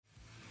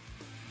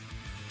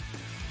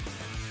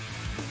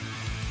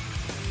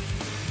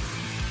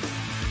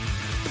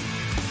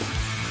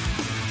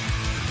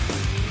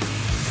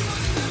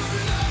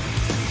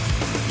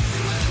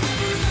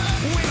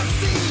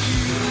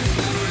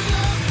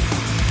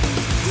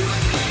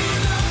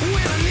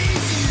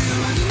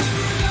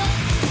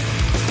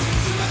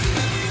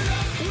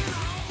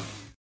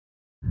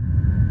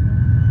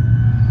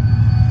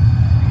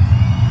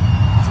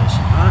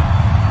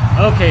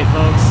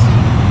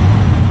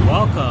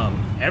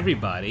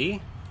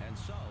everybody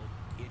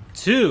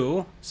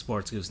to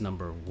Sports Goofs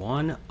number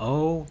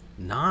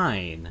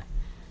 109.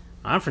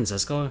 I'm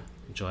Francisco,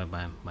 joined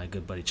by my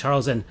good buddy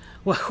Charles, and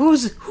who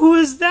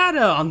is that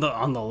on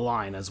the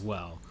line as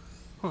well?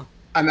 Huh.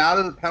 I'm out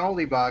of the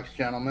penalty box,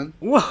 gentlemen.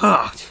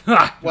 What?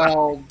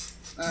 Well,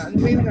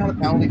 maybe not a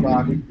penalty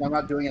box. I'm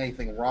not doing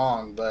anything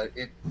wrong, but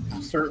it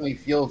certainly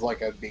feels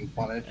like I'm being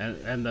punished.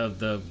 And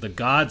the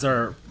gods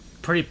are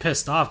pretty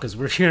pissed off because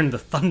we're hearing the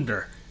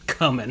thunder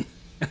coming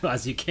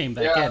as you came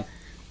back in.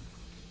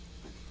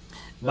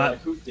 But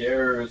who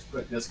dares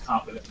put this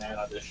competent man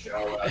on this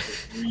show after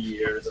 3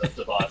 years of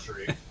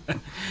debauchery?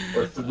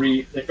 Or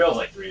it feels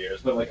like 3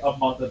 years, but like a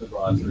month of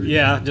debauchery.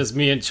 Yeah, just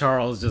me and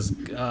Charles, just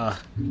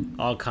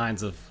all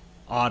kinds of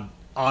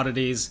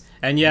oddities.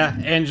 And yeah,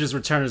 Andrew's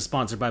return is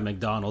sponsored by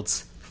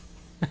McDonald's.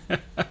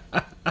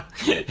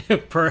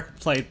 It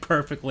played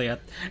perfectly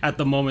at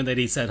the moment that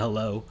he said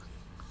hello.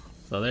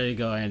 So there you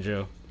go,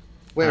 Andrew.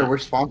 Wait, we're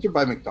sponsored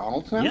by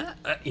McDonald's now? Yeah,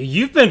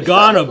 you've been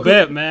gone a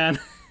bit, man.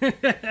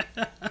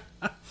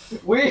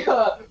 We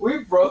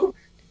broke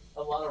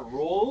a lot of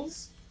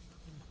rules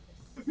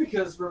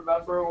because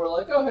remember we're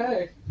like, oh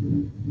hey,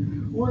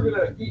 we're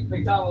gonna eat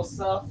McDonald's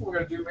stuff, we're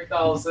gonna do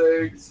McDonald's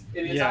things.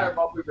 In the entire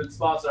month we've been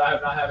sponsored, I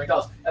have not had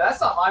McDonald's, and that's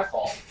not my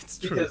fault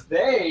because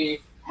they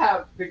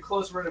have big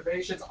close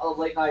renovations on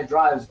the late night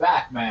drives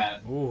back,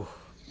 man. Ooh.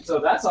 So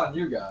that's on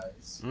you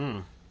guys.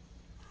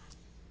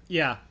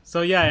 Yeah.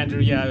 So yeah,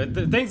 Andrew. Yeah,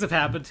 things have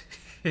happened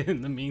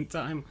in the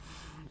meantime.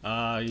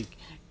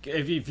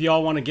 If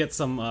y'all want to get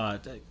some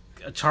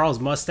Charles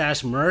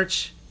Mustache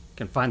merch, you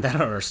can find that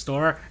at our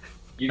store.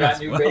 You got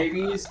new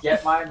babies?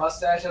 Get my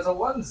mustache as a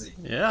onesie.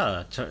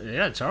 Yeah,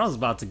 Charles is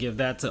about to give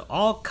that to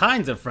all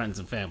kinds of friends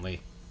and family.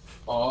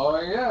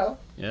 Oh yeah.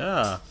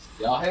 Yeah.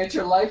 Y'all hate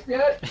your life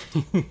yet?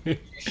 You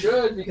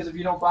should, because if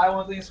you don't buy one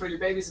of these for your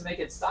babies and make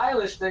it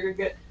stylish, they're gonna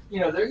get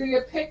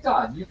picked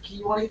on. You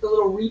want to get the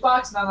little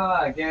Reeboks?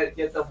 No.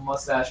 Get the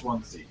mustache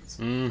onesies.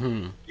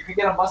 Mm-hmm. You can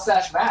get a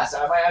mustache mask.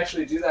 I might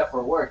actually do that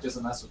for work just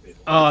to mess with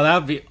people. Oh, that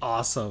would be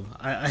awesome.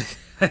 I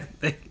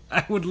think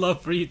I would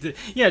love for you to.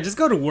 Yeah, just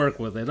go to work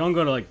with it. Don't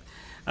go to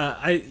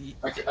I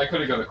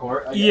couldn't go to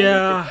court.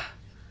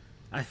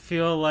 I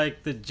feel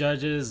like the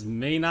judges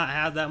may not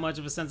have that much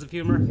of a sense of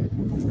humor.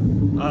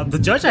 The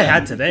judge I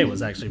had today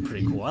was actually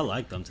pretty cool. I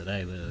liked them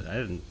today.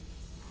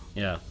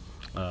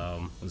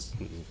 Was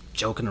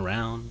joking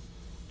around,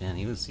 and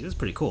he was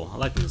pretty cool. I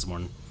liked him this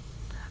morning.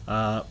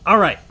 All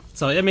right,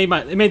 so it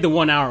made the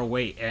 1 hour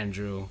wait,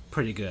 Andrew,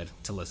 pretty good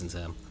to listen to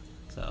him.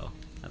 So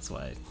that's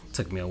why it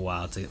took me a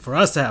while for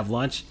us to have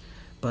lunch.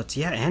 But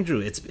yeah, Andrew,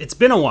 it's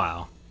been a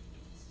while.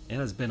 It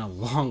has been a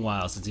long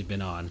while since you've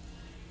been on.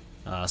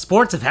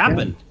 Sports have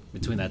happened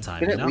between that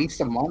time. It's been at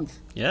least a month.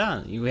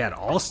 Yeah, we had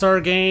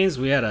All-Star games,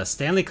 we had a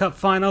Stanley Cup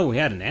final, we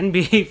had an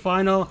NBA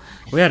final,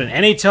 we had an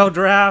NHL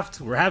draft,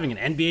 we're having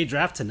an NBA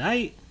draft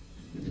tonight,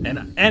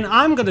 and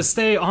I'm gonna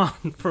stay on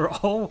for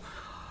all.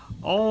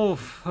 I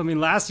mean,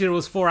 last year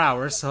was 4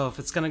 hours, so if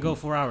it's gonna go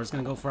 4 hours, it's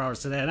gonna go 4 hours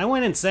today. And I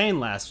went insane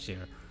last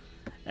year,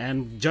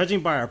 and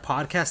judging by our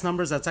podcast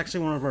numbers, that's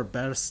actually one of our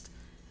best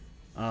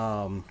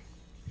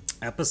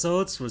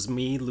episodes. Was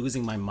me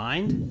losing my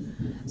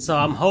mind, so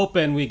I'm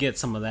hoping we get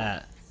some of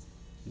that.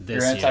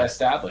 You're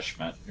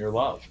anti-establishment. You're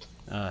loved.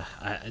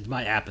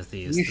 My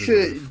apathy is.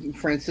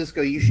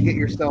 Francisco. You should get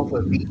yourself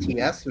a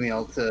BTS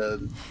meal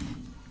to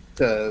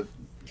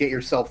get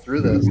yourself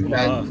through this.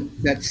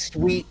 That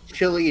sweet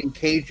chili and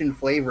Cajun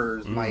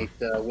flavors might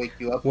wake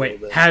you up. Wait, a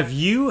little bit. Have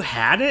you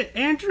had it,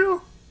 Andrew?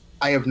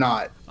 I have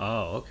not.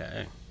 Oh,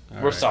 okay.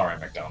 We're sorry,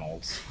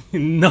 McDonald's.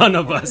 None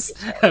of us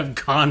have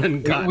gone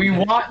and gotten. We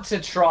want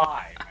to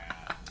try,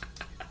 man.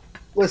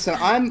 Listen,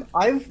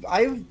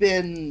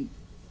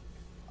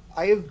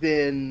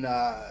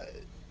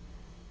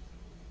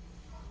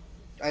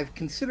 I've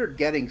considered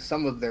getting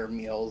some of their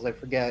meals. I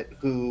forget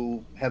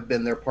who have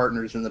been their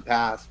partners in the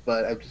past,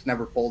 but I've just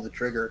never pulled the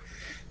trigger.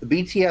 The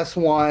BTS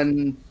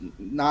one,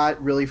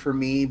 not really for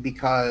me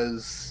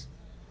because,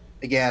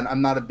 again,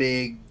 I'm not a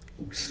big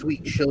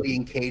sweet chili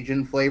and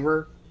Cajun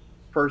flavor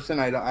person.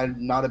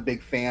 I'm not a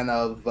big fan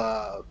of,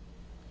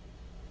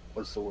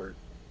 what's the word?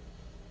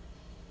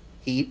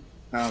 Heat?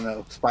 I don't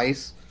know.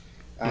 Spice?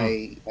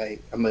 I'm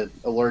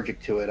allergic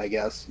to it, I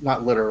guess.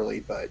 Not literally,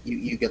 but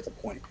you get the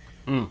point.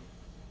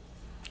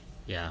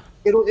 Yeah.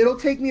 It'll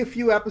take me a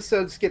few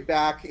episodes to get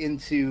back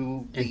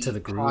into the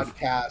groove.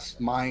 Podcast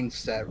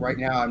mindset. Right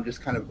now, I'm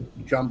just kind of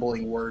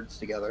jumbling words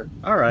together.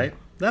 All right.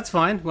 That's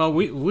fine. Well,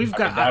 we've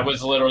got... that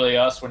was literally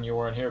us when you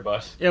weren't here,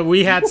 bud. Yeah,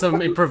 we had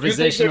some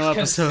improvisational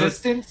episodes.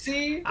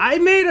 Consistency? I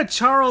made a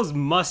Charles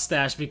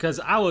mustache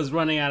because I was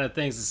running out of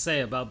things to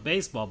say about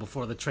baseball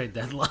before the trade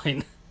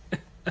deadline.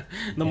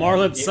 The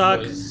Marlins suck.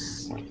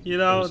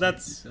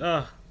 That's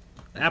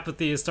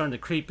apathy is starting to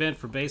creep in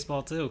for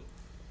baseball too.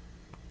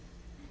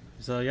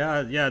 So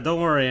yeah.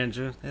 Don't worry,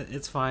 Andrew.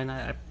 It's fine.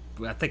 I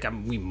think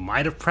we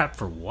might have prepped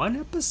for one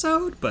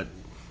episode, but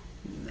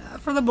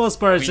for the most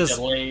part, it's just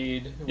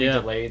delayed. We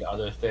delayed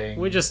other things.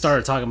 We just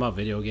started talking about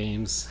video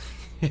games.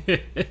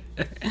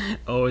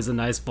 Always a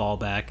nice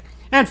fallback.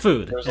 And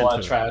food. There's a lot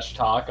of trash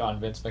talk on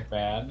Vince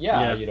McMahon.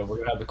 Yeah. We're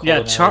gonna have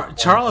the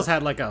Charles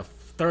had like a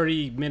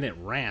 30-minute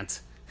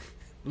rant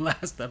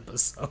last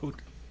episode.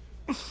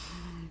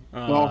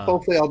 Well,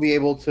 hopefully I'll be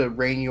able to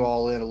rein you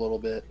all in a little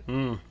bit.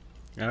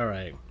 All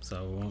right,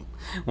 so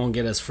won't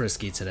get us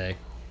frisky today.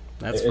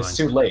 That's It's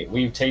too late.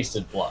 We've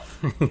tasted blood.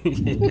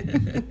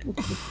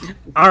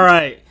 All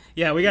right.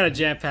 Yeah, we got a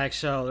jam-packed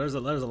show. There's a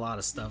lot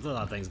of stuff. There's a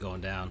lot of things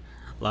going down.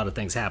 A lot of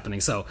things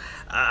happening. So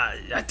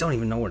I don't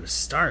even know where to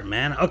start,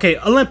 man. Okay,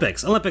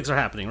 Olympics. Olympics are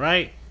happening,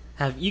 right?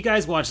 Have you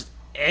guys watched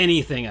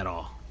anything at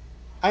all?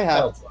 I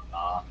have.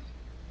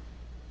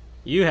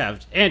 You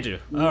have. Andrew,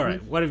 all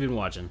right. What have you been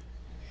watching?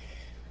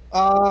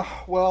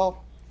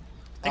 Well,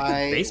 I think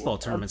the baseball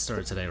tournament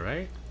started today,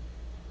 right?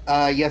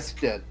 Yes, it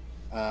did.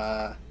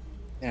 And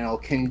it'll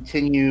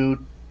continue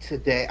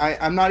today.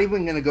 I'm not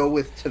even going to go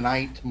with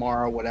tonight,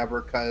 tomorrow,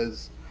 whatever,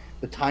 because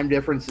the time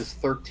difference is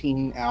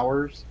 13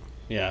 hours.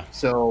 Yeah.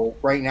 So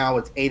right now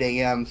it's 8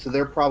 a.m., so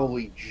they're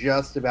probably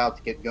just about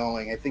to get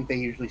going. I think they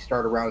usually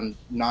start around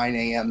 9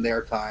 a.m.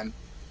 their time.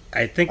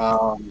 I think,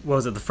 what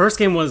was it? The first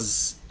game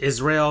was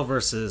Israel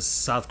versus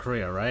South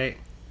Korea, right?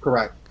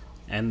 Correct.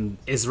 And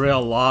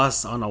Israel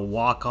lost on a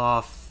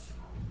walk-off.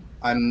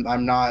 I'm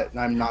not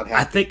happy.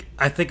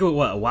 I think it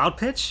was a wild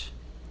pitch?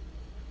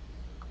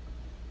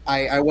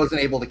 I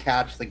wasn't able to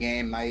catch the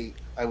game. I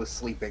was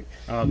sleeping.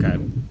 Okay.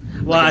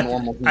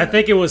 Well, I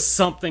think it was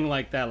something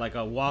like that, like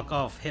a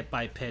walk-off hit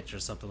by pitch or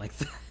something like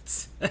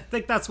that. I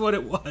think that's what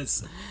it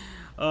was.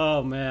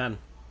 Oh, man.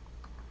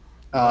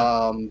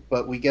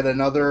 But we get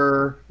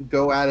another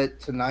go at it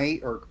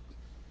tonight or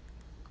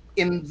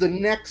in the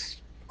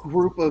next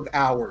group of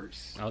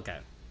hours. Okay.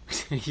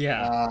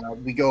 Yeah.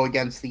 We go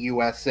against the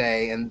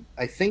USA, and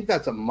I think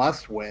that's a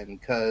must-win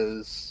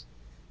because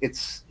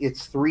it's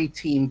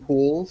 3-team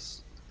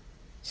pools.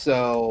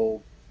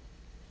 So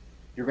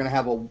you're going to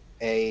have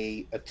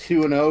a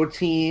 2-0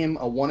 team,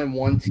 a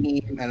 1-1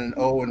 team, and an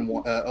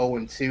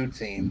 0-2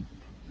 team.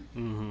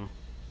 Mm-hmm.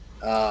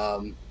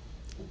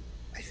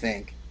 I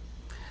think.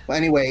 But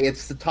anyway,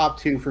 it's the top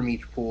two from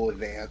each pool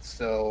advance.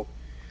 So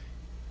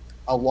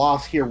a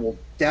loss here will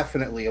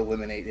definitely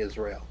eliminate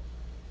Israel.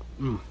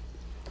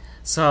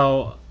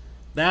 So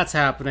that's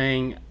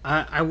happening.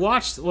 I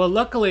watched. Well,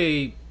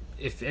 luckily,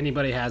 if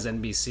anybody has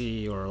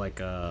NBC or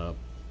like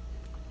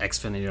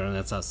Xfinity or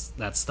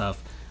that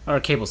stuff, or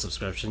a cable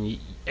subscription,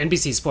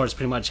 NBC Sports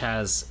pretty much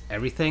has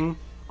everything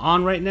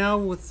on right now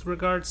with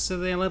regards to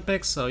the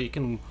Olympics. So you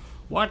can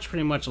watch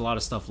pretty much a lot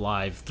of stuff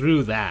live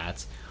through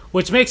that,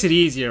 which makes it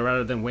easier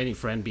rather than waiting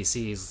for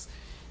NBC's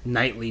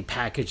nightly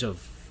package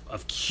of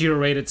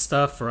curated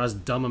stuff for us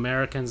dumb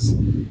Americans,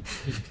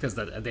 because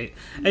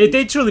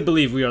they truly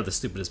believe we are the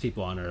stupidest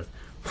people on earth.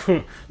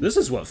 This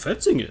is what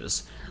fencing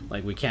is.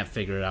 Like, we can't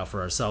figure it out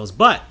for ourselves.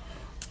 But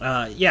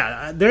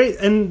yeah,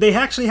 they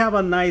actually have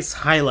a nice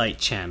highlight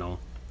channel,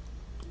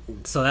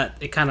 so that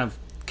it kind of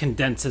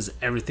condenses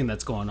everything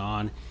that's going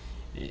on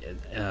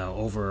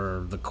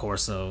over the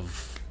course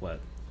of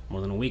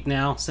more than a week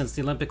now since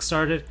the Olympics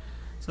started.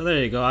 So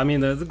there you go. I mean,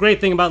 the great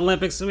thing about the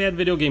Olympics is we had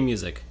video game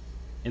music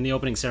in the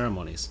opening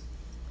ceremonies.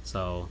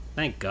 So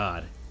thank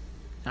God.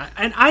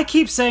 And I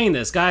keep saying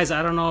this, guys.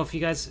 I don't know if you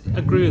guys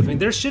agree with me.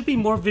 There should be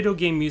more video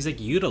game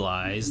music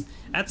utilized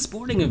at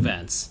sporting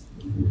events.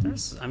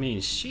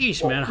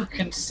 Sheesh, man.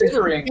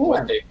 Considering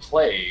what they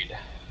played,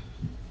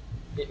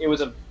 it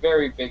was a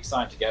very big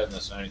sign of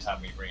togetherness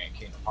anytime we bring in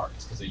Kingdom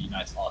Hearts, because it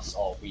unites us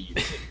all Wii,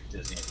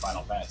 Disney, and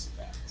Final Fantasy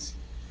fans.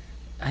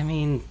 I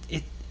mean,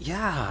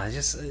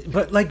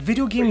 but like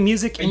video game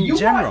music in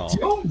general.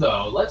 You want Doom,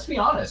 though. Let's be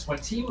honest. When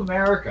Team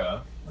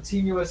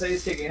USA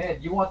is kicking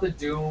in, you want the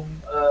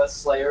Doom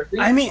Slayer theme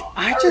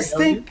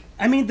song.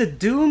 I mean, the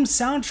Doom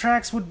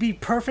soundtracks would be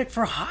perfect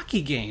for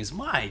hockey games.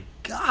 My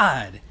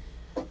God.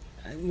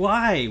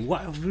 Why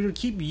we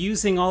keep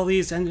using all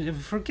these? And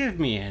forgive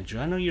me, Andrew,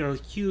 I know you're a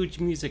huge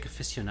music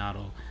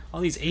aficionado,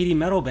 all these 80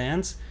 metal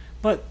bands,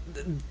 but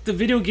the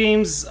video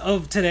games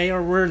of today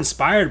were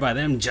inspired by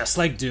them, just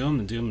like Doom.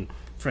 The Doom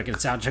freaking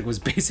soundtrack was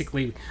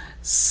basically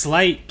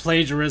slight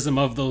plagiarism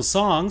of those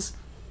songs,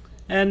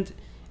 and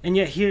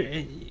yet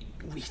here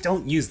we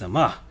don't use them.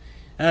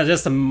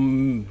 Just a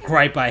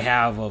gripe I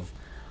have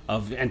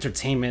of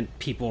entertainment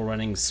people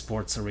running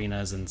sports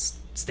arenas and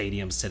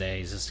stadiums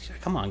today. It's just,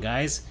 come on,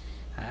 guys.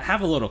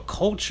 Have a little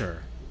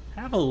culture.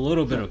 Have a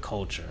little bit of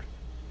culture.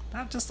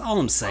 That's just all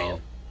I'm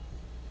saying.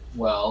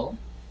 Well,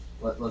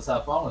 let's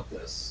have fun with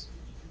this.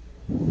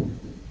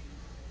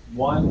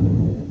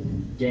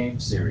 One video game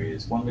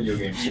series.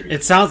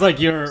 It sounds like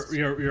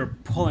you're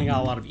pulling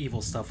out a lot of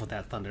evil stuff with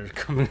that thunder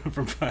coming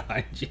from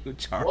behind you,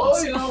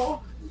 Charles.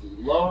 Well,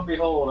 lo and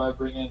behold, I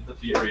bring in the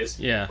Furious.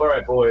 Yeah. All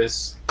right,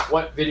 boys.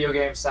 What video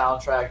game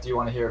soundtrack do you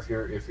want to hear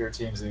if your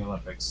team's in the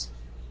Olympics?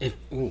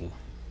 Ooh.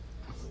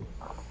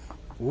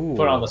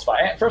 Put on the spot.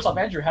 First off,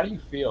 Andrew, how do you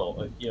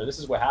feel? This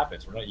is what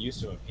happens. We're not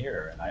used to him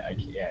here, and I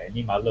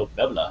need my little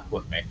bebla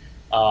with me.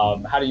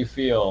 How do you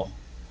feel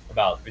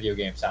about video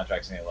game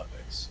soundtracks in the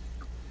Olympics?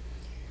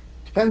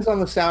 Depends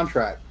on the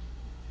soundtrack.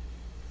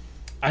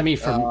 I mean,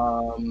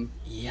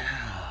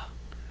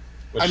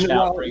 Which I mean,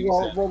 now brings in...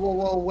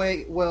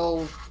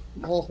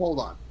 hold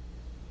on.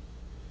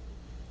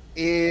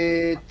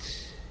 It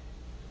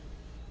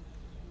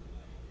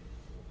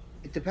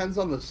depends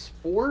on the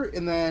sport,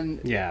 and then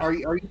are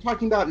you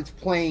talking about it's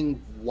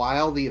playing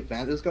while the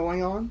event is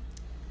going on?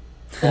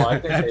 Well, I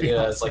think they did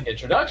as like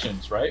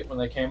introductions, right, when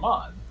they came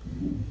on.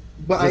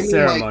 But the I mean,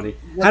 ceremony.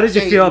 Like, how did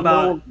you feel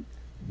about?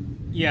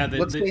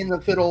 Let's say in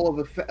the middle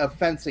of a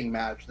fencing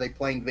match, they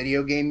playing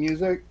video game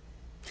music.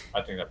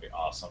 I think that'd be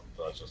awesome.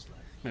 But that's just me.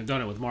 I've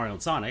done it with Mario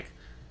and Sonic,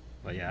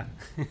 but yeah.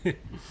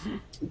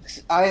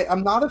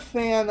 I'm not a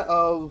fan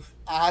of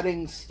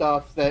adding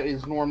stuff that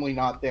is normally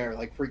not there.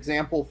 Like, for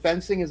example,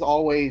 fencing is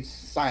always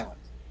silent.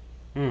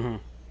 Mm-hmm.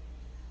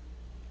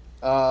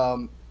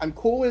 I'm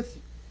cool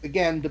with,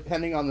 again,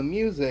 depending on the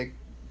music,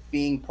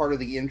 being part of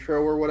the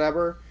intro or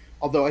whatever.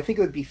 Although I think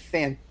it would be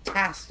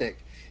fantastic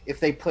if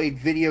they played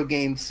video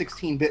game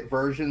 16-bit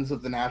versions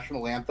of the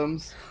national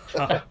anthems.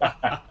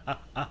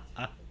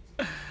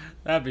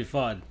 That'd be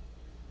fun.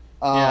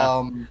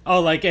 Yeah. Oh,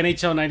 like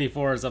NHL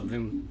 94 or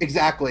something.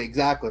 Exactly.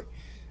 But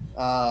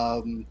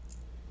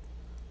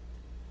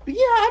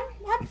yeah,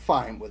 I'm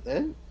fine with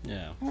it.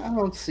 Yeah. I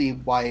don't see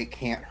why it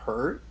can't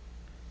hurt.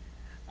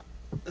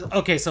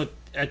 Okay, so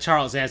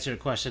Charles, answer your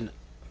question.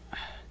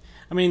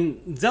 I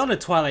mean, Zelda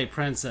Twilight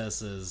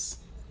Princess's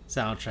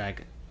soundtrack,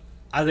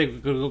 I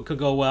think could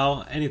go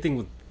well. Anything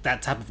with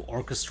that type of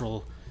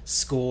orchestral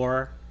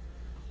score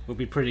would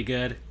be pretty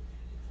good.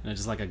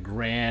 Just like a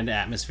grand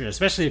atmosphere,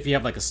 especially if you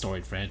have like a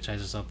storied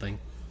franchise or something.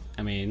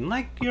 I mean,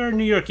 like your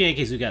New York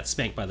Yankees who got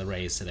spanked by the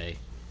Rays today,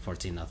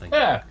 14-0.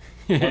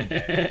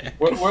 Yeah,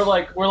 we're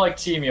like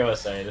Team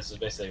USA. This is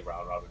basically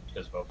round robin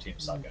because both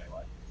teams suck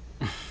anyway.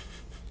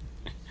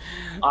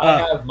 I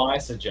have my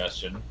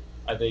suggestion.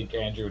 I think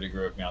Andrew would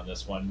agree with me on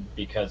this one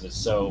because it's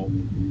so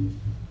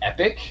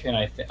epic, and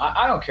I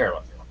don't care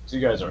about the Olympics. You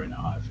guys already know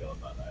how I feel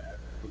about that.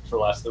 For the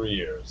last 3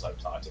 years, I've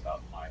talked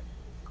about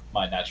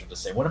my natural to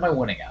say, what am I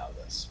winning out of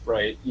this,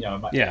 right? You know,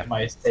 am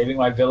I saving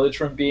my village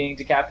from being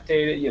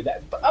decapitated? Yeah,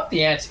 up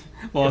the ante.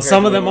 Well,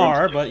 some of them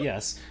are, but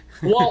yes.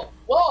 Well,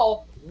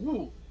 I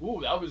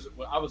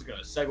was going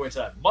to segue to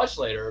that much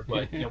later,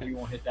 but we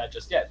won't hit that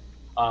just yet.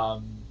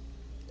 I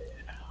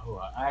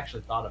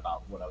actually thought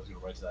about what I was going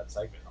to write to that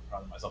segment. I'm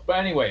proud of myself. But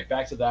anyway,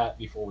 back to that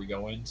before we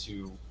go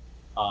into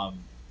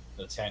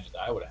the tangent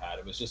that I would have had.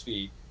 It was just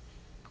the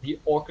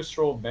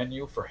orchestral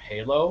menu for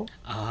Halo would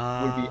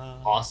be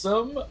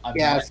awesome.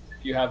 Yes.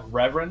 If you have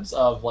reverence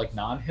of like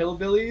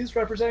non-hillbillies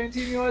representing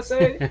Team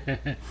USA,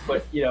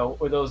 but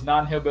with those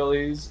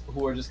non-hillbillies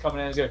who are just coming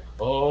in and going,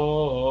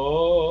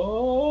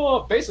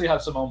 basically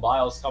have Simone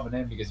Biles coming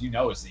in because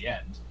it's the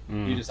end.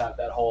 You just have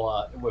that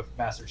whole with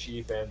Master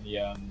Chief and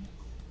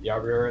the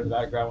Arbiter in the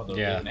background with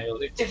the Halo.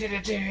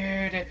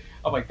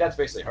 I'm like, that's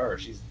basically her.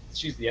 She's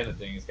the end of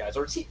things, guys.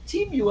 Or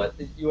Team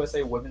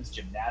USA women's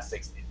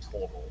gymnastics in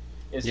total.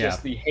 It's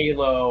just the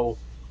Halo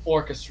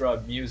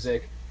orchestra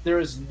music. There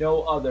is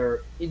no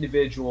other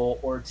individual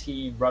or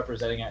team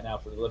representing it now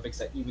for the Olympics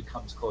that even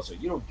comes closer.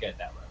 You don't get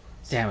that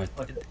reference. Damn it.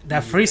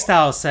 That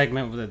freestyle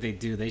segment that they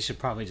do, they should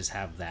probably just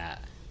have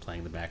that playing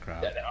in the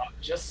background. Yeah, I'm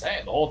just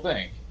saying, the whole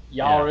thing.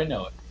 Y'all already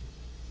know it.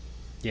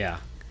 Yeah.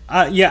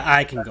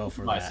 I can go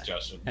for my that.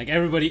 Suggestion. Like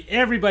everybody,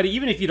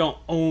 even if you don't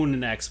own an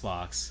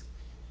Xbox,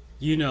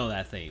 you know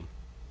that theme.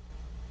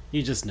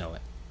 You just know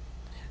it.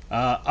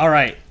 All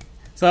right.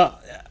 So...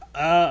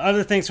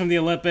 other things from the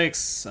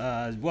Olympics,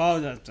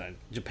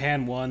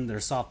 Japan won their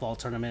softball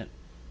tournament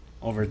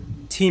over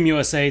Team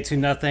USA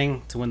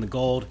 2-0 to win the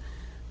gold.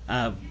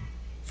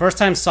 First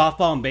time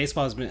softball and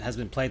baseball has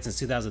been played since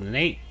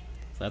 2008,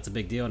 so that's a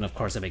big deal. And of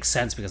course, it makes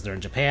sense because they're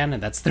in Japan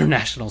and that's their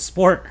national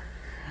sport.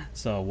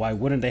 So why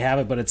wouldn't they have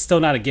it? But it's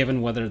still not a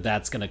given whether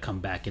that's going to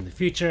come back in the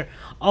future.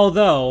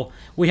 Although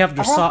we have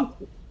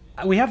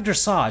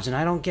dressage, and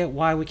I don't get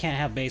why we can't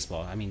have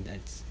baseball. I mean,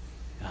 it's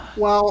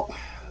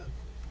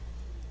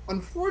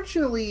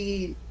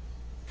unfortunately,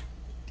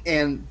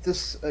 and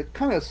this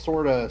kind of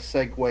sort of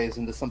segues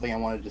into something I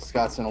want to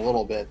discuss in a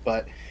little bit,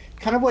 but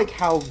kind of like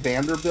how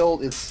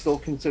Vanderbilt is still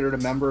considered a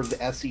member of the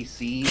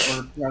SEC,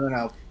 or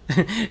no,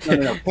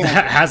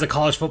 has a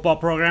college football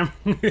program.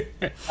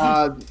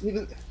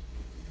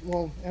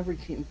 Every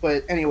team,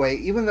 but anyway,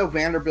 even though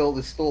Vanderbilt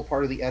is still a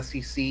part of the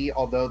SEC,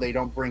 although they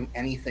don't bring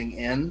anything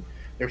in,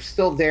 they're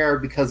still there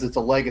because it's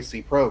a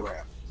legacy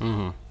program.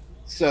 Mm-hmm.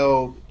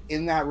 So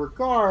in that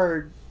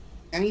regard,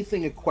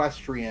 anything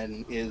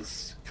equestrian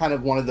is kind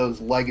of one of those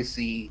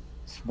legacy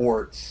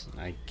sports,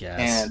 I guess,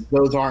 and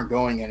those aren't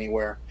going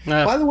anywhere.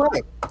 By the way,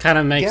 kind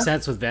of makes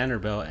sense with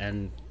Vanderbilt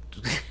and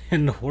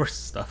the horse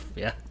stuff,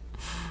 yeah.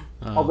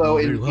 Although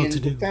in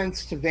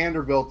defense to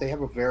Vanderbilt, they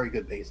have a very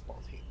good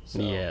baseball team. So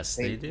yes,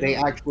 they do. They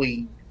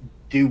actually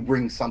do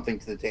bring something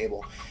to the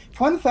table.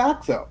 Fun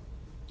fact, though,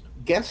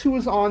 guess who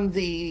was on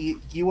the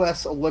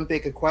U.S.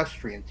 Olympic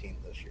equestrian team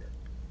this year?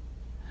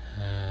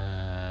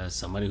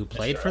 Somebody who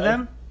played for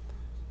them?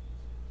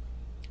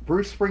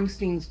 Bruce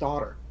Springsteen's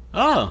daughter.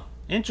 Oh,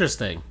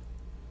 interesting.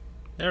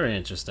 Very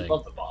interesting.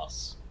 Love the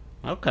boss.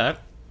 Okay.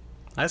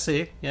 I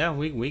see. Yeah,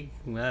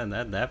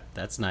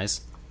 that's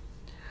nice.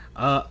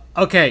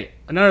 Okay,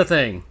 another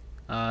thing.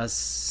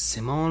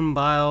 Simone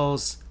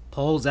Biles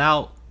pulls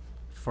out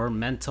for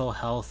mental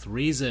health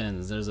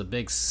reasons. There's a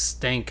big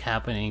stink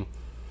happening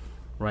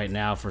right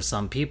now for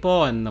some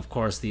people, and of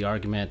course the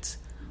argument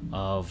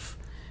of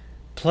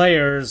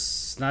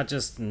players, not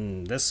just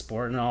in this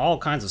sport, in all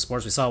kinds of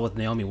sports. We saw it with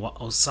Naomi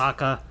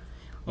Osaka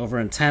over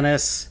in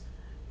tennis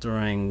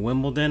during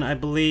Wimbledon, I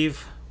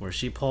believe, where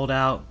she pulled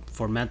out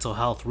for mental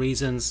health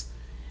reasons,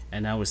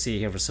 and now we see it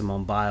here for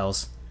Simone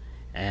Biles.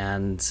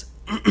 And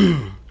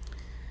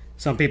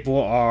some people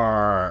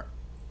are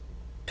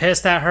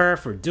pissed at her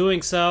for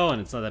doing so,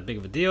 and it's not that big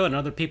of a deal. And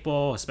other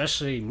people,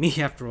 especially me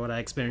after what I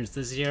experienced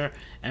this year,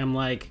 am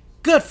like,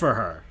 good for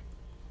her.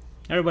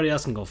 Everybody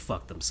else can go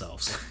fuck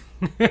themselves.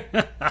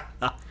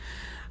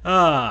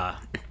 Well,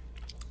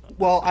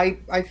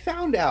 I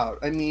found out.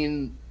 I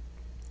mean,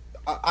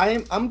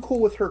 I'm cool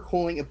with her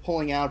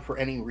pulling out for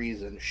any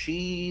reason.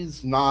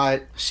 She's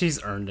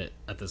earned it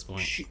at this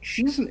point.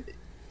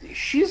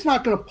 She's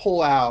not going to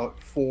pull out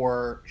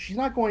for. She's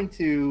not going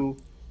to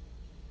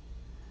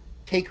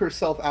take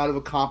herself out of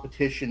a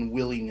competition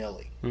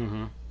willy-nilly.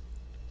 Mm-hmm.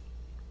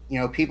 You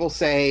know, people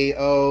say,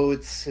 "Oh,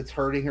 it's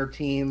hurting her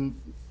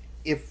team."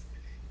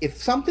 If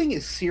something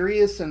is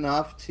serious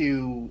enough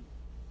to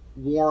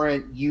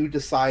warrant you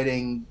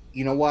deciding,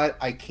 you know what,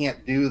 I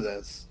can't do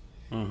this,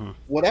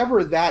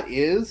 whatever that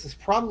is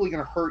probably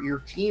going to hurt your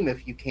team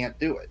if you can't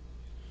do it.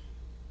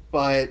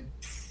 But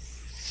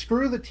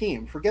screw the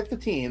team, forget the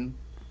team.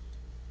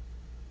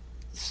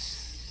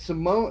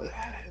 Simone,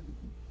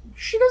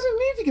 she doesn't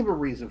need to give a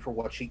reason for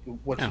what she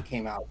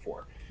came out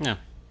for. Yeah.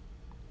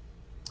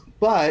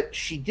 But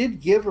she did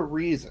give a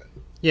reason.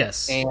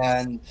 Yes.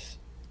 And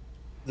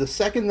the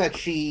second that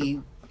she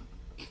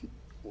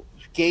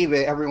gave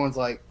it, everyone's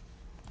like,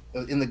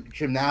 in the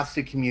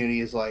gymnastic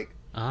community is like,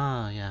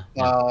 yeah.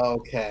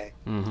 Okay.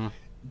 Mm-hmm.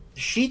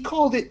 She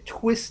called it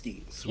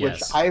twisties, which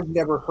Yes. I've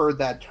never heard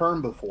that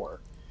term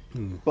before.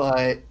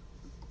 But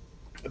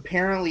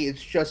apparently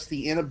it's just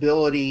the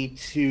inability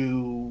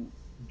to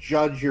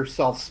judge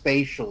yourself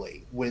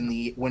spatially when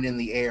in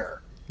the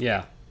air.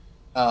 Yeah.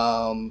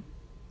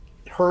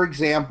 Her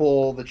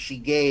example that she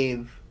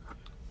gave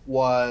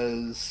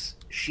was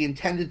she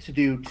intended to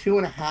do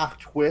 2.5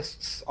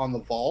 twists on the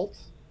vault,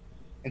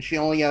 and she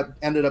only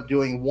ended up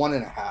doing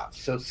 1.5.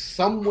 So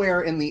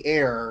somewhere in the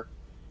air,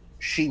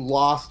 she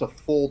lost a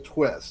full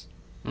twist.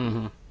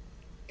 Mm-hmm.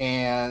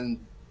 And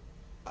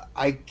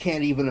I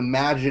can't even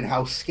imagine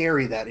how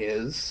scary that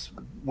is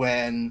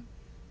when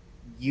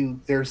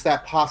there's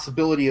that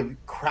possibility of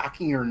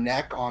cracking your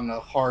neck on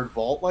a hard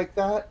vault like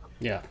that.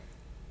 Yeah.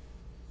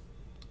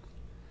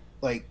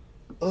 Like,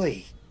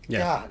 oy,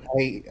 yeah.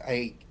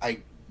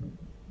 God,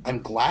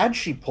 I'm glad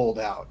she pulled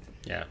out.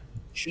 Yeah.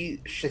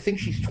 I think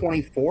she's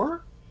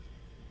 24.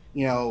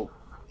 You know,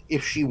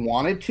 if she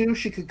wanted to,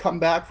 she could come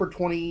back for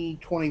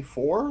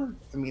 2024.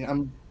 I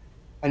mean,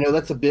 I know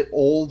that's a bit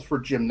old for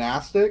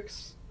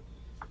gymnastics.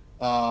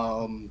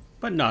 But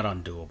not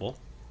undoable.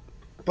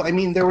 But I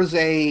mean, there was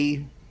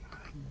I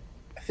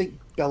think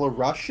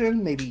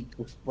Belarusian, maybe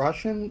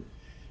Russian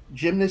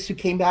gymnast who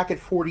came back at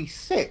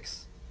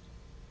 46.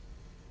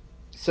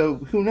 So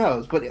who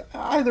knows? But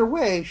either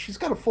way, she's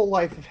got a full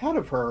life ahead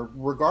of her,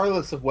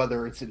 regardless of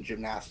whether it's in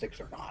gymnastics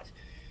or not.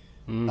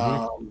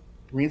 Mm-hmm.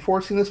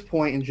 Reinforcing this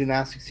point, in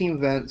gymnastics team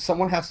event,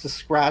 someone has to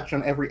scratch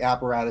on every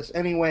apparatus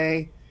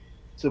anyway.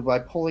 So by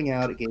pulling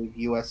out, it gave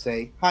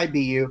USA, hi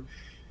BU,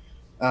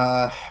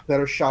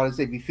 better shot as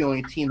they'd be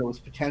feeling a team that was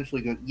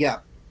potentially good. Yeah,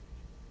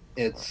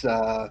 it's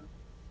so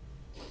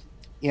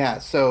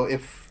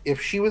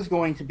if she was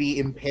going to be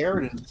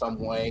impaired in some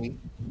way,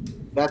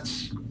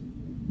 that's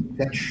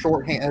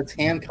shorthand. That's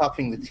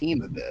handcuffing the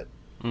team a bit.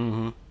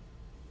 Mm-hmm.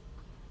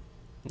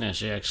 Yeah,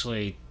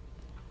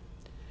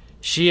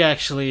 she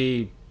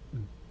actually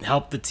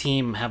helped the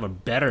team have a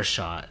better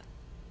shot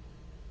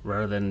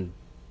rather than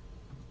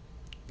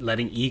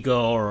letting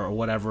ego or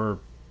whatever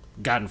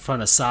got in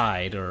front of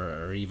side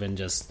or even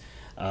just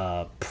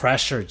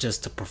pressure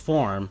just to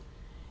perform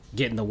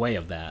get in the way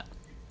of that.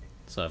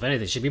 So if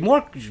anything, she'd be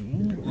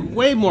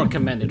way more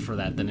commended for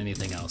that than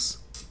anything else.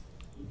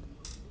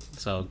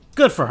 So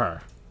good for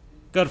her.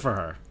 Good for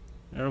her.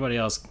 Everybody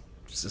else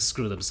just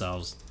screw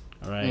themselves.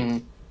 All right.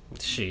 Mm-hmm.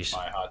 Sheesh.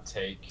 My hot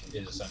take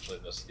is essentially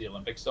this: the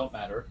Olympics don't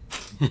matter.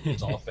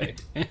 It's all fake,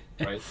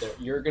 right?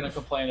 You're going to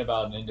complain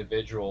about an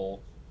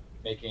individual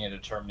making a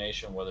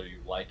determination whether you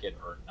like it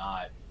or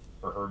not,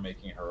 for her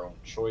making her own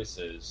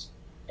choices.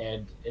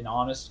 And in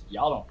honest,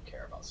 y'all don't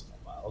care about Simone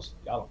Biles.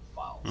 Y'all don't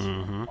follow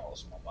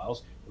Simone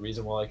Biles. The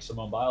reason why I like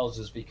Simone Biles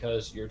is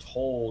because you're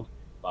told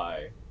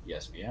by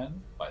ESPN,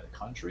 by the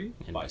country,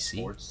 NBC, by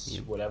sports,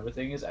 whatever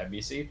thing is,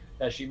 NBC,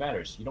 that she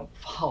matters. You don't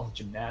follow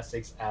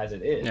gymnastics as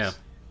it is. Yeah.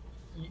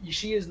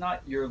 She is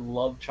not your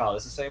love child.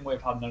 It's the same way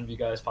of how none of you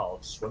guys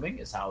followed swimming.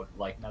 It's how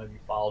none of you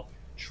followed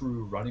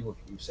true running with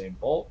Usain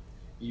Bolt.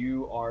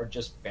 You are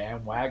just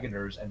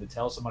bandwagoners, and to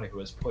tell somebody who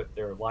has put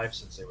their life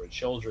since they were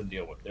children,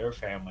 deal with their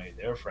family,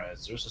 their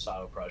friends, their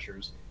societal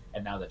pressures,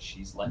 And now that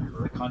she's let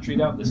her country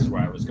down, this is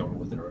where I was going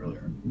with it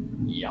earlier.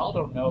 Y'all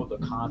don't know the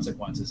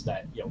consequences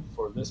that,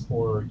 for this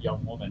poor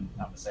young woman,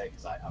 I'm going to say,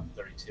 because I'm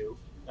 32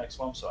 next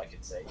month, so I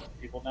can say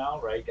people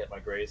now, right? Get my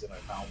grades and I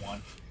found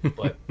one.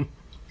 But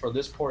for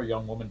this poor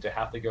young woman to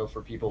have to go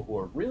for people who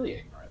are really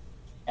ignorant,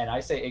 and I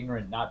say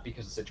ignorant not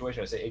because of the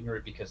situation, I say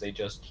ignorant because they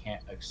just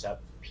can't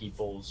accept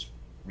people's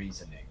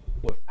reasoning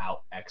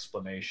without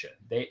explanation.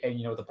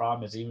 And what the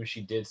problem is, even if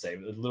she did say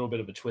a little bit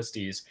of a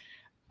twisties,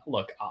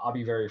 look, I'll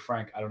be very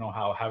frank. I don't know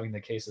how having the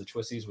case of the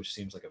twisties, which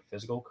seems like a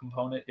physical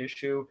component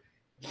issue,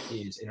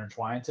 is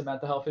intertwined to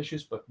mental health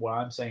issues. But what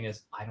I'm saying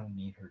is, I don't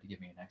need her to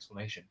give me an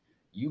explanation.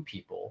 You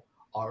people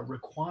are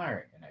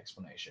requiring an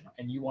explanation,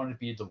 and you want to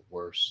be the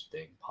worst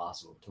thing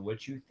possible, to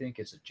which you think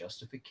is a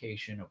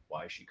justification of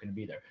why she couldn't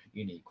be there.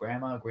 You need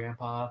grandma,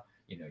 grandpa,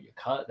 your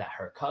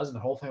her cousin, the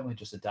whole family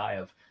just to die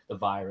of the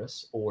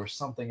virus or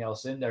something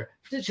else in there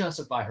to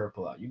justify her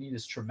pullout. You need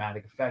this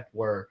traumatic effect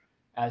where,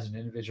 as an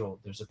individual,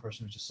 there's a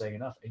person who's just saying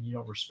enough, and you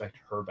don't respect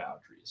her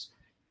boundaries.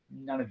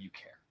 None of you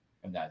care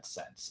in that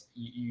sense.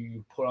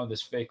 You put on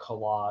this fake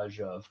collage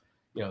of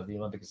the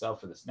Olympic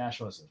itself for this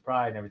nationalism,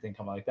 pride, and everything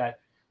coming like that.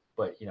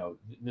 But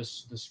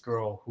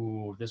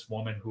this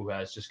woman who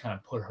has just kind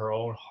of put her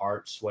own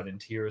heart, sweat, and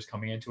tears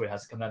coming into it,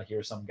 has to come down to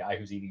hear some guy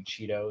who's eating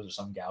Cheetos or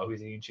some gal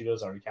who's eating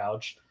Cheetos on her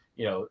couch,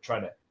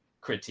 trying to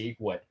critique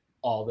what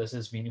all this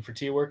is meaning for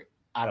teamwork.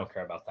 I don't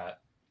care about that.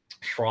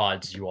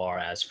 Frauds you are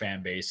as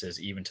fan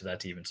bases, even to that,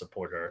 to even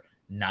support her.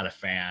 Not a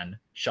fan.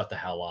 Shut the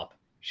hell up.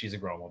 She's a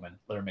grown woman.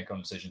 Let her make her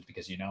own decisions,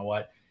 because you know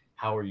what?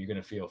 How are you going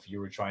to feel if you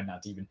were trying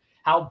not to even...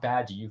 How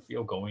bad do you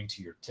feel going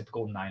to your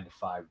typical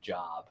 9-to-5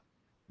 job,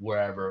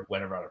 whenever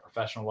at a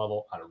professional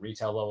level, at a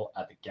retail level,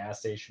 at the gas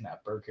station,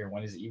 at Burger King,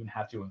 when does it even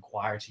have to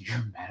inquire to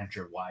your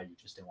manager why you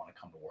just didn't want to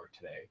come to work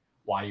today?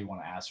 Why you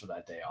want to ask for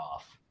that day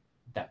off?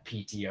 That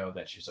PTO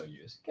that you're so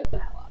used. Get the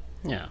hell out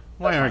of here. Yeah.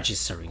 Why aren't you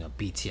serving up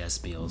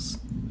BTS meals?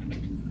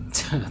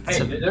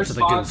 They're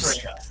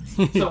sponsoring us.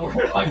 So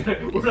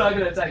we're not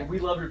gonna attack. We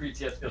love your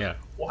BTS meals. Yeah.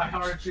 Why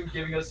aren't you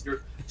giving us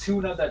your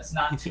tuna that's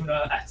not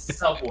tuna at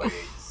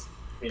Subways?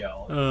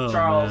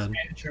 Charles, man.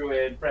 Andrew,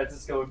 and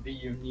Francisco and B,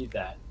 you need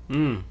that.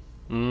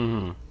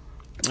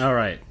 All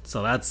right.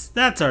 So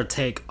that's our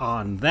take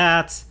on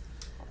that.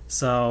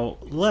 So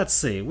let's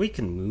see. We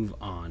can move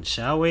on,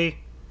 shall we?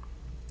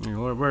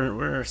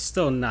 We're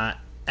still not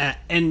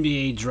at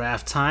NBA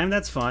draft time.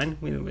 That's fine.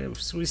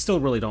 We still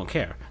really don't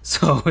care,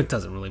 so it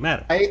doesn't really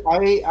matter.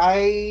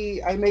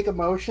 I make a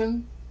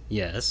motion.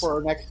 Yes. For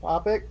our next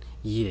topic.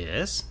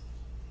 Yes.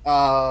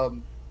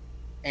 And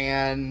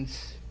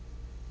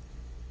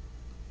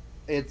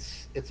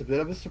it's a bit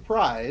of a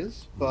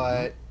surprise,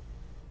 but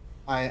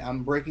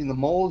I'm breaking the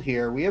mold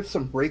here. We have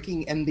some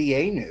breaking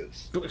NBA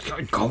news.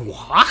 Go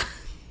what?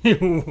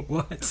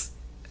 What?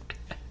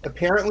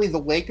 Apparently, the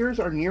Lakers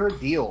are near a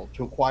deal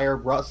to acquire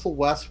Russell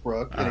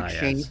Westbrook in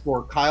exchange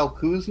for Kyle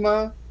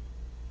Kuzma,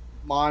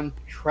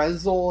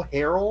 Montrezl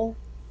Harrell,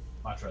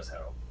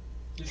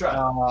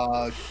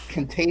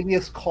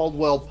 Kentavious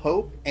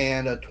Caldwell-Pope,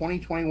 and a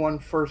 2021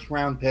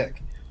 first-round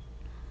pick.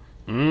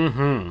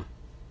 Mm-hmm.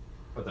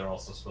 But they're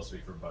also supposed to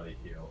be for Buddy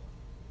Hield.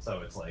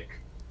 So it's like,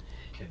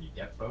 can you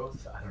get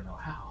both? I don't know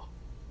how.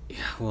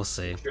 Yeah, we'll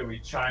see. Should we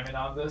chime in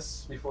on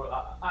this before?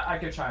 I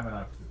could chime in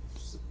on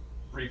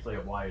briefly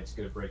of why it's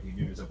good breaking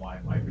news and why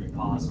it might be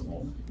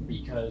possible.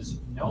 Because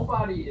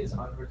nobody is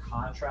under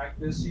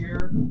contract this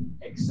year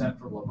except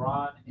for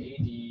LeBron,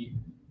 AD,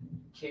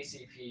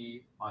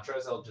 KCP,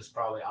 Montrezl just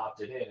probably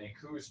opted in, and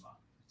Kuzma.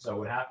 So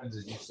what happens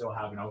is you still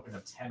have an open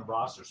of 10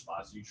 roster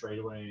spots. You trade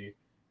away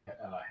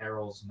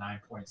Harrell's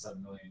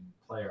 $9.7 million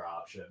player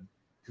option.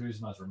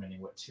 Kuzma's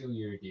remaining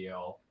 2-year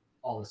deal.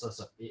 All this other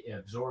stuff, it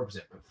absorbs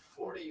it. But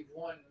 $41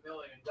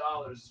 million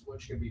is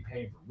what you could be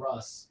paying for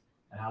Russ,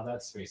 and how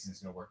that spacing is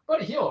going to work.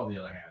 Buddy Hield, on the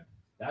other hand,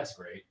 that's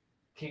great.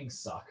 Kings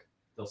suck.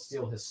 They'll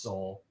steal his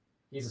soul.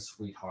 He's a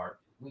sweetheart.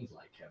 We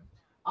like him.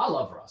 I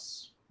love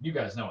Russ. You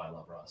guys know I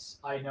love Russ.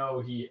 I know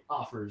he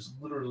offers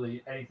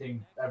literally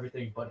anything,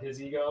 everything but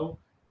his ego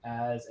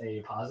as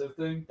a positive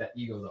thing. That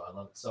ego, though, I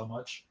love it so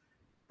much.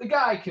 The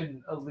guy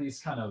can at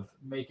least kind of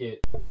make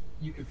it,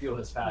 you can feel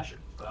his passion.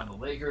 But on the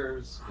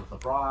Lakers, with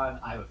LeBron,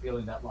 I have a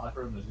feeling that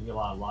locker room, there's going to be a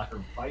lot of locker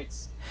room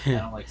fights. I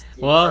don't like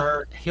Steve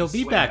Kerr. He'll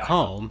be back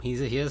home. He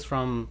is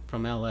from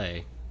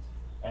L.A.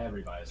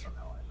 Everybody's from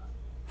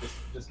L.A.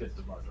 Just get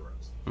to DeMar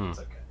DeRozan. It's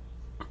okay.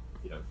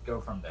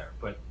 Go from there.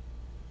 But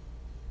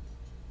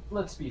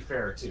let's be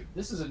fair, too.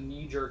 This is a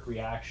knee-jerk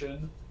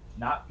reaction,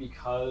 not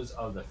because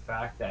of the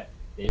fact that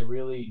they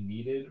really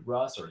needed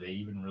Russ or they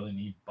even really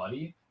need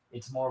Buddy.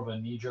 It's more of a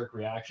knee-jerk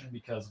reaction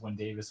because when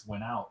Davis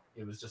went out,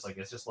 it was just like,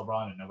 it's just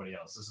LeBron and nobody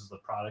else. This is the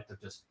product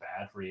of just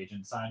bad free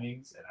agent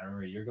signings. And I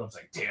remember a year ago, it's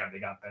like, damn, they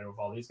got better with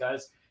all these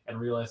guys. And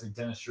realizing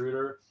Dennis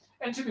Schroeder,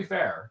 and to be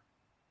fair,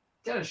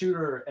 Dennis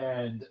Schroeder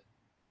and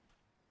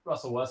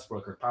Russell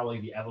Westbrook are probably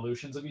the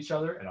evolutions of each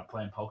other. And I'm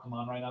playing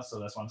Pokemon right now, so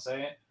that's what I'm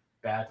saying.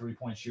 Bad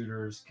three-point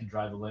shooters can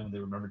drive the lane when they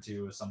remember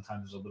to.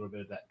 Sometimes there's a little bit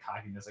of that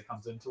cockiness that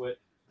comes into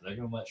it. They're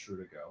going to let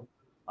Schroeder go.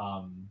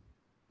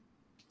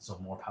 So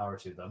more power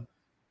to them.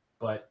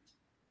 but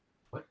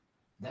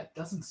that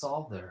doesn't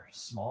solve their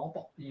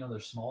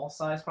small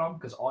size problem,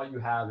 because all you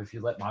have if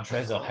you let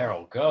Montrezl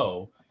Harrell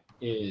go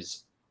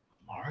is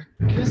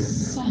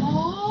Marcus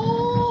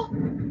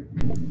Gasol.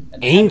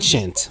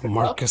 Ancient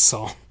Marcus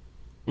Gasol.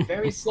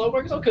 Very slow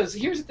Marcus Gasol. Because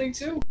here's the thing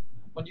too,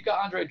 when you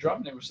got Andre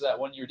Drummond, it was that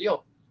 1 year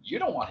deal. You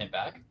don't want him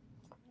back.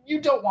 You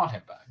don't want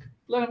him back.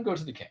 Let him go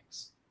to the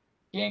Kings.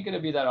 He ain't gonna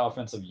be that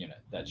offensive unit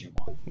that you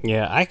want.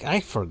 Yeah, I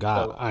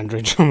forgot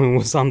Andre Drummond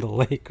was on the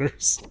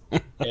Lakers.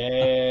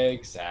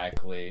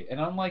 Exactly. And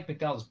unlike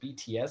McDonald's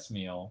BTS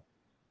meal,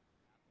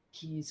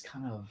 he's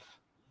kind of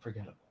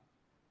forgettable.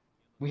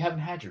 We haven't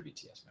had your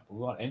BTS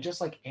meal. And just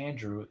like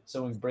Andrew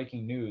showing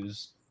breaking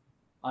news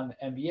on the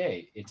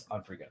NBA, it's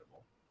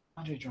unforgettable.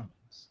 Andre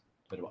Drummond's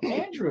forgettable.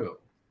 Andrew,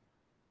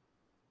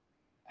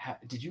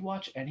 did you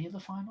watch any of the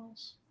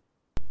finals?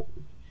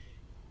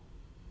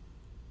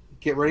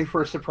 Get ready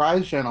for a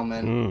surprise,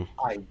 gentlemen.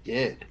 I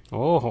did.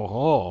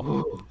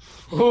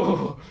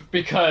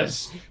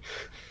 Because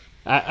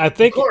I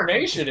think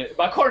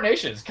my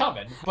coronation is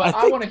coming, but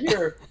I want to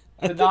hear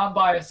the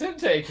non-biased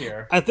intake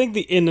here. I think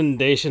the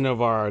inundation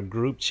of our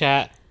group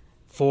chat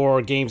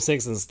for Game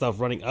 6 and stuff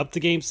running up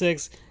to Game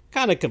 6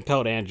 kind of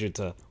compelled Andrew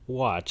to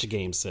watch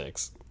Game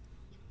 6.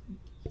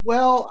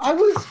 Well, I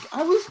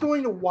was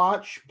going to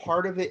watch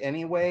part of it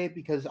anyway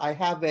because I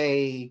have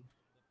a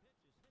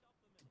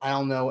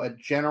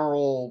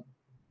general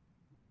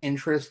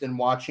interest in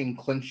watching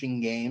clinching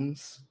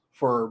games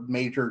for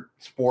major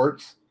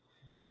sports.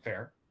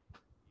 Fair.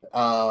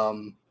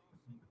 If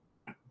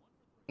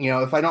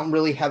I don't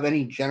really have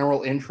any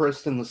general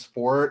interest in the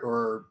sport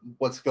or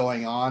what's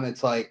going on,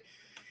 it's like,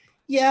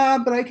 yeah,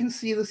 but I can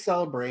see the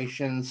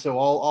celebration, so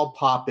I'll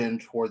pop in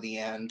toward the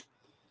end.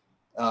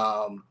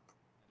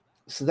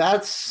 So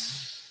that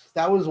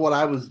was what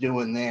I was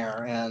doing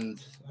there,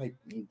 and I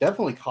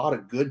definitely caught a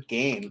good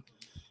game.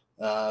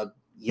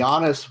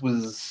 Giannis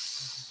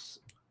was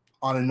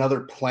on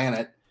another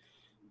planet.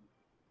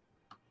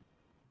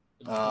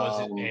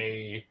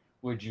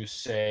 Would you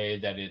say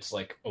that it's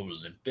like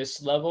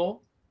Olympus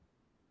level?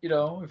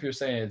 If you're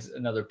saying it's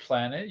another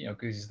planet,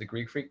 because he's the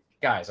Greek freak.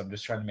 Guys, I'm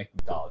just trying to make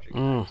mythology.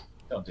 Don't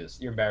do this.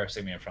 You're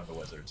embarrassing me in front of the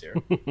Wizards here.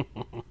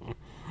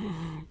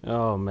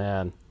 Oh,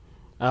 man.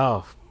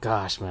 Oh,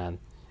 gosh, man.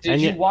 Did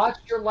you watch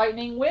your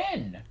Lightning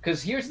win?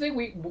 Because here's the thing,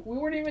 we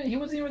weren't even. He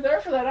wasn't even there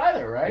for that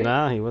either, right?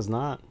 No, he was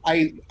not.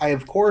 I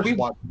of course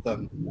watched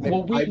them.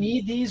 We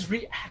need these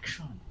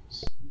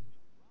reactions.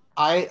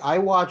 I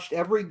watched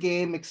every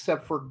game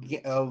except for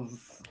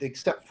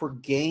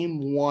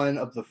game 1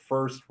 of the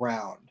first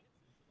round.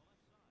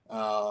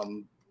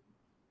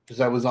 Because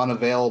I was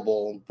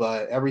unavailable,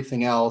 but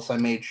everything else I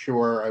made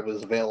sure I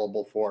was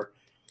available for.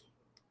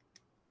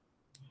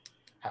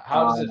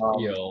 How does it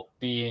feel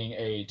being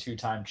a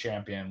 2-time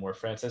champion where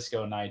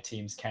Francisco and I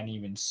teams can't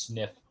even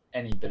sniff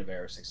any bit of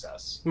air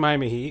success?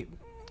 Miami Heat,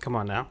 come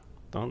on now.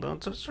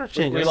 Don't start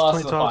changing. We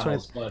lost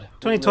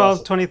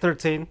 2012,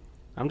 2013.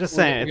 I'm just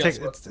saying, it's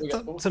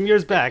some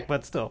years back,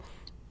 but still.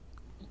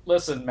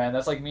 Listen, man,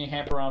 that's like me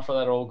hampering around for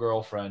that old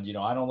girlfriend.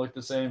 I don't look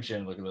the same. She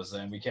didn't look the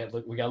same. We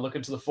gotta look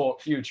into the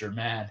future,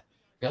 man.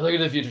 We gotta look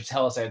into the future.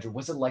 Tell us, Andrew,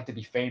 what's it like to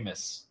be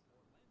famous?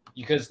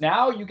 Because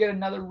now you get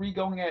another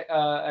re-going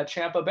at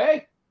Tampa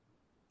Bay.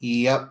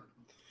 Yep.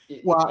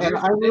 Well, and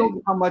I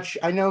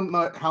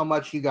know how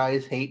much you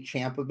guys hate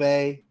Tampa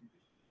Bay.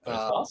 It's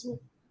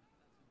possible.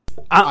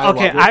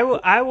 Okay,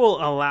 I will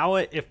allow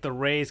it if the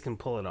Rays can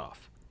pull it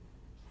off.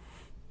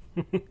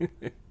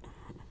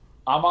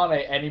 I'm on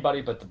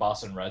anybody but the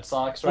Boston Red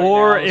Sox right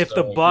or now. If so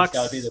the Bucks,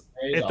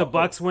 if the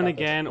Bucks win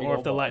again, or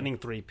if the Lightning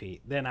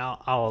three-peat, then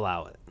I'll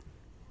allow it.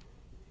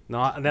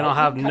 No, then I'll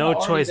have no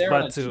choice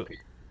but to.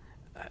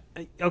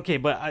 Okay,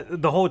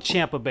 but the whole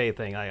Tampa Bay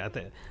thing, I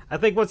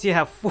think once you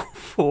have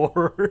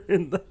four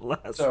in the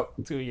last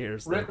 2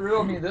 years.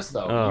 Riddle me this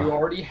though: you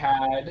already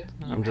had.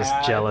 I'm just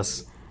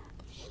jealous.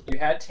 You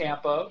had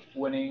Tampa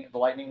winning, the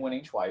Lightning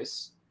winning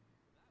twice.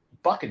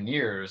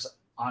 Buccaneers.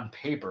 On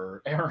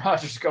paper, Aaron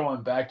Rodgers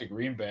going back to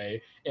Green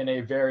Bay in a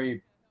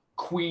very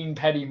queen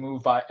petty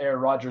move by Aaron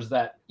Rodgers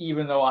that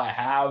even though I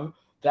have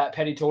that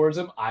petty towards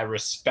him, I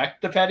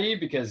respect the petty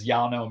because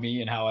y'all know me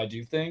and how I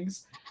do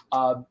things.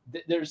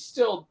 There's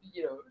still,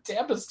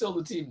 Tampa's still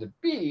the team to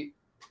beat.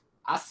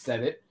 I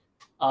said it.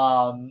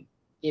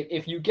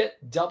 If you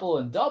get double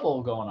and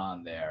double going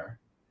on there,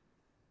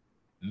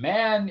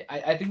 man,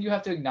 I think you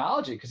have to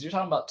acknowledge it because you're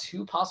talking about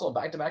 2 possible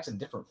back-to-backs in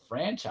different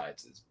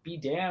franchises. Be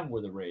damned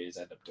where the Rays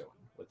end up doing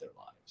with their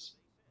lives.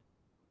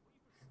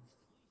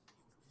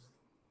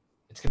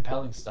 It's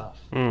compelling stuff.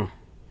 No,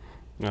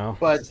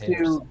 but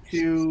to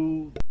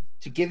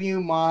give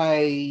you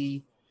my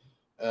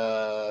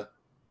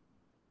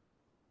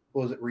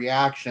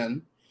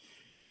reaction,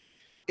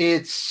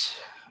 it's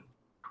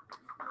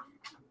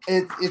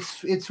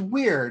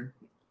weird.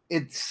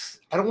 I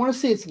don't want to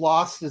say it's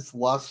lost its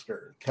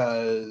luster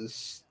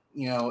because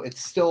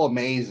it's still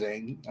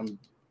amazing. I'm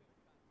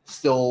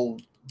still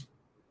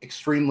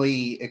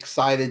extremely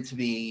excited to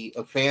be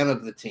a fan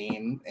of the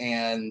team,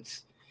 and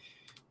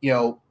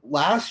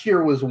last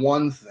year was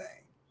one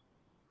thing,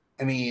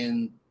 I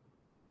mean,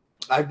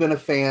 I've been a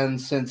fan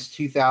since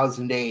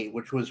 2008,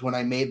 which was when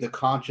I made the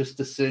conscious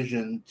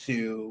decision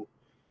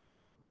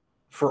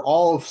for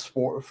all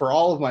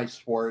of my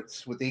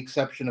sports, with the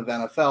exception of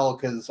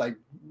NFL, because I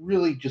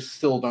really just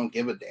still don't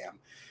give a damn.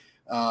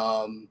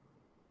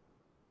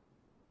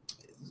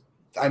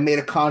 I made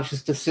a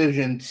conscious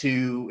decision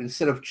to,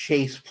 instead of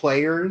chase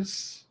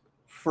players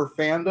for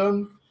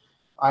fandom,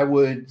 I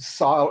would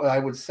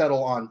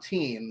settle on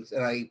teams,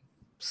 and I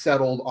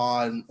settled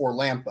on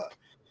Orlampa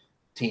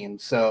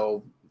teams.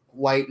 So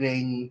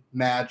Lightning,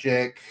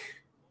 Magic,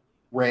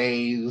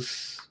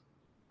 Rays.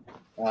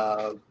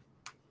 And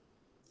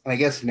I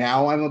guess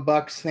now I'm a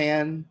Bucks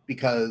fan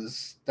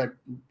because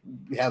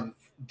we have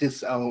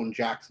disowned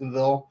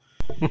Jacksonville.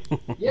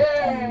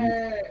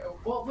 Yeah.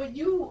 Well, but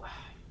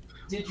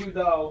did you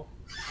though?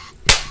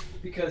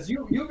 Because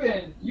you've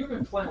been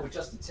playing with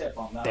just a tip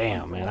on that.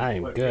 Damn, man, I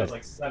am good. It feels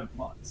like 7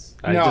 months.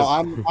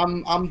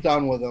 I'm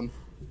done with them.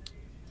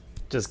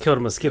 Just killed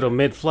a mosquito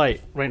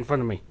mid-flight right in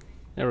front of me.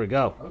 There we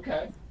go.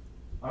 Okay.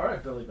 All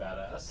right, Billy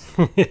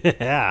Badass.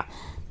 Yeah.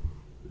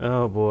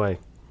 Oh boy.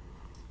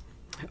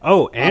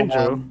 Oh,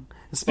 Andrew.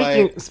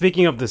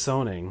 Speaking of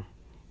disowning,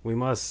 we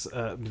must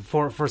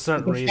for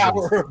certain reasons. The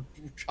power of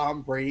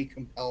Tom Brady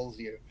compels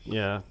you.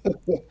 Yeah.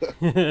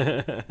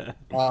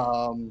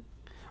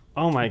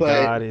 Oh my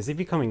God, is he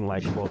becoming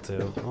likable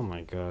too? Oh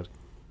my God.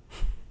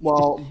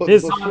 Well, but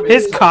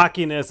his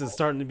cockiness is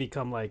starting to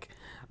become like,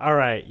 all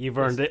right, you've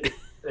earned it.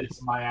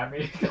 It's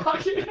Miami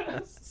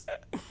cockiness.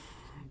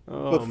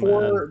 Oh,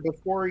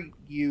 before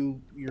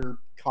your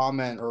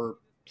comment or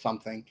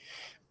something,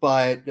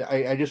 but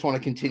I just want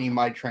to continue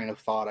my train of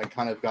thought. I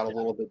kind of got a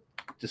little bit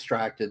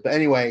distracted, but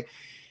anyway,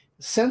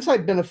 since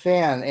I've been a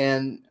fan,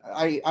 and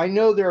I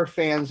know there are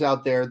fans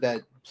out there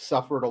that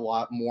suffered a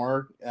lot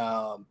more.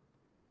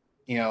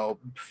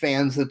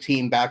 Fans of the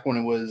team back when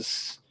it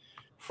was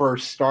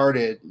first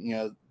started,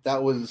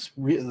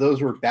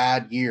 those were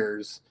bad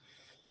years.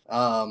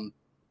 But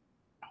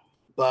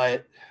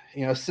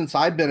since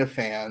I've been a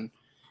fan,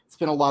 it's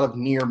been a lot of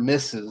near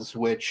misses,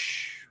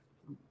 which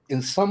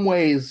in some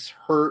ways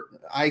hurt,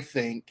 I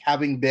think,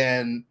 having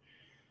been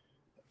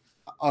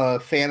a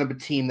fan of a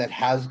team that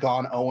has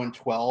gone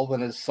 0-12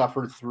 and has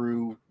suffered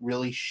through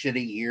really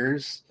shitty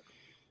years.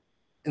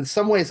 In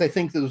some ways, I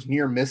think those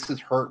near misses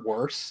hurt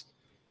worse.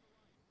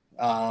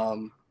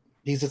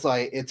 Because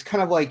it's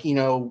kind of like,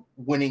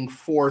 winning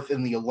fourth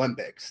in the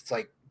Olympics. It's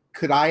like,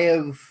 could I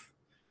have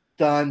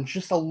done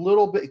just a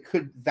little bit?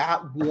 Could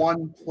that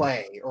one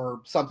play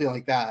or something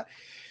like that?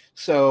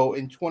 So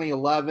in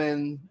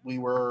 2011, we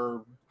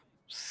were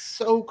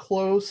so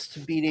close to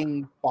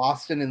beating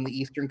Boston in the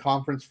Eastern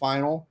Conference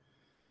Final,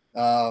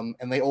 and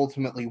they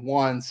ultimately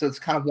won. So it's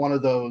kind of one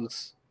of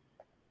those,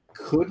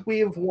 could we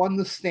have won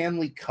the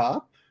Stanley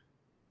Cup?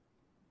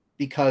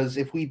 Because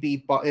if we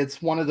beat,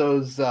 it's one of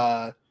those,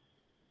 I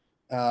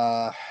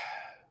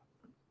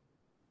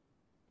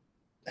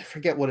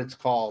forget what it's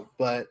called,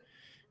 but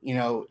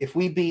if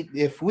we beat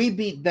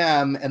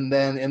them, and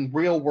then in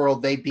real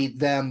world they beat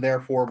them,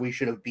 therefore we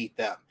should have beat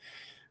them.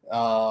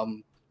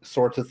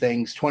 Sorts of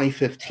things.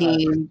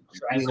 2015,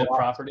 transitive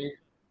property.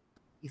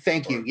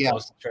 Thank you. Yeah,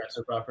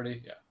 transitive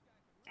property. Yeah.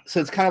 So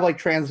it's kind of like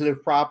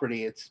transitive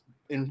property. It's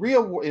in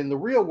the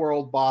real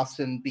world,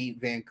 Boston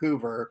beat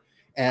Vancouver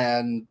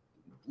and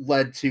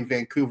led to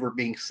Vancouver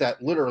being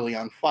set literally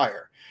on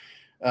fire.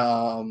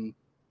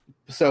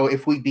 So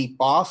if we beat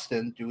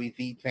Boston, do we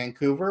beat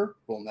Vancouver?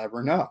 We'll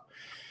never know.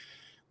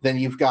 Then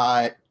you've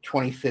got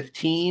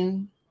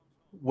 2015,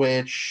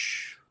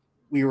 which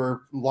we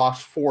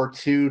lost 4-2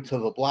 to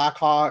the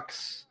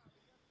Blackhawks.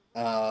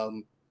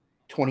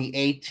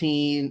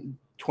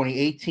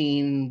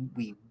 2018,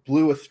 we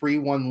blew a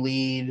 3-1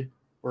 lead,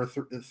 or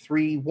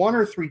 3-1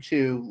 or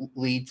 3-2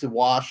 lead to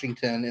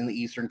Washington in the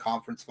Eastern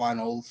Conference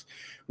Finals,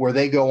 where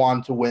they go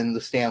on to win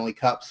the Stanley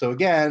Cup. So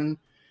again,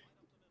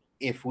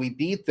 if we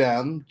beat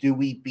them, do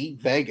we beat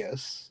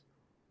Vegas?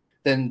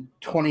 Then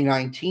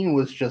 2019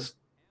 was just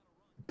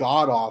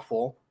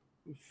god-awful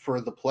for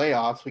the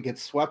playoffs. We get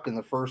swept in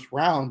the first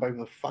round by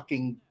the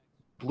fucking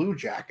Blue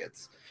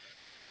Jackets.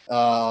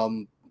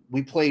 We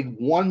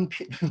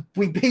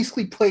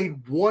basically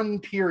played one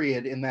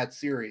period in that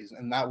series,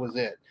 and that was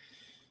it.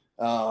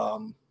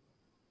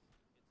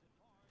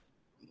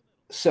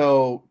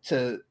 So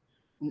to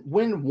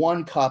win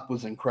one cup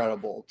was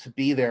incredible, to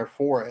be there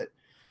for it,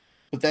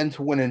 but then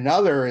to win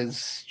another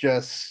is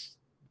just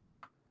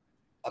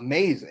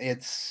amazing.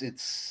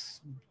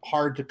 It's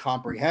hard to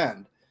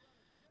comprehend.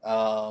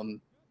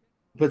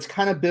 But it's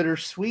kind of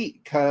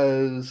bittersweet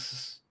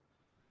because,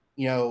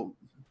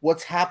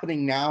 what's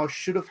happening now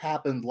should have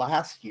happened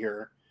last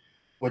year,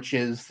 which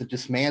is the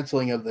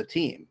dismantling of the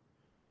team,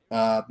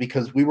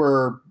 because we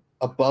were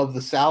above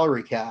the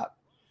salary cap,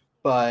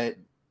 but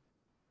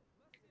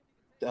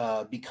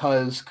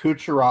because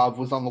Kucherov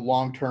was on the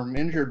long-term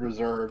injured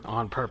reserve.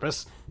 On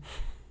purpose.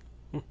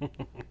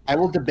 I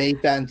will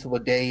debate that until the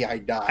day I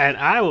die. And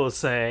I will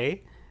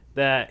say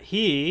that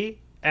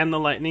he and the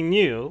Lightning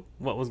knew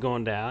what was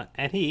going down,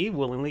 and he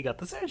willingly got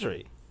the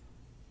surgery.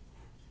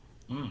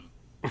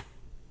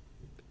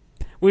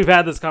 We've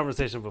had this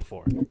conversation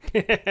before.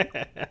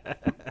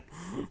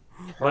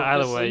 But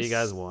either way, you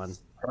guys won.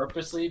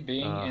 Purposely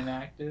being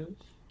inactive.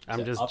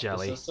 I'm just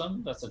jelly. The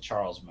system, that's a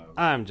Charles move.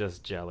 I'm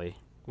just jelly.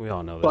 We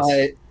all know But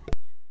this.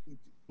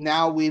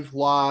 now we've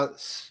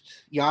lost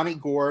Yanni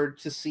Gord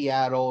to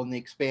Seattle in the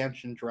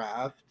expansion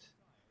draft.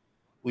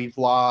 We've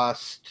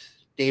lost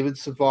David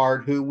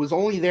Savard, who was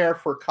only there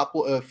for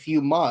a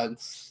few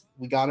months.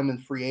 We got him in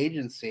free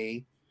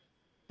agency,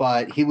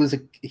 but he was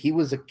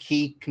a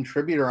key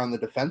contributor on the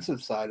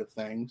defensive side of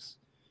things.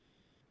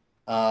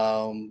 We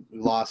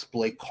lost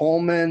Blake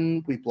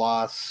Coleman. We've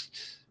lost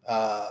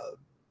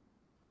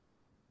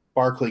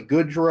Barclay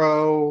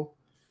Goodrow.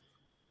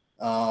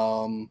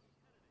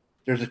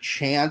 There's a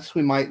chance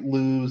we might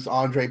lose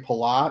Andre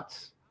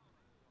Palat.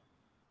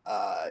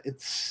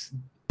 It's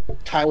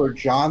Tyler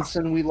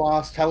Johnson we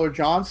lost. Tyler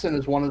Johnson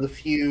is one of the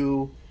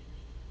few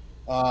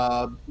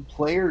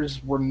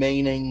players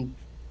remaining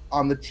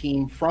on the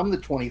team from the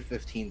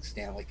 2015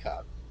 Stanley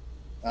Cup.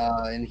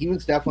 And he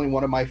was definitely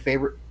one of my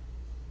favorite.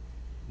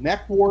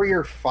 Mech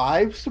Warrior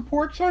 5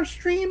 supports our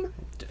stream.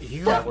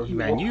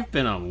 Man, you've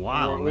been on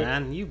wild,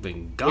 man. You've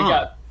been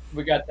gone.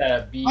 We got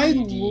that BD. I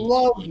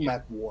love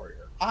Mech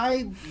Warrior.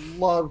 I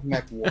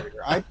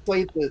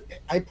played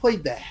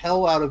the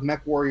hell out of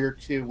Mech Warrior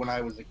 2 when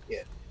I was a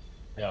kid.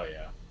 Hell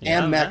yeah.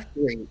 And Mech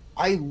 3.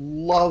 I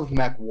love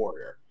Mech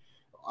Warrior.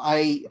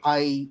 I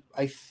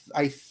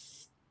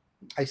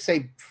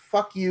say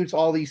fuck you to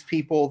all these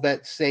people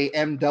that say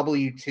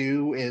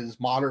MW2 is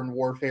Modern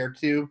Warfare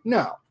 2.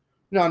 No.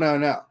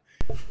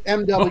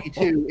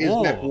 MW2 is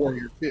Mech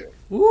Warrior 2.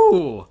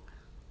 Ooh.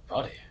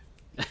 Buddy.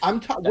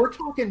 We're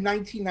talking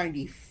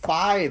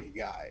 1995,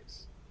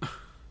 guys,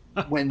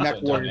 when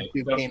Mech Warrior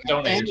 2 came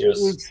out. And it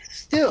was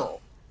still,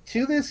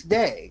 to this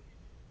day,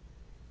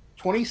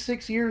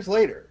 26 years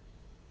later,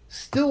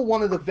 still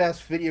one of the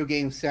best video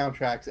game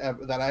soundtracks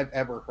that I've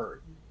ever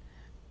heard.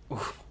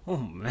 Oh,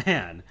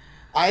 man.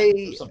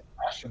 Some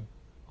passion.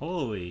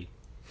 Holy.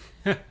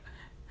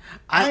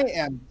 I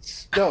am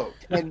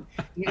stoked. And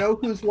you know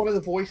who's one of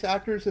the voice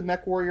actors in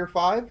Mech Warrior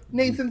 5?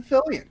 Nathan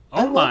Fillion.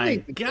 Oh my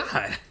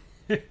God.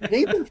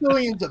 Nathan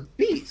Fillion's a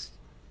beast.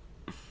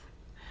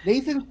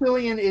 Nathan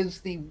Fillion is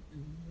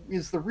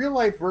the real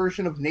life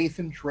version of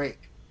Nathan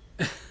Drake.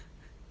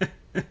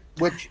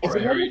 Which is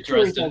another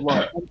series I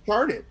love.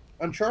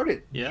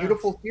 Uncharted. Yeah.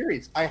 Beautiful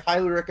series. I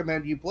highly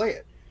recommend you play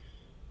it.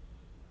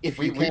 If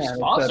you can. We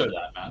sponsor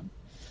that, man.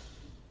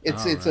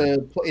 It's a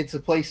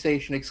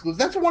PlayStation exclusive.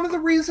 That's one of the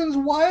reasons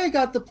why I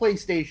got the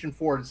PlayStation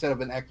 4 instead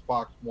of an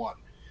Xbox One.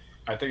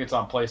 I think it's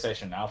on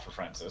PlayStation now for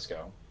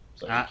Francisco.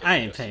 So I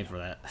ain't paying for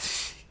that.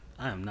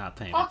 I am not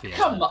paying for PS5.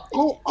 Come on.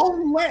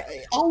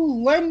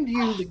 I'll lend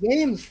you the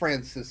games,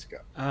 Francisco.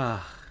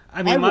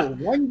 I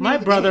mean, my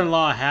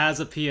brother-in-law has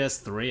a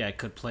PS3. I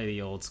could play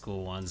the old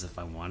school ones if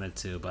I wanted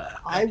to,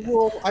 but I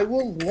will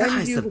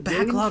lend you the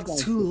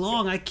backlog's too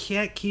long. I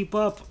can't keep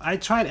up. I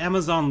tried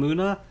Amazon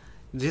Luna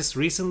just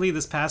recently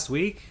this past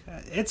week.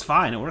 It's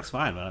fine. It works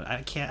fine, but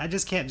I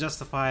just can't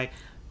justify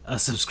a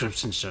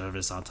subscription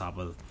service on top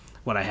of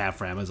what I have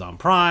for Amazon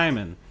Prime,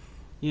 and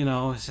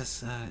it's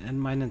just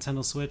and my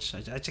Nintendo Switch.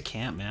 I just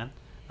can't, man.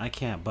 I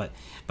can't. But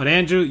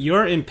Andrew,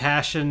 your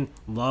impassioned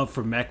love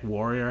for Mech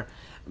Warrior,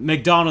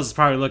 McDonald's is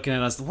probably looking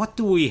at us. What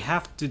do we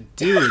have to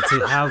do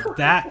to have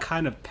that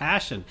kind of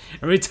passion?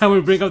 Every time we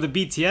bring up the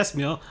BTS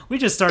meal, we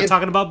just start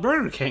talking about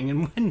Burger King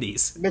and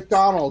Wendy's.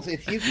 McDonald's,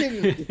 if you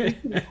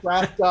can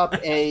craft up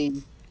a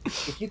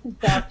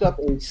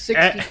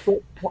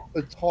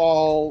 60-foot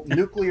tall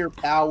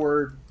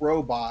nuclear-powered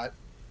robot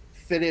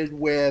fitted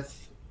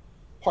with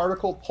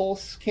particle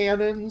pulse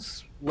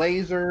cannons,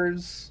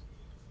 lasers,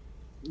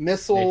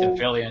 missiles.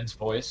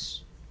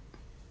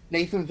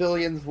 Nathan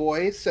Fillion's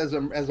voice as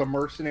a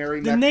mercenary.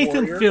 The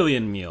Nathan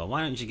Fillion meal.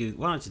 Why don't you do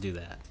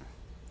that?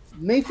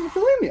 Nathan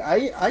Fillion.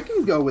 I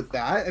can go with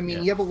that. I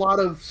mean, you have a lot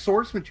of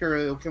source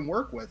material you can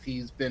work with.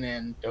 He's been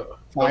in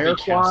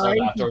Firefly.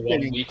 After 1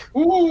 week.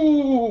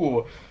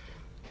 Ooh.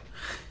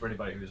 For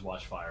anybody who's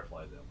watched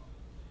Firefly,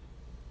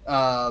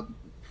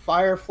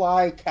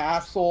 Firefly,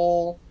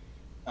 Castle.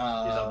 He's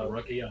on The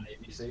Rookie on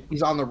ABC.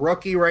 He's on The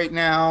Rookie right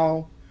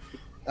now.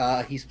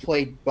 He's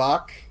played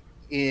Buck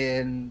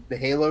in the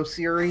Halo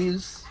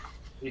series.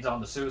 He's on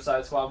the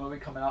Suicide Squad movie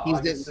coming out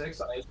August 6th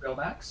on HBO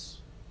Max.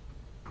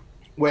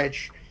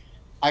 Which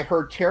I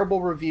heard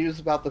terrible reviews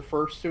about the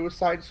first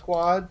Suicide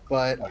Squad,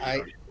 but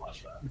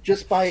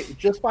just by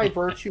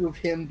virtue of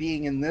him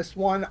being in this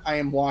one, I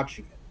am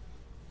watching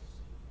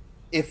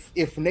it.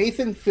 If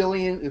Nathan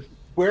Fillion,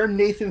 where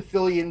Nathan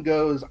Fillion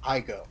goes,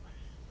 I go.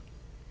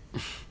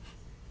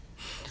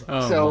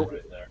 So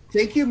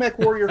thank you, Mech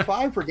Warrior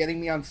 5, for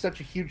getting me on such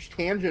a huge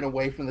tangent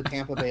away from the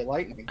Tampa Bay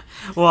Lightning.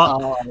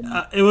 Well,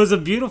 it was a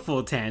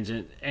beautiful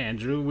tangent,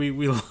 Andrew. We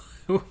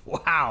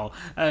wow,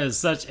 that is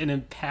such an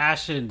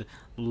impassioned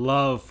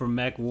love for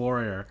Mech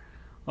Warrior.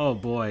 Oh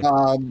boy.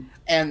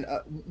 And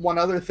one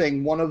other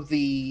thing, one of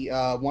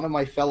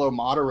my fellow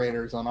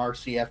moderators on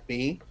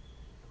RCFB,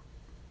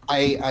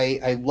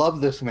 I love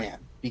this man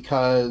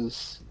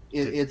because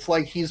It's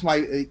like he's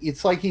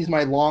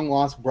my long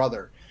lost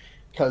brother,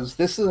 because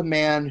this is a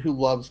man who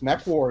loves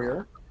Mech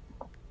Warrior,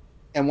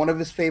 and one of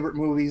his favorite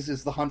movies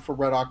is The Hunt for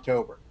Red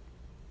October.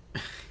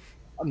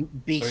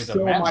 Be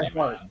still my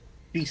heart.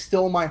 Be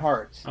still my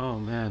heart. Oh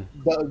man,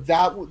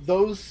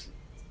 those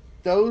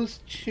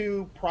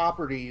two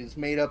properties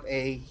made up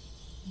a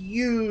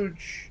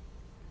huge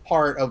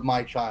part of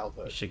my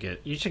childhood.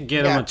 You should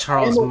get him a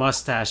Charles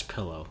mustache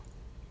pillow.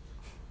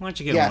 Why don't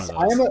you get one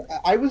of those?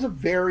 I was a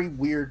very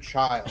weird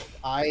child.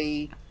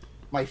 My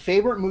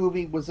favorite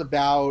movie was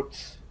about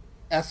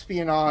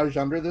espionage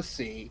under the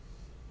sea,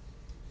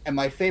 and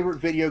my favorite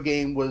video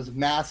game was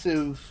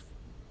massive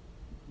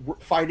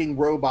fighting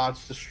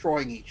robots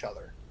destroying each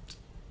other.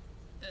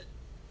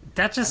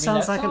 That just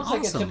sounds like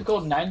a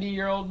typical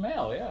 90-year-old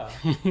male. Yeah.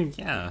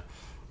 Yeah.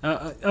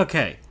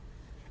 Okay.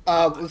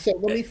 So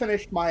let me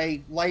finish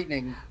my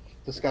lightning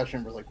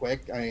discussion really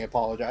quick. I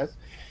apologize.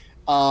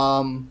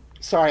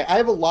 Sorry, I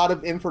have a lot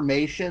of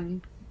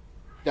information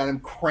that I'm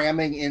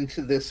cramming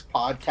into this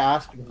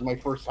podcast because it's my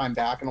first time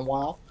back in a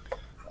while,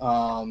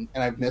 and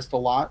I've missed a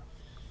lot.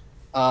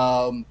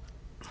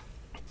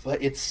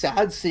 But it's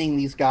sad seeing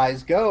these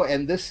guys go,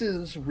 and this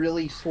is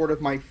really sort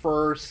of my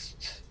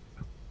first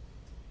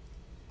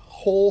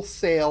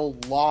wholesale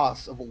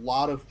loss of a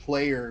lot of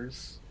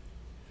players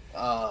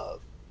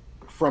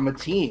from a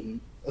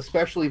team,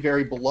 especially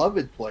very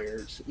beloved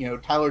players. You know,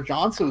 Tyler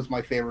Johnson was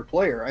my favorite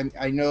player.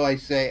 I know I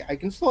say I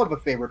can still have a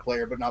favorite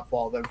player, but not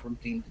follow them from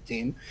team to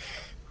team.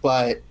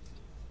 But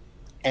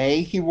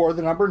A, he wore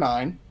the number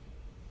 9.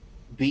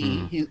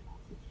 B,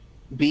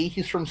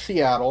 he's from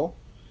Seattle.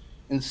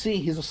 And C,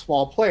 he's a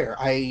small player.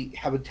 I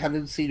have a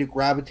tendency to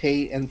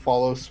gravitate and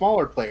follow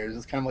smaller players.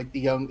 It's kind of like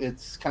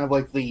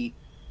the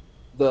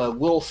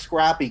little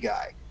scrappy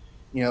guy.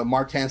 You know,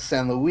 Martin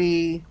St.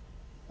 Louis,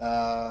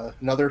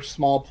 another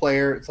small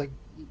player. It's like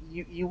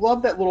you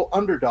love that little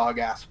underdog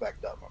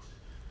aspect of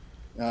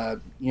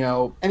him. You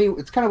know,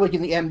 it's kind of like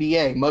in the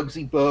NBA,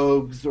 Muggsy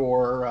Bogues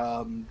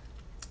or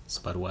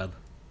Spud Webb.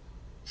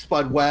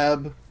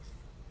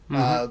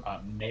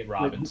 Nate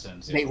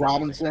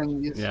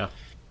Robinson. Yeah.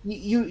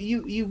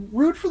 You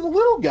root for the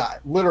little guy,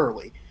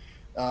 literally.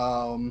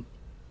 I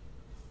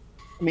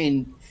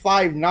mean,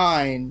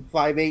 5'9",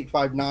 5'8",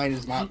 5'9"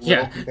 is not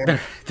little. Yeah,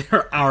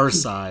 they're our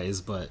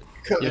size, but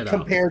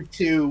compared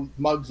to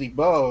Muggsy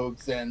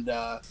Bogues and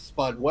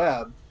Spud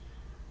Webb,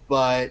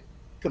 but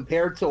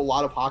compared to a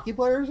lot of hockey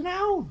players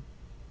now,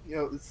 you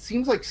know, it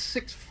seems like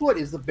 6 foot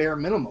is the bare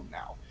minimum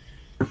now.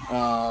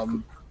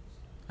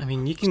 I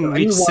mean, you can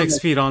reach 6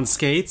 feet on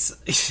skates,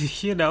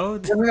 you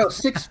know. No,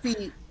 6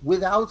 feet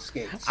without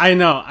skates. I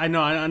know.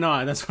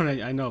 That's what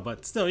I know,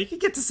 but still, you can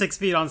get to 6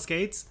 feet on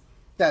skates.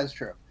 That is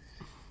true.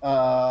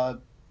 Zdeno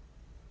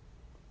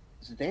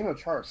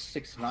Chara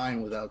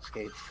 6'9" without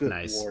skates. Good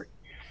nice. Lord.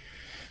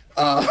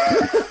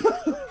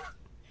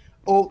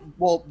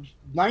 Well,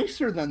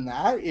 nicer than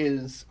that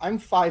is I'm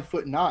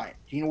 5'9".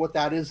 Do you know what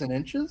that is in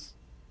inches?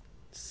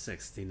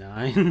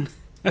 69.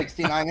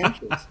 69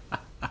 inches.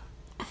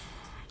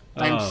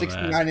 I'm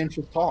 69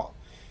 inches tall.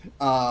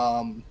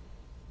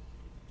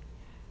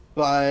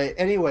 But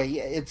anyway,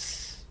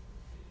 it's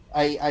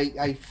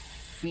I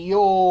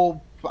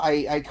feel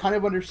I kind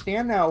of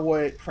understand now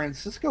what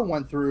Francisco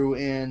went through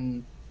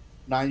in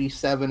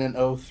 97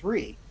 and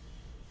 03.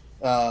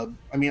 I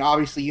mean,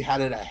 obviously you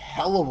had it a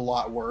hell of a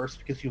lot worse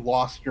because you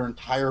lost your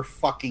entire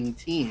fucking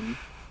team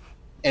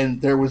and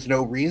there was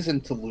no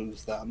reason to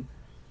lose them.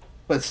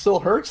 But it still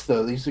hurts,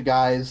 though. These are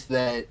guys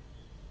that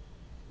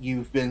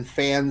you've been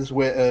fans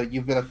with,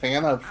 you've been a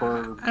fan of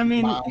for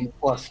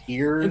 9+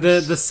 years.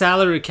 The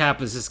salary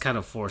cap is just kind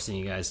of forcing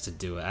you guys to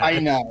do it. I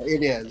know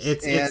it is.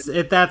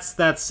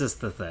 That's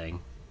just the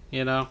thing,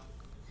 you know.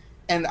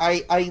 And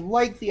I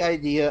like the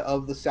idea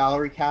of the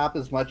salary cap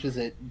as much as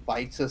it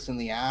bites us in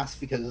the ass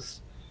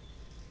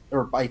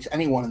or bites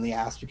anyone in the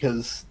ass,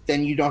 because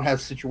then you don't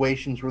have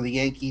situations where the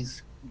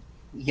Yankees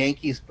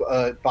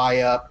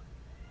buy up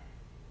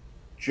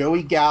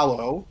Joey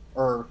Gallo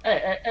or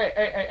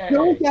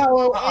Joey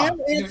Gallo and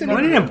Anthony.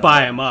 They didn't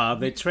buy him up;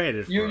 they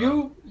traded for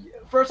him.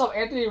 First off,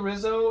 Anthony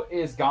Rizzo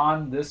is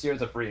gone this year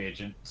as a free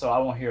agent, so I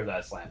won't hear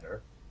that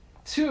slander.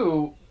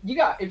 2,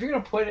 if you're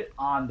gonna put it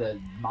on the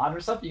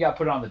modern stuff, you got to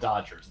put it on the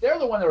Dodgers. They're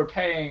the one that were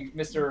paying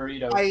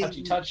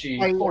Mr. Touchy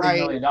 $40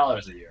 million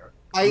a year.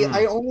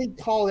 I only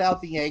called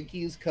out the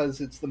Yankees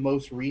because it's the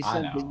most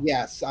recent. But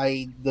yes,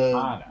 I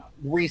know.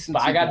 Recent.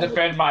 But I got to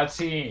defend my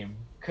team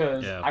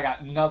because I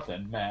got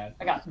nothing, man.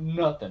 I got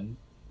nothing.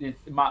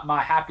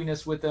 My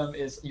happiness with them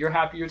is you're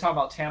happy. You're talking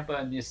about Tampa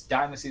and this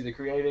dynasty they're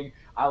creating.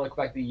 I look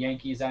back at the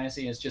Yankees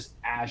dynasty and it's just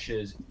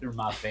ashes through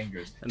my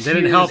fingers. And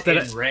didn't help that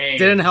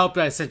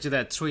I sent you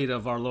that tweet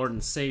of our Lord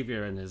and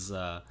Savior and his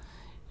at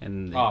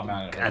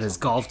his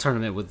golf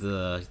tournament with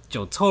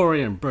Joe Torre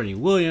and Bernie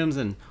Williams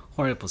and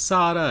Jorge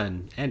Posada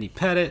and Andy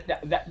Pettit.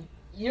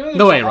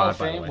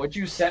 What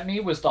you sent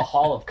me was the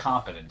Hall of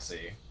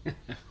Competency.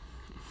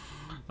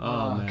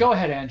 Man. Go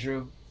ahead,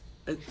 Andrew.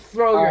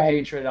 Throw your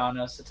hatred on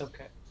us. It's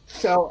okay.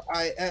 So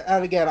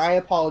and again, I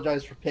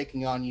apologize for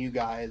picking on you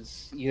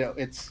guys.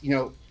 It's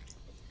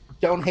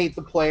don't hate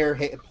the player,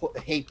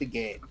 hate the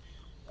game.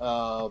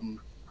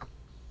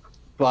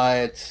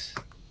 But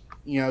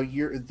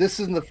this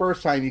isn't the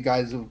first time you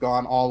guys have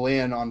gone all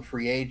in on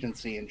free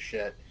agency and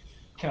shit.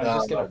 Can I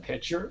just get a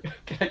picture?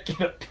 Can I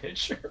get a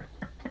picture?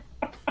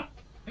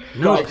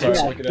 No, looking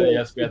at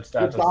ESPN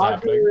stats. The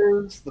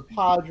Dodgers, the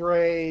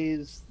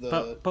Padres,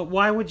 But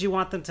why would you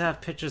want them to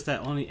have pictures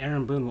that only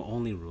Aaron Boone will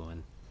only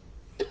ruin?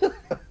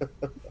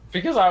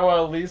 Because I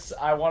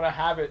want to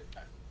have it.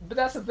 But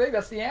that's the thing.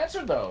 That's the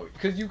answer, though.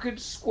 Because you could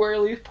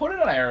squarely put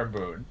it on Aaron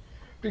Boone.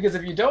 Because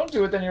if you don't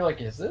do it, then you're like,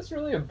 is this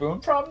really a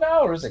Boone problem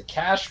now, or is it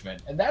Cashman?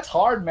 And that's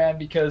hard, man,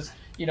 because,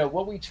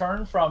 what we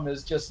turn from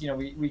is just,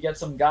 we get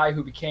some guy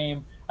who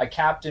became a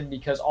captain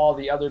because all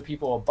the other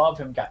people above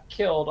him got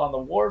killed on the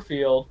war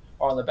field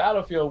or on the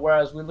battlefield,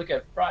 whereas we look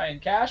at Brian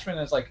Cashman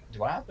and it's like,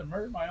 do I have to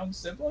murder my own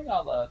sibling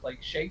on like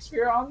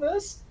Shakespeare on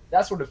this?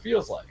 That's what it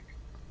feels like.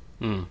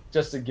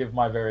 Just to give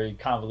my very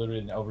convoluted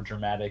and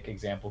overdramatic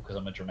example, because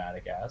I'm a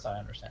dramatic ass, I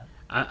understand.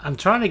 I'm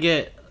trying to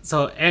get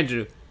so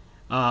Andrew,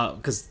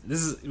 because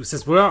this is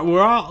since we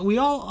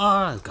all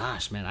are.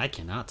 Gosh, man, I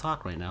cannot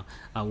talk right now.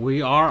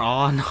 We are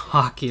on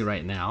hockey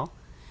right now,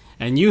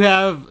 and you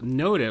have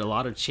noted a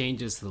lot of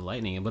changes to the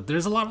Lightning, but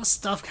there's a lot of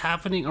stuff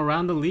happening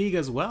around the league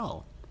as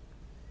well.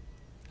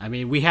 I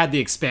mean, we had the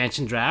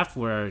expansion draft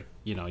where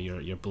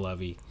your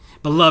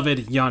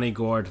beloved Yanni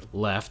Gourde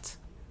left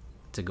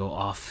to go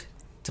off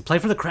to play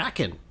for the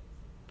Kraken.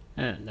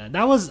 And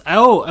that was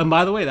and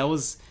by the way, that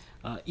was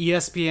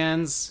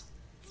ESPN's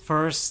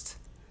first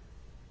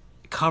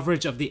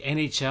coverage of the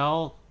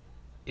NHL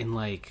in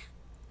like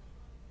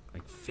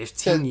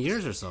 15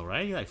 years or so,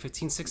 right? Like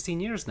 15,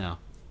 16 years now.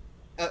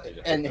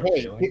 And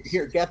hey,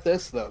 here, get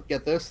this though.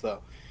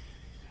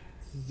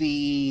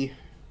 The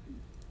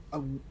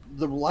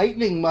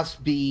Lightning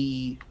must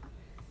be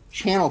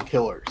channel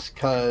killers,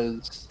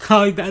 because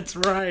that's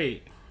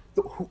right.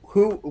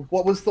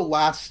 What was the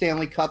last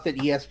Stanley Cup that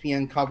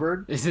ESPN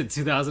covered? Is it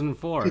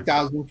 2004?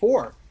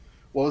 2004.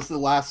 What was the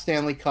last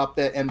Stanley Cup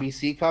that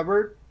NBC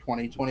covered?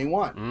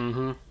 2021.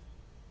 Mm-hmm.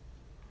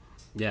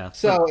 Yeah.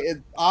 So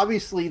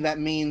obviously that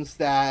means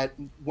that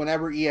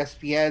whenever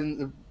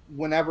ESPN's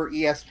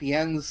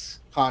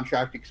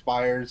contract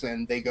expires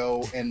and they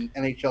go and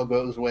NHL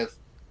goes with,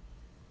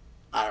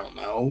 I don't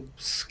know,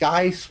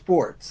 Sky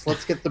Sports.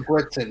 Let's get the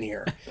Brits in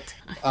here.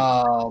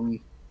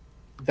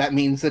 That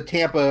means that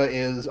Tampa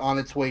is on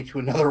its way to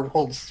another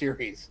World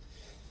Series.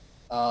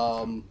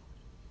 I'm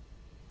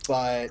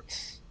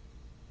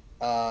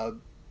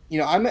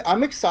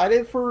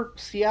excited for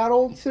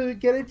Seattle to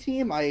get a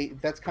team.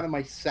 That's kind of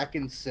my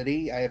second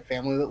city. I have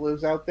family that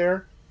lives out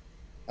there.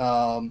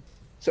 So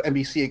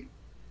NBC.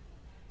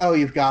 Oh,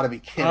 you've got to be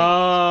kidding!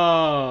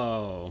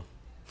 Oh,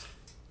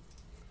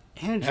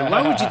 Andrew,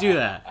 why would you do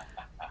that?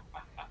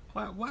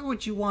 Why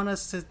would you want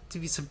us to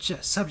be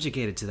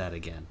subjugated to that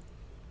again?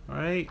 All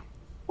right.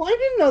 Well, I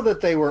didn't know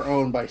that they were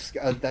owned by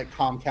that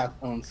Comcast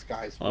owns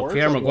Sky Sports. Well,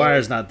 Pierre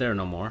Maguire's not there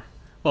no more.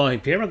 Well,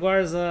 Pierre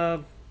Maguire's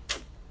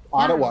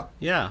Ottawa.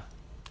 Yeah,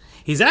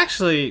 he's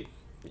a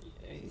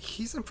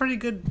pretty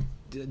good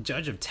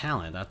judge of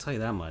talent. I'll tell you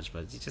that much.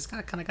 But he just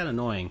kind of got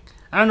annoying.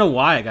 I don't know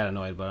why I got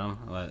annoyed by him,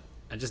 but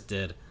I just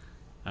did.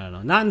 I don't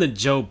know. Not in the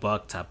Joe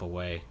Buck type of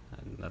way.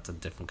 That's a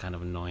different kind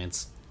of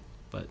annoyance.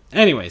 But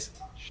anyways.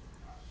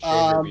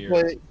 But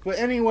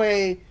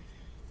anyway,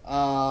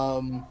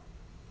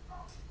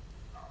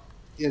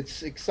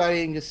 it's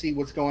exciting to see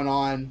what's going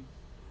on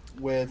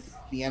with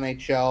the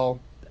NHL.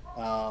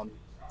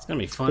 It's gonna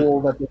be fun. Cool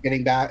that they're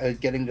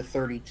getting to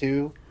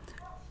 32.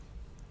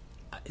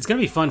 It's gonna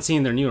be fun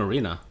seeing their new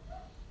arena.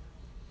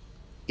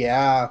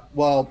 Yeah,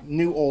 well,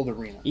 new old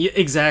arena. Yeah,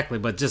 exactly,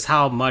 but just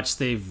how much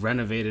they've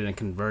renovated and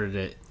converted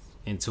it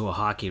into a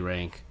hockey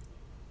rink,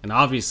 and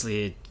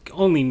obviously it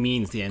only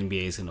means the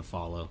NBA is gonna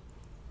follow.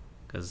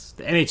 Because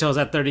the NHL's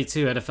at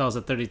 32, NFL's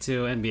at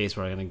 32, NBA's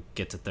probably going to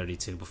get to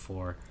 32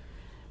 before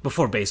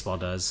baseball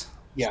does.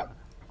 Yeah.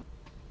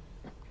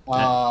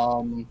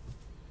 But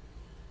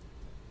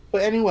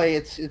anyway,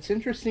 it's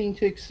interesting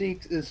to see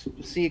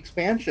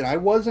expansion. I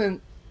was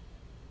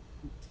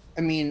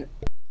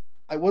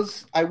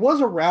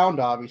around,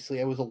 obviously.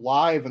 I was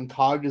alive and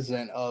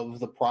cognizant of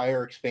the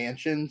prior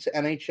expansion to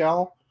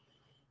NHL.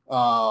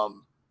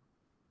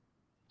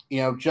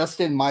 Just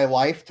in my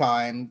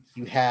lifetime,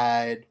 you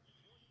had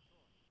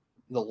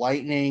the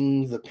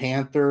Lightning, the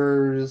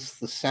Panthers,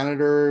 the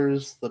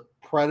Senators, the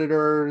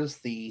Predators,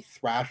 the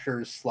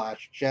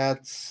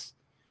Thrashers/Jets,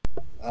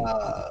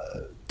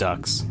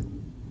 Ducks.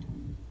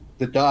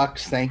 The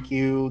Ducks, thank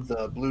you.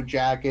 The Blue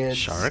Jackets.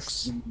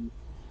 Sharks?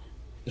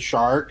 The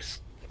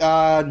Sharks.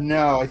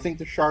 No, I think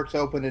the Sharks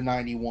opened in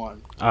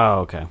 91.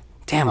 Oh, okay.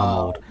 Damn, I'm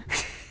old.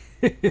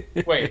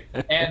 Wait,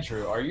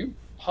 Andrew, are you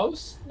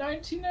post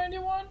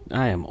 1991?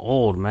 I am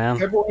old, man.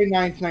 February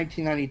 9th,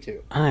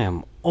 1992. I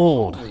am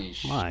old. Holy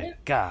My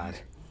shit. God.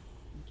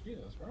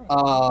 Jesus,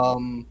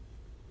 right.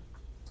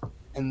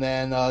 And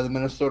then the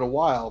Minnesota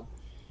Wild.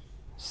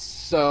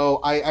 So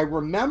I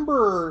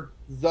remember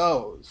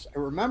those. I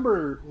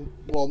remember,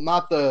 well,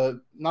 not the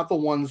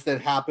ones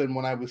that happened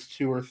when I was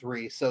 2 or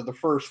 3. So the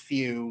first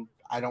few,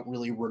 I don't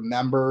really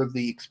remember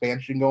the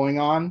expansion going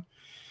on.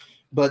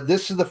 But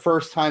this is the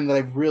first time that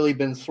I've really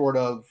been sort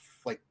of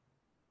like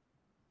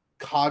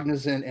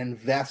cognizant and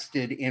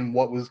vested in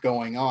what was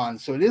going on.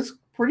 So it is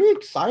pretty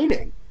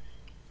exciting.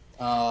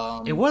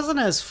 It wasn't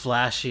as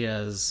flashy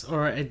as,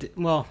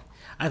 well,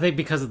 I think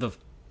because of the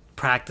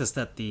practice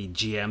that the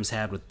GMs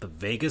had with the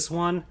Vegas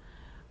one,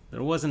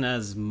 there wasn't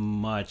as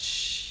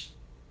much,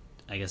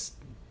 I guess,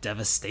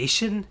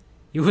 devastation,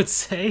 you would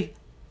say,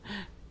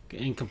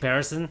 in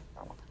comparison.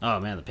 Oh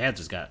man, the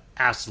Panthers got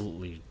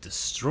absolutely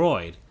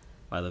destroyed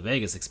by the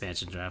Vegas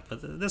expansion draft,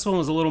 but this one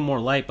was a little more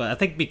light. But I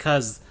think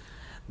because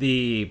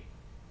I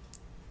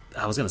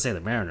was going to say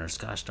the Mariners,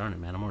 gosh darn it,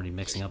 man, I'm already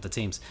mixing up the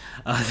teams.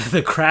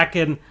 The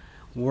Kraken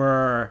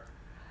were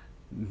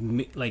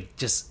like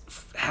just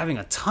having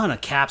a ton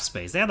of cap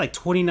space. They had like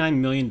 $29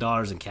 million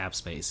in cap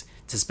space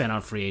to spend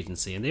on free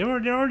agency, and they're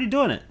already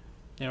doing it.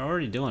 They're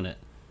already doing it.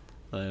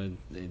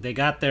 They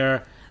got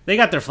their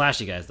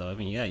flashy guys though. I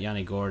mean, yeah,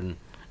 Yanni Gordon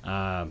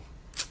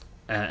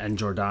and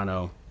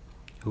Giordano,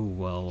 who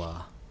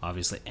will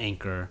obviously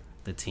anchor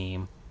the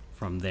team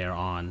from there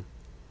on.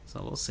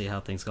 So we'll see how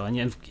things go.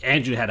 And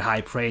Andrew had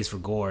high praise for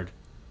Gord,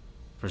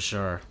 for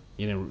sure.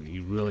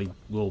 You really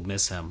will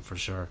miss him for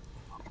sure.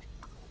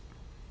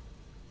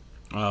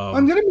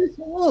 I'm gonna miss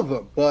all of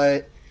them,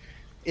 but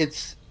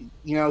it's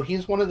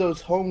he's one of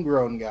those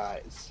homegrown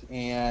guys,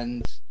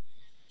 and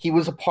he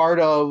was a part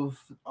of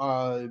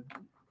a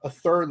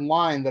third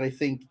line that I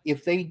think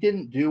if they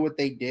didn't do what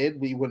they did,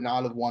 we would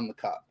not have won the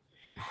cup.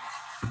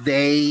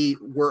 They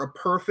were a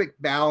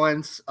perfect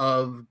balance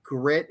of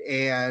grit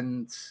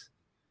and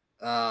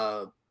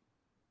also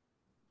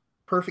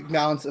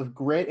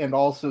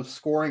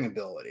scoring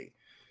ability.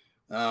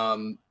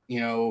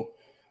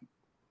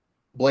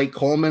 Blake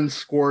Coleman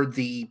scored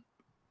the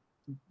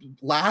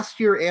last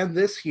year and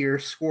this year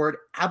scored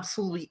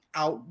absolutely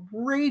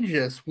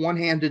outrageous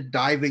one-handed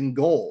diving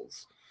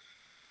goals.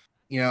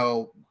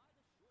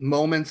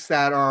 Moments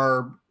that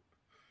are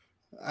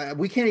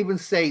we can't even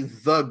say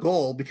the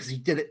goal because he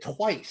did it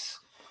twice.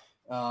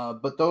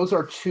 But those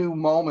are two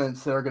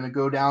moments that are going to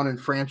go down in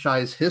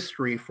franchise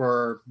history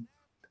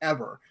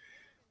forever.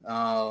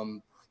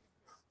 So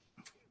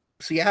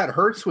yeah, it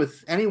hurts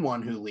with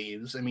anyone who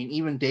leaves. I mean,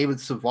 even David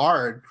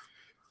Savard,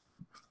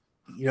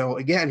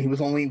 again, he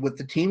was only with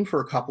the team for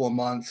a couple of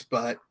months,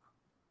 but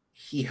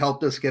he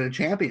helped us get a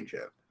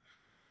championship.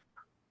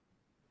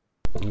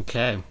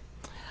 Okay.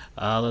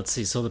 Let's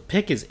see. So the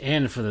pick is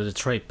in for the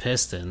Detroit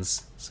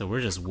Pistons. So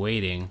we're just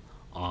waiting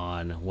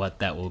on what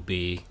that will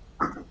be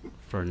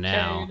for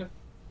now.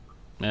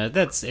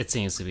 It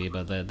seems to be,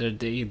 but the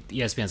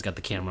ESPN's got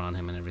the camera on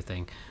him and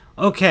everything.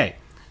 Okay.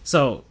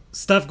 So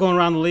stuff going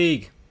around the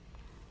league.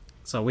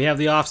 So we have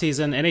the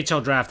offseason.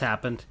 NHL draft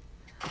happened.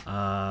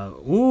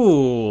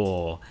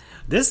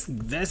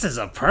 This is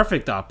a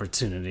perfect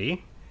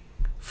opportunity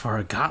for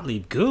a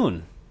Gottlieb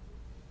Goon.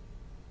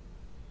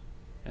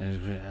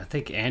 I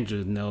think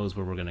Andrew knows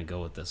where we're going to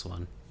go with this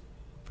one,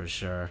 for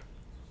sure.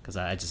 Because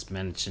I just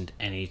mentioned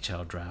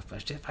NHL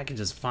draft. If I could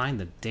just find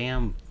the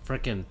damn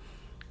freaking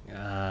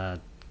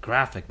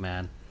graphic,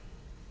 man.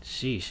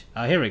 Sheesh.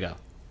 Oh, here we go.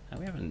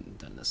 We haven't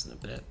done this in a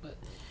bit, but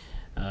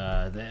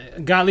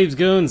the Gottlieb's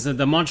Goons,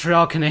 the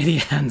Montreal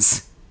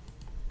Canadiens.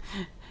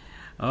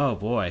 Oh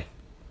boy.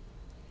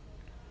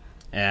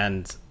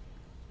 And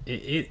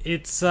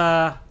it's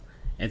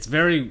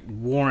very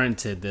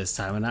warranted this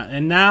time,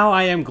 and now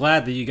I am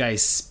glad that you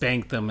guys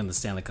spanked them in the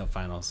Stanley Cup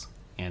Finals,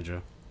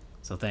 Andrew.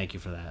 So thank you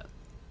for that.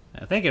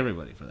 Thank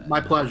everybody for that.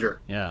 My pleasure.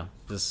 Yeah,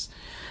 just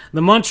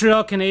the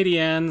Montreal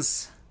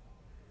Canadiens.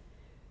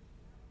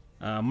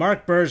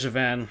 Marc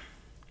Bergevin,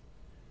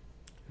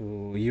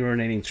 who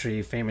Urinating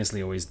Tree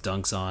famously always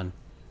dunks on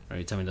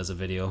every time he does a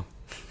video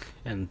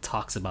and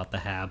talks about the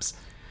Habs,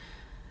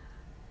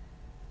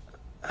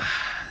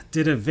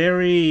 did a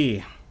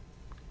very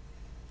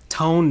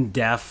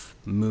tone-deaf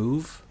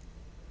move.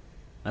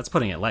 That's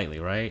putting it lightly,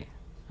 right?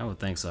 I would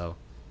think so.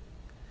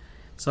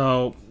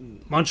 So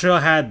Montreal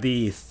had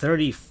the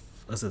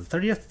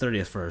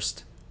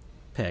 31st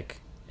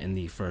pick in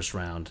the first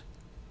round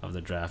of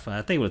the draft.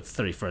 I think it was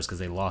 31st because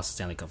they lost the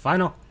Stanley Cup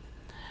Final.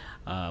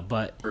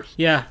 But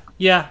yeah.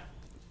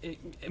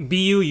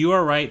 BU, you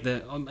are right.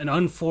 An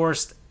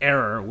unforced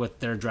error with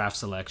their draft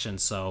selection.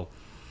 So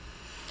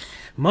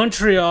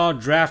Montreal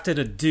drafted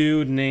a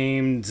dude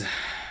named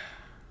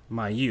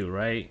Mailloux,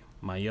 right?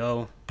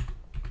 Mailloux.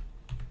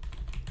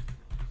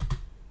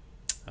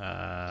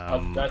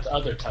 That's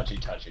other touchy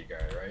guy,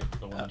 right?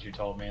 The one that you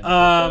told me.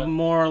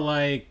 More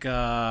like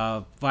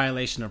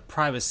violation of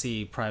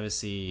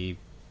privacy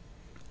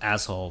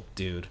asshole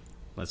dude.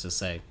 Let's just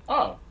say.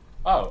 Oh,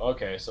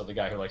 okay. So the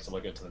guy who likes to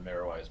look into the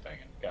mirror while he's banging.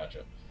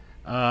 Gotcha.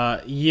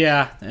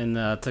 Yeah,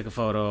 and took a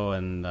photo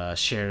and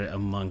shared it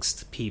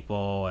amongst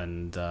people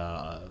and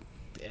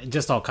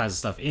just all kinds of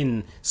stuff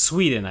in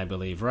Sweden, I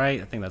believe,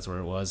 right? I think that's where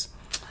it was.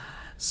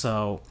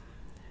 So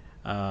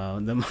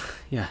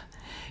Yeah,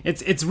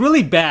 it's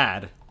really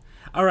bad.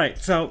 All right,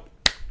 so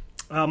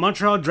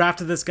Montreal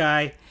drafted this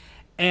guy,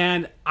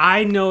 and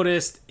I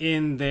noticed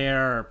in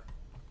their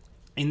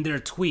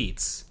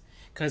tweets,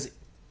 because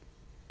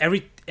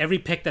every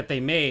pick that they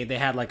made, they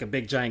had like a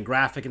big giant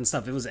graphic and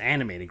stuff. It was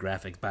animated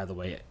graphics, by the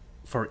way,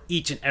 for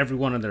each and every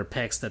one of their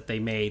picks that they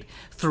made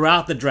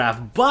throughout the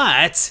draft.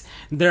 But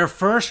their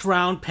first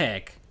round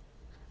pick,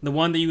 the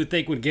one that you would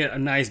think would get a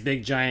nice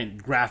big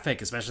giant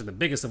graphic, especially the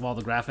biggest of all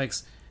the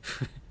graphics,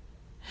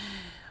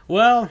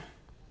 well,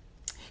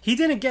 he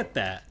didn't get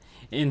that.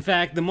 In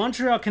fact, the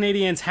Montreal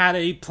Canadiens had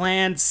a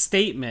planned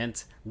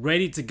statement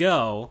ready to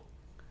go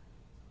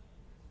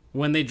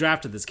when they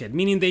drafted this kid,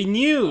 meaning they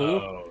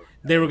knew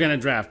they were going to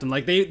draft him.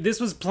 Like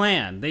this was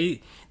planned. They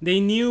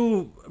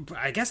knew.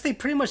 I guess they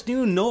pretty much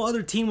knew no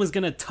other team was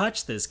going to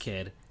touch this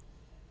kid.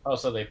 Oh,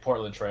 so they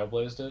Portland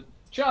trailblazed it.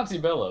 Chauncey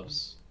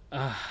Billups.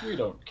 We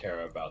don't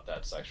care about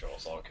that sexual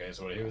assault case.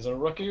 When he was a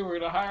rookie, we're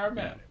going to hire him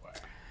anyway.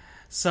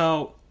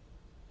 So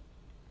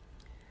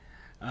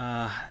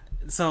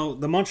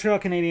the Montreal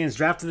Canadiens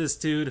drafted this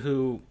dude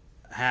who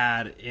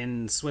had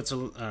in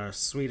Switzerland,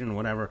 Sweden,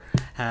 whatever,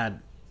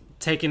 had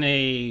taken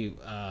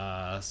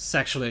a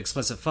sexually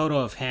explicit photo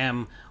of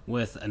him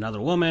with another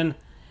woman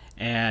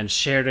and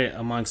shared it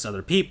amongst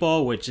other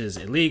people, which is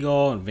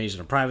illegal, invasion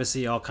of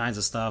privacy, all kinds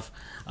of stuff.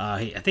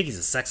 I think he's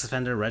a sex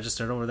offender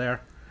registered over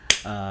there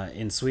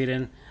in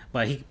Sweden,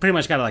 but he pretty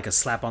much got like a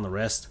slap on the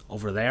wrist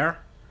over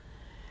there.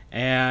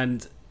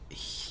 And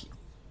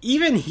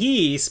even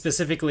he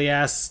specifically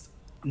asked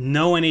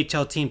no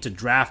NHL team to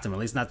draft him, at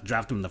least not to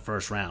draft him in the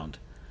first round.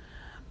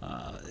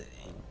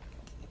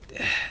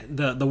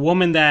 The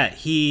woman that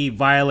he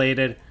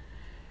violated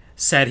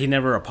said he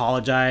never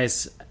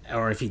apologized,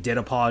 or if he did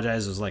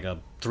apologize, it was like a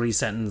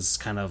 3-sentence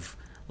kind of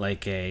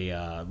like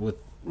a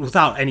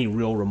without any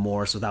real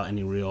remorse, without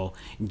any real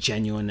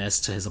genuineness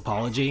to his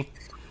apology.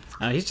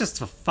 He's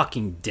just a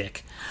fucking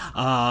dick.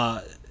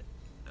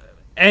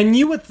 And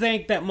you would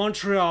think that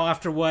Montreal,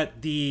 after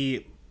what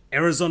the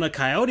Arizona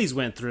Coyotes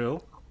went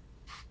through,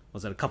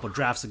 was it a couple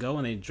drafts ago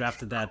when they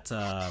drafted that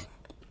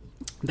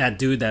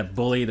dude that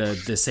bullied a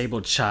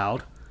disabled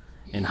child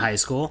in high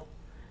school,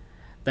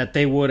 that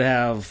they would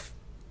have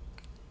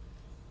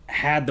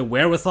had the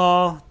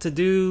wherewithal to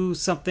do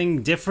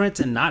something different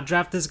and not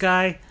draft this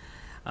guy,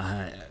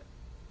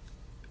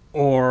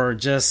 or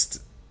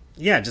just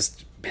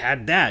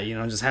had that,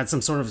 just had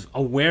some sort of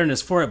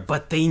awareness for it.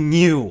 But they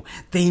knew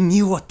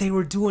what they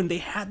were doing. They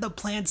had the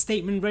planned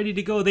statement ready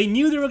to go. They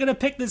knew they were going to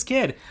pick this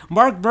kid.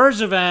 Mark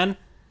Bergevin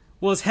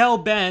was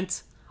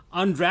hell-bent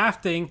on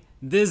drafting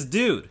this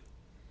dude.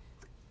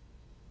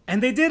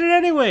 And they did it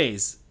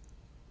anyways.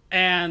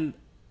 And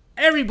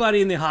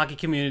everybody in the hockey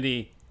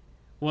community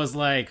was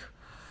like,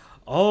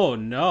 oh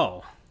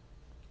no.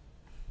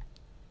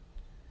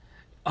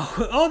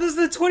 Oh, this is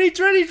the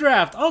 2020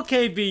 draft.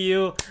 Okay,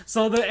 BU.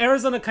 So the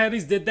Arizona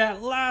Coyotes did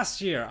that last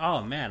year.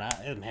 Oh man,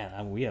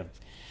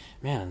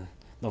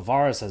 the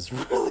virus has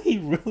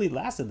really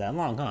lasted that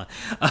long,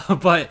 huh?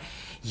 But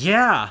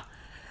yeah.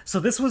 So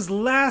this was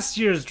last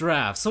year's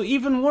draft. So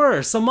even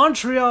worse. So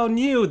Montreal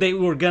knew they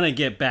were going to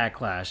get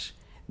backlash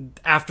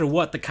after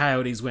what the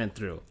Coyotes went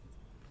through.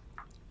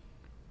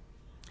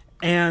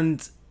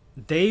 And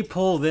they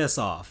pull this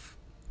off.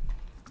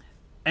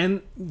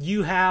 And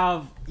you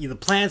have the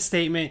planned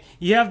statement.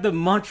 You have the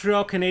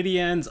Montreal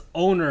Canadiens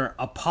owner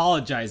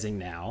apologizing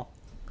now.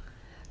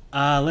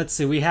 Let's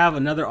see. We have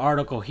another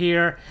article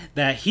here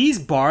that he's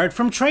barred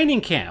from training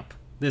camp,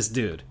 this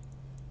dude.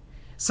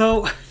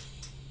 So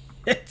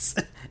it's...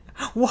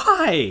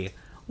 Why?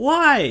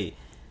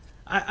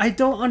 I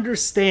don't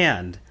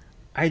understand.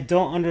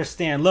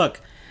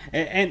 Look,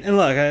 and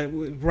look,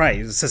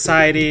 right,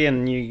 society,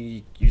 and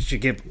you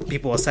should give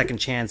people a second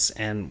chance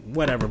and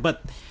whatever,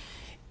 but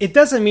it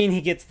doesn't mean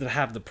he gets to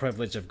have the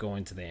privilege of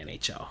going to the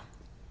NHL.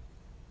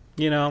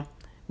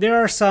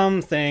 There are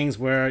some things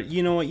where,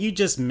 you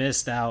just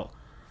missed out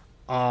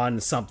on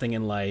something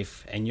in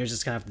life, and you're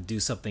just going to have to do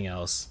something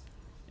else,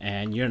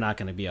 and you're not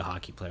going to be a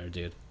hockey player,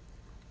 dude.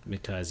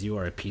 Because you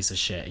are a piece of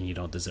shit and you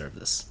don't deserve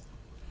this.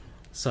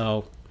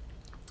 So,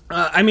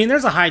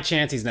 there's a high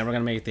chance he's never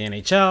going to make the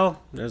NHL.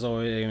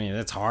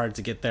 It's hard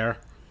to get there.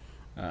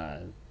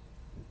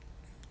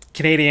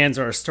 Canadiens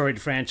are a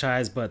storied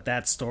franchise, but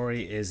that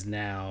story is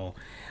now...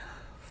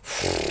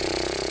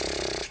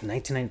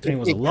 1993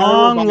 was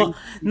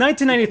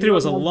 1993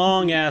 was a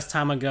long ass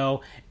time ago,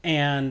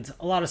 and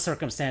a lot of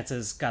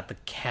circumstances got the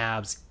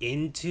Cavs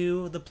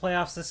into the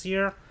playoffs this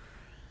year,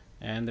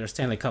 and their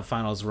Stanley Cup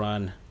Finals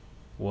run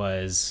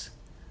was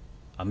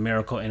a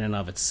miracle in and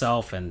of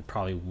itself and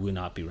probably would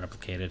not be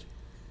replicated.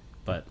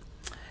 But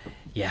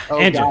yeah,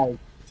 Andrew.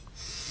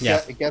 Guys.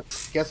 Yeah.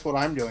 Guess what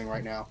I'm doing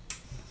right now?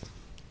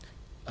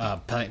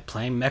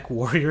 Playing Mech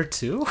Warrior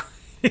 2?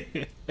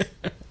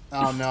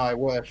 Oh no, I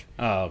wish.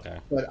 Oh, okay.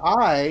 But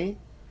I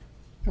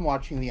am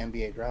watching the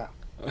NBA draft.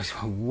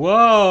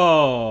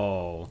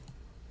 Whoa.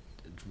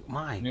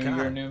 My New God.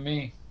 year, new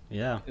me.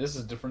 Yeah. This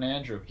is different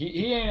Andrew.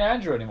 He ain't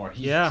Andrew anymore.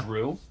 He's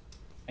Drew.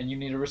 and you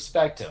need to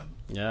respect him.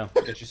 Yeah.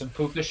 We'll get you some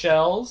puka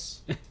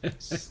shells.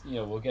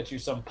 We'll get you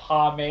some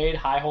pomade,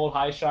 high hold,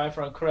 high shine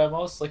from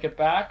Cremo. Slick it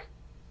back.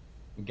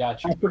 We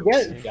got you.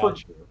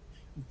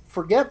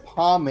 Forget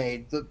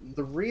pomade.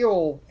 The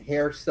real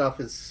hair stuff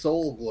is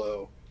Soul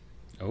Glow.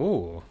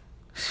 Oh.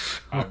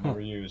 I've never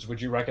used.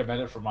 Would you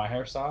recommend it for my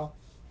hairstyle?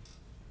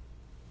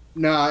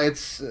 No,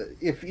 it's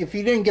if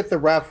you didn't get the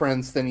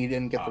reference, then you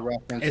didn't get the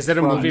reference. Is it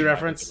a movie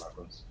reference?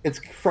 It's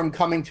from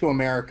Coming to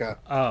America.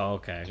 Oh,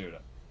 okay. Dude,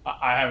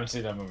 I haven't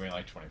seen that movie in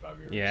like 25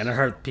 years. Yeah, and I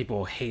heard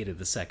people hated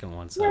the second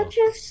one. So.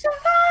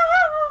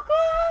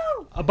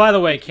 By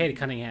the way, Cade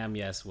Cunningham,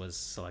 yes, was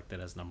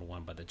selected as number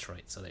 1 by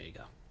Detroit. So there you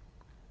go.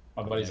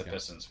 My buddy's a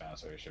Pistons fan,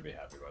 so he should be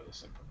happy by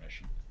this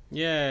information.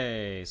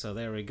 Yay! So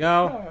there we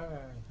go.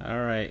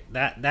 All right,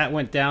 that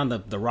went down.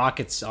 The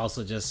Rockets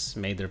also just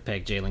made their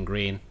pick, Jalen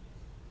Green.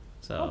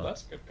 So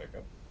that's a good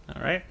pickup.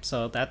 All right,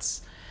 so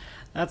that's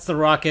the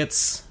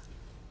Rockets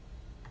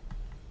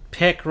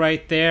pick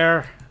right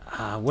there.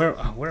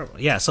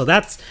 Yeah. So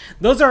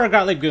those are our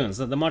Gottlieb Goons,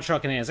 the Montreal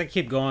Canadiens. I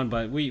keep going,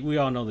 but we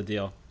all know the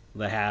deal.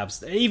 The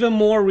Habs. Even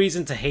more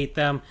reason to hate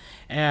them,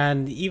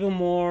 and even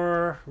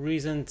more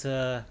reason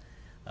to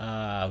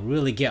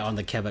really get on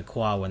the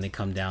Quebecois when they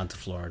come down to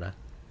Florida.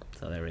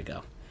 So there we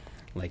go.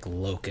 Like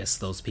locusts,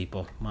 those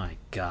people. My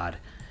God.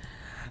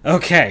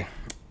 Okay.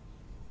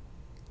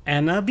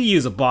 And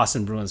BU's a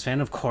Boston Bruins fan,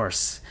 of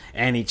course.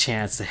 Any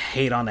chance to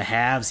hate on the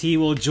Habs, he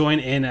will join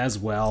in as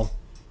well.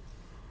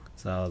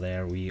 So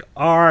there we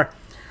are.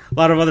 A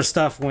lot of other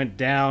stuff went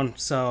down.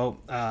 So,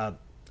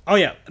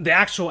 the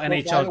actual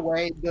NHL. By the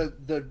way,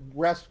 the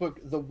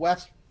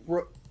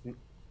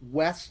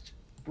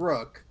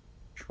Westbrook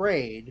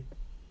trade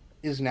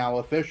is now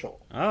official.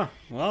 Oh,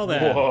 well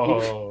then.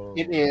 Whoa.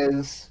 It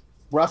is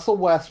Russell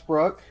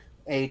Westbrook,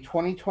 a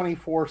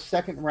 2024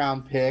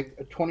 second-round pick,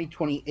 a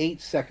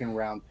 2028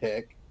 second-round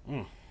pick,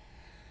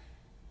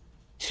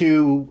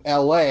 to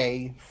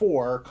LA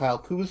for Kyle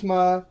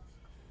Kuzma,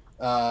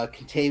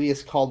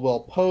 Kentavious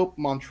Caldwell-Pope,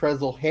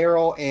 Montrezl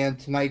Harrell, and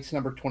tonight's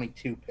number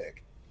 22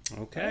 pick.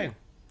 Okay,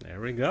 there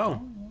we go.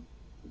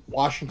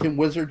 Washington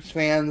Wizards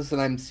fans that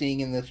I'm seeing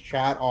in this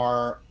chat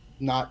are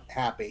not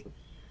happy.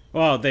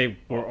 Well, they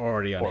were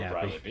already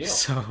unhappy.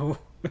 So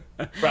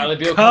Bradley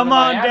Beal come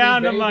on Miami,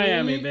 down baby. to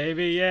Miami,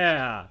 baby.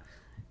 Yeah.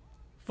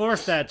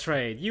 Force that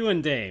trade. You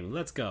and Dame.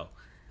 Let's go.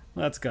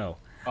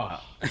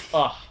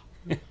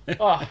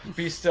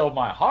 Be still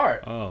my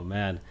heart. Oh,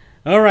 man.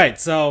 All right,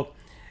 so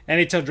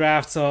NHL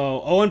draft.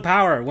 So Owen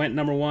Power went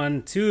number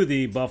 1 to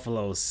the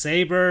Buffalo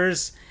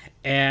Sabres.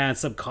 And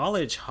some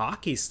college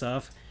hockey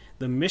stuff.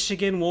 The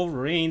Michigan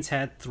Wolverines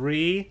had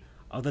 3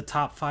 of the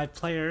top 5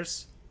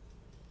 players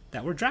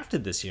that were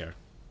drafted this year.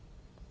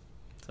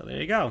 So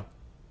there you go.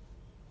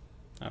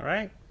 All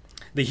right.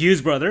 The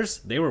Hughes brothers,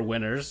 they were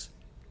winners.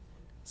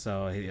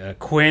 So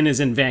Quinn is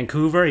in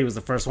Vancouver. He was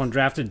the first one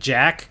drafted.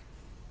 Jack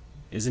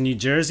is in New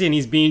Jersey, and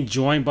he's being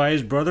joined by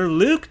his brother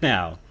Luke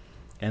now.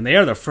 And they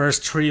are the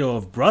first trio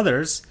of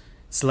brothers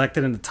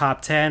selected in the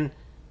top 10.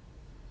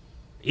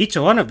 Each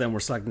one of them were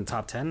selected in the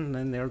top 10,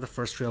 and they're the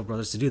first trio of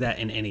brothers to do that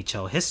in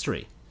NHL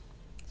history.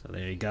 So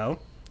there you go.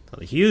 So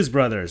the Hughes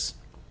brothers.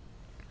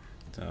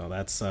 So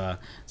that's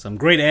some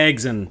great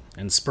eggs and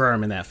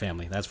sperm in that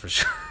family, that's for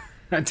sure.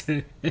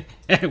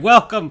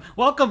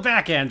 Welcome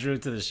back, Andrew,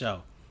 to the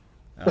show.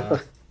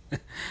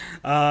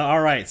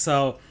 All right,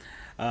 so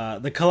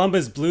the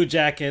Columbus Blue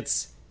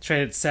Jackets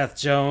traded Seth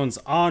Jones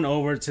on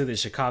over to the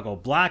Chicago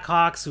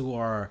Blackhawks, who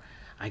are,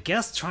 I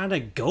guess, trying to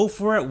go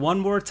for it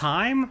one more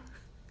time.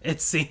 It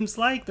seems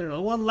like they're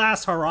one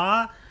last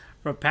hurrah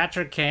for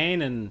Patrick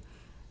Kane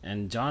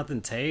and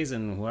Jonathan Toews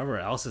and whoever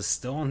else is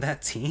still on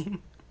that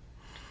team.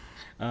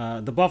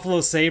 The Buffalo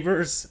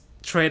Sabres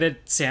traded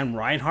Sam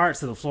Reinhart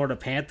to the Florida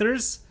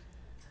Panthers.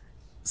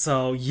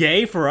 So,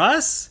 yay for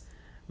us.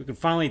 We can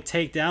finally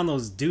take down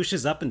those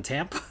douches up in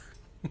Tampa.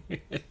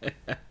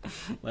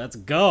 Let's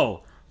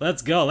go.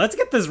 Let's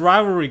get this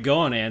rivalry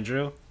going,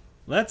 Andrew.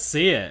 Let's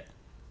see it.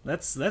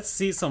 Let's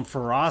see some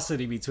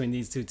ferocity between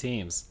these two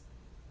teams.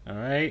 All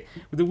right?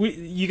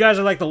 You guys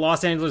are like the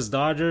Los Angeles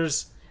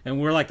Dodgers,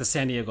 and we're like the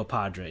San Diego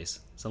Padres.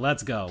 So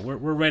let's go.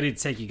 We're ready to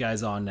take you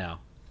guys on now.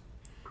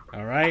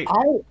 All right?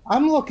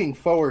 I'm looking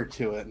forward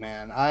to it,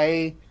 man.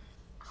 I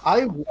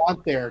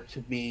want there to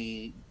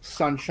be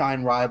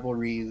sunshine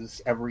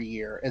rivalries every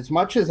year. As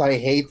much as I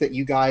hate that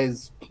you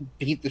guys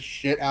beat the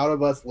shit out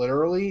of us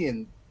literally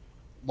and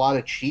a lot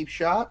of cheap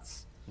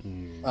shots.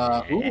 We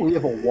have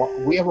a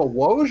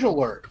Woj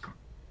alert.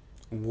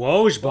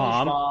 Woj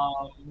bomb.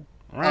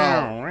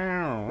 I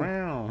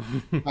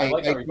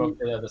like how we both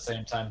did it at the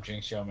same time.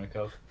 Jinx, Yeoman,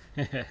 Coke.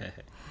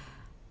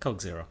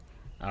 Coke Zero.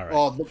 All right.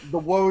 Well, the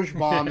Woj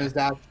bomb is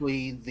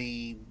actually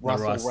the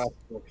Russell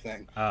Westbrook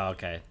thing. Oh,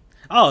 okay.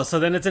 Oh, so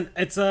then it's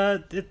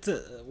a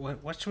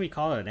what should we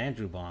call it? An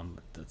Andrew bomb.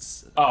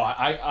 That's. Oh,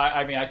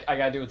 I mean I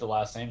gotta do it with the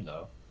last name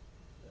though.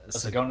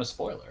 It's a bonus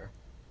spoiler.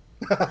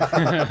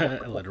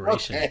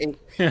 Alliteration.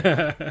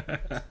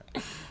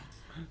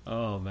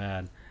 Oh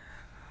man.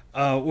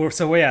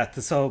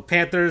 So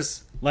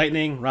Panthers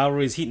Lightning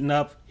rivalry is heating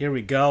up. Here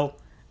we go.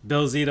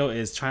 Bill Zito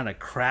is trying to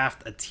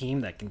craft a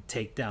team that can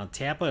take down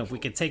Tampa. If we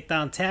can take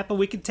down Tampa,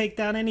 we can take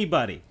down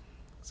anybody.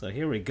 So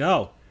here we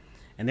go.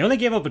 And they only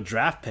gave up a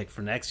draft pick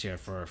for next year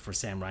for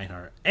Sam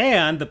Reinhart.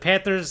 And the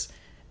Panthers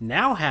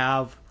now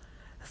have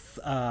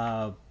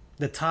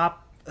the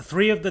top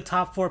 3 of the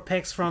top 4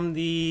 picks from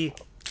the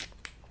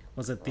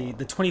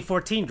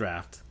 2014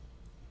 draft.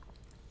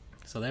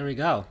 So there we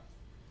go.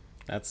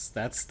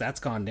 That's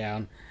gone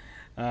down.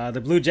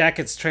 The Blue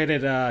Jackets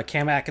traded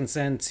Cam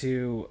Atkinson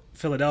to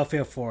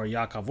Philadelphia for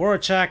Yakov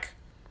Voracek.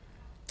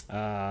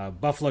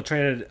 Buffalo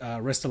traded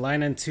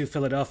Ristolainen to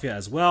Philadelphia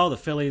as well. The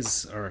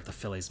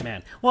Phillies,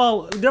 man.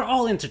 Well, they're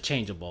all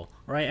interchangeable,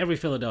 right? Every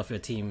Philadelphia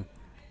team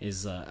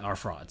are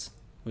frauds.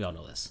 We all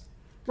know this.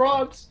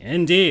 Frauds.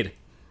 Indeed.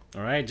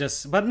 All right,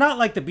 but not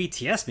like the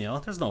BTS meal.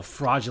 There's no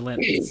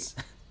fraudulent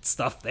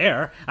stuff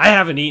there. I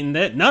haven't eaten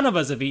it. None of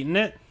us have eaten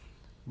it.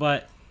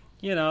 But,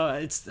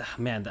 I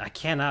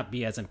cannot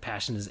be as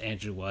impassioned as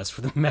Andrew was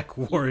for the Mech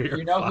Warrior.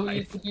 You know 5. who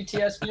eats the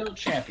BTS meal?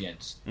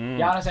 Champions.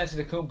 Giannis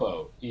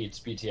Antetokounmpo eats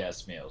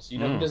BTS meals. You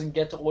know who doesn't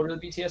get to order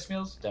the BTS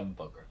meals? Devin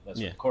Booker.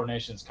 That's what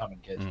coronation's coming,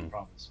 kids. I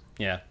promise.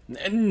 Yeah.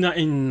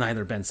 And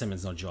neither Ben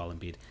Simmons nor Joel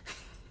Embiid.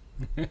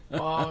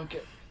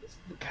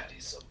 The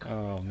patty's so good.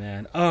 Oh,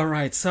 man. All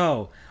right,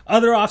 so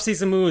other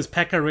offseason moves.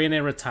 Pekka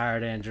Rinne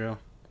retired, Andrew.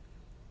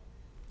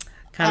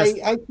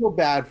 I feel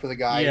bad for the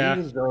guy. Yeah.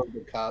 He deserved the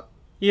cup.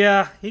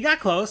 Yeah, he got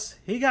close.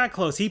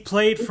 He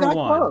played for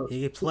one. Close.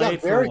 He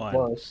played for one.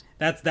 Close.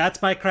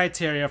 That's my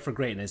criteria for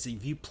greatness.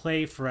 If you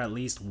play for at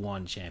least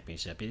one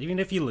championship, even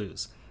if you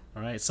lose.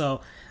 All right.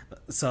 So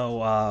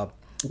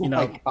you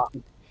know. My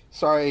God.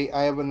 Sorry,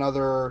 I have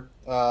another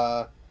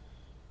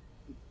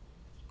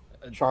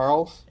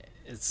Charles.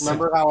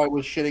 Remember how I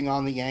was shitting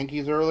on the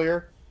Yankees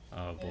earlier?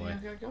 Oh boy.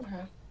 Yeah, go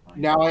ahead.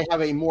 Now I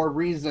have a more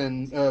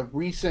recent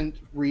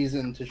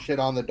reason to shit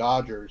on the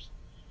Dodgers.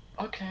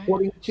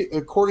 Okay.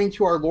 According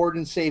to our Lord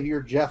and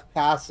Savior Jeff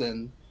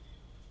Passan,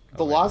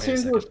 the Los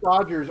Angeles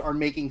Dodgers are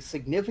making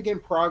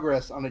significant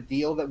progress on a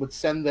deal that would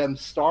send them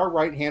star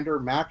right-hander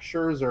Max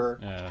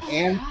Scherzer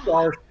and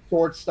star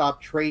shortstop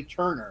Trey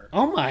Turner.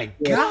 Oh my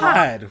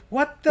God!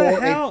 What the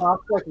hell? A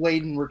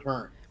prospect-laden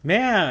return.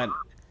 Man,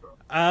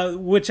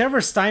 whichever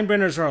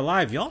Steinbrenners are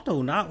alive, y'all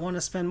do not want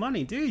to spend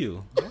money, do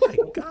you? Oh my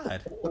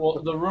God.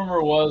 Well, the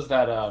rumor was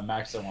that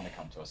Max didn't want to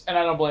come to us, and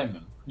I don't blame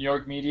him. New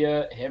York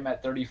media, him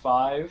at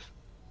 35,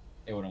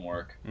 it wouldn't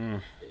work.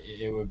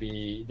 It would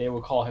be, they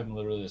would call him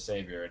literally the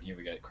savior, and he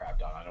would get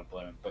crapped on. I don't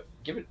blame him. But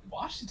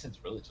Washington's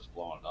really just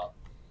blowing it up.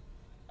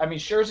 I mean,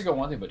 Scherzer go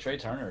one thing, but Trey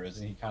Turner,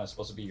 isn't he kind of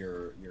supposed to be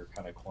your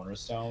kind of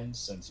cornerstone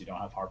since you don't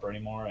have Harper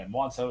anymore? And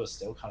Juan Soto's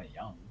still kind of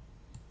young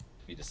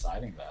to be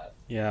deciding that.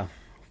 Yeah.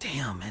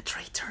 Damn, man,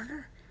 Trey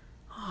Turner?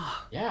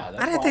 Oh, yeah,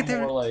 that's I didn't think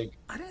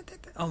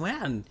that, oh,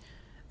 man.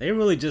 They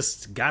really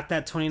just got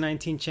that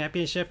 2019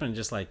 championship and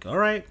just like, all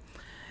right,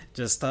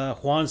 just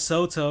Juan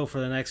Soto for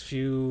the next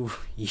few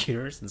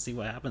years and see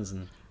what happens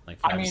in like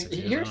 5 or 6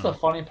 years. Here's the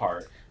funny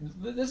part.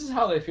 This is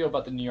how they feel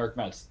about the New York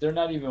Mets. They're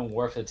not even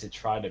worth it to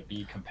try to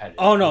be competitive.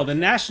 Oh, no, the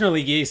National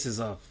League East is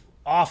a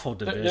awful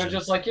division. They're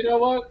just like, you know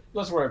what?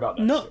 Let's worry about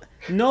that.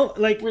 No,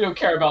 like we don't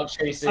care about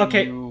chasing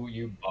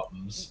you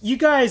bums. You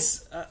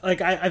guys,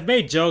 I've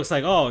made jokes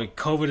like, oh,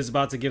 COVID is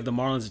about to give the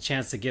Marlins a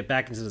chance to get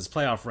back into this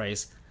playoff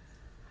race.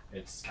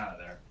 It's kind of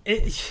there.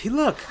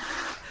 Look,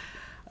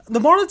 the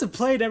Marlins have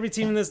played every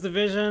team in this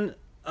division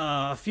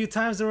a few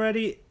times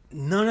already.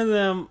 None of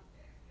them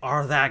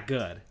are that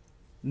good.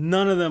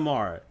 None of them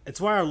are.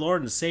 It's why our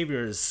Lord and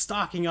Savior is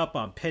stocking up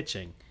on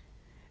pitching.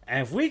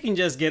 And if we can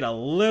just get a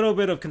little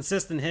bit of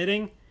consistent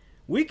hitting,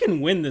 we can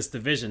win this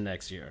division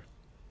next year.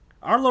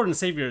 Our Lord and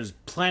Savior is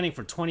planning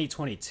for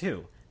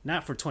 2022,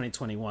 not for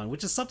 2021,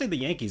 which is something the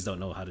Yankees don't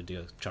know how to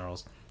do,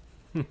 Charles.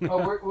 We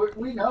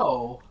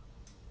know.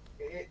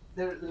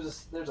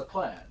 There's a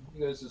plan.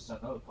 You guys just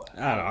don't know the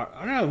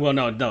plan. Well,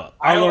 no.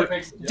 Our Lord,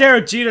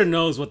 Derek Jeter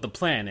knows what the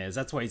plan is.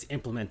 That's why he's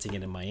implementing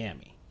it in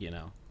Miami. You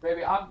know.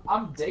 Baby,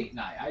 I'm date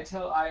night. I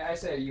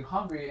say, are you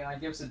hungry? And I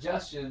give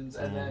suggestions,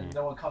 and then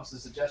no one comes to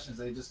suggestions.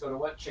 They just go to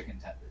what? Chicken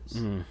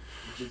tenders,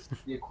 which is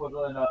the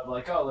equivalent of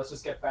like, oh, let's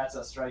just get bats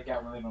that strike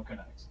out when they don't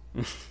connect.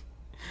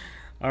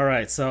 All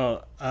right,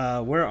 so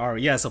where are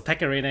we? Yeah, so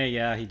Pekka Rinne,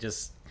 yeah, he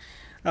just,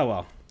 oh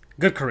well,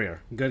 good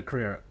career.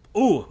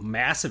 Ooh,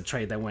 massive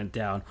trade that went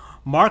down.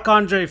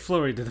 Marc-Andre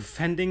Fleury, the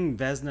defending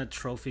Vezina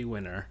Trophy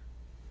winner,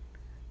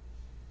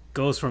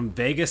 goes from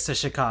Vegas to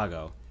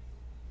Chicago.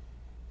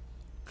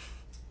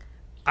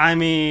 I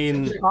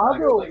mean,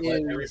 Chicago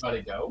let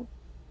everybody go.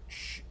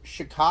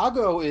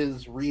 Chicago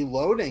is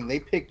reloading. They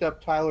picked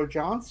up Tyler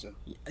Johnson.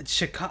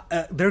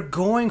 Chicago, they're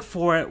going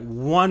for it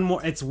one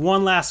more. It's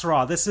one last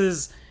hurrah. This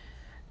is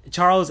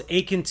Charles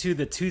akin to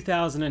the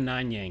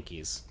 2009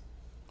 Yankees.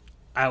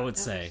 I would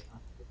say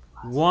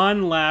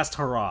one last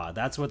hurrah.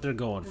 That's what they're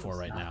going for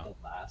right now.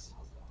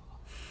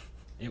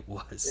 It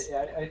was.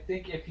 I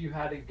think if you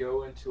had to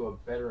go into a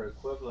better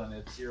equivalent,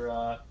 it's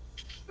your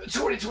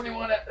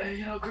 2021,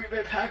 Green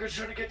Bay Packers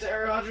trying to get to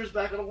Aaron Rodgers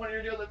back on a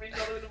one-year deal that means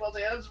nothing about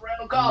the Adams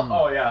Randall Cobb.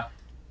 Oh yeah,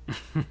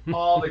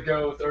 all the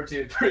go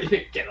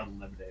 13-3 get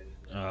eliminated.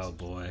 Oh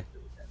boy.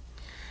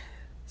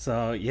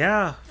 So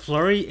yeah,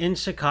 Fleury in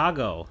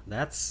Chicago.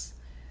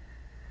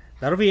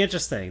 That'll be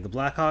interesting. The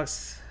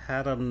Blackhawks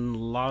had a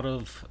lot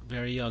of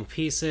very young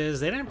pieces.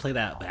 They didn't play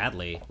that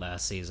badly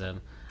last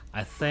season,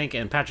 I think.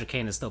 And Patrick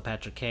Kane is still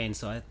Patrick Kane,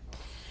 so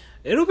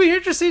it'll be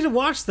interesting to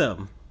watch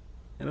them.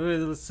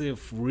 Let's see, a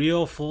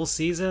real full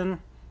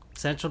season.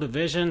 Central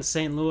Division.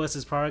 St. Louis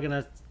is probably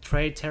going to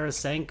trade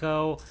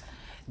Tarasenko.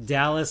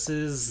 Dallas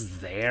is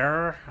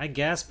there, I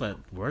guess, but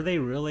were they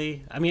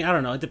really? I mean, I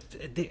don't know.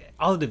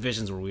 All the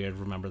divisions were weird.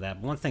 Remember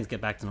that. But once things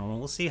get back to normal,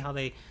 we'll see how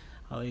they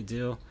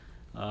do.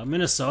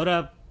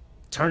 Minnesota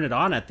turned it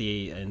on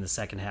in the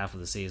second half of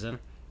the season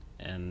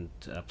and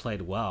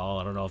played well.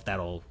 I don't know if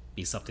that'll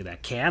be something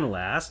that can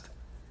last.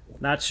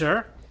 Not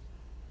sure,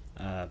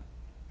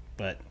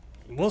 but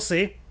we'll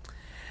see.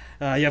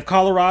 You have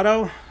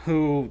Colorado,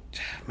 who,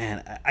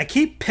 man, I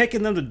keep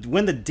picking them to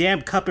win the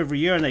damn cup every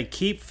year, and they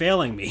keep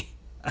failing me.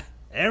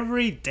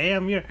 Every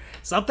damn year,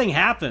 something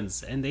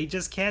happens, and they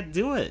just can't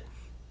do it.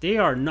 They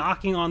are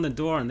knocking on the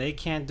door, and they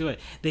can't do it.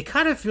 They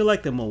kind of feel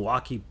like the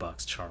Milwaukee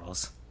Bucks,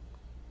 Charles.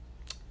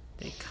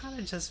 They kind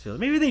of just feel...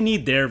 Maybe they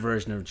need their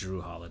version of Drew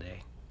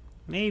Holiday.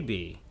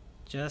 Maybe.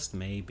 Just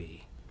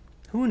maybe.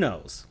 Who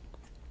knows?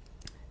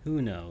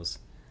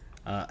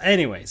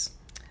 Anyways,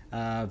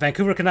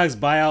 Vancouver Canucks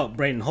buy out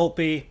Braden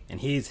Holtby, and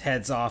he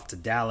heads off to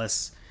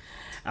Dallas.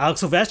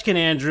 Alex Ovechkin,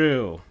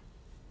 Andrew,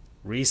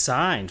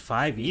 re-signed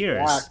 5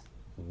 years.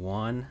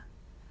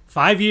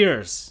 5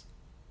 years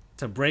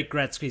to break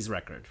Gretzky's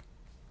record.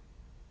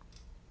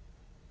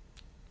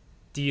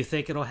 Do you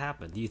think it'll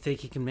happen? Do you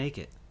think he can make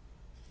it?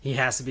 He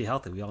has to be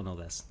healthy. We all know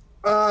this.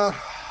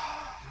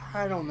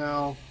 I don't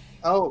know.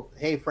 Oh,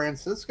 hey,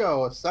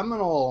 Francisco, a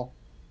Seminole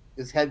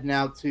is heading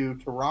out to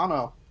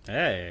Toronto.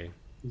 Hey.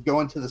 He's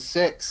going to the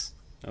 6.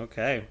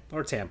 Okay.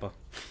 Or Tampa.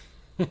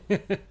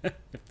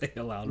 If they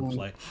allow him to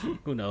play.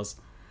 Who knows?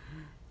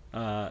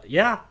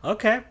 Yeah,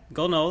 okay.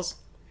 Go knows.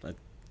 But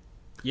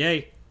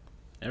yay.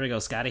 There we go,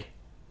 Scotty.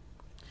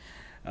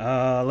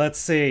 Let's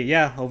see.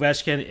 Yeah,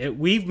 Ovechkin.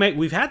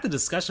 We've had the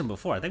discussion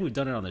before. I think we've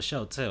done it on the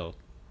show too,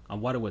 on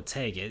what it would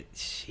take.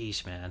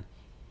 Sheesh, man.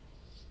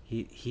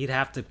 He'd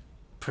have to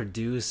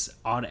produce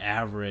on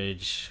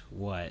average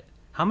what?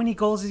 How many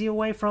goals is he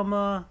away from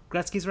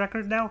Gretzky's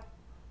record now?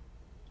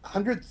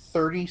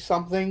 130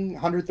 something,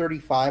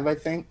 135, I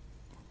think.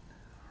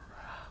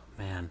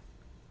 Man.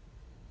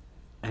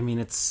 I mean,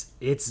 it's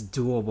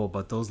doable,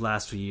 but those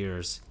last few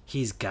years,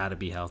 he's got to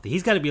be healthy.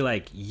 He's got to be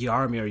like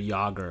Jaromir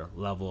Jagr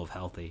level of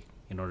healthy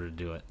in order to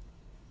do it.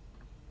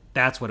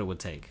 That's what it would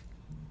take.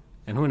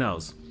 And who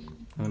knows?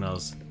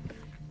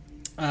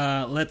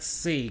 Let's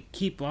see.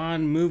 Keep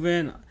on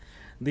moving.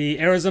 The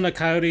Arizona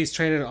Coyotes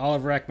traded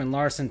Oliver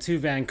Ekman-Larsson to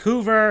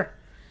Vancouver.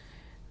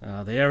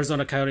 The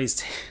Arizona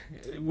Coyotes,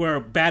 where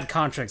bad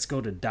contracts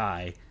go to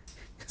die,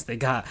 because they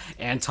got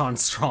Anton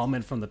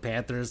Strawman from the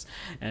Panthers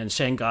and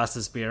Shane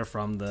Gostisbehere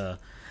from the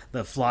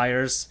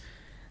Flyers.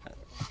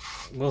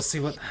 We'll see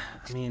what...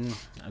 I mean,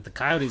 the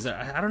Coyotes are...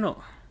 I don't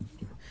know.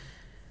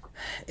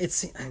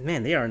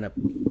 Man,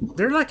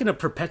 they're like in a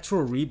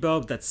perpetual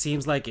rebuild that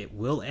seems like it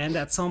will end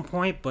at some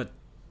point, but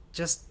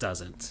just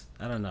doesn't.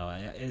 I don't know.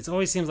 It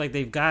always seems like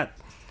they've got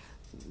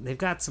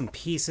some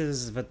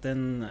pieces, but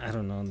then I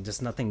don't know,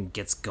 just nothing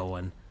gets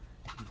going.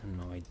 I have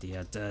no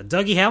idea.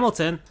 Dougie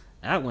Hamilton,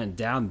 that went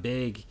down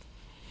big.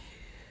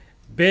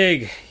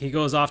 He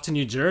goes off to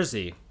New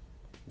Jersey.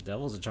 The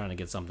Devils are trying to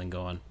get something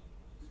going.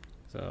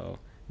 So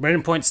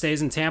Braden Point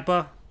stays in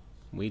Tampa.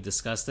 We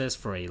discussed this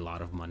for a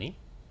lot of money.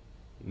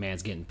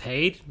 Man's getting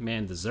paid.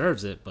 Man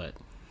deserves it, but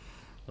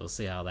we'll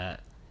see how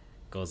that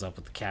goes up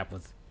with the cap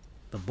with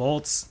the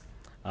Bolts.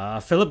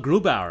 Philip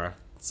Grubauer.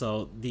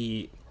 So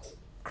the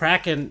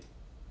Kraken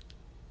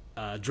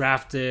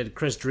drafted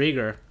Chris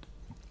Driedger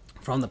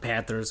from the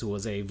Panthers, who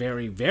was a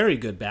very, very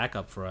good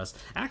backup for us.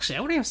 Actually,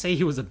 I wouldn't even say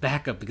he was a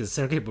backup because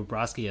Sergei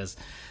Bobrovsky has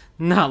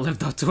not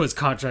lived up to his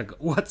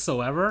contract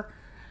whatsoever.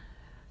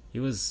 He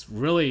was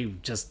really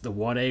just the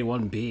 1A,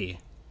 1B.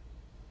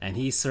 And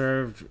he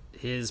served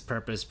his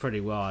purpose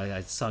pretty well.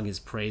 I sung his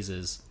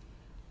praises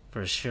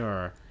for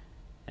sure.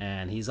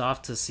 And he's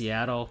off to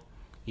Seattle.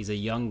 He's a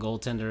young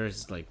goaltender.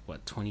 He's like,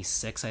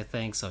 26, I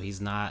think. So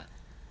he's not...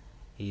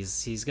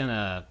 He's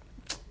gonna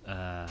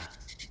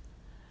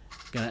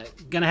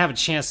have a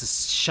chance to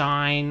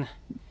shine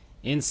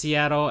in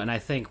Seattle, and I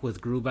think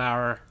with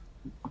Grubauer,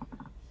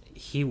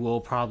 he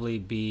will probably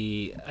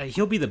be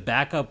he'll be the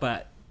backup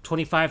at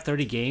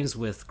 25-30 games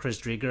with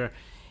Chris Driedger.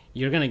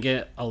 You're gonna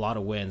get a lot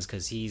of wins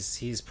because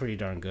he's pretty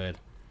darn good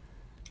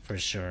for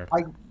sure.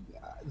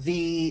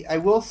 I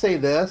will say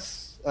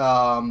this.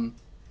 I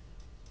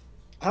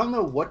don't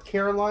know what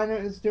Carolina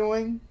is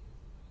doing,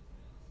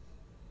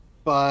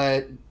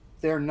 but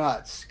they're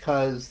nuts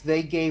because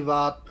they gave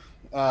up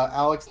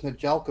Alex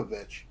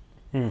Nedeljkovic.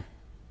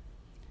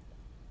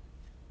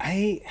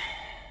 I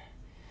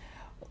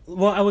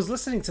was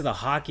listening to the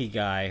Hockey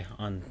Guy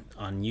on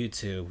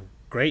YouTube.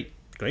 Great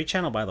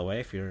channel, by the way.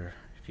 If you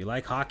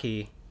like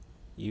hockey,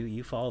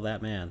 you follow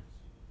that man.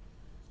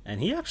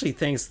 and he actually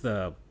thinks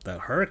the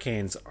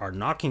Hurricanes are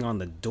knocking on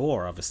the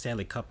door of a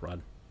Stanley Cup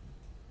run.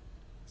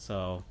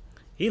 So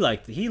he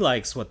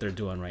likes what they're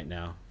doing right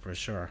now for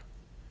sure.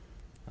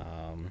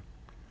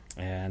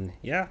 And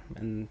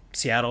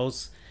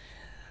Seattle's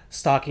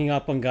stocking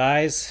up on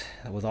guys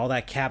with all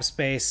that cap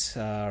space.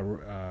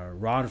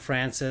 Ronnie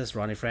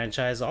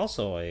Franchise,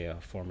 also a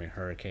former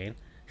Hurricane.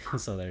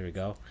 So there we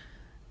go.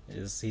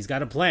 He's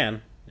got a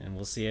plan, and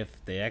we'll see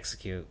if they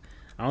execute.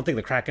 I don't think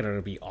the Kraken are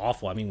going to be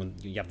awful. I mean, when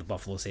you have the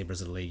Buffalo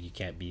Sabres in the league, you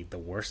can't be the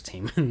worst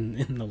team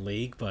in the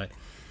league. But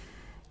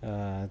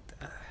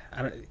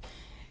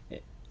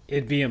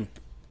it'd be,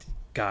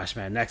 gosh,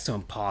 man, next to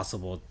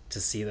impossible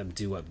to see them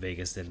do what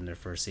Vegas did in their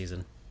first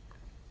season.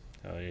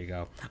 Oh, there you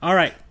go. All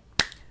right.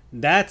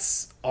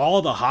 That's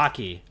all the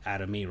hockey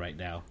out of me right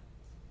now.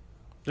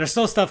 There's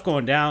still stuff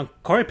going down.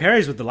 Corey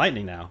Perry's with the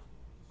Lightning now.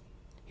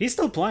 He's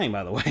still playing,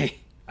 by the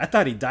way. I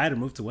thought he died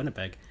and moved to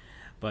Winnipeg,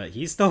 but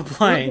he's still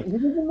playing.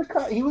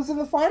 He was in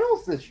the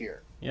finals this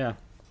year. Yeah,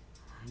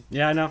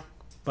 I know,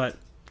 but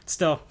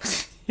still,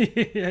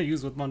 he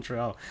was with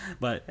Montreal.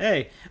 But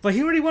hey,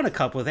 he already won a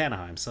cup with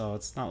Anaheim, so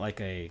it's not like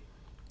a.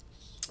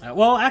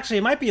 Well, actually,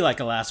 it might be like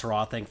a last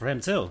hurrah thing for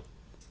him too.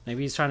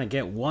 Maybe he's trying to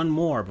get one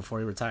more before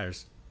he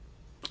retires.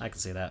 I can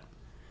see that.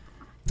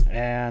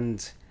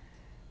 And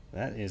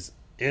that is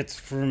it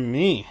for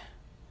me.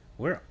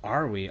 Where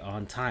are we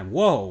on time?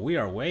 Whoa, we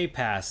are way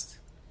past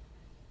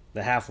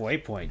the halfway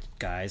point,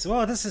 guys.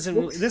 Well, this is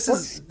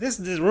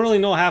really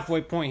no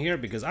halfway point here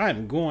because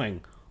I'm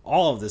going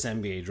all of this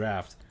NBA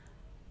draft.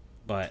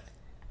 But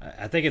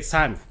I think it's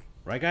time,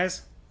 right,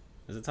 guys?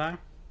 Is it time?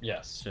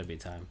 Yes. Should be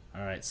time.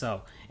 All right,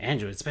 so,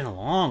 Andrew, it's been a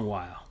long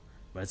while,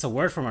 but it's a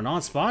word from our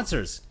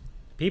non-sponsors.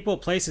 People,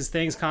 places,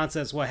 things,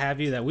 concepts, what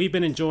have you, that we've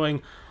been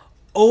enjoying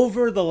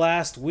over the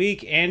last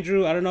week.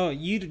 Andrew, I don't know,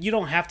 you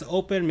don't have to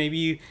open.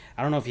 Maybe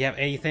I don't know if you have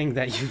anything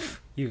that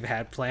you've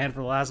had planned for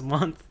the last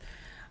month,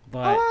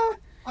 but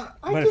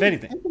if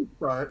anything, I can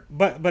start.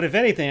 But if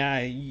anything,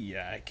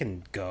 I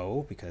can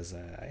go because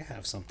I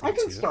have something. I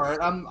can start.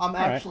 I'm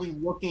actually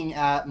looking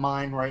at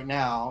mine right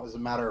now, as a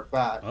matter of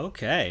fact.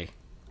 Okay,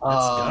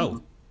 let's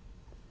go.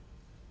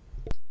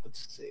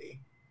 Let's see.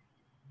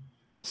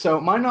 So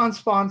my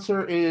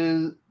non-sponsor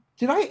is.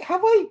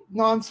 Have I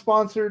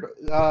non-sponsored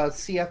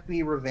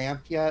CFB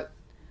revamped yet?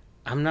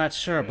 I'm not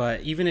sure,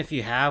 but even if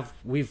you have,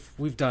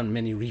 we've done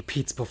many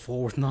repeats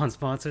before with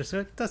non-sponsors,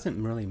 so it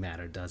doesn't really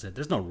matter, does it?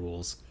 There's no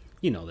rules.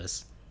 You know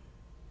this.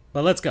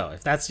 But let's go.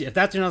 If that's your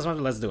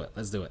non-sponsor, let's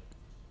do it.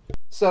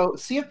 So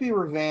CFB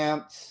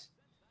revamped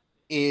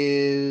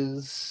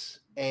is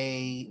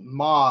a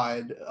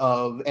mod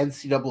of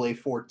NCAA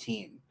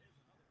 14,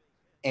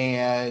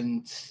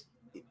 and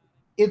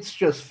it's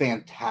just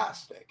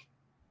fantastic.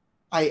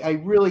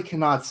 I really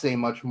cannot say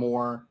much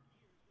more,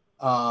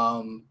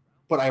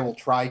 but I will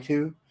try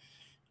to.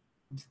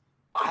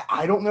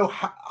 I don't know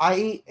how.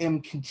 I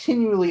am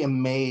continually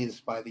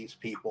amazed by these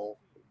people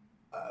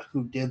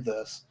who did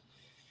this.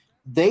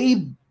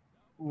 They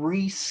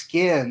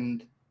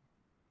reskinned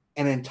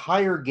an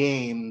entire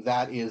game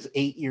that is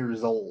 8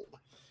 years old,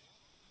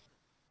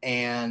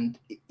 and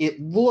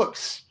it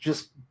looks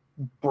just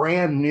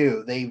brand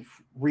new. They've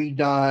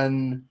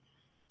redone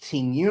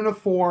team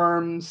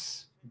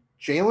uniforms.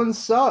 Jalen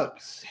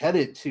Suggs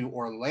headed to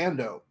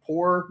Orlando.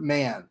 Poor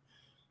man.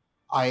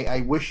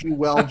 I wish you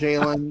well,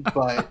 Jalen,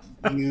 but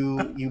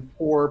you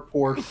poor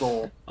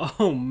soul.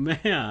 Oh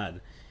man.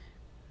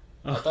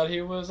 I thought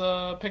he was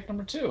pick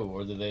number 2,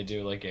 or did they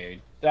do like it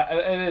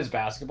is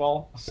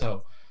basketball,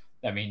 so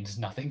that means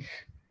nothing.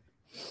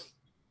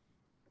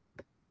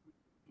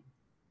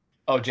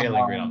 Oh,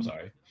 Jalen Green, I'm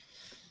sorry.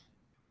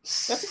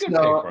 That's a good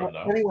pick for him,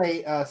 though.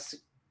 Anyway,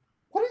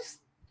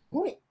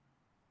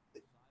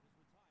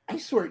 I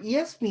swear,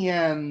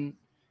 ESPN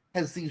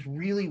has these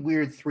really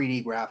weird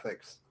 3D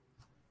graphics.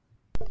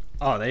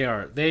 Oh,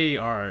 they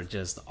are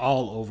just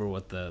all over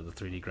with the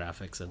 3D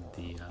graphics and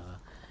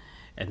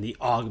the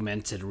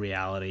augmented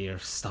reality or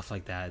stuff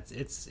like that.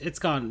 It's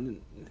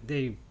gone.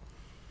 This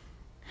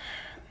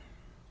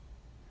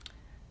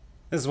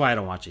is why I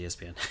don't watch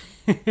ESPN.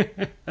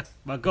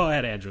 But go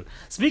ahead, Andrew.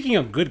 Speaking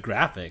of good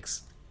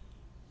graphics,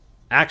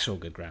 actual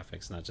good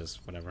graphics, not just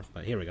whatever.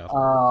 But here we go.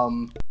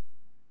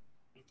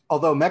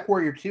 Although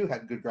MechWarrior 2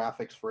 had good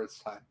graphics for its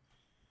time.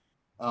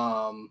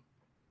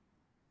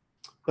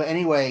 But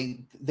anyway,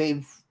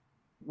 they've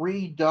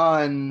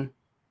redone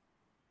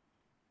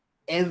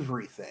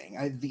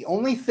everything. The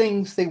only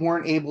things they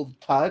weren't able to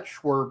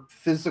touch were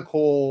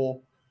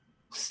physical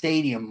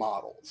stadium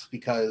models,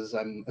 because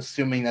I'm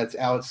assuming that's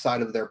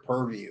outside of their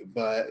purview,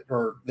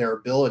 or their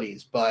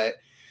abilities. But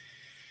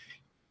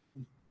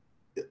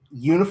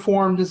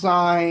uniform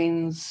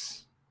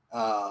designs,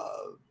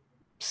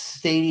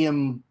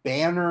 stadium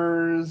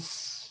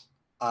banners,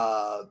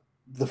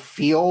 the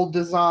field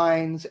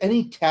designs,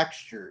 any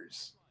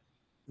textures,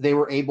 they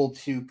were able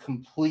to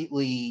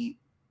completely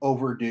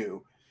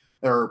overdo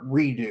or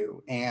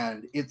redo,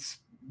 and it's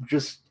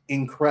just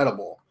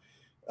incredible.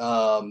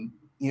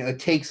 It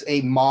takes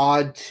a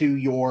mod to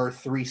your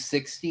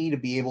 360 to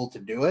be able to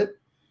do it,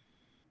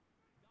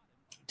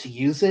 to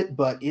use it,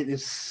 but it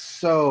is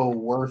so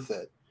worth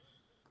it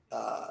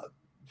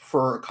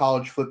for a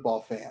college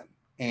football fan.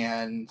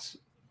 And,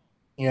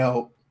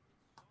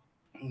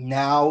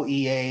 now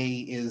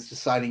EA is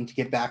deciding to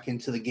get back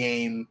into the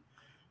game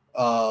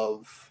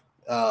of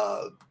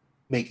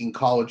making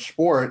college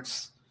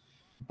sports,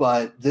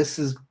 but this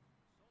is,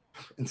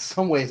 in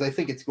some ways, I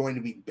think it's going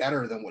to be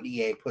better than what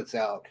EA puts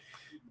out,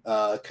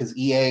 because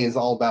EA is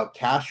all about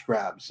cash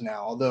grabs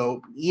now,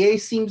 although EA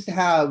seems to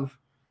have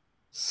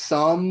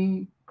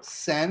some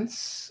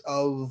sense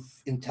of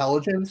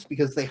intelligence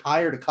because they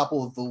hired a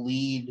couple of the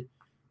lead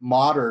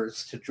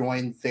modders to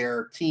join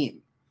their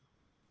team,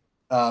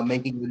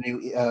 making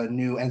the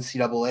new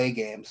NCAA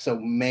game. So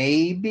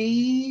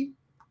maybe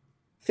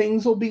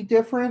things will be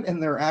different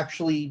and they're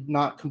actually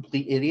not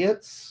complete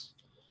idiots.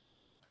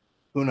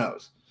 Who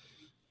knows?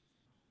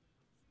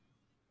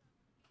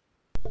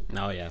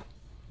 Oh yeah.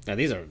 Yeah,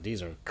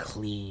 these are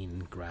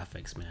clean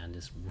graphics, man.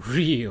 Just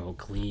real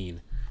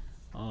clean.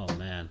 Oh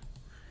man.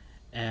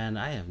 And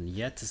I have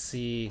yet to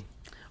see,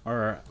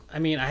 I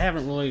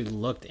haven't really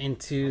looked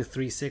into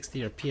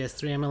 360 or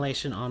PS3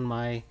 emulation on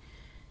my.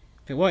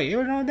 Well,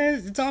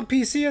 it's on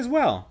PC as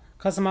well.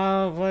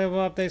 Customizable playable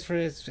updates for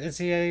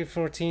NCAA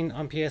 14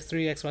 on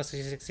PS3, Xbox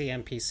 360,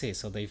 and PC.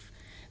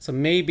 So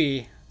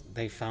maybe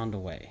they found a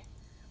way.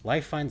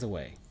 Life finds a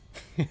way,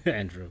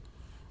 Andrew.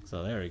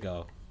 So there we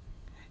go.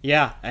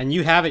 Yeah, and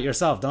you have it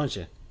yourself, don't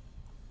you?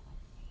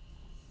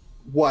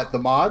 What, the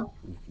mod?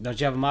 Don't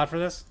you have a mod for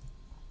this?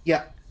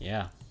 Yeah.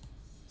 Yeah.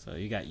 So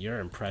you got your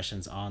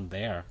impressions on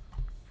there,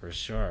 for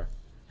sure.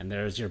 And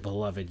there's your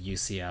beloved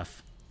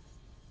UCF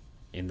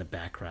in the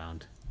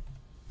background.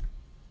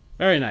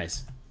 Very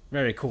nice.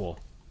 Very cool.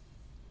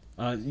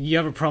 You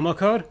have a promo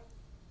code?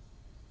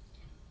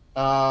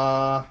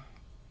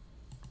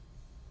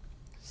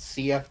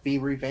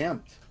 CFB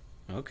revamped.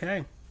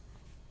 Okay.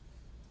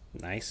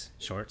 Nice,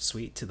 short,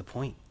 sweet, to the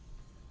point.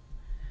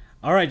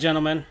 All right,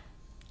 gentlemen.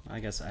 I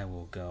guess I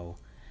will go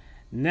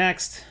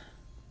next.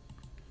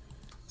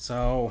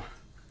 So,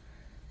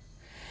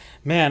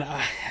 man,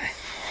 I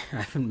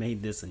haven't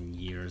made this in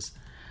years,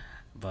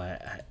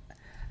 but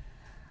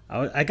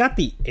I got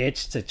the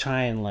itch to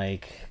try and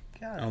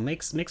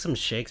make some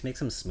shakes, make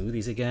some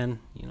smoothies again.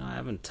 I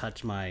haven't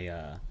touched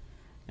my.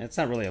 It's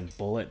not really a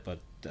bullet, but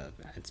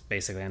it's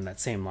basically on that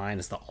same line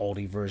as the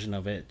Aldi version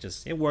of it.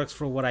 Just it works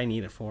for what I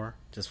need it for,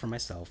 just for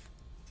myself.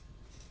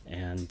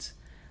 And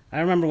I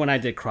remember when I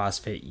did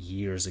CrossFit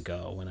years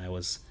ago, when I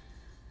was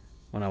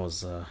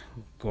a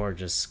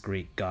gorgeous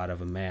Greek god of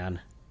a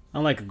man.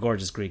 Unlike a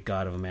gorgeous Greek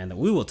god of a man that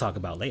we will talk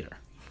about later.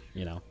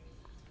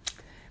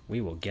 We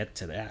will get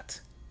to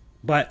that.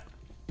 But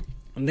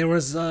there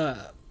was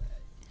a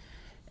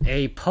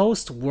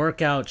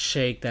post-workout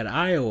shake that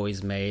I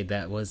always made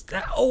that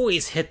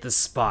always hit the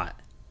spot.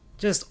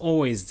 Just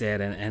always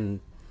did.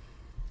 And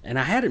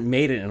I hadn't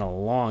made it in a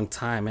long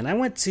time. And I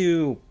went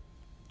to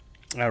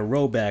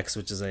Robex,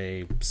 which is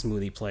a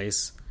smoothie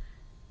place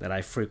that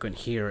I frequent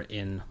here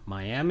in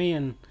Miami,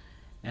 and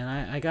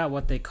I got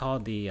what they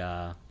called the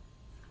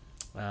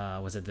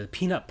the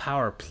Peanut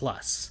Power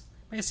Plus.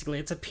 Basically,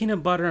 it's a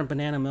peanut butter and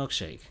banana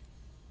milkshake.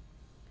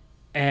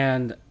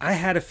 And I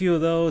had a few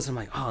of those. I'm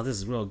like, oh, this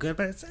is real good,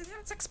 but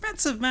it's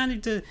expensive,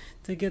 man, to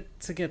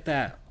get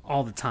that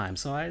all the time.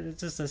 So I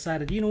just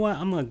decided, you know what?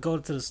 I'm gonna go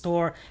to the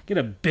store, get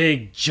a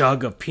big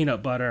jug of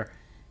peanut butter,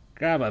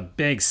 grab a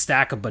big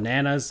stack of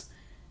bananas,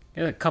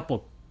 get a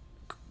couple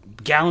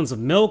gallons of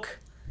milk.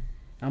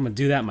 I'm gonna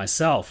do that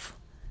myself.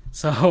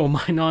 So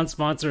my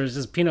non-sponsor is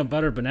just peanut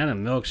butter banana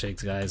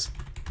milkshakes, guys.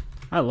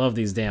 I love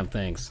these damn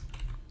things.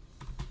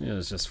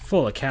 It's just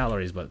full of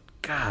calories, but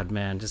God,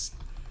 man, just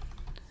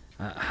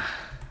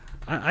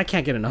I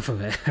can't get enough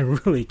of it. I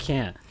really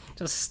can't.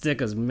 Just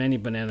stick as many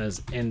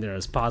bananas in there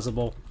as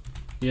possible.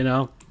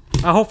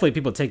 Hopefully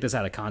people take this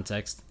out of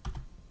context,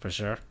 for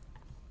sure.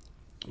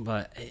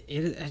 But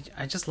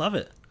I just love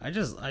it. I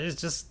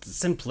just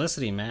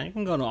simplicity, man. You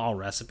can go to all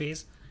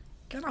recipes.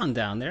 Get on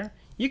down there.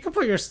 You can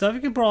put your stuff.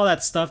 You can put all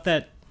that stuff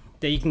that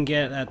you can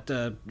get at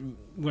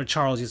where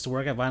Charles used to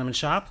work at Vitamin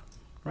Shop,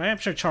 right? I'm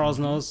sure Charles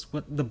knows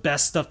what the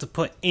best stuff to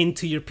put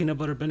into your peanut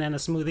butter banana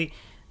smoothie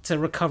to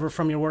recover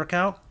from your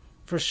workout,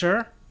 for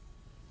sure.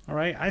 All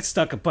right, I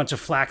stuck a bunch of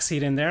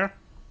flaxseed in there.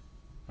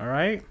 All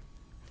right,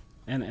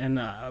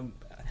 I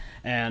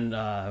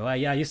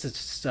used to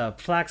just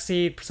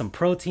flaxseed, some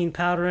protein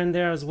powder in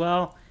there as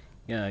well.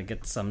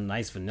 Get some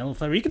nice vanilla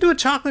flavor. You can do a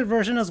chocolate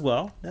version as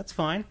well. That's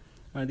fine.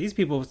 These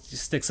people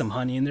just stick some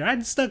honey in there. I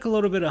stuck a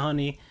little bit of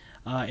honey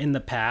in the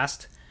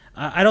past.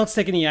 I don't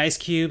stick any ice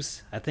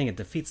cubes. I think it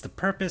defeats the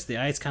purpose. The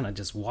ice kind of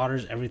just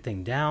waters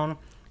everything down.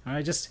 All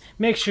right, just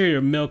make sure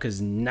your milk is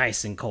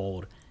nice and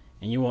cold,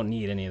 and you won't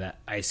need any of that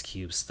ice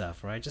cube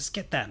stuff. Right? Just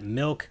get that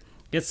milk.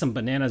 Get some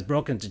bananas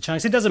broken into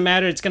chunks. It doesn't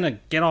matter. It's gonna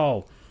get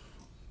all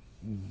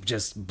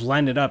just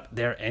blended up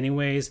there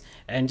anyways,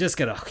 and just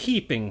get a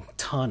heaping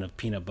ton of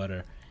peanut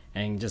butter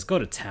and just go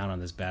to town on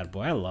this bad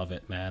boy. I love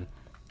it, man.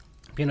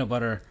 Peanut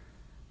butter,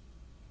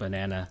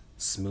 banana,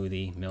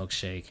 smoothie,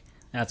 milkshake.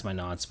 That's my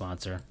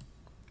non-sponsor.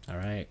 All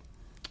right.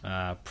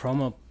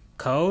 Promo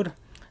code.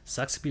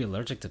 Sucks to be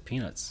allergic to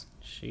peanuts.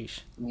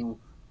 Sheesh.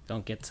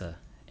 Don't get to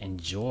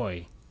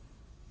enjoy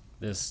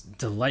this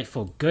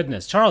delightful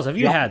goodness. Charles, have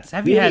you had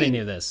any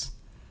of this?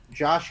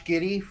 Josh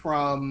Giddey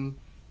from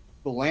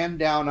the land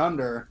down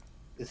under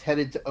is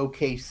headed to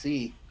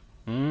OKC.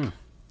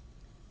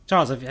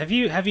 Charles, have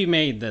you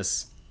made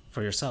this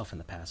for yourself in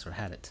the past or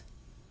had it?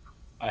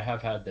 I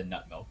have had the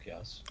nut milk,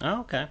 yes.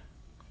 Oh, okay.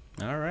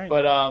 All right.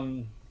 But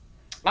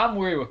I'm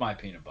weary with my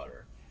peanut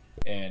butter,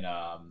 and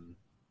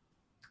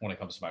when it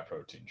comes to my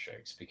protein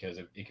shakes, because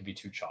it can be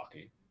too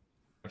chalky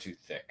or too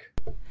thick,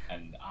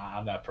 and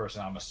I'm that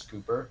person. I'm a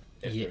scooper.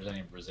 If there's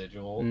any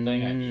residual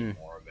thing, I need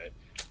more of it.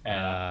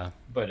 And,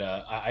 but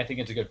I think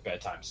it's a good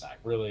bedtime snack.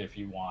 Really, if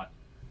you want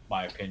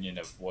my opinion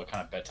of what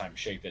kind of bedtime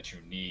shake that you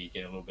need,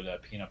 get a little bit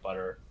of peanut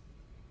butter,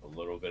 a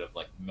little bit of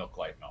like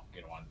light milk.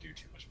 You don't want to do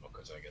too much milk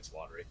because it gets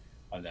watery.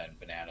 And then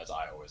bananas.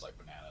 I always like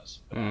bananas.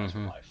 Bananas for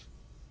life.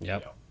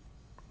 Yep.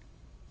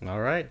 All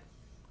right.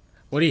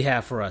 What do you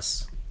have for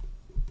us?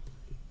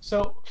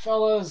 So,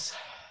 fellas,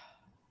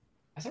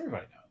 as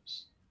everybody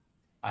knows,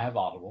 I have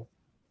Audible.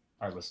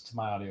 I listen to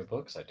my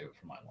audiobooks. I do it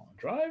for my long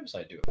drives.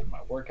 I do it for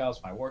my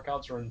workouts. My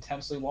workouts are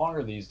intensely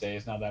longer these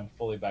days now that I'm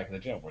fully back in the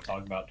gym. We're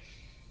talking about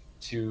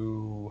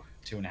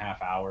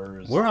 2.5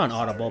 hours. We're on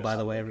Audible, by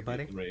the way,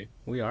 everybody. 3.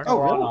 We are. Oh,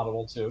 we're on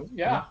Audible too.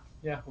 Yeah.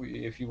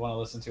 If you want to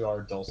listen to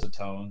our dulcet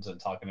tones and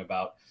talking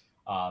about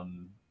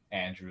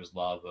Andrew's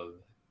love of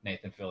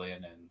Nathan Fillion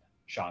and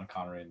Sean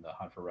Connery in The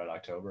Hunt for Red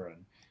October,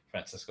 and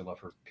Francisco's love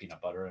for peanut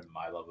butter, and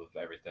my love of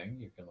everything,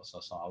 you can listen to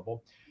us on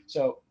Audible.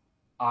 So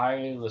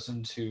I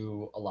listen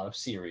to a lot of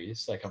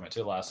series. Like I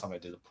mentioned last time I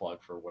did the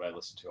plug for what I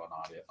listened to on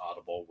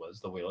Audible was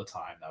The Wheel of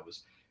Time. That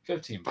was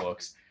 15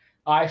 books.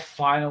 I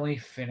finally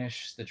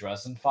finished the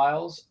Dresden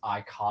Files.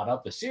 I caught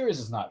up. The series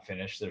is not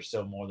finished. There's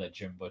still more that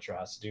Jim Butcher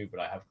has to do, but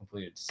I have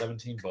completed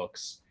 17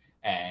 books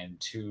and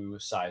 2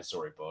 side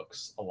story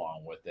books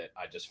along with it.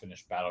 I just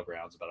finished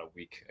Battlegrounds about a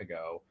week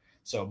ago.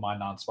 So my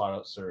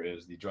non-sponsor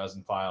is the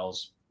Dresden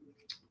Files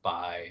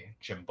by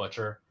Jim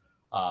Butcher.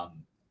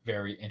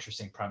 Very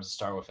interesting premise to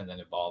start with, and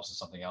then evolves to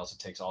something else. It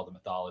takes all the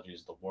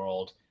mythologies of the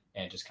world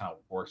and just kind of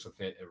works with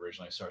it. It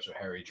originally starts with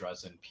Harry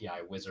Dresden,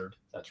 PI wizard.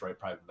 That's right,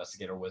 private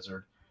investigator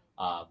wizard.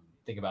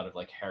 Think about it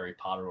like Harry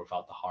Potter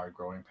without the hard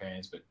growing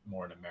pains, but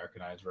more an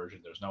Americanized version.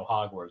 There's no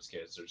Hogwarts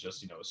kids. There's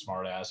just, a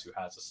smart ass who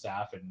has a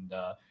staff and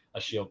a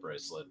shield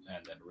bracelet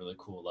and then a really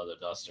cool leather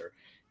duster.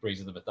 Brings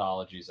in the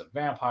mythologies of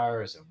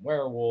vampires and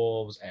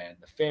werewolves and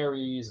the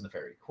fairies and the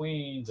fairy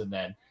queens and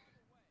then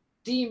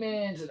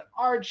demons and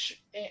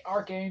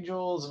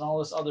archangels and all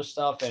this other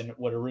stuff. And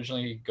what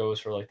originally goes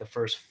for like the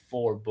first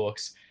 4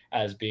 books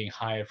as being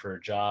hired for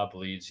a job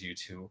leads you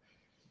to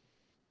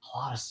a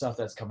lot of stuff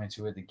that's coming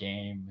to it. The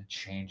game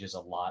changes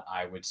a lot,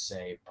 I would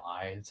say,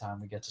 by the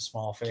time we get to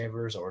Small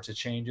Favors or to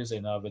changes in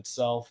and of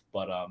itself.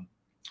 But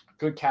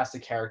good cast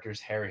of characters.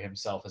 Harry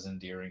himself is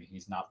endearing.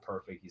 He's not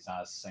perfect. He's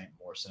not a saint,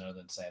 more sinner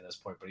than saint at this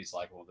point, but he's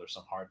likable. There's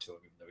some heart to him,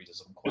 even though he does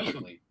some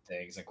questionable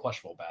things and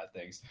questionable bad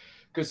things.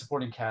 Good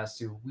supporting cast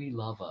too. We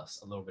love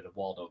us a little bit of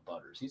Waldo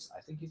Butters. I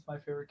think he's my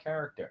favorite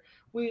character.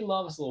 We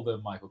love us a little bit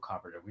of Michael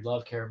Carpenter. We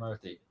love Karen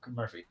Murphy.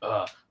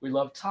 We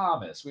love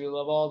Thomas. We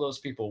love all those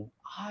people.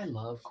 I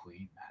love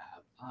Queen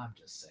Mab. I'm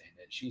just saying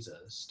it. She's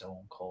a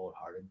stone cold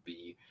hearted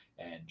bee,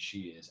 and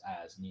she is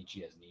as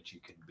Nietzsche as Nietzsche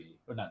can be.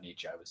 Or not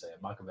Nietzsche, I would say.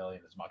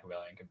 Machiavellian as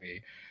Machiavellian can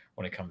be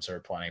when it comes to her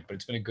planning. But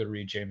it's been a good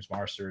read. James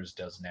Marsters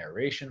does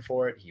narration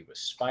for it. He was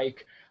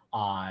Spike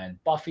on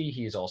Buffy.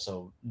 He's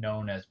also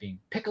known as being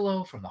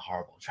Piccolo from the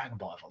horrible Dragon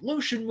Ball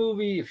Evolution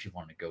movie, if you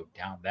want to go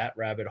down that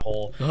rabbit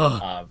hole.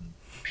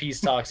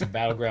 Peace Talks and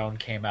Battleground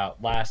came out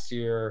last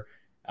year.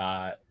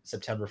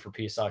 September for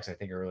Peace Talks, I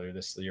think earlier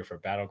this year for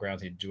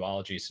Battlegrounds in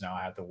duology. So now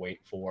I have to wait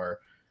for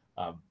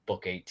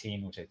book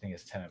 18, which I think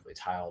is tentatively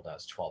titled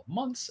as 12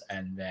 months,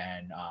 and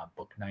then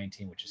book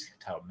 19, which is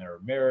titled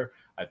Mirror Mirror.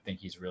 I think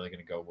he's really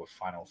going to go with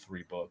final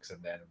 3 books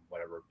and then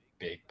whatever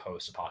big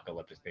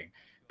post-apocalyptic thing.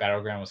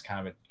 Battleground was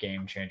kind of a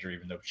game changer,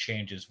 even though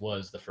Changes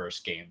was the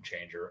first game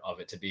changer of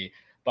it to be.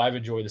 But I've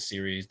enjoyed the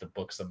series. The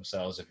books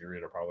themselves, if you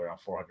read, are probably around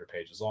 400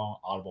 pages long.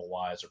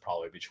 Audible-wise, are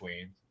probably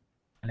between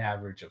an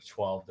average of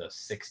 12 to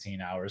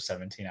 16 hours,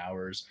 17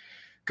 hours.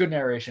 Good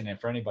narration.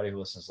 And for anybody who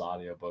listens to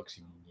audiobooks,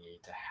 you need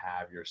to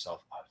have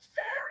yourself a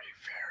very,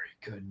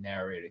 very good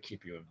narrator to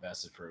keep you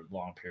invested for a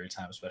long period of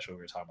time, especially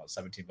when we're talking about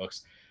 17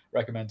 books.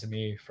 Recommend to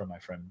me from my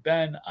friend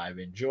Ben. I've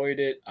enjoyed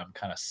it. I'm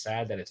kind of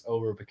sad that it's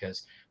over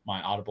because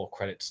my Audible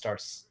credit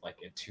starts like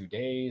in 2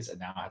 days, and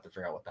now I have to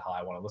figure out what the hell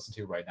I want to listen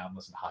to. Right now I'm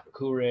listening to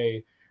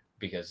Hakakure,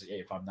 because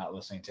if I'm not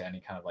listening to any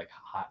kind of like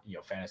hot,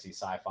 fantasy,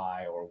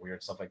 sci-fi, or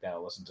weird stuff like that,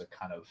 I'll listen to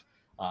kind of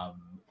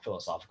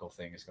philosophical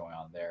things going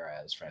on there,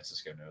 as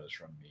Francisco knows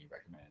from me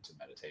recommending some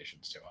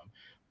meditations to him.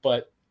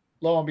 But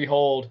lo and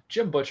behold,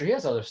 Jim Butcher, he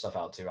has other stuff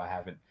out too. I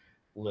haven't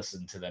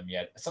listened to them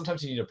yet.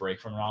 Sometimes you need a break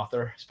from an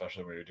author,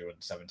 especially when you're doing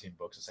 17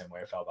 books the same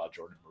way I felt about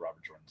Jordan.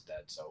 Robert Jordan's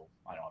dead, so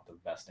I don't have to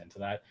invest into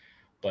that.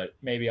 But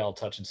maybe I'll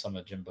touch on some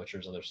of Jim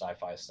Butcher's other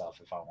sci-fi stuff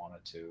if I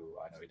wanted to.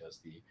 I know he does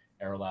the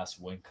Everlast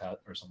Wind Cut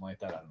or something like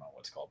that. I don't know what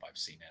it's called, but I've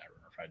seen it. I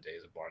remember Friday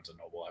Days at Barnes and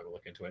Noble. I will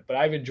look into it, but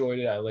I've enjoyed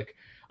it.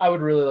 I would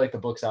really like the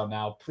books out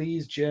now.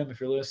 Please, Jim, if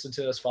you're listening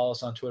to us, follow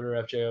us on Twitter,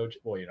 FJO.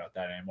 Well, you're not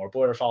that anymore.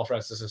 Border, follow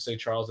Francis of St.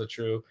 Charles the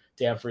True,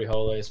 Dan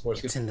Freehole,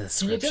 Sports. It's in the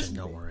description.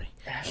 Don't worry.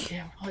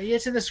 Yeah, well,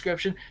 it's in the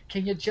description.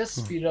 Can you just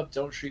speed it up?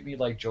 Don't treat me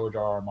like George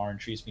R.R. Martin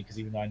treats me, because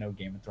even though I know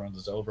Game of Thrones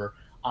is over,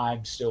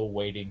 I'm still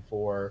waiting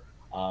for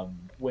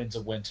Winds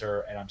of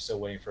Winter, and I'm still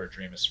waiting for A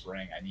Dream of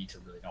Spring. I need to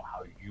really know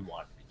how you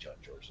want to be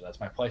judged, George. So that's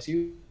my play to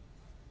you.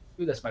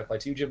 That's my play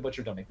to you, Jim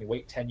Butcher. Don't make me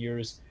wait 10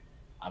 years.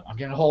 I'm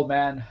getting old,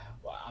 man.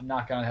 I'm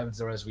knocking on heaven's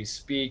door as we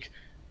speak.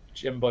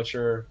 Jim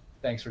Butcher,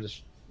 thanks for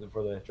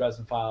the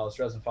Dresden Files.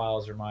 Dresden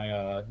Files are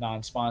my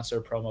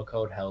non-sponsor. Promo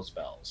code Hell's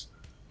Bells.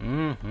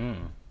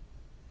 Mm-hmm.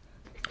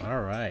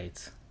 All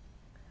right.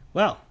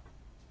 Well,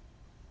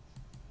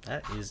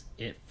 that is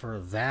it for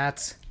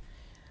that.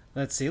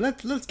 Let's see.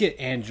 Let's get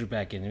Andrew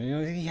back in.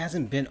 He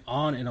hasn't been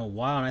on in a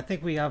while, and I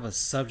think we have a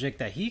subject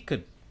that he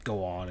could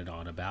go on and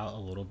on about a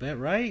little bit,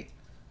 right?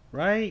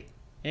 Right,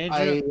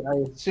 Andrew? I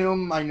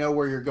assume I know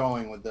where you're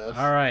going with this.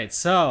 All right.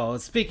 So,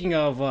 speaking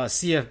of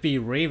CFB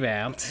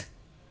revamped,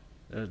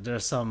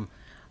 there's some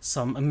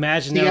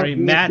imaginary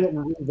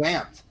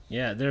revamped.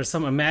 Yeah, there's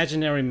some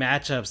imaginary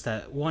matchups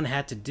that one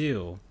had to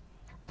do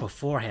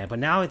beforehand, but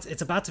now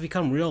it's about to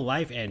become real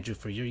life, Andrew,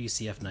 for your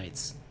UCF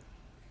Knights.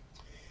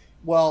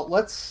 Well,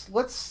 let's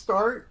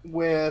start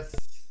at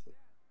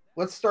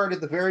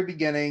the very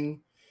beginning.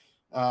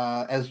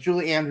 As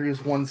Julie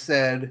Andrews once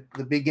said,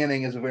 the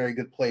beginning is a very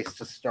good place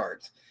to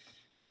start.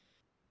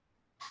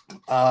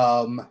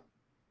 Hold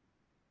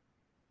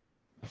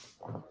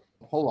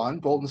on,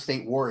 Golden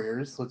State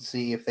Warriors. Let's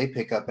see if they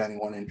pick up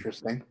anyone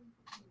interesting.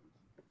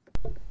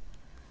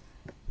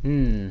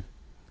 Oh,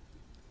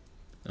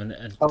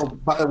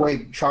 by the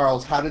way,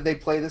 Charles, how did they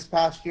play this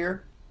past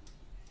year?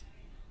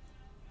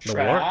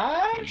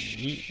 Trash.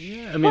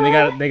 Yeah, I mean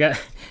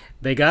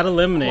they got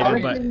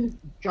eliminated,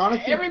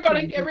 Jonathan,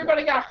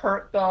 everybody got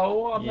hurt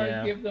though. I'm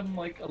gonna give them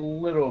like a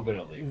little bit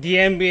of leeway. The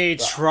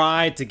NBA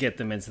tried to get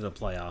them into the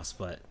playoffs,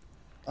 but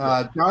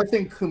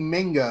Jonathan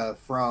Kuminga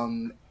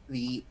from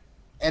the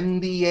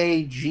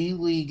NBA G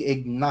League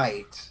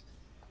Ignite,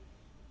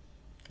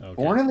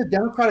 born in the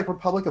Democratic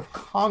Republic of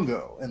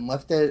Congo and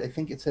left at, I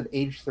think it said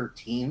age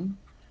 13.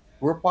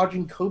 Grew up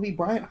watching Kobe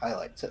Bryant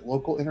highlights at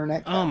local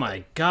internet cafes. Oh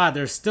my God,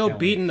 they're still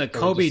beating the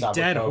Kobe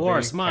dead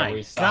horse.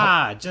 My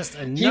God, just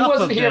enough of this. He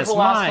wasn't here for the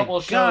last couple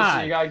of shows,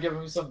 so you gotta give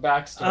him some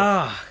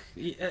backstory.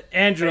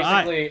 Andrew,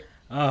 basically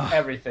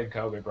everything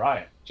Kobe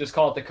Bryant. Just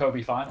call it the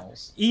Kobe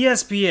Finals.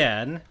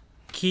 ESPN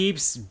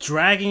keeps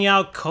dragging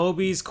out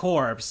Kobe's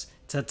corpse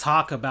to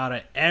talk about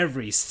it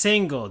every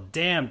single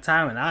damn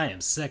time, and I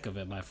am sick of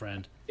it, my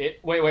friend.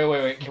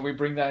 Wait. Can we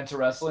bring that into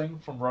wrestling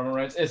from Roman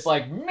Reigns? It's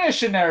like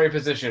missionary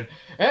position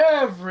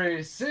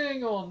every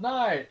single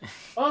night.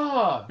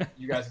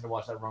 You guys need to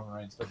watch that Roman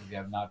Reigns clip if you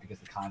have not, because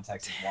the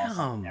context is lost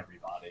on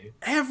everybody.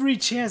 Every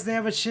chance they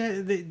have a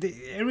chance,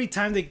 every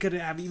time they could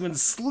have even a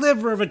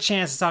sliver of a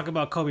chance to talk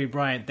about Kobe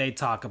Bryant, they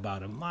talk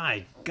about him.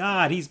 My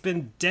God, he's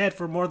been dead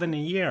for more than a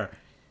year.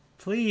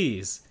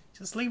 Please,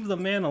 just leave the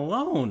man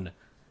alone.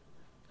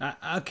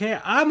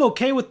 I'm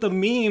okay with the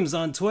memes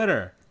on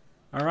Twitter.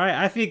 All right,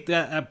 I think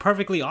that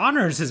perfectly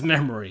honors his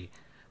memory.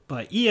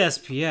 But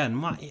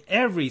ESPN,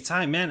 every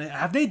time, man,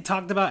 have they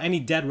talked about any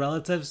dead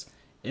relatives?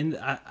 We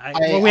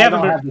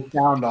haven't have the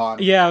sound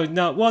on. Yeah,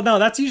 no. Well, no,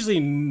 that's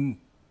usually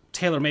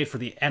tailor-made for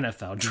the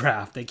NFL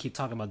draft. They keep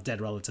talking about dead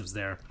relatives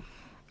there.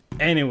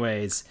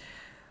 Anyways,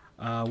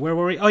 where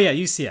were we? Oh yeah,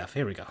 UCF.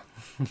 Here we go.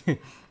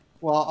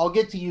 Well, I'll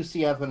get to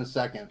UCF in a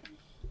second.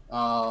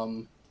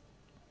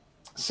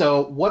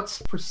 So what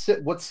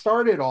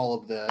started all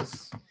of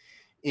this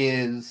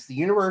is the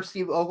University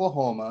of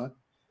Oklahoma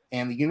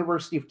and the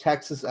University of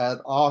Texas at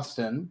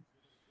Austin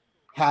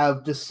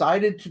have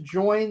decided to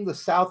join the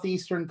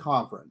Southeastern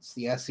Conference,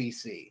 the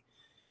SEC.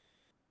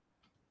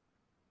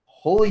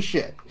 Holy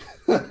shit.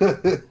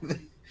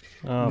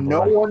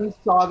 No one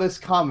saw this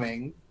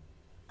coming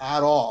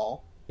at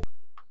all.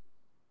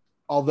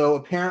 Although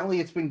apparently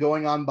it's been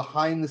going on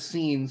behind the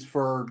scenes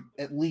for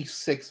at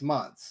least 6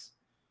 months.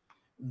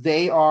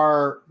 They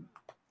are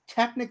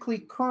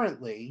technically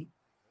currently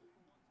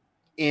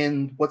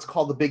in what's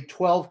called the Big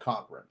 12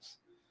 Conference,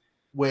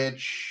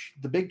 which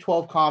the Big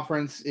 12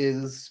 Conference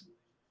is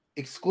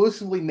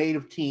exclusively made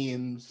of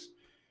teams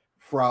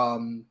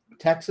from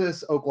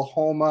Texas,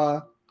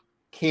 Oklahoma,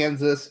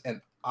 Kansas,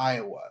 and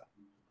Iowa.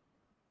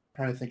 I'm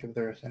trying to think if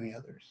there's any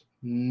others.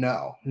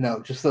 No,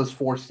 just those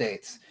 4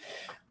 states.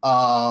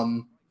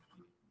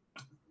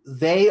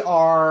 They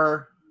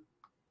are...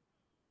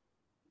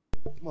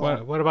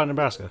 Well, what about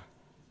Nebraska?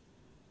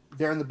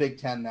 They're in the Big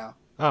 10 now.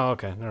 Oh,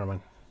 okay. Never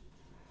mind.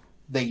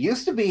 They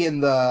used to be in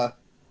the...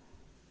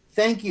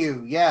 Thank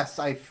you. Yes,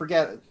 I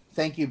forget.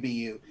 Thank you,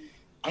 BU.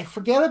 I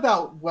forget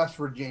about West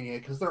Virginia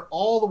because they're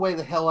all the way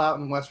the hell out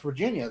in West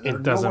Virginia.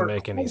 It doesn't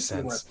make any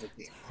sense.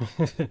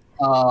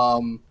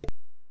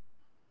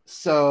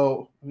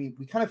 So I mean,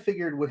 we kind of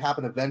figured it would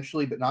happen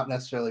eventually, but not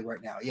necessarily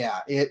right now. Yeah,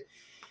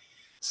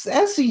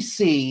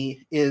 SEC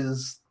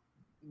is,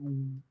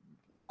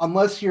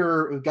 unless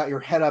you've got your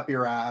head up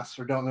your ass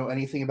or don't know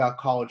anything about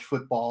college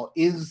football,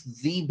 is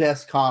the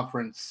best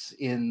conference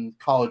in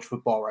college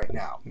football right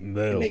now.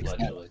 No.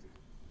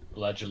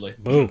 Allegedly.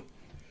 Boo.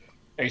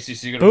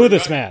 ACC gonna Boo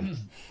this man.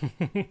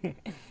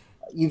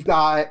 You've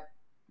got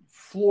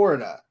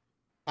Florida,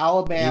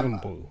 Alabama,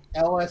 Boo.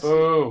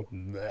 LSU.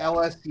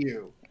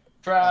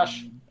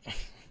 Trash.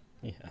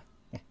 Yeah.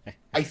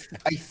 I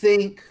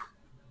think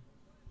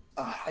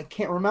I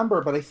can't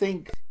remember, but I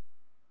think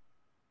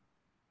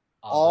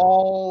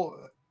all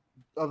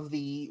but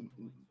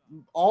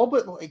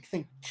like I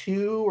think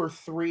 2 or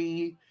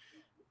 3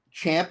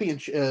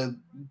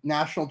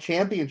 national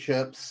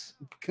championships,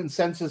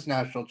 consensus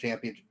national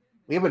championship.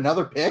 We have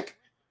another pick.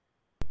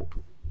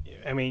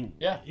 I mean,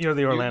 yeah, you're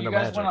the Orlando you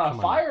guys Magic. went on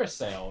a fire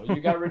sale.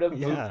 You got rid of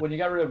when you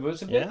got rid of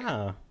Vucevic.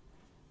 Yeah,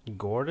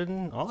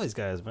 Gordon, all these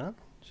guys, man.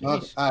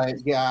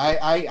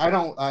 I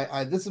don't.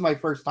 This is my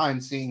first time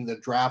seeing the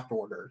draft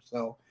order,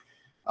 so.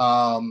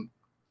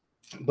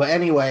 But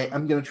anyway,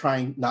 I'm gonna try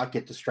and not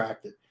get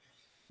distracted.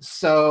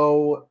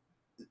 So,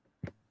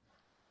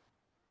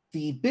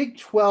 the Big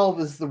 12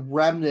 is the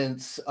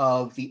remnants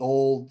of the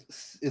old.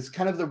 Is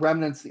kind of the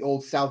remnants of the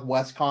old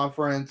Southwest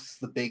Conference,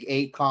 the Big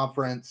 8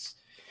 Conference.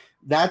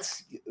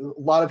 That's a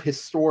lot of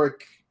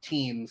historic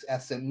teams,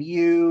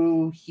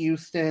 SMU,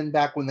 Houston,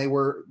 back when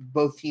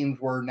both teams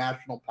were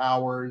national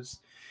powers.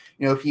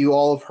 You know, if you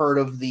all have heard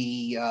of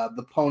the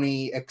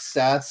Pony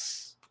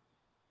Excess,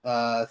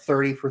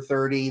 30 for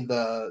 30,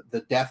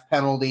 the death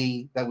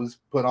penalty that was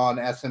put on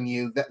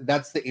SMU,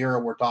 that's the era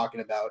we're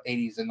talking about,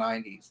 80s and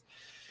 90s.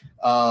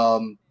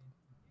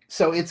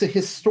 So it's a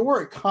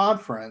historic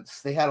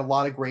conference. They had a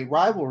lot of great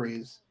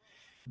rivalries,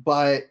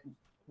 but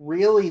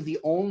really the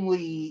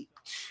only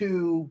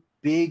 2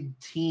 big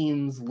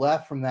teams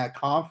left from that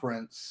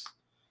conference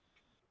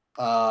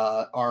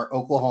are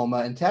Oklahoma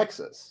and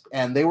Texas.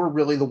 And they were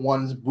really the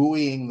ones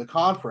buoying the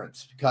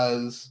conference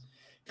because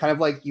kind of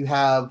like you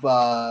have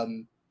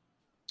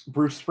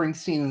Bruce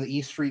Springsteen and the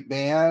E Street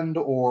Band,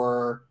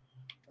 or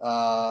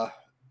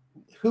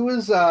who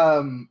is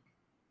here's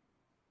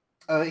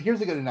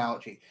a good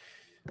analogy.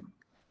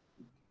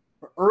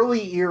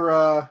 Early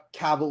era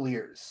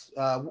Cavaliers.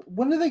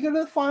 When did they go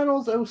to the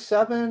finals?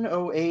 07,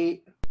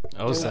 08?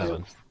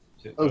 07.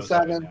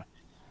 07. Yeah.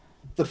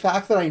 The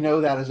fact that I know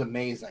that is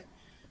amazing.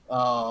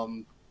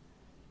 So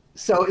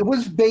it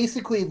was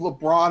basically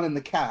LeBron and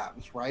the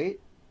Cavs, right?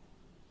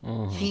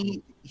 Mm-hmm.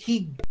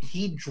 He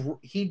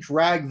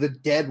dragged the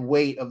dead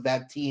weight of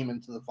that team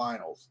into the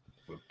finals.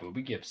 With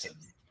Bobby Gibson.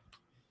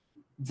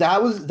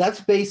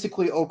 That's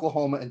basically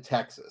Oklahoma and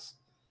Texas.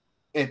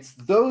 It's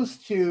those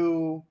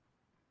 2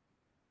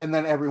 and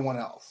then everyone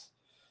else.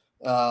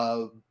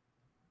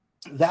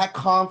 That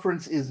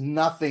conference is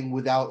nothing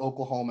without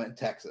Oklahoma and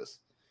Texas.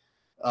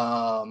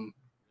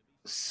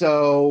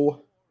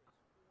 So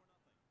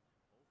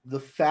the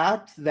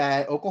fact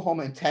that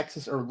Oklahoma and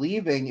Texas are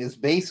leaving is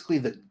basically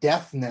the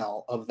death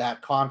knell of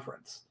that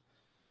conference.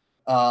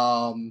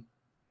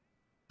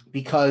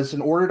 Because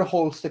in order to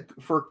host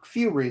for a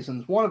few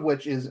reasons, one of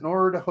which is in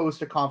order to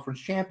host a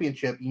conference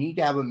championship, you need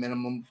to have a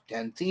minimum of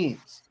 10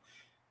 teams.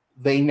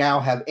 They now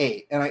have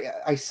 8. And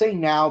I say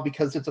now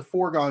because it's a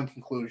foregone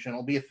conclusion.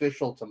 It'll be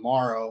official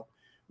tomorrow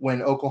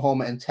when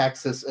Oklahoma and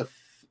Texas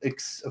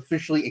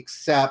officially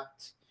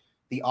accept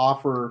the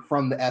offer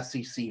from the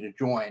SEC to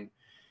join.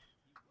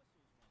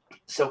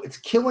 So it's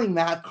killing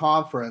that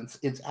conference.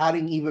 It's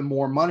adding even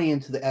more money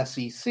into the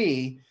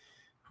SEC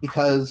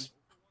because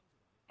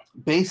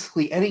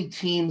basically any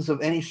teams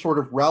of any sort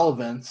of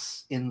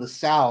relevance in the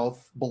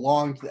South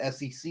belong to the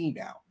SEC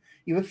now.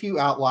 You have a few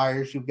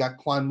outliers. You've got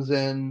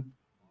Clemson,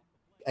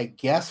 I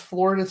guess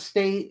Florida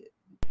State.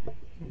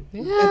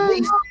 Yeah.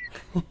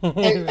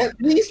 At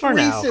least For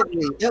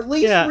recently. Now. At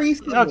least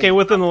recently. Okay,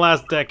 within the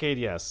last decade,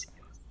 yes.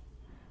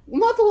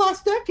 Well, not the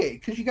last decade,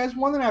 because you guys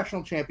won the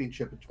national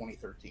championship in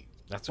 2013.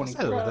 That's what I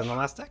said, within the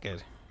last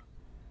decade.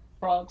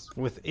 Bronx.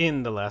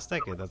 Within the last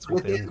decade, that's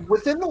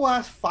within the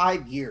last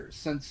 5 years.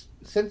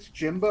 Since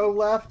Jimbo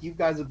left, you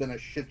guys have been a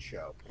shit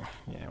show.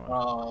 Yeah.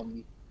 Well,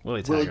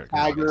 Willie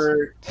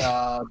Taggart,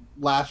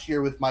 last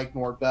year with Mike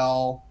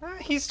Norvell.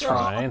 He's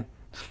trying.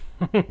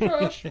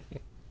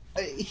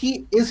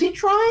 Is he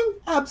trying?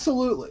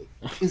 Absolutely.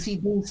 Is he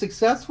being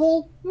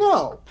successful?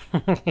 No.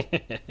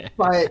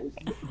 but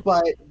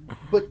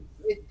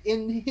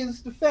in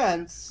his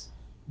defense,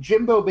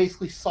 Jimbo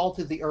basically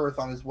salted the earth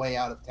on his way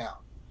out of town.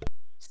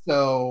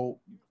 So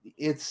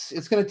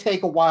it's going to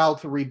take a while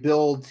to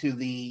rebuild to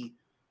the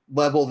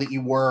level that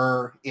you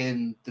were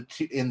in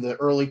the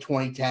early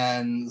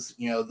 2010s.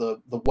 You know, the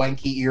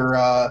Wenke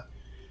era.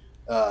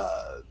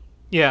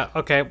 Yeah.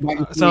 Okay.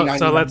 So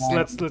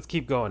let's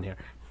keep going here.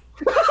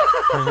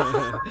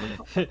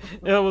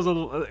 It was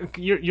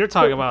you're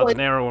talking about an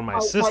era when my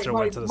sister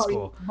went to the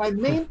school. My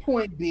main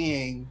point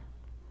being,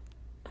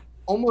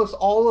 almost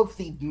all of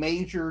the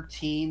major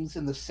teams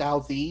in the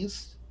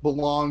Southeast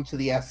belong to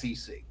the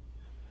SEC.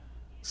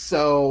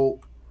 So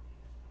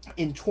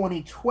in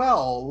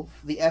 2012,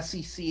 the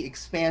SEC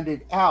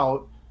expanded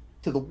out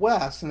to the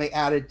West, and they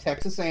added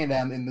Texas A&M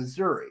and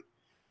Missouri.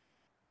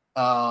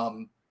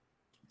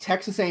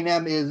 Texas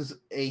A&M is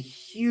a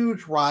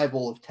huge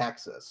rival of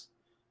Texas,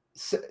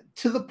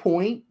 to the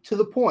point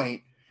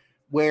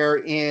where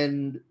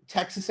in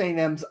Texas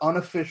A&M's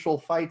unofficial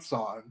fight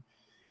song,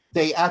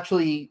 they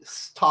actually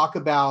talk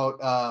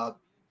about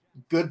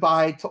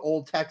goodbye to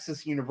old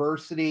Texas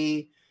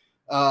University,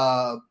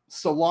 so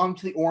long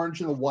to the orange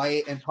and the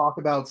white, and talk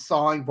about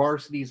sawing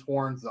varsity's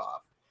horns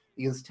off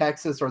because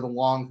Texas are the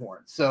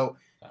Longhorns. So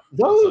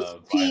those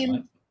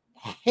teams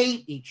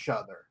hate each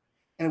other.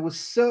 And it was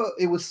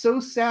so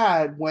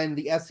sad when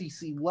the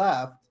SEC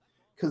left,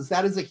 because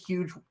that is a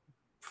huge,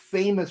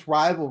 famous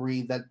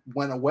rivalry that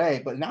went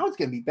away. But now it's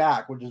going to be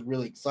back, which is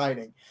really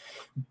exciting.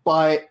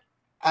 But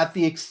at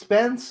the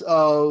expense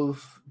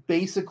of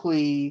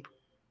basically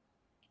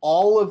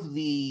all of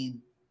the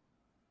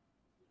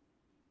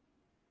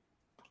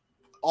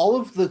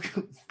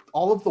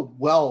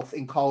wealth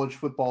in college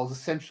football is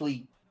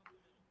essentially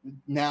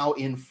now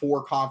in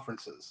 4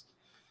 conferences.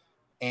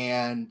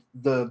 And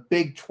the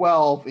Big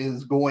 12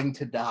 is going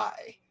to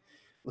die.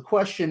 The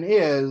question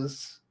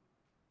is,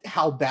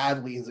 how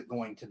badly is it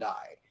going to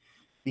die?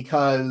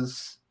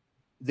 Because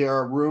there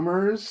are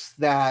rumors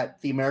that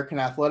the American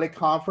Athletic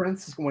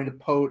Conference is going to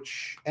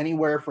poach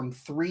anywhere from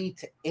 3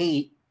 to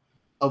 8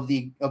 of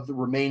the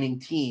remaining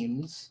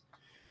teams.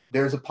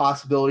 There's a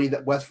possibility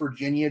that West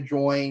Virginia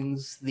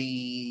joins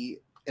the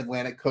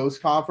Atlantic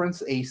Coast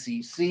Conference,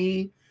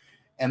 ACC,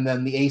 and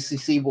then the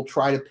ACC will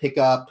try to pick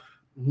up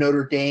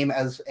Notre Dame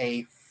as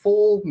a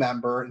full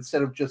member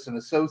instead of just an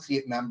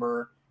associate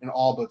member in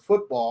all but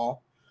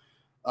football,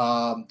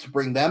 to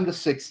bring them to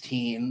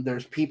 16.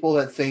 There's people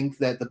that think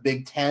that the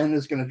Big Ten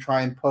is going to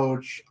try and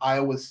poach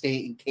Iowa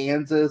State and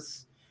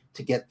Kansas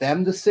to get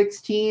them to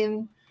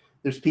 16.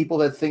 There's people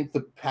that think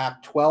the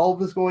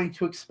Pac-12 is going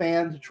to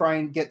expand to try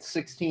and get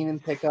 16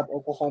 and pick up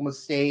Oklahoma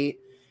State.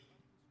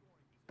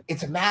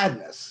 It's a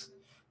madness.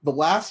 The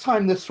last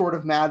time this sort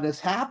of madness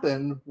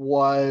happened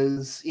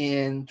was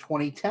in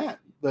 2010,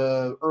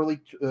 the early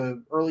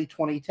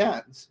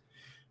 2010s,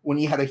 when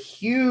you had a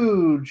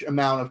huge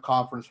amount of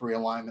conference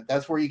realignment.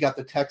 That's where you got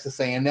the Texas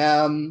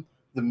A&M,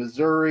 the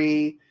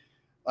Missouri,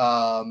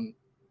 TCU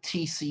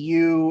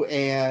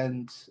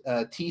and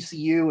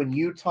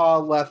Utah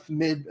left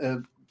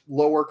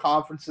lower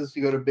conferences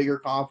to go to bigger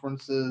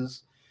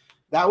conferences.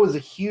 That was a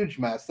huge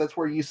mess. That's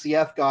where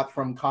UCF got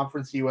from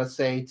Conference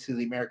USA to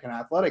the American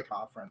Athletic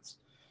Conference.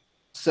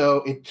 So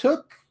it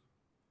took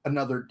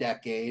another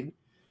decade.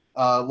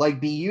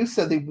 Like BU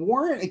said, they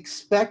weren't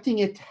expecting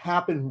it to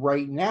happen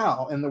right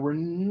now, and there were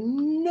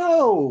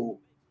no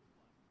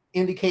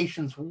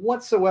indications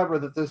whatsoever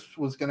that this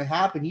was going to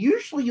happen.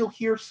 Usually you'll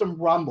hear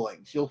some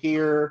rumblings. You'll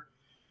hear,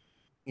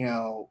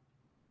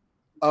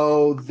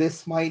 oh,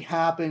 this might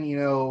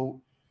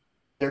happen,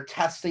 they're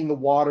testing the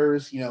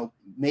waters,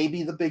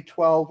 maybe the Big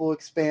 12 will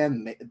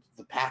expand.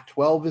 The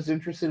Pac-12 is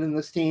interested in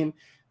this team.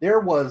 There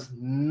was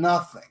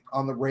nothing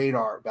on the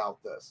radar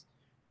about this.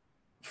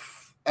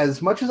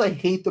 As much as I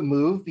hate the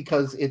move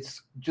because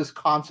it's just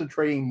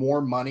concentrating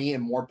more money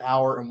and more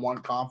power in one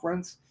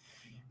conference,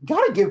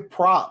 got to give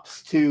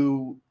props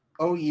to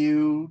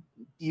OU,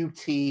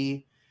 UT,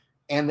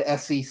 and the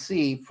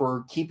SEC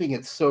for keeping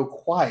it so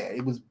quiet.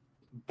 It was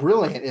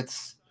brilliant.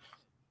 It's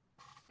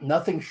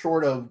nothing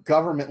short of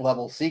government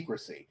level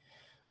secrecy.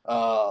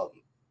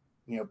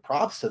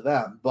 Props to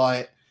them.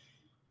 But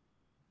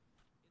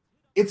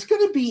it's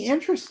going to be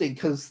interesting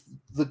because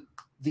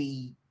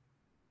the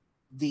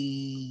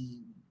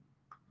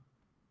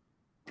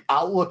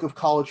outlook of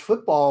college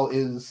football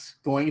is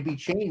going to be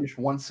changed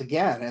once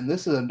again, and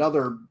this is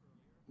another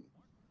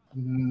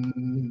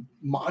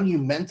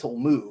monumental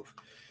move.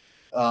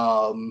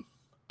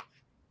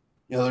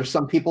 There's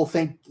some people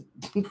think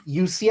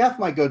UCF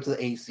might go to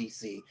the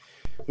ACC.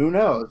 Who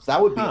knows?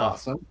 That would be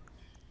awesome.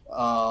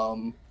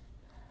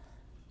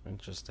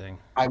 Interesting.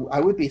 I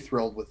would be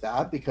thrilled with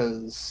that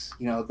because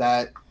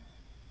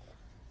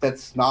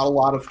that's not a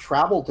lot of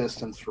travel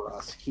distance for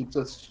us. It keeps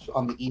us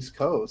on the East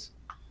Coast.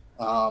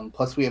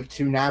 Plus, we have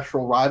 2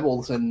 natural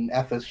rivals in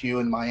FSU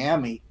and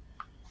Miami.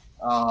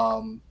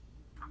 So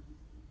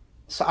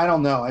I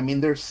don't know. I mean,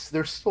 there's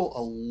still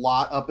a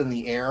lot up in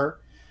the air.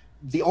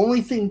 The only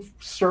thing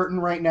certain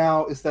right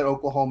now is that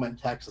Oklahoma and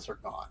Texas are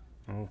gone.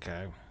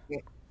 Okay.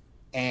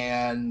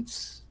 And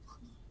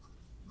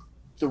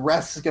the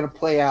rest is going to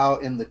play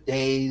out in the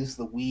days,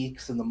 the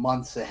weeks, and the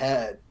months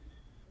ahead.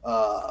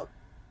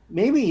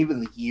 Maybe even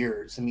the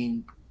years. I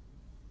mean,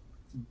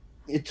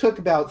 it took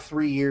about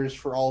 3 years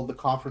for all of the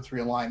conference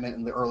realignment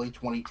in the early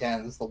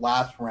 2010s, the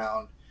last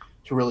round,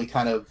 to really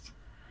kind of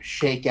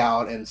shake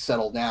out and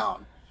settle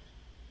down.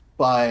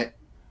 But,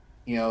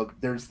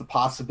 there's the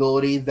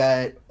possibility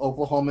that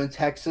Oklahoma and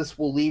Texas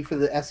will leave for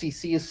the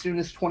SEC as soon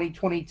as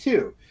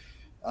 2022.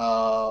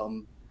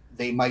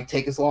 They might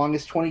take as long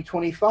as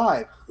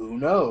 2025. Who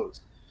knows?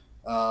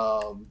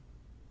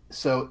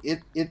 So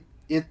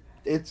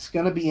it's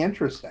going to be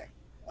interesting.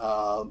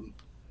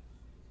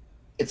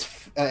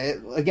 it's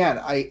again,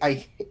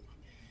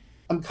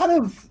 I'm kind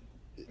of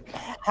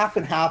half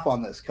and half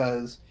on this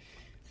because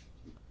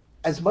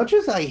as much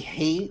as I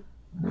hate,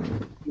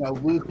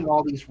 losing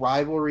all these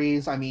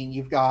rivalries, I mean,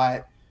 you've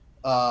got,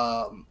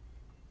 at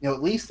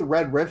least the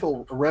Red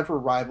River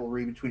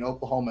rivalry between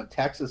Oklahoma and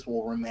Texas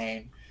will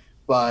remain,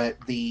 but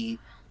the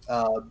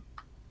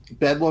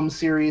Bedlam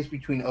series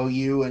between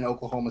OU and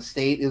Oklahoma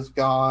State is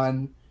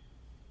gone.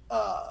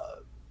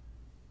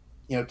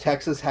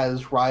 Texas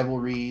has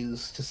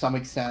rivalries to some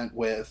extent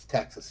with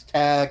Texas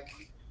Tech.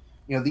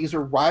 These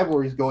are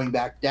rivalries going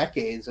back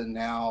decades, and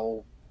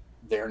now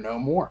they're no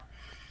more.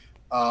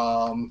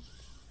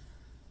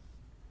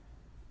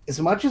 As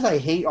much as I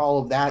hate all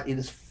of that, it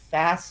is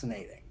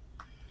fascinating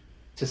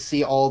to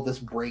see all of this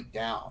break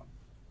down.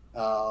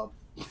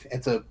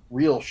 It's a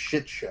real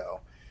shit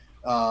show.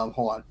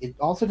 Hold on. It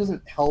also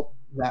doesn't help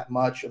that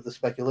much of the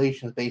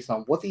speculations based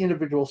on what the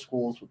individual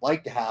schools would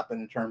like to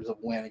happen in terms of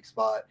landing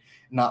spot,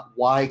 not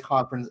why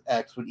Conference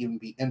X would even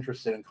be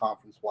interested in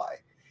Conference Y.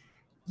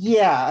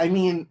 Yeah, I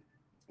mean,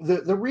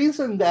 the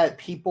reason that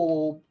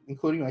people,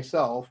 including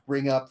myself,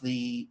 bring up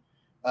the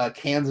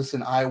Kansas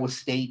and Iowa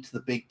State to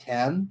the Big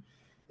Ten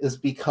is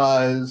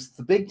because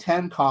the Big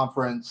Ten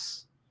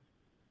Conference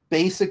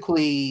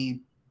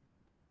basically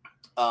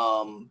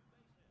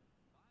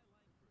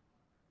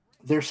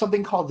there's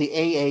something called the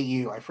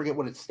AAU. I forget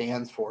what it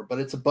stands for, but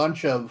it's a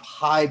bunch of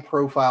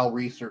high-profile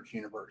research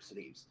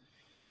universities.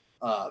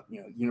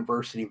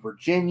 University of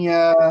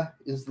Virginia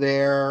is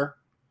there.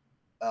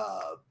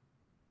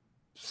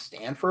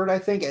 Stanford, I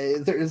think.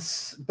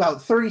 There's about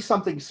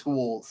 30-something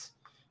schools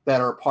that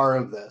are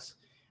part of this.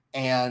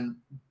 And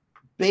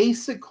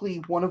basically,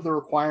 one of the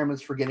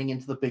requirements for getting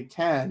into the Big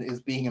Ten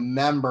is being a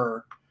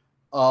member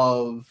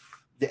of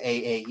the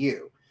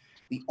AAU.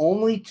 The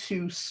only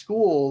two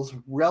schools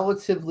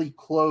relatively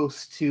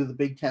close to the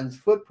Big Ten's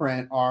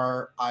footprint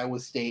are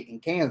Iowa State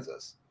and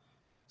Kansas.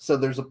 So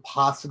there's a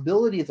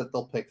possibility that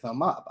they'll pick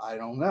them up. I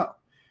don't know.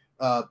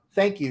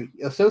 Thank you.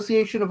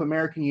 Association of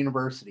American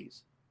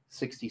Universities,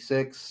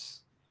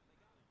 66.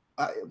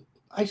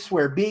 I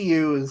swear,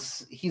 BU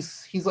is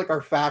he's like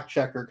our fact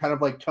checker, kind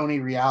of like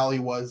Tony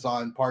Reale was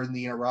on Pardon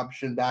the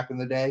Interruption back in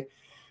the day.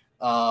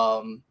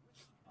 I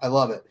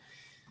love it.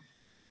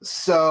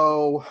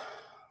 So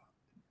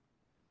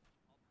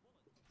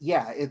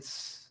yeah, I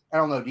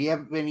don't know. Do you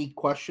have any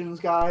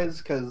questions, guys?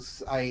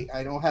 Because I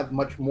don't have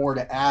much more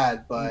to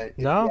add, but if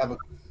you have a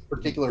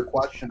particular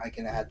question, I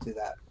can add to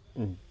that.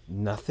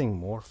 Nothing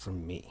more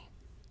from me.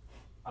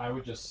 I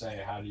would just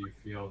say, how do you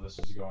feel this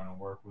is going to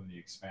work when the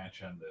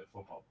expansion of the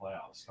football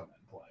playoffs come into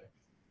play?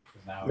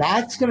 Now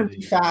that's going to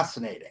be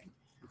fascinating.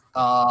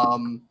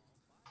 And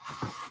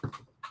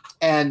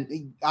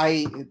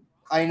I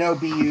know,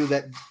 BU,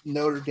 that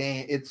Notre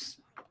Dame,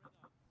 it's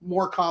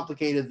more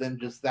complicated than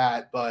just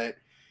that, but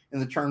in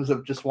the terms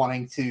of just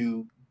wanting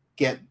to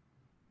get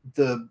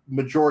the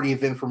majority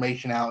of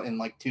information out in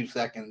like 2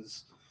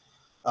 seconds.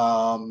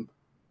 But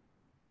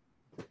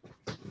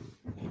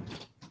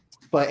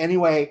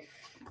anyway,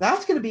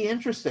 that's going to be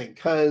interesting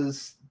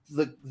because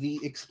the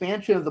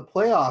expansion of the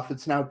playoff,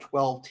 it's now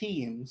 12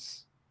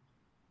 teams,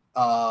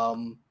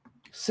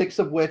 6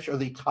 of which are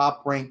the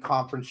top-ranked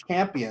conference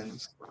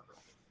champions.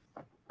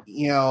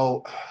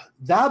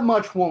 That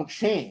much won't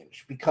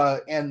change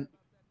because, and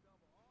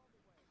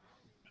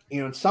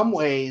in some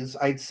ways,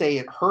 I'd say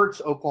it hurts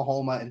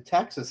Oklahoma and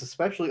Texas,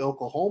 especially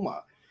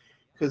Oklahoma,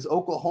 because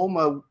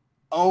Oklahoma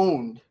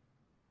owned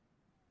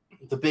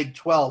the Big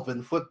 12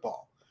 in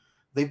football.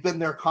 They've been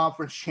their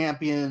conference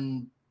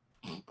champion,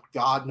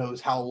 God knows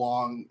how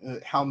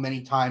long, how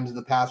many times in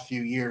the past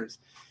few years,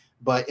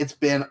 but it's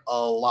been a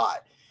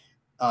lot.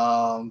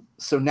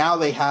 So now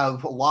they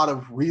have a lot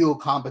of real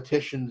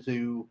competition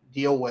to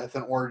deal with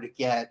in order to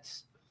get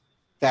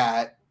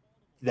that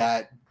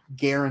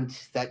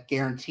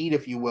guaranteed,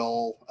 if you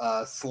will,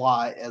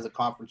 slot as a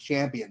conference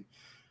champion.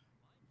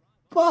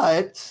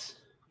 But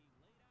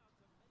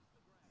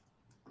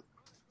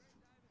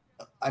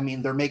I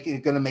mean, they're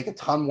going to make a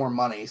ton more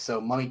money.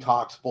 So money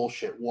talks,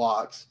 bullshit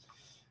walks.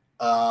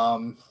 I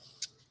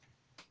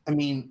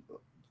mean,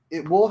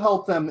 it will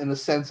help them in the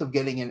sense of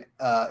getting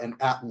an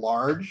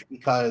at-large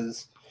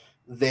because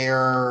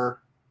their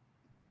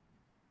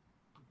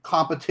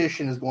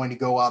competition is going to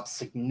go up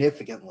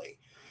significantly.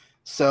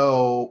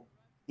 So,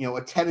 a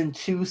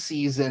 10-2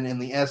 season in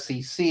the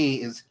SEC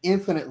is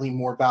infinitely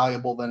more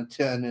valuable than a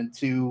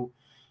 10-2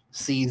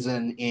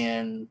 season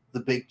in the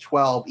Big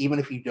 12, even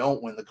if you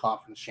don't win the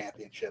conference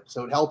championship.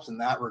 So it helps in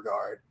that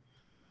regard.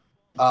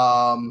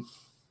 I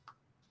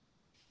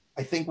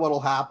think what'll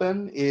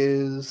happen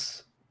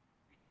is,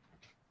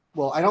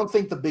 well, I don't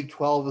think the Big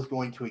 12 is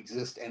going to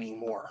exist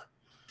anymore.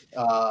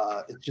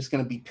 It's just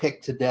going to be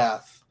picked to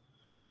death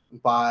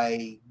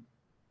by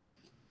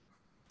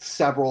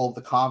several of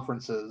the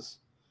conferences.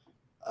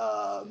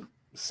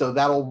 So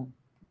that'll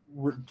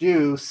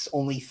reduce.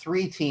 Only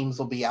 3 teams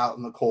will be out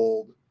in the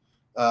cold.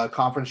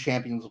 Conference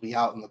champions will be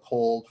out in the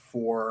cold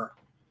for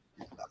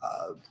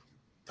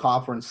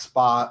conference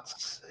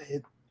spots.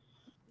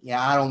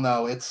 I don't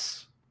know.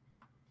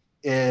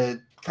 It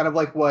kind of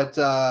like what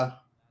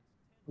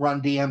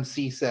Run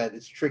DMC said.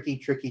 It's tricky,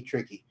 tricky,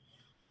 tricky.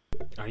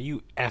 Are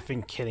you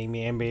effing kidding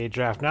me? NBA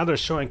draft. Now they're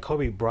showing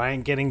Kobe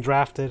Bryant getting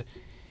drafted.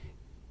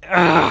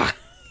 Ugh,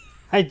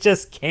 I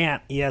just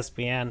can't,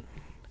 ESPN.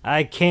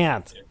 I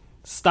can't.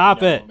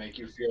 Stop it. Make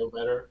you feel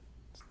better?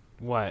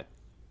 What?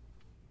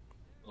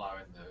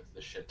 Allowing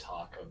the shit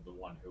talk of the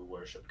one who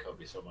worshipped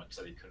Kobe so much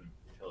that he couldn't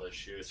fill his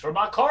shoes for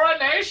my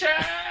coronation!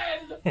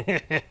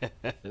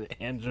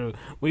 Andrew,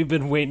 we've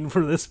been waiting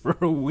for this for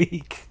a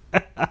week.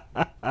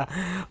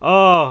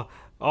 Oh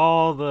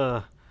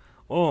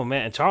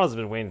man, Charles has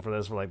been waiting for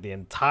this for like the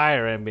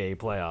entire NBA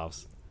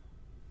playoffs.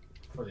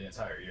 For the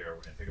entire year,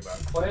 we're gonna think about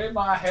play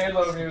my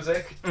Halo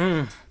music.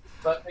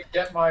 Let me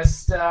get my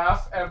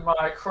staff and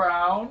my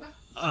crown.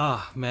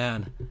 Oh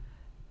man.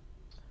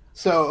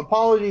 So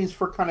apologies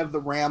for kind of the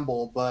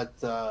ramble, but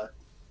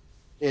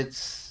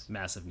it's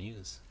massive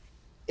news.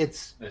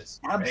 It's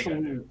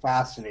absolutely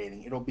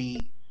fascinating. It'll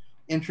be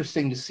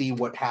interesting to see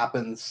what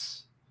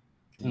happens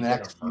in the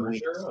next few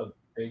weeks. Of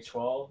Big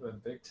 12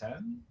 and Big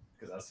 10?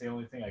 Because that's the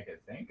only thing I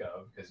could think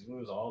of, because you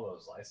lose all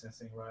those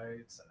licensing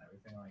rights and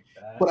everything like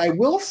that. But I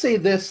will say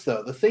this,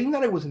 though. The thing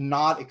that I was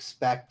not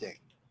expecting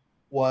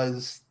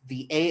was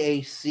the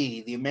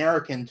AAC, the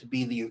American, to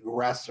be the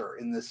aggressor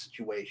in this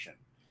situation.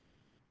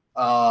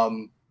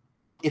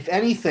 If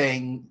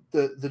anything,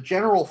 the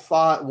general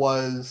thought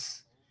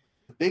was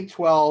the Big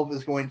 12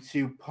 is going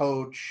to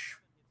poach,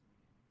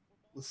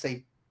 let's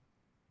say,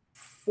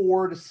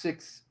 4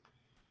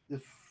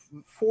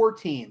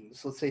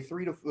 teams. Let's say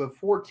 3 to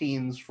 4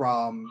 teams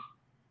from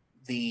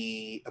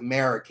the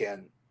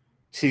American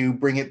to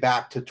bring it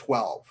back to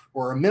 12,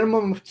 or a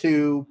minimum of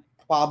 2,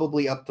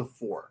 probably up to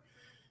 4,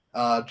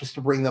 just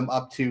to bring them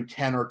up to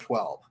 10 or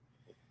 12.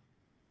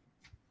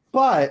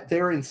 But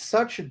they're in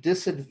such a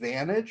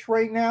disadvantage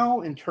right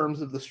now in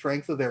terms of the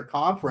strength of their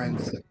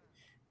conference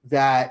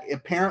that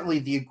apparently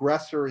the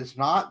aggressor is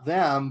not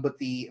them, but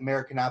the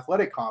American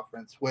Athletic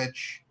Conference,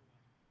 which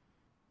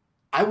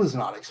I was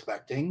not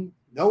expecting.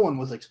 No one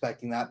was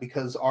expecting that,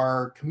 because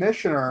our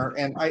commissioner,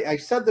 and I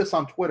said this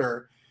on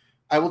Twitter,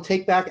 I will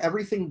take back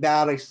everything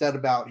bad I said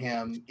about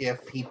him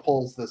if he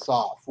pulls this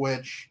off,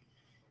 which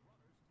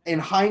in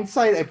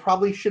hindsight, I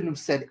probably shouldn't have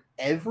said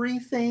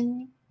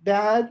everything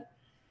bad.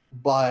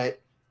 But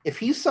if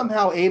he's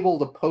somehow able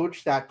to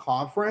poach that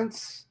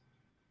conference,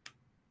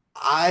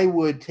 I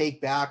would take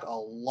back a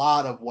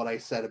lot of what I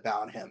said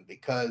about him,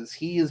 because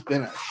he has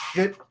been a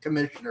shit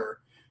commissioner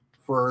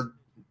for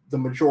the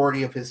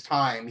majority of his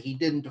time. He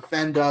didn't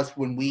defend us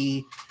when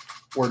we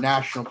were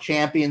national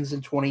champions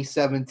in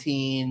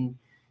 2017.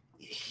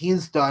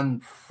 He's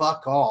done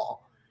fuck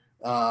all,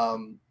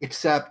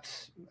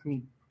 except,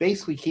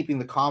 basically keeping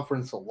the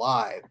conference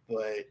alive.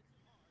 But,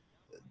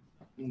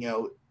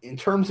 in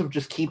terms of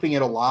just keeping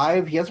it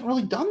alive, he hasn't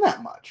really done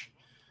that much.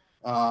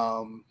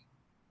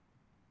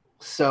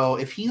 So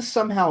if he's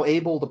somehow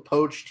able to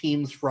poach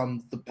teams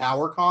from the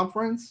Power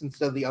Conference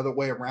instead of the other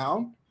way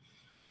around,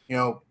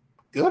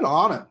 good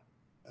on him.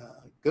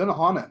 Good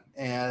on him.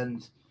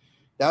 And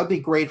that would be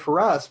great for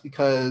us,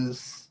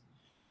 because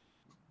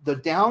the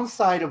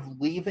downside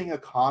of leaving a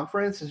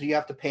conference is you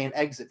have to pay an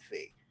exit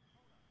fee.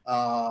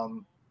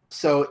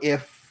 So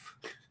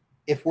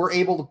if we're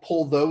able to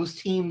pull those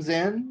teams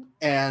in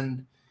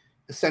and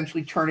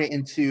essentially turn it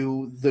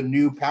into the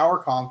new Power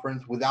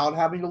Conference without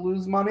having to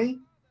lose money,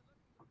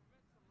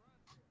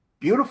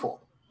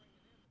 beautiful.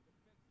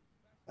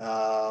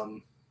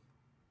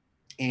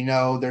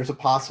 There's a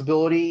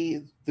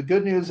possibility. The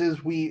good news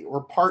is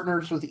we're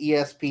partners with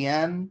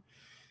ESPN,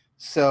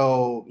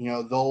 so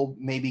they'll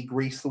maybe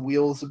grease the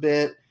wheels a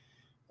bit.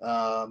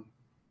 I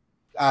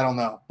don't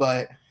know,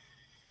 but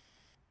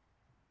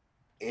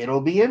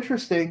it'll be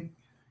interesting.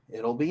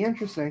 It'll be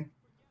interesting.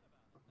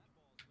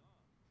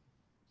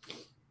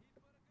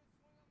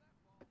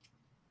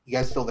 You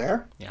guys still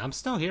there? Yeah, I'm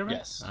still here, man.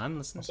 Yes. I'm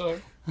listening. So,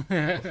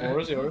 the floor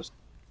is yours.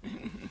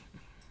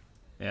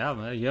 Yeah,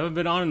 man. You haven't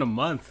been on in a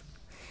month.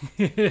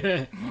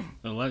 They're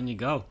letting you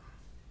go.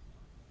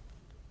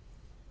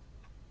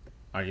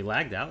 Are you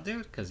lagged out,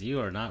 dude? Because you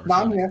are not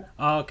responding. No, I'm here.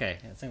 Oh, okay.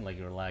 It seemed like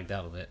you were lagged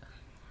out a bit.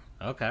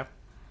 Okay.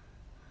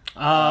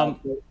 I'm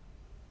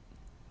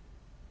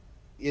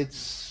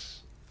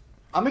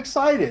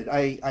excited.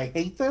 I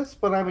hate this,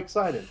 but I'm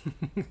excited.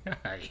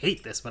 I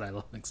hate this, but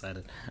I'm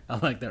excited. I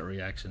like that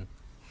reaction.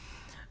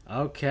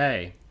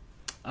 Okay.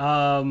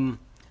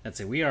 Let's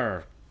see. We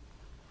are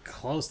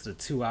close to the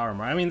 2-hour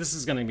mark. This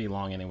is going to be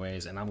long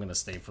anyways, and I'm going to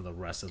stay for the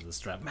rest of this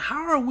draft.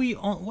 How are we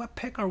on? What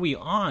pick are we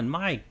on?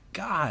 My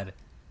God.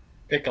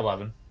 Pick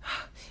 11.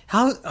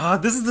 How?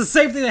 This is the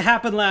same thing that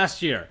happened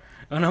last year.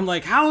 And I'm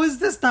like, how is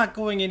this not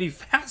going any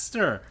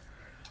faster?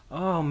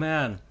 Oh,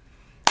 man.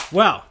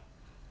 Well,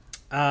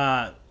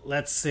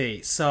 let's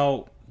see.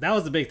 So that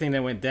was the big thing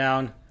that went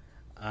down.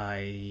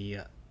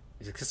 I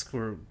guess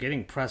we're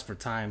getting pressed for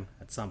time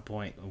at some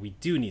point. We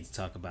do need to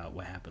talk about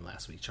what happened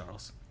last week,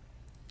 Charles.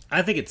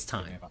 I think it's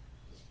time.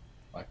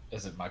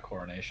 Is it my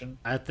coronation?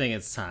 I think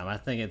it's time. I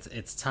think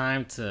it's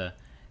time to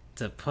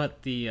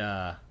put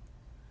the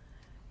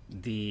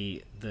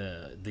the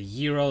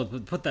gyro.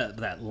 Put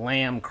that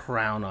lamb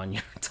crown on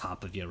your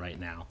top of you right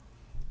now.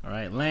 All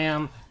right,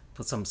 lamb.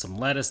 Put some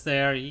lettuce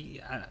there.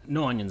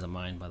 No onions on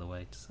mine, by the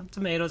way. Just some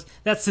tomatoes.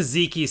 That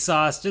tzatziki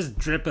sauce. Just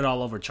drip it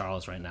all over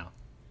Charles right now.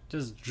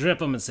 Just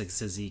drip him in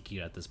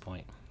tzatziki at this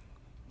point.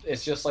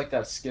 It's just like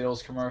that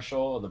Skittles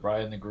commercial of the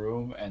bride and the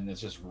groom, and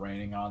it's just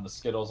raining on the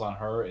Skittles on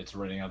her. It's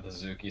raining on the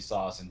tzatziki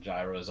sauce and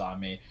gyros on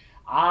me.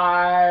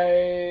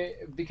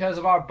 Because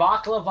of our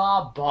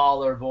baklava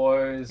baller,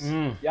 boys.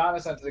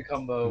 Giannis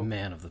Antetokounmpo.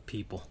 Man of the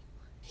people.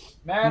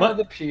 Man of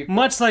the people.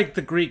 Much like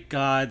the Greek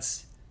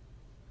gods.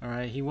 All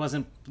right,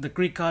 the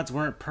Greek gods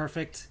weren't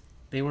perfect.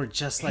 They were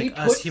just like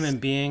us human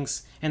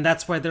beings, and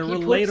that's why they're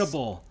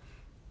relatable.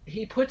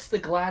 He puts the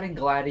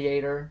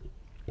gladiator,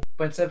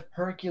 but instead of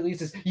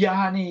Hercules, it's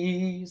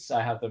Giannis.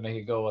 I have to make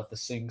it go with the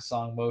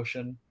sing-song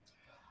motion.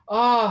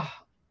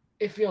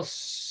 It feels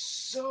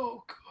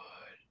so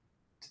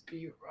good to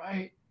be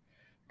right,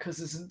 because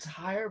this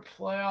entire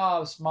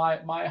playoffs,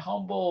 my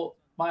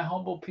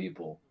humble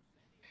people,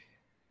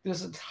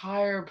 this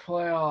entire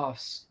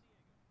playoffs,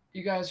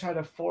 you guys try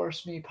to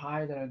force me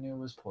pie that I knew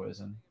was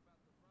poison.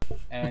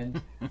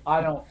 And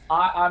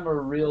I'm a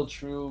real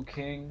true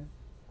king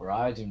where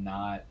I do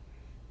not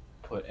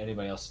put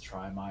anybody else to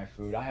try my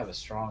food. I have a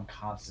strong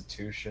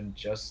constitution,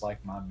 just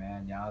like my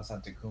man Giannis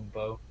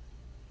Antetokounmpo.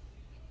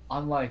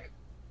 Unlike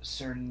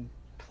certain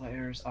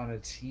players on a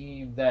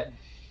team that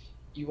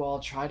you all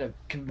try to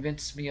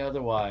convince me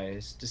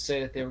otherwise, to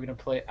say that they were going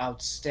to play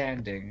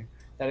outstanding,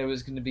 that it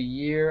was going to be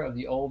year of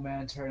the old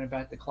man turning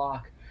back the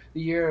clock. The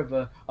year of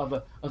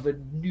a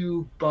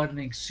new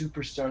budding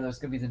superstar that's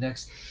going to be the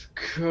next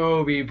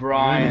Kobe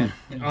Bryant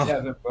and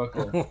Devin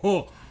Booker.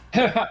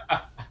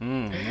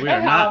 We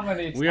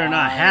are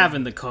not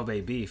having the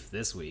Kobe beef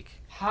this week.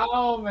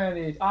 How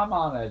many? I'm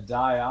on a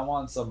diet. I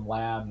want some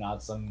lamb,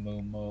 not some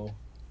moo.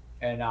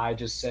 And I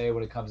just say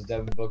when it comes to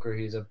Devin Booker,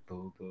 he's a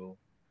boo-boo.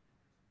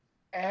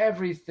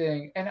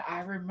 Everything. And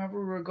I remember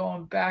we were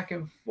going back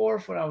and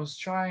forth when I was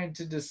trying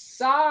to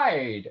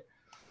decide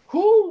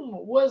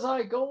whom was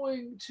I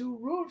going to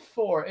root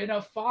for in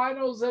a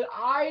finals that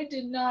I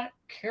did not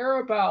care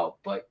about.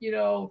 But,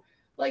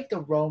 like the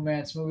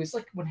romance movies,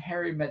 like when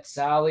Harry Met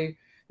Sally,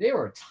 they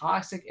were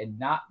toxic and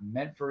not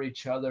meant for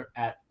each other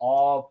at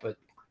all, but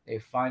they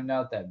find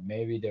out that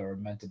maybe they were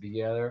meant to be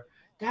together.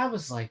 That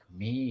was like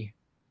me.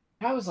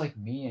 That was like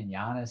me and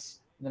Giannis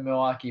and the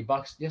Milwaukee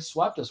Bucks. They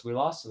swept us. We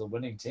lost to the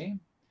winning team.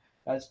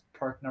 That's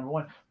perk number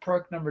one.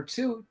 Perk number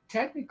two,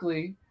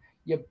 technically,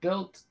 you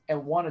built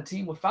and won a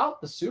team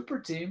without the super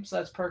team, so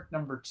that's perk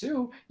number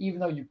two, even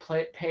though you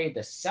paid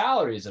the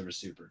salaries of a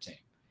super team.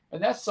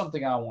 And that's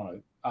something I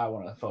want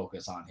to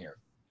focus on here.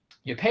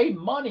 You paid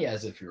money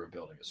as if you were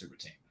building a super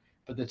team,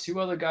 but the two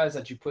other guys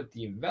that you put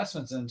the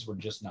investments in were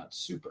just not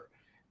super.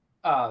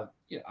 I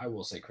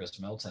will say Chris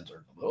Middleton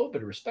earned a little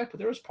bit of respect, but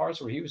there was parts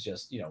where he was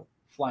just,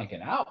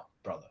 flanking out,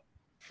 brother.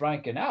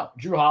 Franking out.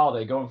 Drew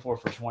Holiday going for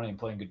 20 and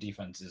playing good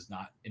defense is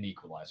not an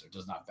equalizer. It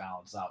does not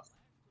balance out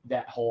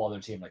that whole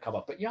other team that come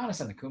up. But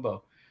Giannis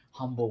Antetokounmpo,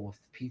 humble with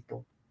the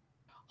people,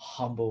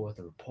 humble with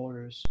the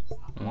reporters,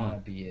 want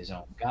to be his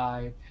own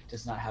guy,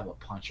 does not have a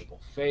punchable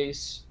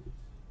face.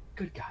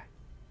 Good guy.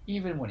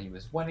 Even when he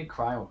was winning,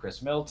 crying with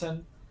Chris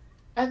Middleton.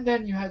 And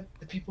then you had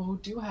the people who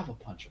do have a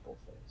punchable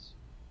face.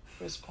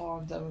 Chris Paul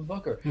and Devin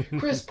Booker.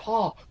 Chris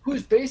Paul,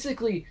 who's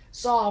basically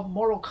saw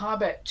Mortal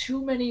Kombat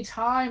too many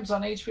times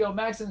on HBO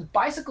Max and is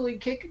bicycling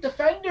kick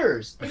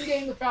defenders and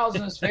getting the fouls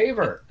in his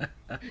favor.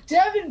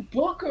 Devin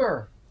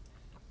Booker,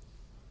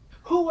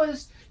 who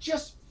was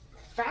just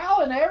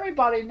fouling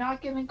everybody,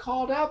 not getting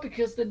called out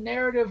because the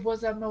narrative was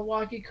that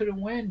Milwaukee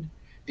couldn't win.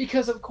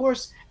 Because, of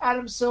course,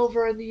 Adam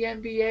Silver and the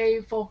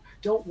NBA folk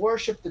don't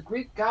worship the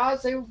Greek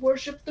gods. They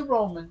worship the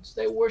Romans.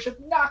 They worship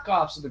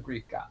knockoffs of the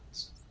Greek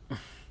gods.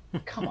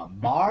 Come on,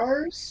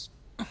 Mars.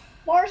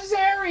 Mars is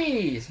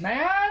Aries,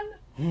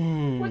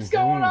 man. What's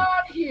going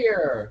on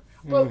here?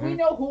 But we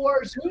know who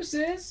our Zeus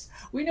is.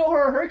 We know who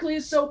our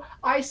Hercules. So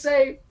I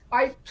say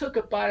I took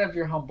a bite of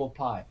your humble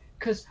pie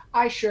because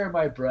I share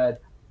my bread.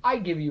 I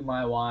give you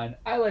my wine.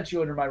 I let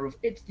you under my roof.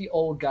 It's the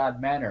old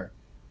God manner.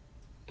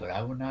 But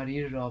I would not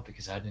eat it all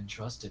because I didn't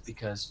trust it.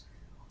 Because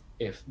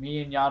if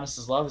me and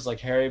Giannis's love is like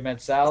Harry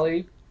Met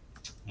Sally,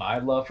 my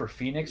love for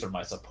Phoenix or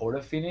my support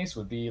of Phoenix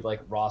would be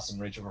like Ross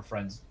and Rachel were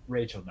friends.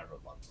 Rachel never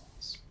loved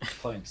Ross.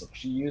 Plain simple.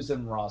 She used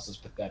him. Ross is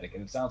pathetic.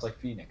 And it sounds like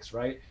Phoenix,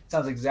 right? It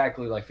sounds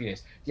exactly like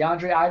Phoenix.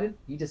 DeAndre Ayton,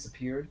 he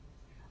disappeared.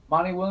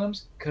 Monty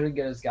Williams couldn't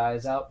get his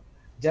guys out.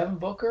 Devin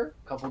Booker,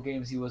 a couple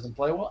games he wasn't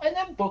playing well, and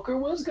then Booker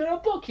was gonna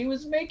book. He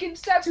was making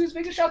stats, he was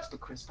making shots, but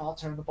Chris Paul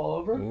turned the ball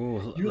over. Ooh,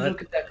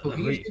 look at that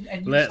cohesion,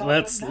 and you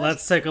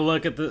let's take a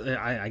look at the.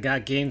 I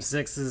got Game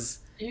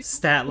 6's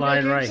stat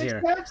line right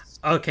here. Stats?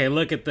 Okay,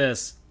 look at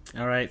this.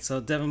 All right, so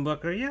Devin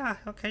Booker,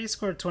 he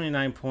scored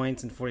 29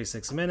 points in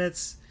 46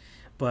 minutes,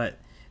 but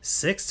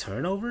 6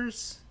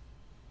 turnovers.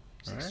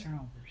 Six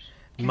turnovers.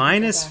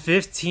 Minus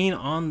 15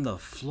 on the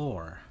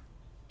floor.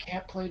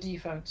 Can't play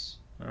defense.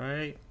 All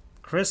right.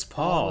 Chris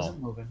Paul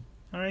wasn't moving.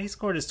 All right, he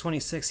scored his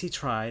 26. He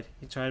tried.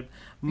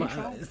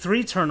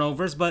 3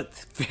 turnovers, but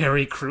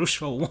very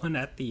crucial one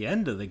at the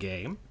end of the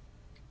game.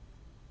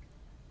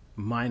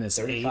 -8.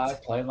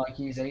 35, playing like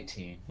he's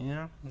 18.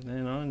 Yeah,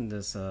 and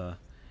this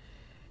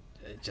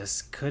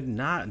just could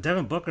not.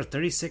 Devin Booker,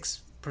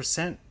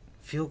 36%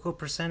 field goal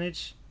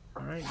percentage.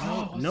 All right,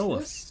 no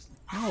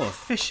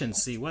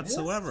efficiency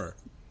whatsoever.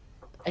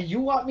 And you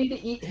want me to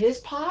eat his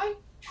pie?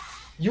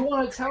 You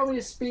want to tell me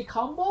to speak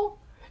humble?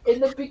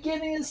 In the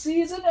beginning of the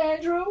season,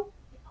 Andrew,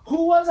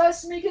 who was I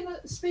speaking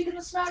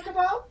the smack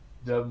about?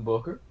 Devin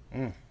Booker.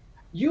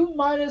 You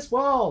might as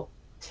well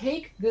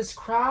take this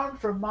crown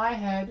from my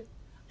head,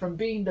 from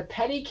being the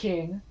petty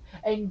king,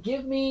 and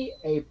give me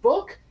a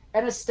book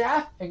and a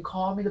staff and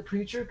call me the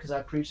preacher, because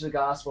I preach the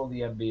gospel of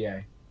the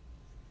NBA.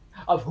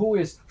 Of who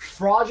is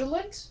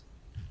fraudulent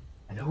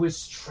and who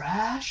is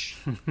trash.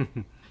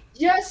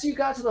 Yes, you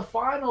got to the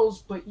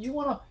finals, but you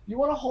wanna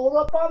hold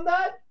up on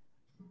that?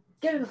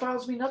 Getting the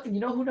finals mean nothing.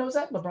 You know who knows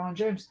that? LeBron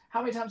James.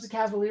 How many times did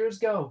Cavaliers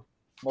go?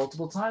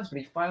 Multiple times, but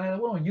he finally had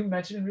a win. You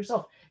mentioned it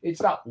yourself. It's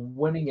about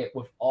winning it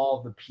with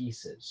all the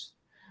pieces.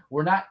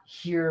 We're not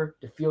here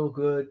to feel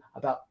good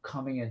about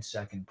coming in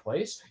second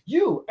place.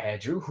 You,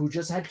 Andrew, who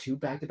just had 2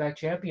 back-to-back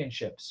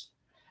championships.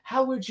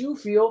 How would you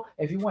feel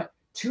if you went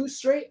 2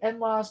 straight and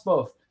lost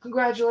both?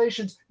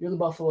 Congratulations, you're the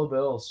Buffalo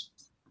Bills.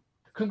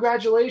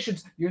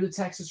 Congratulations, you're the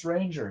Texas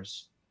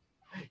Rangers.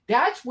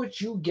 That's what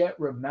you get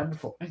remembered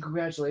for. And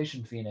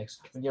congratulations, Phoenix,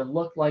 when you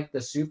look like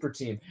the super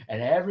team.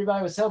 And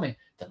everybody was telling me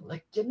to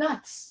lick your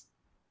nuts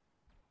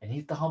and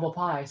eat the humble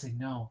pie. I said,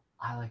 no,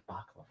 I like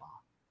baklava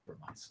for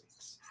my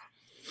sweets.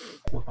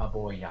 With my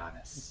boy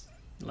Giannis.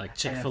 Like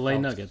Chick-fil-A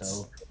nuggets.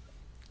 So,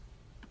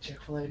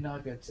 Chick-fil-A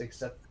nuggets,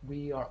 except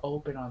we are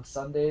open on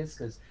Sundays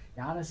because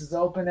Giannis is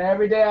open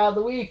every day out of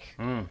the week.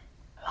 Love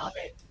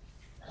it.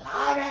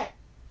 Love it.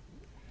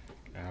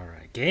 All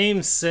right.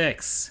 Game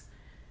 6.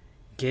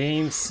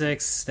 Game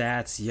 6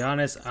 stats.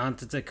 Giannis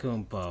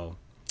Antetokounmpo.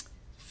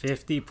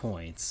 50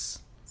 points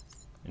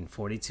in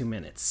 42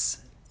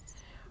 minutes.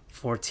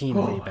 14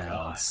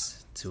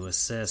 rebounds. 2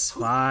 assists.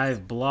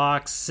 5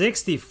 blocks.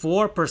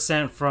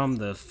 64% from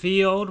the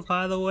field,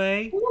 by the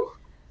way.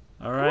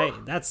 All right.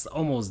 That's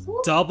almost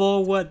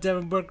double what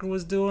Devin Booker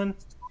was doing.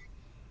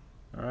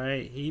 All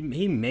right.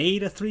 He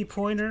made a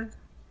 3-pointer.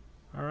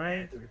 All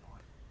right.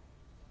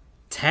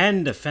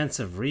 10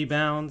 defensive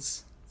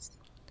rebounds.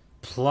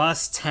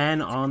 Plus 10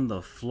 on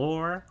the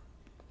floor.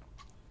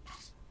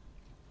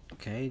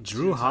 Okay,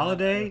 Drew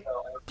Holiday,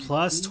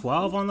 plus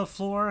 12 on the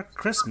floor.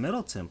 Chris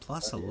Middleton,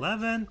 plus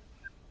 11.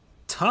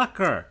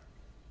 Tucker,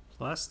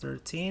 plus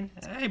 13.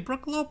 Hey,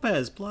 Brook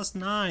Lopez, plus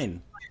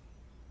 9.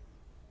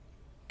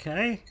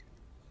 Okay.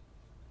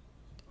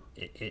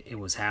 It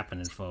was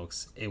happening,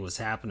 folks. It was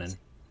happening.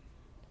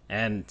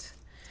 And,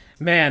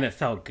 man, it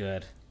felt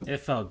good. It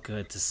felt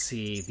good to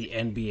see the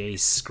NBA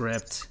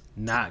script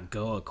not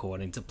go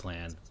according to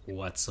plan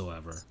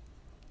whatsoever.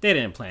 They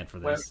didn't plan for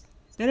this.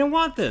 They didn't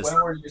want this.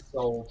 When were you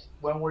sold?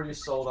 When were you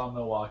sold on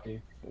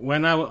Milwaukee?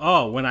 When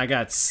I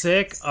got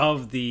sick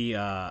of the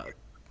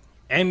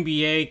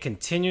NBA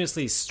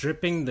continuously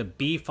stripping the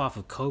beef off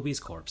of Kobe's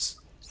corpse.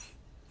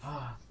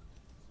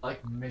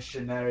 Like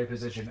missionary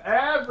position.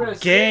 Every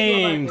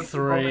Game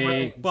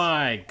 3.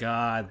 My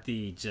God,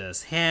 the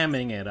just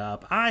hamming it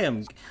up.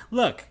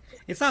 Look.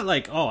 It's not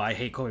like, oh, I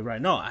hate Kobe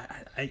Bryant. No,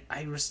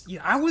 I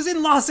was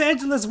in Los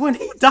Angeles when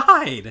he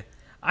died.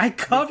 I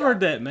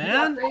covered it,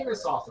 man. You got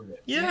famous off of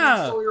it.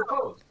 Yeah. You stole your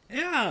pose.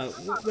 Yeah,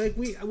 like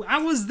I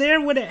was there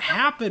when it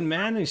happened,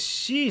 man. And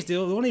sheesh, the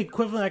only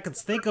equivalent I could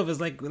think of is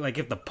like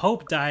if the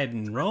Pope died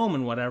in Rome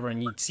and whatever,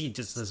 and you'd see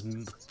just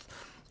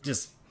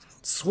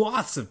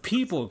swaths of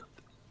people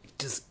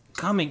just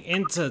coming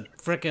into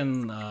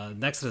frickin'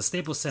 next to the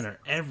Staples Center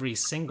every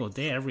single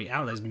day, every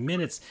hour. There's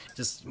minutes,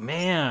 just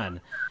man.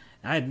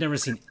 I had never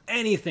seen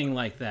anything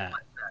like that.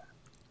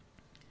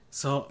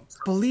 So,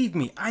 believe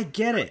me, I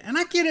get it. And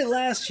I get it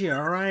last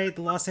year, all right?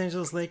 The Los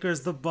Angeles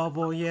Lakers, the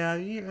bubble, yeah,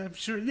 I'm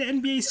sure. The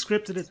NBA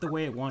scripted it the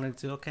way it wanted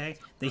to, okay?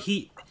 The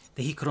Heat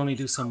could only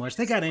do so much.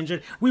 They got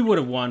injured. We would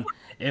have won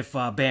if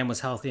Bam was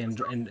healthy and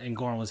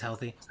Goran was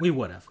healthy. We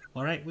would have,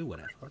 all right? We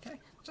would have, okay?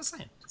 Just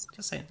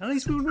saying. At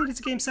least we would have made it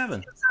to Game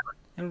 7.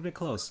 It would have been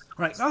close.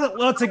 All right,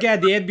 once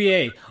again, the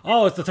NBA.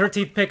 Oh, it's the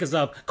 13th pick is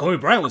up. Kobe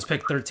Bryant was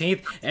picked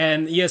 13th,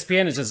 and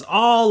ESPN is just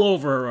all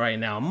over it right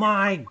now.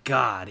 My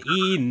God,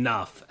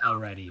 enough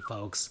already,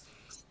 folks.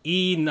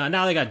 Enough.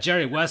 Now they got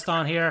Jerry West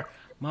on here.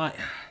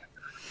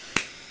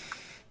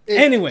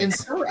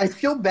 Anyways. I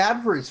feel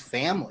bad for his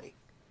family.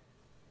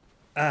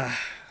 Okay.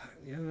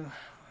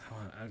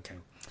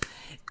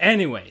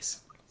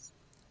 Anyways.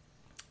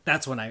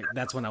 That's when I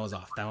was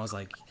off. That was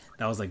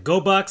like,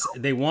 go Bucks.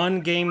 They won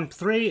Game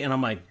 3, and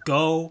I'm like,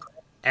 go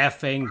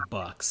effing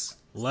Bucks.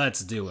 Let's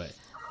do it.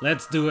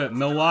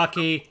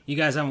 Milwaukee, you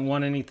guys haven't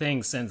won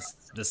anything since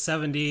the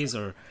 70s,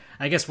 or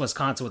I guess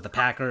Wisconsin with the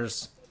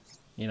Packers.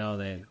 You know,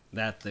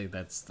 that's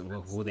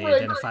who they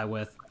identify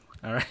with.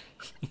 All right.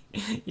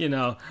 You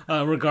know,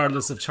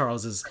 regardless of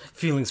Charles's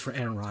feelings for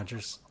Aaron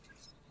Rodgers.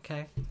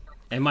 Okay.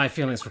 And my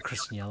feelings for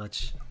Christian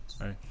Yelich.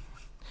 Right.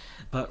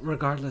 But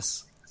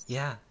regardless,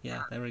 yeah,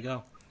 there we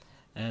go.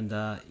 And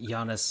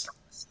Giannis,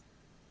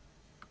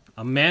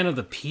 a man of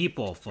the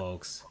people,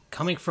 folks,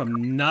 coming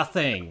from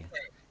nothing.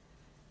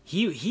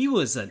 He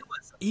was an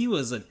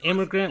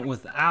immigrant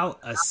without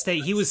a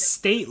state. He was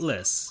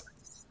stateless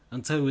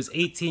until he was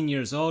 18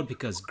 years old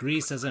because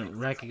Greece doesn't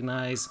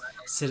recognize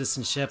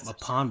citizenship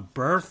upon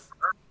birth.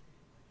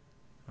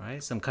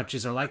 Right? Some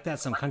countries are like that.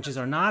 Some countries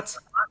are not.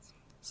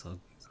 So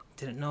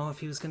didn't know if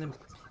he was going to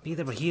be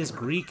there, but he is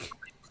Greek.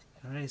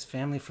 All right, his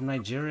family from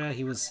Nigeria.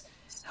 He was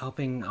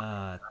helping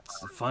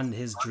fund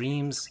his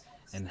dreams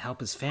and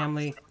help his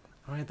family.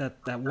 All right,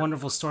 that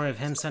wonderful story of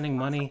him sending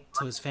money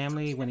to his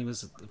family when he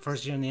was the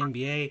first year in the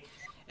NBA,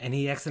 and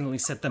he accidentally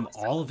sent them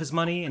all of his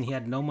money, and he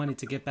had no money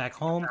to get back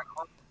home,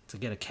 to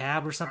get a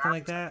cab or something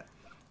like that.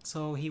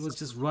 So he was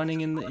just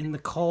running in the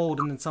cold,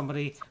 and then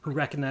somebody who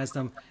recognized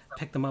him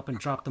picked them up and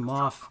dropped them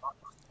off.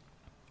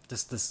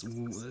 Those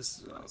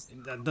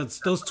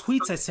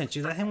tweets I sent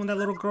you, that him when that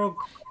little girl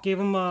gave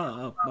him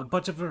a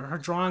bunch of her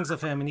drawings of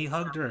him, and he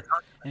hugged her,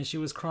 and she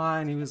was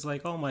crying. He was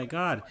like, "Oh my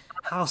God,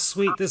 how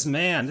sweet this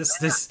man!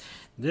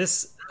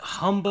 This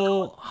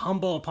humble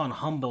upon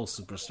humble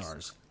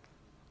superstars."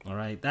 All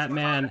right, that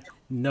man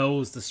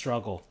knows the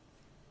struggle,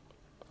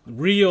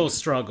 real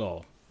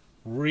struggle.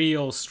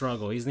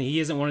 He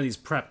isn't one of these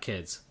prep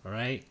kids. All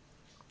right,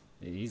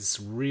 he's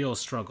real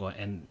struggle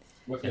and.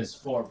 With his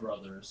 4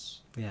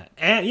 brothers. Yeah,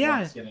 and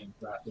One's getting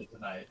drafted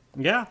tonight.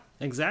 Yeah,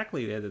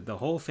 exactly. The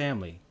whole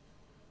family.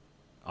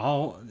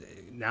 All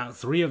now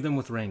 3 of them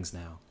with rings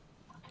now.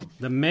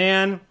 The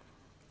man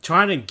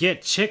trying to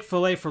get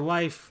Chick-fil-A for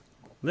life.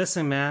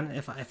 Listen, man,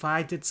 if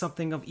I did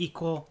something of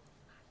equal,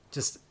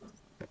 just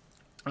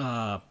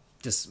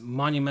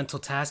monumental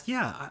task,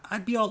 yeah,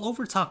 I'd be all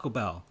over Taco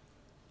Bell.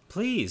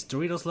 Please,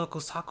 Doritos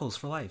Locos Tacos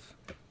for life.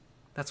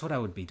 That's what I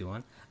would be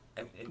doing.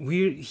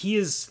 He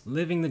is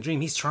living the dream.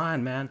 He's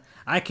trying, man.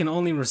 I can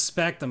only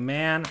respect a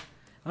man.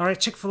 All right,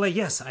 Chick-fil-A,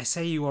 yes, I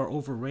say you are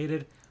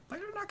overrated, but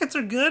your nuggets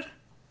are good.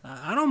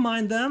 I don't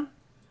mind them.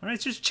 All right,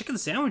 it's just chicken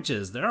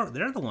sandwiches.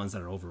 They're the ones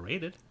that are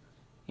overrated.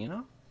 You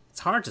know,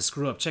 it's hard to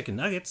screw up chicken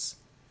nuggets,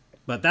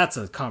 but that's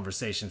a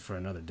conversation for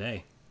another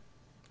day.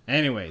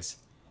 Anyways,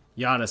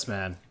 Giannis,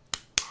 man,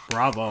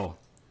 bravo.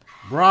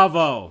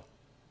 Well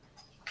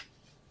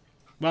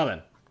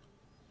then,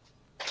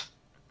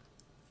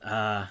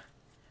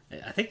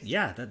 I think,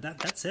 yeah,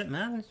 that's it,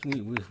 man.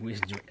 We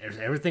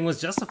everything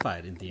was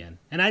justified in the end.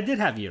 And I did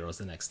have Euros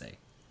the next day,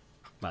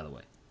 by the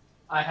way.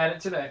 I had it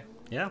today.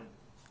 Yeah.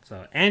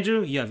 So,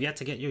 Andrew, you have yet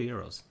to get your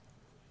Euros.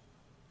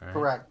 All right.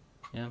 Correct.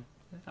 Yeah.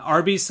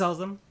 Arby's sells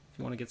them. If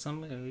you want to get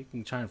some, you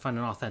can try and find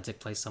an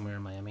authentic place somewhere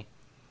in Miami.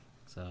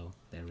 So,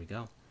 there we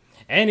go.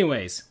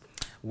 Anyways,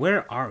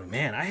 where are we?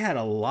 Man, I had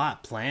a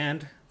lot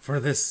planned for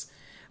this,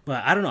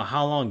 but I don't know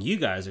how long you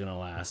guys are going to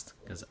last,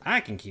 because I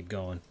can keep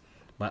going.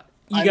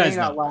 I may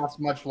not last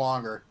much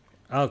longer.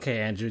 Okay,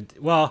 Andrew.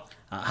 Well,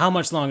 how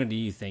much longer do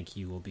you think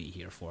you will be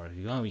here for?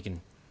 Well, we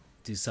can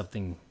do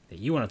something that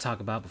you want to talk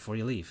about before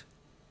you leave.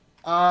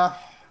 Well,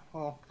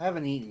 I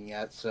haven't eaten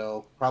yet,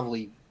 so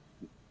probably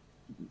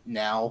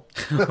now.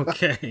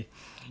 Okay.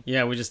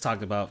 Yeah, we just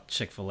talked about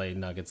Chick-fil-A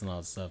nuggets and all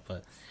that stuff,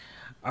 but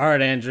all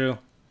right, Andrew,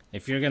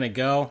 if you're going to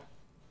go,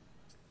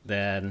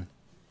 then...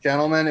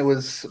 Gentlemen, it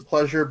was a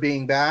pleasure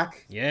being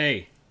back.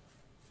 Yay.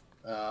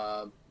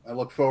 I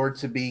look forward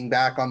to being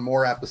back on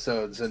more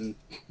episodes and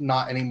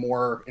not any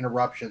more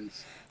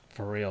interruptions.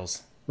 For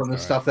reals. From the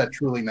stuff that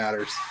truly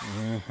matters.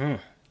 Mm-hmm.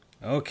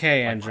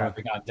 Okay, Andrew.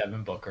 Crapping on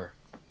Devin Booker.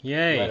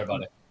 Yay. Later,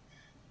 buddy.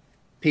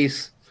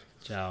 Peace.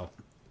 Ciao.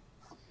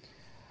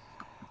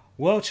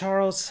 Well,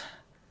 Charles,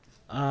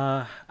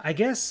 I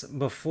guess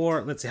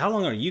before... Let's see, how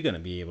long are you going to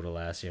be able to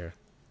last here?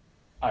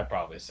 I'd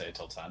probably say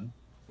till 10.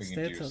 We can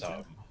do some...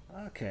 10?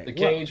 Okay. The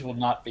cage will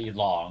not be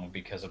long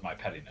because of my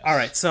pettiness. All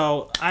right,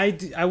 so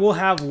I will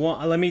have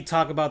one. Let me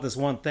talk about this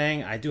one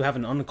thing. I do have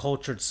an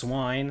uncultured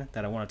swine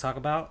that I want to talk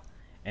about,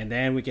 and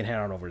then we can head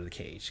on over to the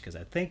cage because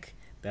I think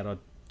that'll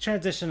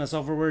transition us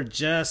over. We're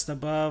just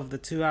above the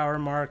 2-hour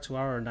mark, 2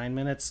 hour 9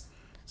 minutes.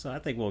 So I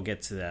think we'll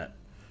get to that.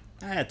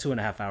 I had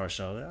 2.5 hour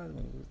show.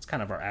 It's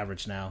kind of our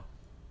average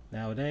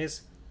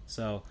nowadays.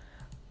 So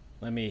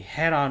let me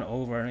head on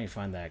over. Let me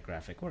find that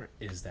graphic. Where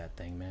is that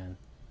thing, man?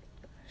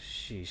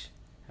 Sheesh.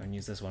 I haven't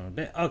used this one in a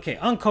bit. Okay,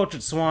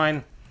 Uncultured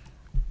Swine,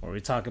 where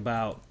we talk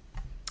about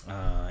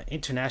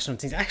international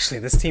teams. Actually,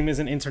 this team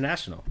isn't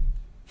international.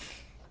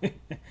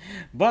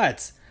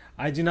 But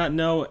I do not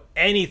know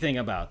anything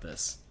about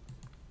this.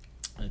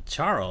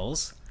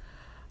 Charles,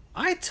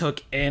 I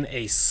took in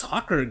a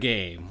soccer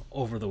game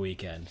over the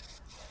weekend.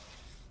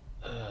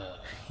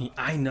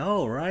 I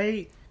know,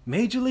 right?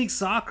 Major League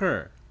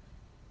Soccer.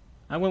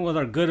 I went with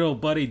our good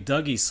old buddy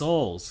Dougie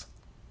Souls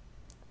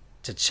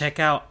to check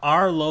out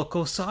our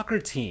local soccer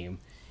team,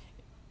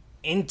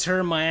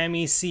 Inter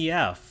Miami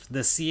CF. The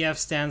CF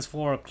stands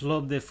for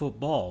Club de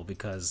Football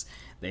because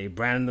they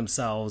branded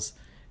themselves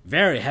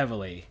very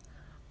heavily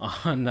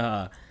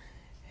on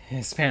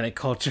Hispanic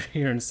culture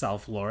here in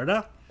South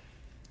Florida.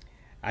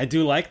 I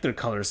do like their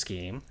color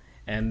scheme,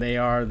 and they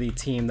are the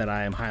team that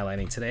I am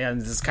highlighting today.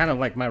 And this is kind of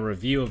like my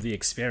review of the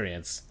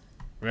experience,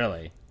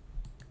 really.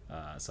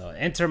 So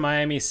enter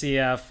Miami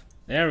CF.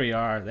 There we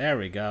are. There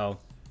we go.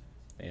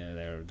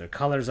 Yeah, their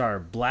colors are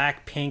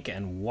black, pink,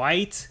 and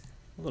white.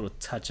 A little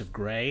touch of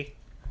gray.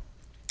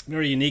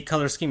 Very unique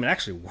color scheme. It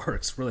actually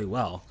works really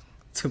well,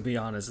 to be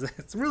honest.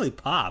 It really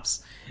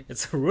pops.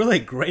 It's a really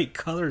great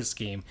color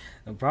scheme.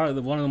 And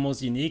probably one of the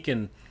most unique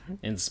in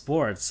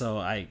sports. So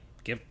I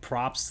give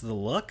props to the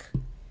look,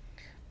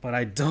 but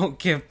I don't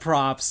give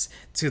props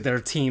to their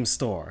team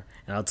store.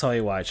 And I'll tell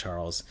you why,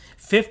 Charles.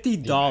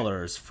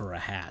 $50 for a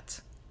hat.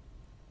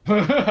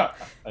 No.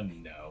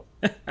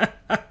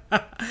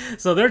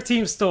 So their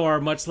team store,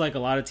 much like a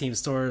lot of team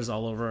stores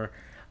all over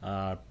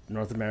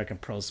North American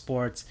pro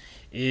sports,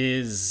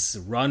 is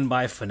run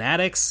by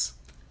fanatics.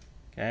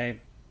 Okay,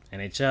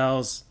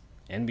 NHLs,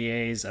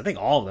 NBAs, I think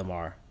all of them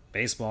are.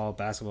 Baseball,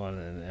 basketball,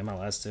 and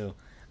MLS too.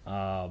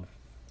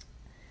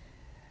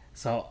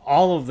 So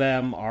all of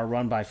them are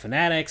run by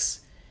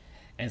fanatics.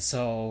 And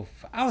so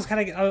I was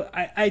kind of,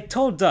 I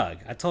told Doug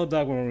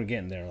when we were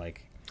getting there,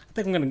 like, I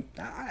think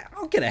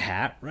I'll get a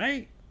hat,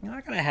 right? You know,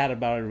 I got a hat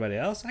about everybody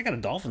else. I got a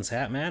Dolphins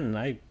hat, man,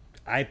 and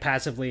I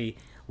passively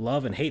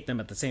love and hate them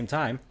at the same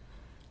time.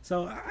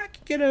 So I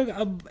could get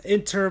a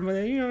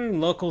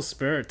local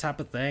spirit type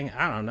of thing.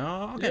 I don't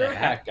know. I'll get You're a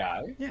hat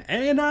guy. Yeah,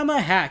 and I'm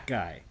a hat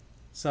guy,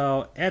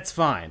 so it's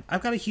fine.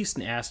 I've got a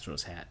Houston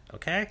Astros hat,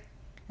 okay?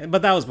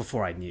 But that was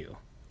before I knew.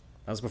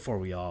 That was before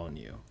we all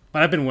knew.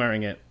 But I've been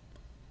wearing it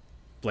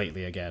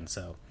lately again,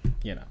 so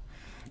you know.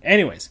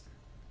 Anyways,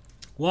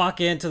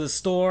 walk into the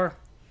store.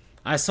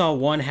 I saw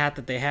one hat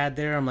that they had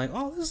there. I'm like,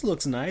 oh, this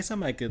looks nice. I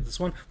might get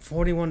this one.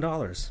 $41.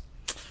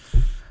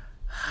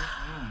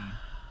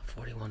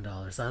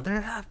 $41.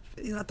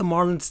 They're at the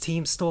Marlins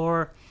team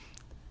store.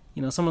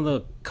 You know, some of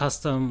the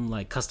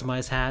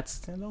customized hats,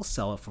 they'll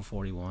sell it for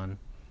 $41.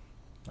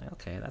 Like,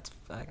 okay, that's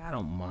I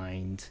don't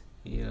mind.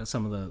 You know,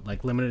 some of the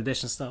like limited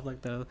edition stuff,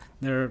 like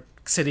their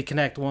City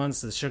Connect ones,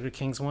 the Sugar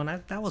Kings one,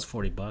 that was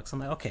 $40. I'm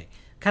like, okay,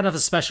 kind of a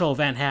special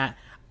event hat.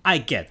 I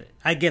get it.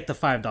 I get the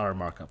 $5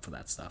 markup for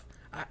that stuff.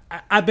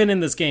 I've been in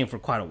this game for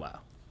quite a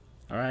while.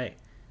 All right,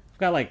 I've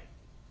got like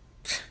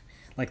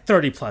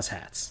 30 plus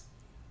hats,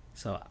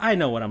 so I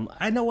know what I'm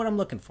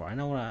looking for. I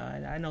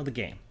know the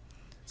game.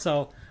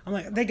 So I'm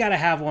like, they gotta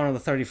have one of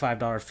the $35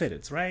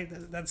 fitteds, right?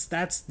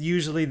 That's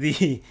usually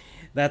the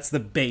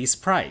base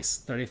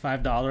price,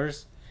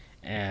 $35,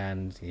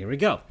 and here we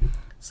go.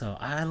 So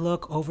I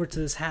look over to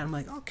this hat. I'm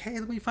like, okay,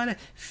 let me find it.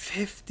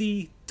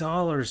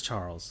 $50,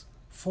 Charles.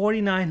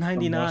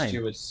 $49.99. Most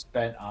you would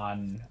spend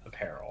on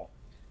apparel,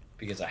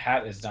 because a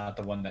hat is not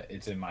the one that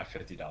it's in my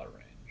 $50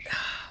 range.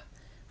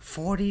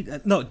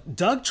 No,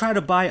 Doug tried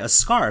to buy a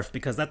scarf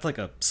because that's like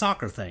a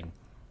soccer thing,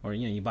 or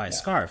you buy a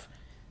scarf.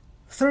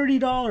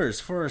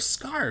 $30 for a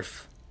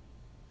scarf.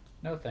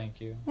 No,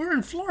 thank you. We're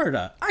in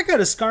Florida. I got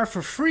a scarf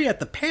for free at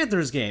the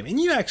Panthers game, and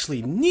you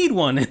actually need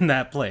one in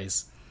that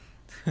place.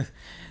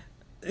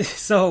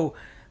 So,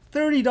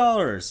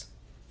 $30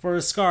 for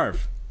a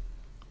scarf.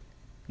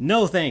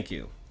 No, thank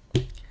you.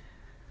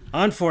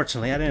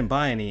 Unfortunately, I didn't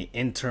buy any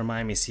Inter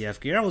Miami CF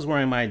gear. I was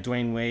wearing my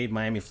Dwayne Wade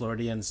Miami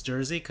Floridians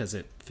jersey because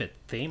it fit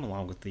theme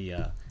along with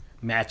the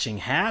matching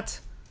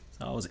hat.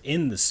 So I was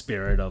in the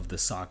spirit of the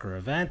soccer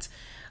event.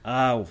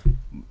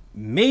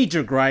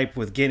 Major gripe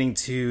with getting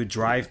to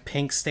Drive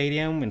Pink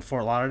Stadium in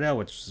Fort Lauderdale,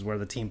 which is where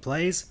the team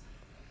plays.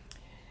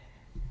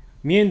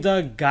 Me and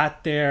Doug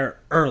got there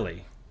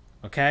early,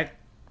 okay?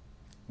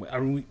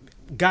 We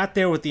got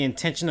there with the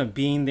intention of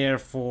being there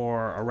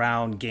for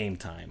around game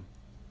time,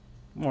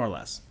 more or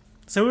less.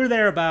 So we were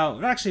there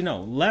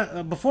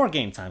before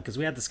game time, because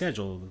we had the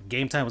schedule.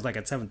 Game time was like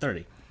at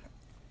 7:30.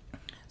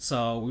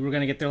 So we were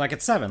going to get there like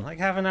at 7, like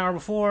half an hour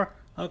before.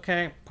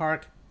 Okay,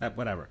 park,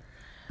 whatever.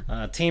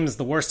 Team's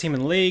the worst team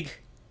in the league.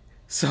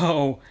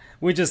 So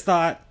we just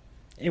thought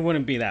it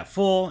wouldn't be that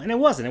full. And it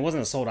wasn't. It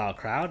wasn't a sold-out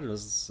crowd. It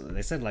was,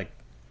 they said like,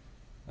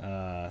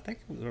 I think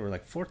there were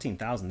like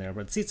 14,000 there,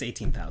 but it seats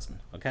 18,000,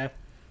 okay?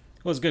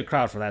 It was a good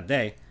crowd for that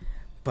day.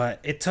 But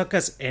it took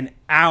us an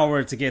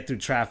hour to get through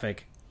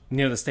traffic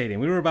near the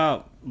stadium. We were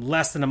about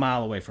less than a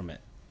mile away from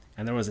it.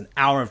 And there was an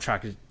hour of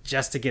traffic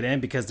just to get in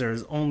because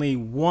there's only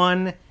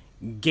one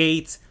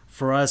gate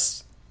for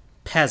us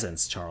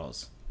peasants,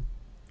 Charles.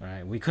 All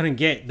right, we couldn't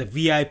get the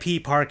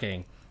VIP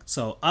parking.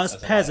 So us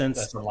peasants...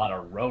 That's a lot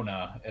of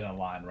Rona in a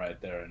line right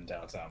there in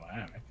downtown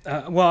Miami.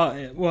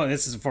 Well,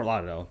 this is Fort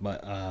Lauderdale,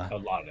 but...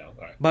 Lauderdale,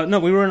 all right. But no,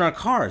 we were in our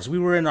cars.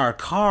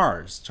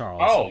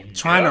 Charles. Oh,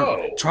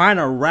 trying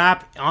to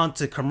wrap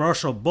onto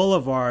Commercial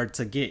Boulevard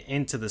to get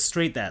into the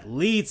street that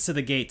leads to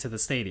the gate to the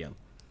stadium.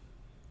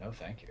 No,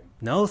 thank you.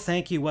 No,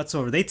 thank you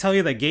whatsoever. They tell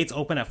you the gates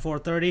open at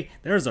 4:30.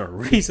 There's a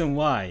reason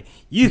why.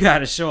 You got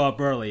to show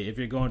up early if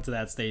you're going to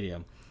that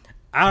stadium.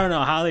 I don't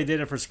know how they did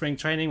it for spring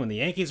training when the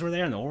Yankees were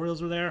there and the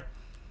Orioles were there.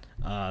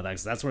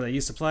 That's where they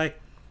used to play.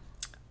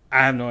 I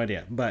have no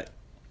idea. But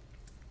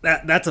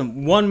that's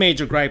one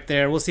major gripe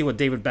there. We'll see what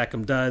David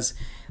Beckham does.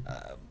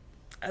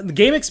 The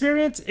game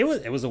experience, it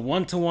was a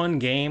 1-1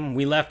 game.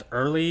 We left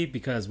early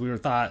because we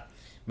thought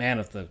man,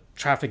 if the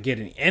traffic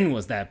getting in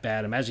was that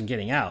bad, imagine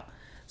getting out.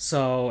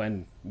 So,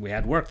 and we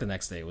had work the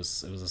next day. It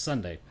was a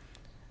Sunday.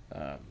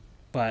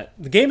 But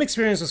the game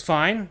experience was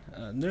fine.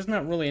 There's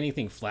not really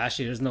anything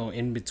flashy. There's no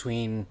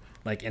in-between,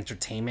 like,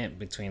 entertainment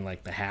between,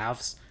 like, the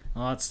halves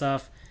and all that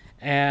stuff.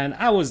 And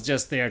I was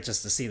just there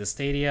just to see the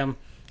stadium.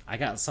 I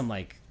got some,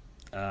 like,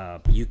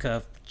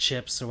 yuca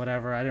chips or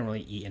whatever. I didn't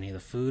really eat any of the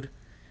food.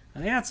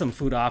 And they had some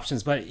food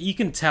options, but you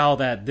can tell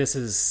that this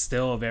is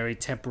still a very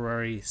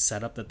temporary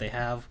setup that they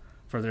have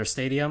for their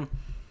stadium.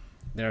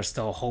 They're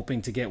still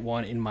hoping to get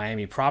one in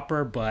Miami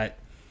proper, but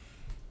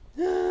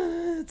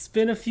it's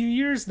been a few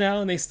years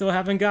now and they still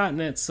haven't gotten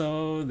it,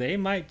 so they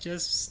might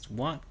just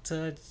want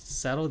to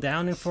settle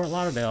down in Fort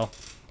Lauderdale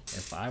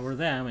if I were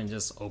them and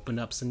just open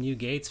up some new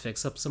gates,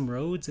 fix up some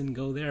roads, and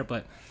go there.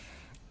 But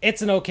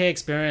it's an okay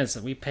experience.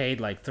 We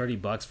paid like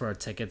 $30 for our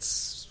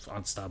tickets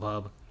on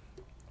StubHub.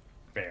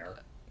 Fair.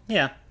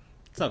 Yeah,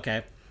 it's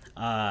okay.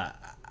 I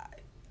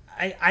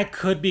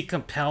could be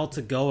compelled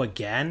to go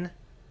again,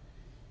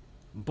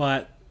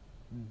 but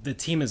the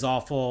team is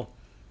awful.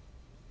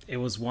 It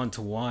was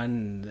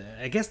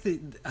 1-1. I guess the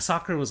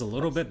soccer was a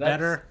little bit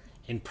better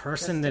in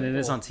person than it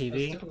is on TV.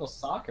 That's typical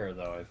soccer,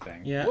 though, I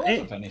think. Yeah,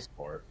 With any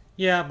sport.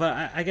 Yeah,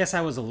 but I guess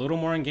I was a little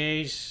more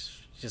engaged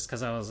just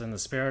because I was in the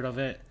spirit of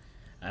it.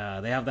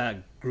 They have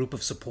that group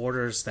of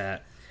supporters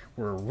that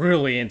were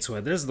really into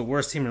it. This is the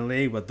worst team in the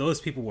league, but those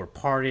people were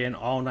partying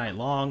all night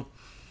long,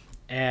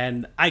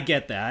 and I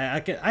get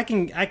that. I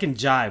can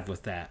jive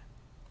with that.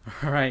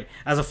 All right,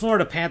 as a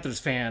Florida Panthers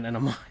fan and a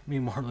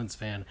Miami Marlins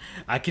fan,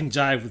 I can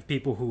jive with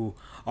people who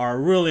are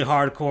really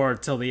hardcore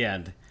till the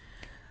end,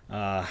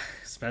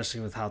 especially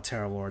with how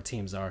terrible our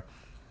teams are.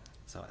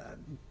 So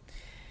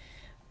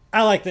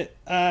I liked it.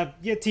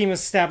 Team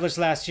was established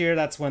last year.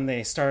 That's when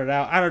they started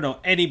out. I don't know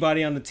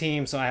anybody on the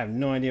team, so I have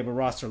no idea about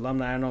roster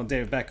alumni. I know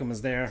David Beckham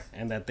is there,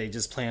 and that they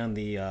just play on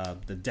the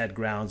dead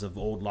grounds of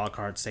old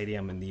Lockhart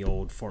Stadium and the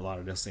old Fort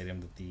Lauderdale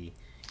Stadium that the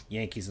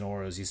Yankees and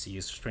Orioles used to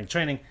use for spring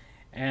training.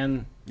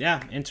 And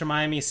yeah, Inter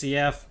Miami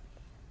CF,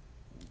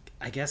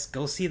 I guess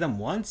go see them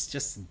once,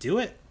 just do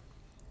it.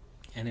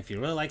 And if you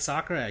really like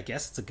soccer, I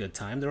guess it's a good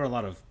time. There were a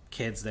lot of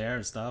kids there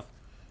and stuff.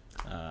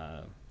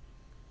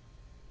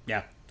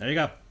 Yeah, there you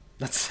go.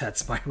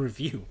 That's my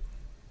review.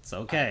 It's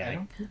okay. I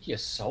don't think you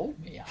sold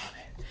me on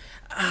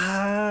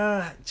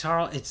it.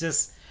 Charles, it's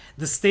just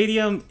the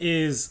stadium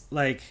is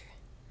like,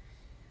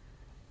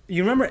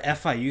 you remember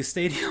FIU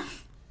Stadium?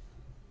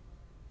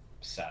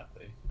 Sadly.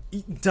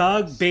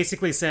 Doug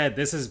basically said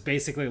this is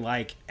basically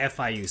like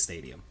FIU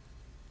Stadium.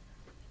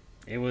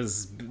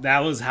 That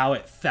was how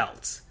it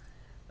felt.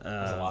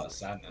 There's a lot of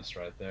sadness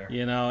right there.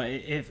 You know,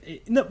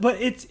 but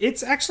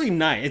it's actually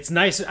nice. It's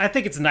nice. I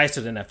think it's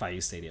nicer than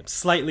FIU Stadium,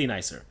 slightly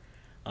nicer.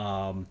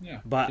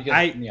 But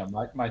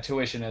because, my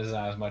tuition isn't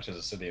as much as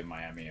the city of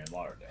Miami and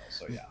Lauderdale,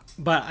 so yeah.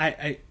 But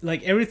I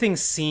like everything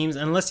seems,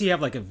 unless you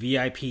have like a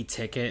VIP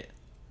ticket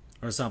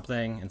or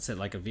something and sit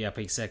like a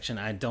VIP section,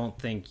 I don't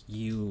think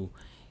you.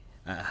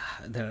 I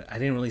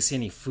didn't really see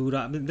any food.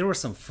 There was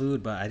some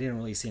food, but I didn't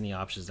really see any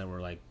options that were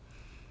like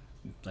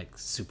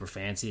super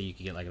fancy. You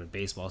could get like at a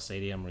baseball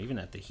stadium or even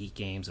at the Heat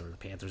games or the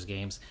Panthers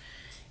games.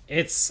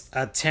 It's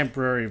a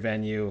temporary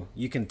venue.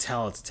 You can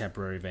tell it's a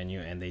temporary venue,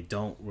 and they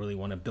don't really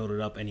want to build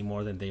it up any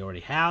more than they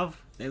already have.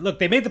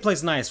 They made the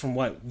place nice from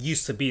what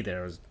used to be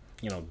there. It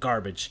was,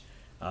 garbage,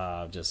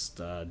 just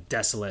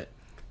desolate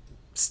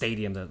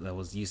stadium that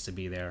was used to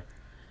be there.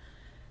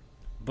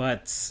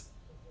 But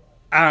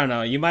I don't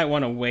know. You might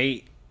want to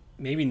wait.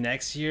 Maybe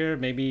next year,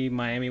 maybe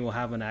Miami will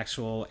have an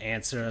actual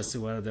answer as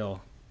to whether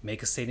they'll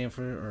make a stadium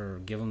for it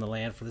or give them the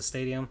land for the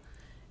stadium.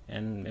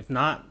 And if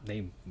not,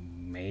 they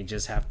may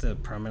just have to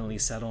permanently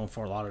settle in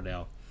Fort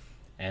Lauderdale.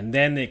 And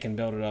then they can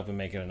build it up and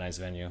make it a nice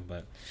venue.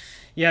 But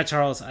yeah,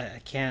 Charles, I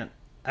can't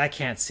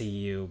see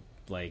you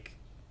like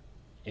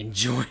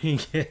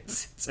enjoying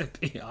it, to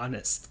be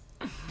honest.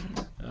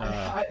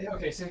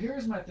 Okay, so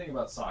here's my thing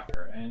about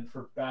soccer. And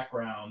for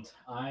background,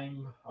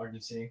 I'm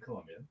Argentinian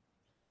Colombian.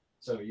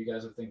 So you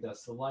guys would think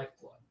that's the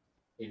lifeblood.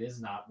 It is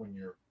not when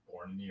you're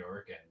born in New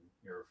York and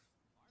your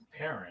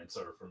parents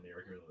are from New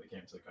York, even though they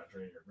came to the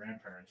country, and your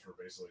grandparents were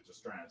basically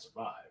just trying to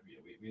survive.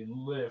 We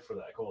live for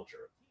that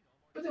culture.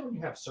 But then when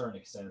you have certain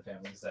extended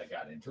families that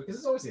got into it, because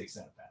it's always the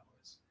extended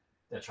families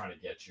that trying to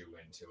get you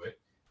into it,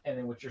 and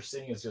then what you're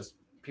seeing is just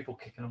people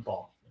kicking a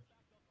ball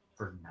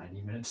for 90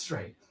 minutes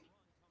straight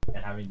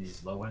and having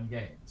these low-end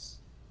games.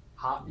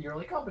 You're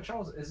like, oh, but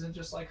Charles, isn't it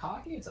just like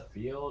hockey? It's a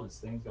field, it's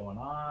things going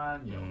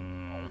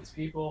on, all these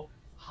people.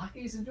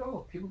 Hockey is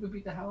enjoyable. People can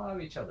beat the hell out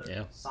of each other.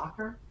 Yeah.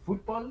 Soccer,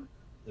 football,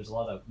 there's a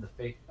lot of the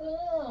fake.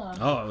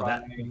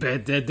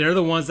 They're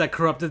the ones that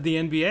corrupted the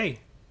NBA.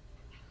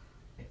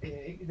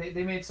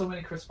 They made so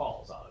many Chris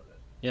Pauls out of it.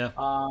 Yeah.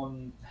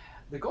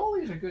 The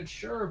goalies are good,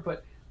 sure,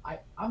 but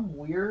I'm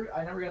weird.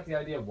 I never got the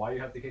idea of why you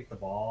have to kick the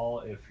ball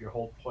if your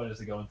whole point is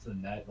to go into the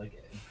net, like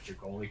your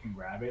goalie can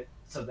grab it.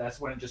 So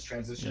that's when it just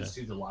transitions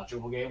to the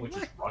logical game, which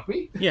is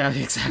rugby. Yeah,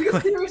 exactly.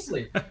 Because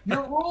seriously,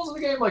 your rules of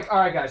the game, like, all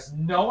right, guys,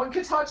 no one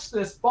can touch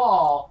this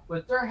ball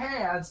with their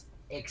hands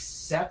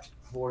except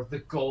for the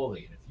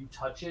goalie. And if you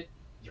touch it,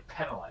 you're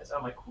penalized.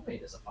 I'm like, who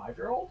made this, a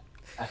 5-year-old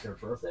at their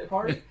birthday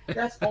party?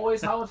 That's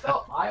always how it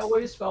felt. I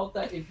always felt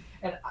that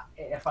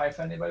if I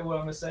offend anybody, what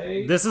I'm going to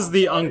say... This is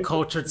the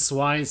uncultured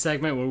swine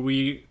segment where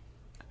we...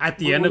 At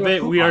the end of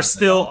it, we are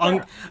still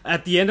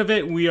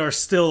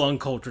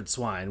uncultured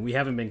swine. We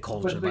haven't been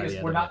cultured by the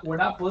end of it. We're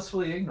not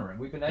blissfully ignorant.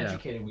 We've been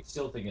educated. We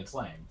still think it's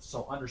lame.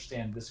 So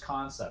understand this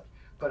concept.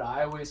 But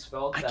I always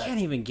felt that... I can't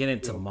even get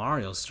into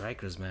Mario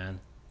Strikers, man.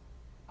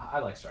 I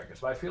like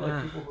strikers, but I feel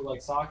like people who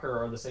like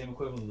soccer are the same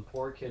equivalent of the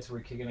poor kids who are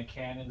kicking a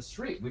can in the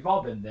street. We've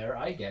all been there.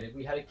 I get it.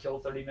 We had to kill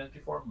 30 minutes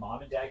before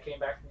mom and dad came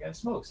back from getting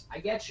smokes. I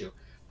get you.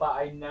 But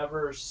I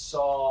never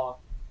saw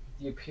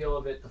the appeal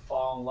of it to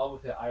fall in love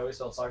with it. I always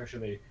felt soccer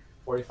should be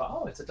 45.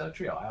 Oh, it's a Doug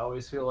Trio. I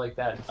always feel like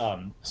that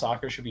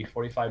soccer should be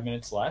 45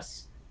 minutes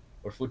less,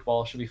 or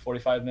football should be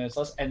 45 minutes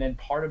less. And then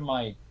part of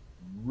my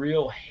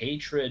real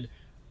hatred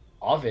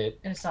of it,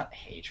 and it's not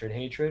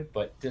hatred,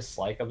 but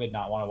dislike of it,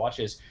 not want to watch,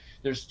 is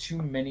there's too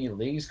many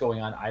leagues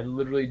going on. I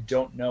literally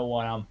don't know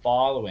what I'm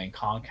following.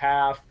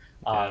 CONCACAF,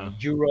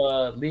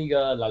 Euro,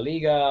 Liga, La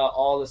Liga,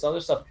 all this other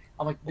stuff.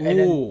 I'm like, and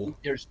then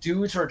there's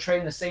dudes who are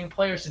trading the same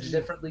players into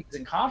different leagues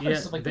and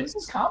conferences. I'm like, this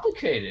is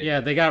complicated. Yeah,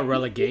 they got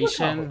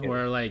relegation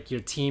where like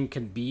your team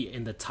can be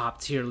in the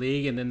top tier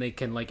league, and then they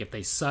can, like, if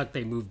they suck,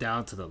 they move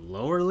down to the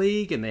lower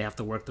league and they have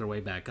to work their way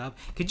back up.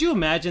 Could you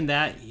imagine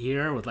that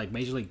here with like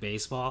Major League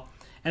Baseball?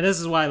 And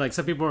this is why, like,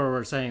 some people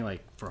were saying,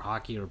 like, for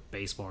hockey or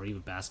baseball or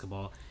even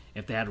basketball,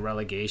 if they had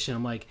relegation,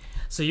 I'm like,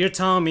 so you're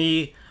telling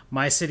me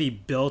my city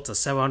built a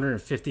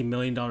 $750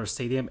 million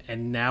stadium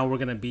and now we're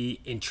going to be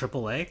in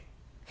AAA?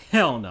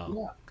 Hell no.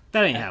 Yeah.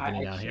 That ain't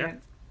happening out here.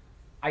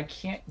 I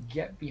can't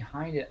get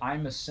behind it.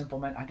 I'm a simple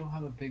man. I don't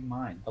have a big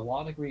mind. The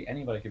law degree,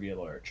 anybody could be a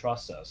lawyer.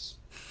 Trust us.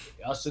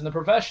 Us in the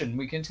profession,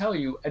 we can tell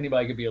you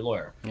anybody could be a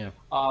lawyer. Yeah.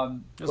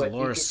 There's a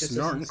lawyer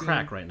snorting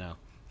crack right now.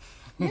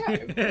 Yeah,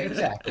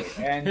 exactly.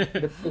 And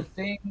the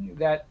thing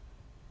that...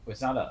 Well,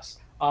 it's not us.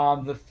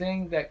 The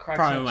thing that cracks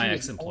probably my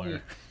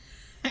ex-employer.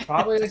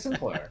 Probably an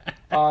ex-employer.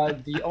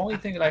 The only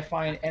thing that I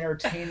find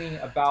entertaining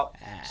about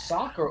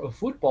soccer or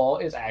football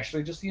is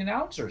actually just the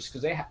announcers,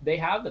 because they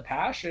have the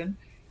passion.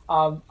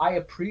 I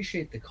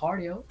appreciate the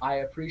cardio. I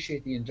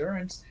appreciate the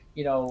endurance.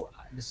 You know,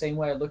 the same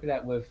way I look at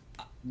that with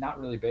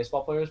not really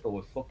baseball players, but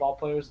with football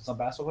players and some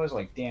basketball players.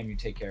 Like, damn, you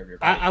take care of your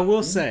body. I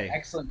will say,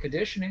 excellent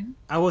conditioning.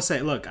 I will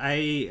say, look,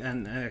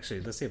 and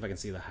actually, let's see if I can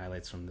see the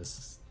highlights from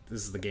this.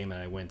 This is the game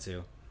that I went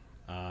to.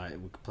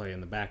 We could play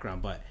in the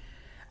background, but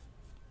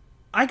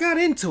I got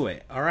into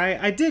it. All right,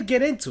 I did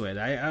get into it.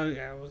 I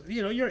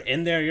you know, you're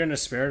in there, you're in the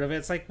spirit of it.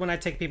 It's like when I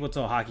take people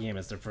to a hockey game,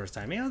 it's their first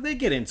time. You know, they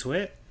get into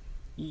it.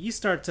 You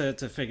start to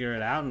figure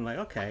it out, and like,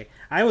 okay.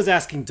 I was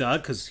asking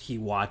Doug because he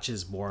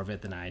watches more of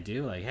it than I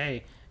do. Like,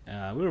 hey,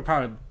 we were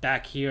probably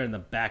back here in the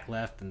back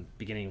left and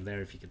beginning of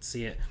there if you could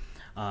see it.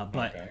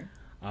 But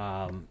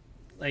okay.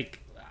 Like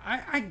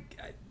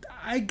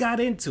I got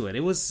into it.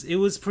 It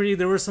was pretty.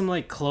 There were some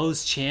like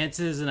close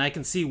chances, and I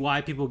can see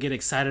why people get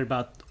excited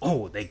about.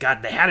 Oh, they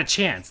had a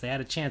chance.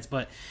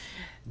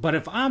 But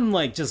if I'm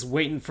like just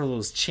waiting for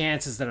those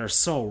chances that are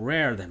so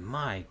rare, then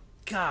my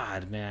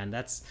God, man,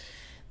 that's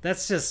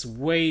just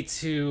way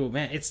too,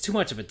 man. It's too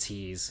much of a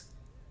tease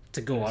to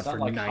go on for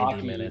like 90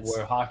 hockey, minutes.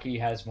 Where hockey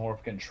has more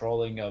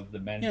controlling of the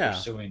men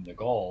pursuing the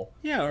goal,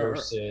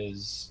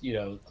 versus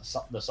the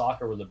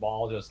soccer where the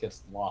ball just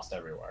gets lost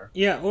everywhere.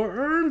 Yeah,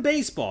 or in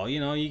baseball,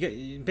 you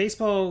get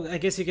baseball. I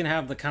guess you can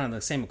have the kind of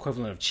the same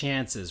equivalent of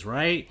chances,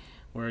 right?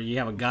 Where you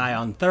have a guy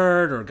on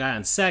third or a guy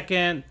on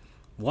second,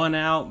 one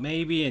out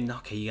maybe, and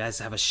okay, you guys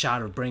have a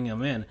shot of bringing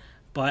them in,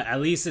 but at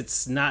least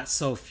it's not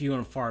so few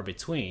and far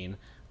between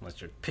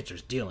unless your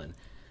pitcher's dealing.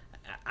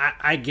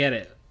 I get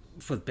it.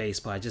 With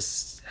baseball,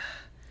 just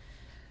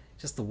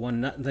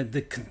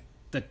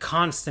the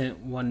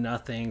constant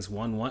 1-0s,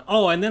 1-1.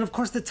 Oh, and then of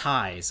course the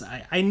ties.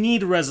 I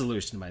need a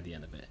resolution by the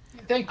end of it.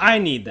 Thank you. I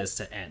need this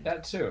to end.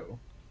 That too.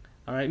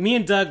 All right, me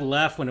and Doug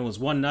left when it was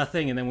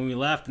 1-0, and then when we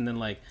left, and then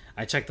like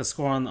I checked the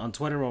score on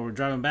Twitter while we were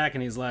driving back,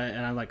 and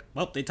I'm like,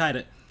 well, they tied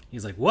it.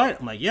 He's like, what?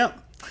 I'm like, yep.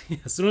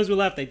 As soon as we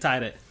left, they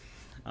tied it.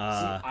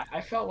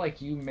 I felt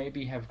like you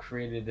maybe have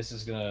created, this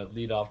is going to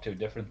lead off to a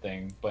different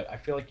thing, but I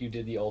feel like you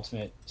did the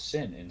ultimate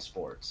sin in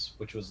sports,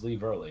 which was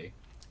leave early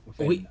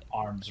within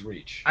arm's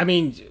reach. I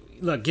mean,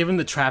 look, given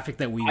the traffic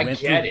that we went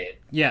through. I get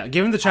it. Yeah,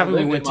 given the traffic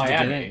we went to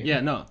get in. Yeah,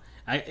 no.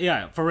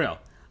 For real.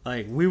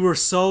 Like, we were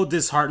so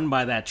disheartened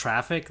by that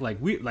traffic.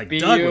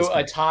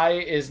 A tie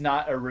is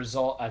not a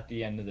result at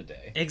the end of the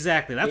day.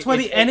 Exactly. That's why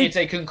it's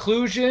a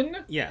conclusion.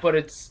 Yeah. But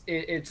it's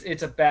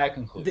a bad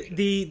conclusion.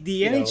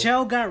 The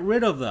NHL got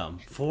rid of them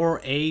for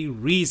a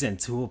reason,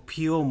 to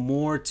appeal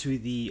more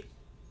to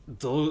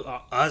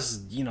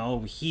us,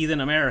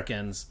 heathen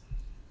Americans.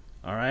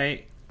 All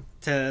right,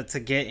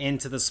 to get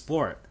into the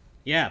sport.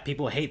 Yeah,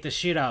 people hate the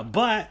shootout,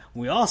 but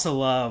we also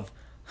love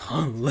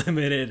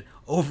unlimited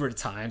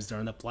overtimes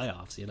during the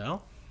playoffs,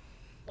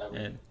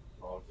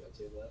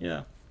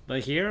 Yeah,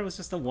 but here it was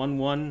just a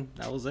 1-1.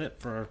 That was it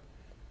for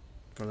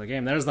the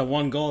game. There's the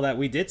one goal that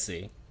we did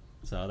see,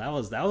 so that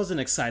was an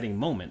exciting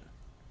moment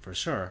for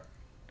sure.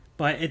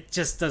 but it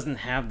just doesn't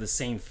have the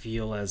same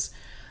feel as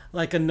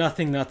like a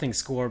nothing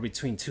score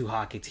between two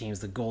hockey teams.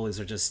 The goalies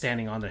are just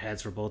standing on their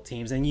heads for both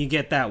teams, and you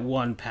get that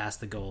one past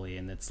the goalie,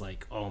 and it's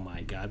like, oh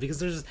my god,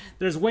 because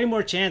there's way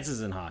more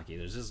chances in hockey.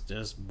 There's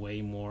just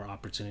way more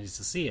opportunities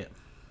to see it.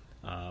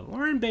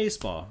 Or in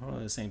baseball,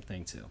 the same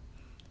thing too.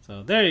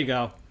 So there you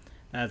go.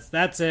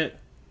 That's it.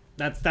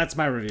 That's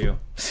my review.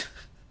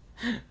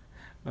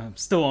 I'm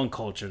still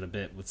uncultured a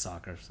bit with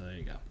soccer, so there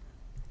you go.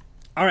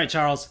 All right,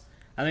 Charles.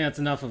 I think that's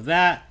enough of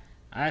that.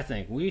 I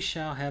think we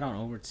shall head on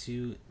over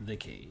to the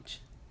cage.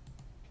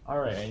 All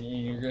right, and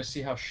you're going to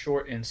see how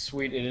short and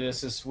sweet it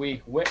is this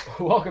week.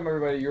 Welcome,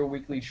 everybody, to your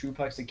weekly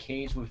TruePlex The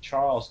Cage with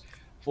Charles.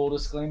 Full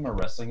disclaimer,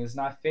 wrestling is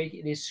not fake.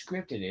 It is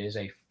scripted. It is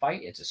a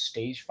fight. It's a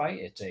stage fight.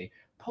 It's a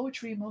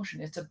poetry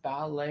emotion. It's a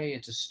ballet.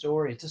 It's a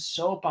story. It's a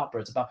soap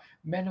opera. It's about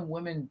men and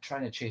women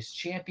trying to chase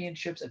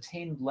championships,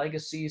 attain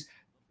legacies,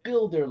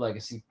 build their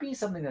legacy, be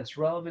something that's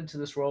relevant to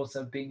this world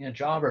instead of being a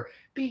jobber,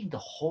 being the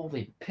whole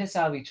they piss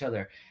out of each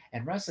other.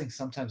 And wrestling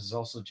sometimes is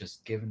also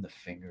just giving the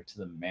finger to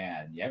the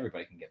man. Yeah,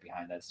 everybody can get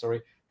behind that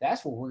story.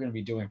 That's what we're going to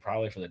be doing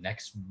probably for the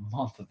next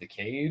month of the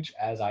cage,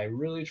 as I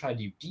really try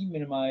to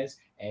de-minimize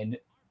and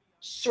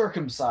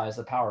circumcise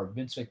the power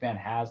Vince McMahon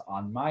has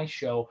on my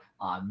show,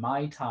 on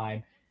my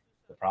time.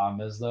 The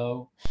problem is,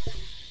 though,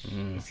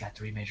 he's got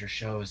 3 major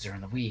shows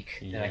during the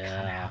week that I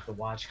kind of have to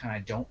watch, kind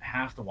of don't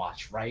have to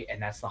watch, right?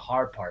 And that's the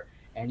hard part.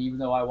 And even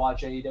though I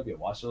watch AEW, I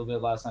watched a little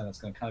bit last night, that's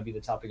going to kind of be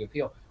the topic of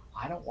appeal.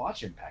 I don't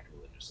watch Impact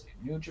religiously.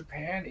 New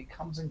Japan, it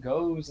comes and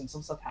goes, and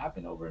some stuff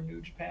happened over in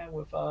New Japan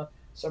with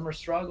Summer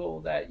Struggle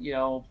that,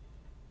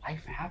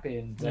 life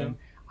happens, and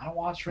I don't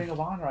watch Ring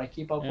of Honor. I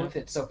keep up with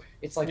it, so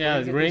it's like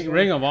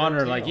Ring of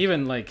Honor, like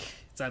even like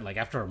it's like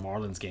after a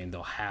Marlins game,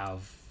 they'll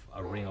have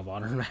a Ring of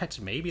Honor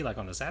match, maybe like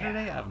on a Saturday.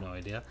 I have no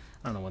idea.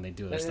 I don't know when they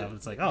do their stuff.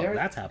 It's like,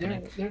 that's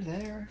happening. They're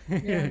there.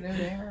 They're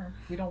there.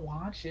 We don't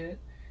watch it.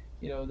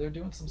 They're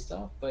doing some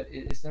stuff, but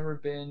it's never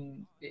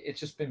been. It's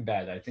just been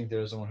bad. I think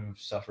there's the one who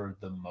suffered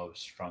the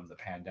most from the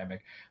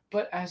pandemic.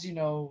 But as you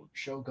know,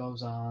 show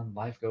goes on,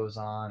 life goes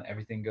on,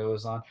 everything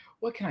goes on.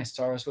 What can I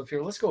start us with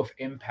here? Let's go with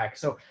Impact.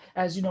 So,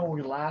 as you know,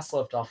 we last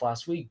left off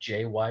last week.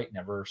 Jay White,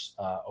 never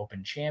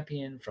Open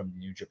champion from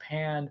New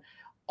Japan.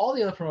 All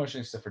the other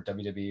promotions except for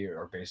WWE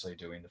are basically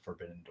doing the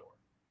Forbidden Door.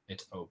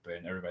 It's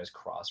open. Everybody's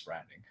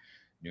cross-branding.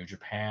 New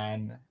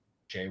Japan,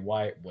 Jay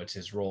White, what's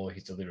his role?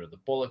 He's the leader of the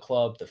Bullet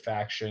Club, the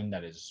faction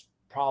that is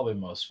probably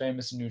most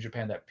famous in New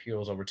Japan that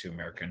peels over to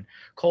American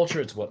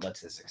culture. It's what led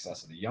to the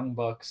success of the Young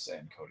Bucks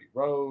and Cody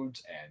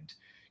Rhodes and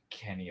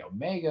Kenny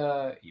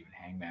Omega, even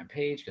Hangman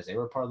Page, because they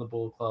were part of the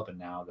Bullet Club and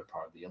now they're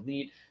part of the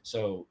Elite.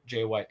 So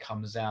Jay White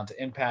comes down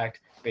to Impact,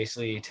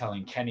 basically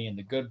telling Kenny and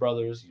the Good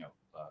Brothers,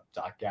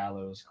 Doc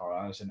Gallows,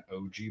 Carl Anderson,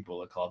 OG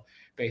Bullet Club,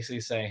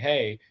 basically saying,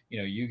 hey,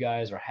 you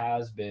guys are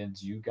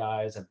has-beens. You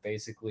guys have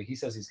basically, he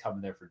says he's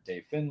coming there for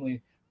Dave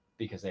Finlay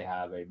because they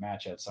have a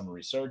match at Summer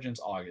Resurgence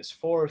August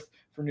 4th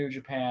for New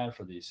Japan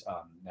for these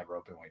Never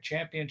Openweight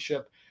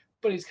Championship.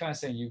 But he's kind of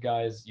saying, you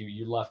guys,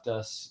 you left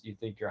us. You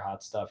think you're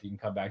hot stuff. You can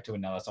come back to it.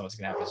 Now that's not what's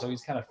going to happen. So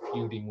he's kind of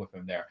feuding with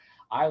him there.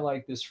 I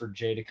like this for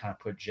Jay to kind of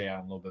put Jay on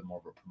a little bit more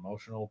of a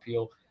promotional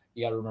appeal.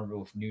 You got to remember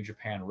with New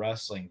Japan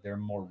Wrestling, they're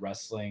more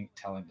wrestling,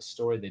 telling the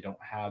story. They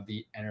don't have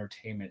the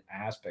entertainment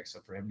aspect. So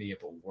for him to be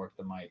able to work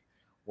the mic,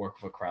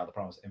 work with a crowd, the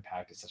problem is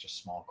Impact is such a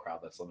small crowd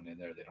that's limited in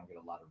there. They don't get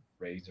a lot of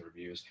ratings or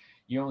reviews.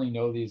 You only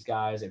know these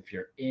guys if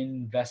you're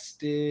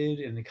invested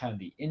in the kind of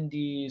the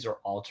indies or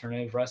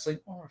alternative wrestling,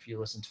 or if you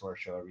listen to our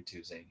show every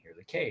Tuesday and hear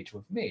The Cage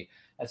with me.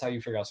 That's how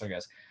you figure out some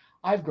guys.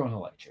 I've grown to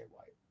like Jay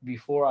White.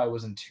 Before, I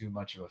wasn't too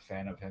much of a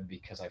fan of him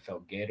because I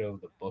felt Gato,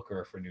 the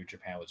booker for New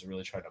Japan, was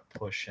really trying to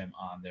push him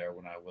on there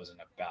when I wasn't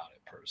about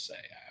it, per se.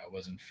 I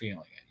wasn't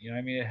feeling it. You know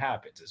what I mean? It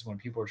happens. It's when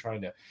people are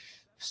trying to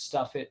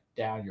stuff it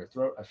down your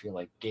throat. I feel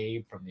like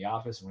Gabe from The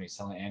Office when he's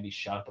telling Andy,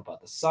 shut up about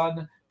the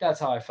sun.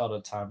 That's how I felt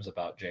at times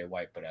about Jay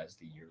White. But as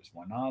the years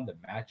went on, the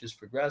matches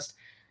progressed,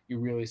 you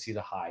really see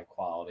the high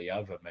quality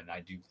of him. And I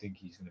do think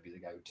he's going to be the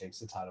guy who takes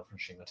the title from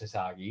Shingo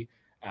Takagi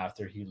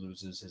after he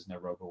loses his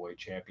Never Openweight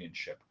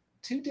Championship.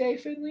 To Dave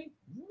Finlay?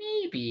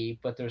 Maybe,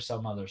 but there's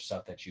some other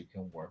stuff that you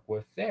can work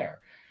with there.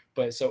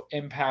 But so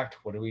Impact,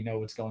 what do we know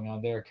what's going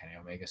on there? Kenny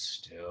Omega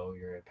still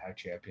your Impact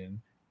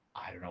champion.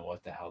 I don't know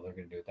what the hell they're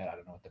going to do with that. I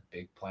don't know what the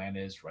big plan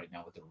is. Right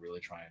now, what they're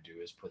really trying to do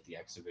is put the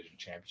X Division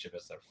Championship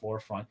as their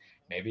forefront.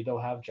 Maybe they'll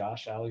have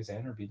Josh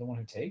Alexander be the one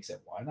who takes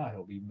it. Why not?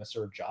 He'll be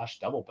Mr. Josh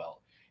Double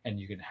Belt. And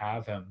you can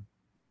have him,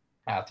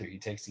 after he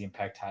takes the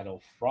Impact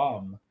title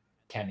from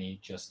Kenny,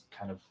 just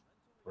kind of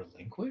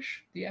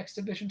relinquish the X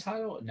Division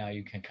title. Now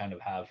you can kind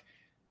of have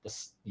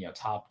this,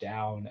 top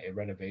down a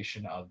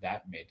renovation of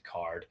that mid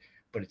card.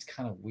 But it's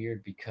kind of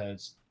weird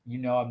because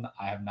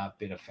I have not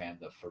been a fan of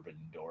the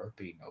Forbidden Door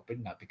being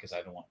open, not because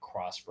I don't want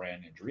cross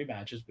brand injury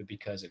matches, but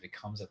because if it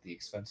comes at the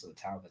expense of the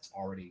talent that's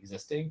already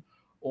existing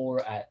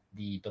or at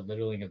the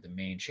belittling of the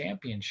main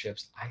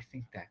championships, I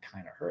think that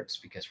kind of hurts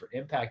because for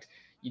Impact,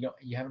 you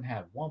haven't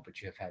had one,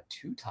 but you have had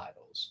 2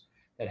 titles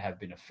that have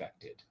been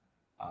affected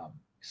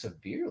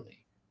severely.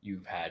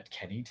 You've had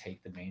Kenny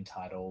take the main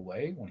title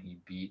away when he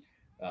beat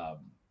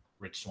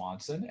Rich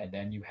Swanson, and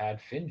then you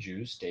had Finn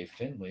Juice, Dave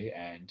Finley,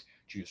 and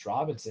Juice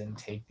Robinson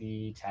take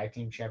the tag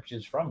team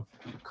championships from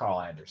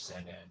Carl Anderson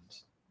and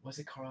was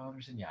it Carl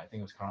Anderson? Yeah, I think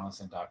it was Carl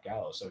Anderson and Doc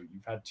Gallows. So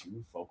you've had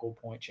two focal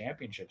point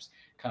championships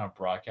kind of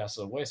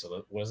broadcasted away.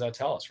 So what does that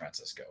tell us,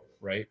 Francisco?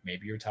 Right?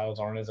 Maybe your titles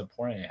aren't as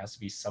important. It has to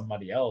be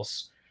somebody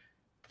else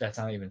that's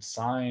not even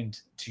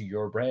signed to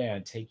your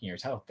brand taking your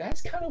title.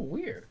 That's kind of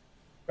weird,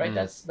 right?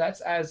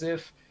 That's as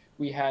if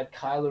we had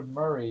Kyler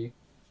Murray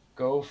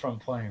go from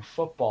playing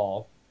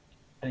football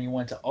and he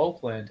went to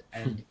Oakland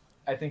and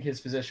I think his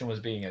position was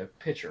being a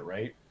pitcher,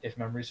 right? If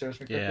memory serves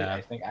me correctly,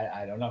 I think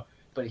I don't know,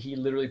 but he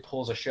literally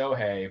pulls a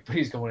Shohei, but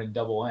he's going in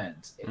double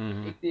ends.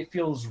 It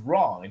feels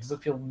wrong. It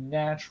doesn't feel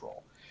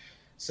natural.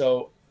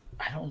 So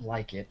I don't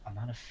like it. I'm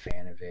not a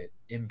fan of it.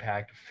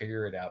 Impact,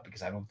 figure it out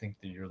because I don't think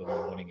that you're the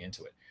one winning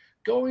into it.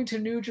 Going to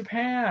New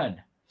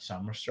Japan.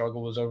 Summer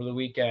struggle was over the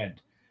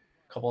weekend.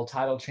 A couple of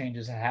title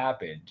changes had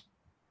happened.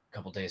 A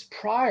couple of days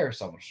prior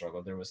Summer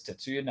struggle, there was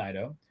Tetsuya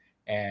Naito,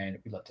 and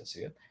we love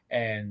Tetsuya,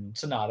 and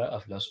Sonata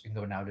of Los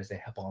Ingobernables de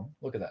Japón.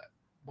 Look at that.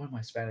 Boy,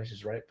 my Spanish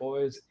is right,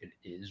 boys. It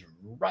is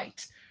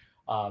right.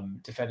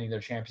 Defending their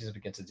championship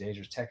against the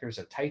Dangerous Techers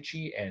of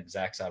Taichi and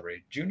Zack Sabre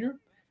Jr.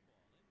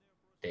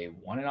 They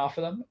won it off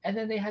of them, and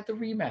then they had the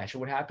rematch.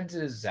 And what happens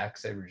is Zack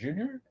Sabre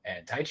Jr.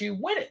 and Taichi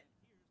win it.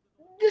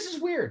 This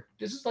is weird.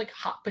 This is like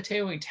hot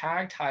potatoing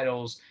tag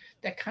titles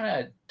that kind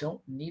of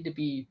don't need to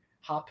be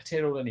hot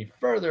potatoed any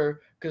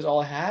further because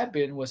all it had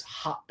been was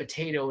hot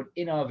potatoed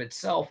in of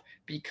itself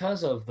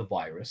because of the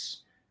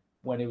virus.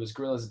 When it was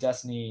Guerrillas of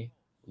Destiny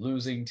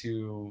losing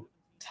to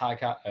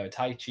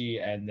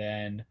Taichi and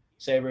then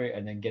Sabre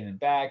and then getting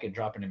back and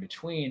dropping in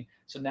between.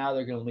 So now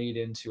they're going to lead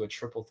into a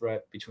triple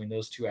threat between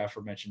those two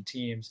aforementioned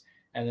teams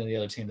and then the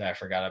other team that I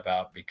forgot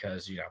about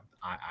because, you know,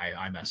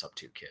 I mess up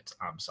too, kids.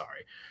 I'm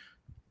sorry.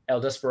 El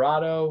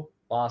Desperado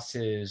lost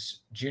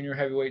his junior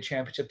heavyweight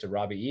championship to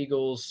Robbie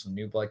Eagles. Some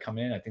new blood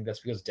coming in. I think that's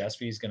because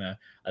Despy is going to,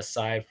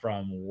 aside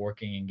from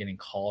working and getting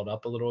called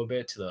up a little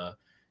bit to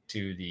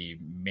the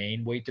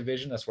main weight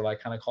division, that's what I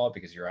kind of call it,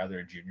 because you're either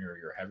a junior or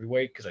you're a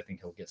heavyweight, because I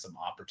think he'll get some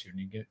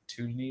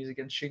opportunities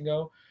against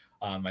Shingo.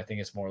 I think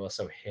it's more or less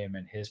so him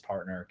and his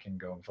partner can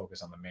go and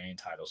focus on the main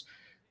titles.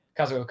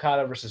 Kazuka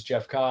Okada versus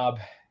Jeff Cobb.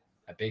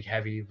 A big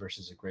heavy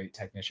versus a great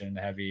technician in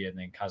the heavy, and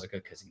then Kazuka,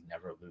 because he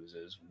never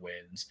loses,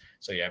 wins.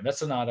 So yeah, that's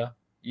Sonata.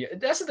 Yeah,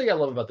 that's the thing I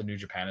love about the New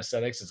Japan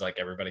aesthetics is like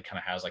everybody kind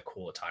of has like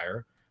cool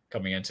attire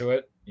coming into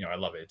it. You know, I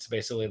love it. It's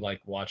basically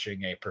like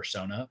watching a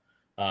Persona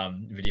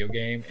video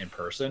game in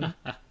person.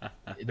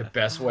 The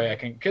best way I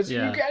can, because you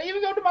can't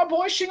even go to my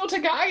boy Shingo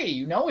Takagi.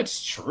 You know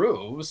it's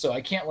true, so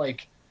I can't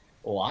like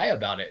lie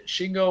about it.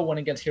 Shingo went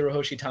against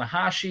Hiroshi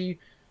Tanahashi.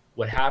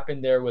 What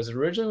happened there was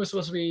originally was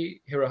supposed to be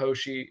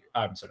Shingo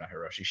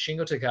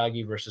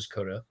Takagi versus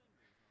Kota.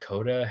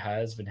 Kota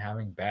has been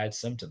having bad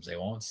symptoms. They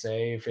won't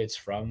say if it's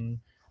from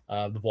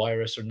the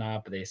virus or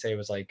not, but they say it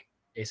was like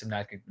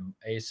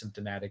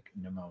asymptomatic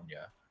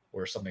pneumonia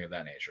or something of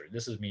that nature.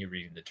 This is me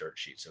reading the dirt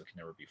sheet, so it can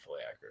never be fully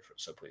accurate,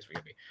 so please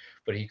forgive me.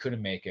 But he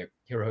couldn't make it.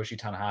 Hiroshi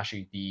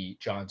Tanahashi, the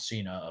John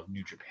Cena of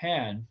New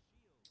Japan,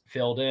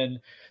 filled in.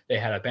 They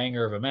had a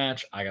banger of a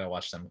match. I gotta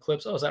watch some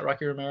clips. Oh, is that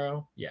Rocky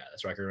Romero? Yeah,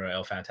 that's Rocky Romero,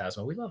 El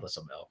Phantasmo. We love us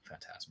some El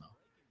Phantasmo.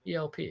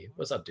 ELP.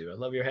 What's up, dude? I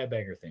love your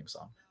headbanger theme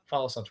song.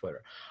 Follow us on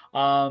Twitter.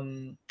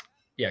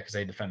 Yeah, because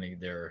they defending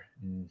their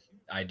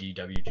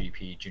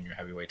IDWGP junior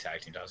heavyweight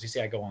tag team titles. You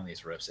see, I go on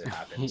these riffs. It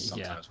happens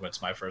sometimes when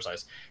it's my first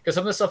eyes. Because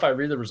some of the stuff I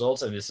read the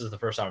results, and this is the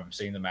first time I'm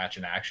seeing the match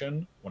in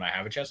action. When I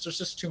have a chance, there's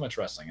just too much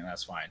wrestling, and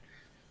that's fine.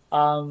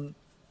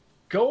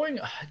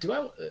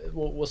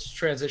 We'll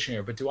transition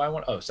here, but do I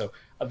want, so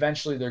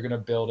eventually they're going to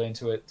build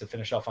into it to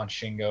finish off on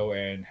Shingo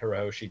and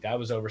Hiroshi. That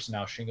was over, so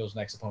now Shingo's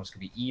next opponent is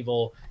going to be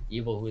Evil,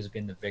 who has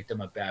been the victim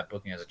of bad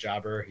booking as a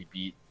jobber. He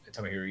beat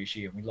Tomohiro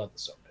Ishii, and we love the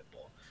Soap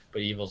Pitbull.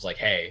 But Evil's like,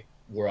 hey,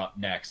 we're up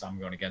next. I'm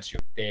going against you.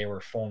 They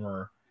were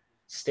former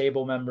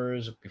stable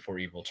members before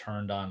Evil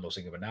turned on Los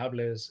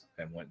Ingobernables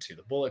and went to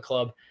the Bullet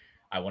Club.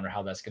 I wonder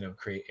how that's going to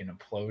create an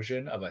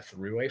implosion of a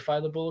three-way fight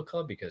of the Bullet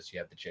Club, because you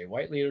have the Jay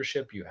White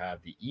leadership, you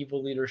have the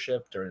Evil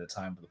leadership during the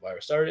time the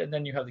virus started, and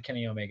then you have the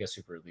Kenny Omega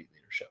Super Elite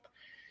leadership.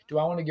 Do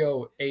I want to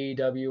go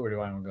AEW or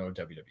do I want to go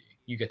WWE?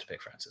 You get to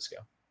pick,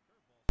 Francisco.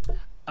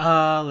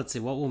 Let's see.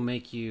 What will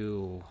make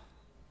you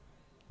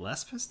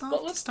less pissed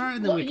off to start,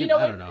 and then we can.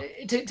 I don't know.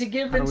 To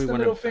give Vince the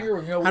middle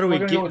finger, how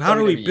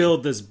do we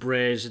build this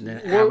bridge and then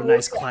have a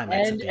nice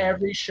climax? End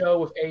every show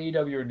with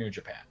AEW or New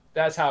Japan.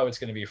 That's how it's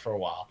going to be for a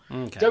while.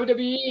 Okay.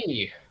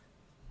 WWE.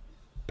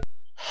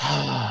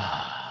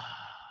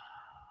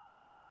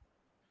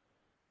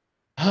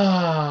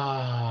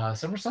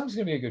 SummerSlam's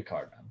going to be a good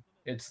card, man.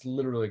 It's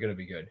literally going to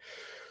be good.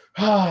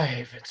 I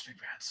hate Vince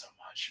McMahon so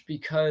much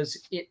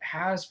because it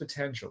has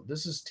potential.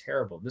 This is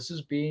terrible. This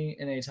is being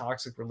in a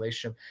toxic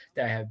relationship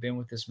that I have been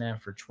with this man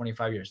for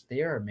 25 years.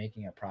 They are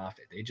making a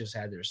profit. They just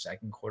had their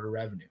second quarter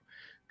revenue.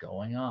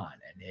 going on,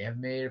 and they have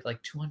made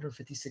like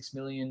 256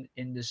 million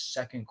in the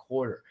second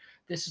quarter.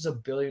 This is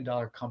 $1 billion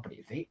company.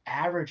 If they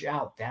average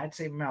out that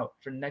same amount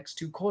for the next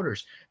 2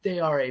 quarters, they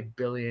are $1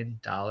 billion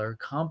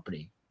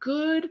company.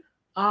 Good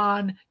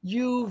on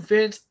you,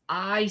 Vince.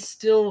 I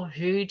still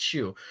hate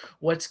you.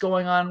 What's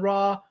going on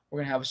Raw?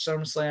 We're going to have a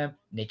SummerSlam.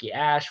 Nikki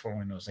Ash,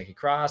 formerly known as Nikki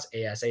Cross,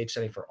 ASH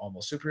standing for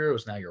Almost Superior,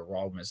 who's now your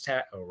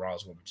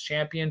Raw's Women's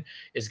Champion,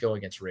 is going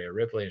against Rhea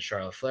Ripley and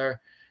Charlotte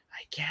Flair.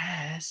 I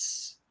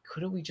guess,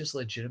 couldn't we just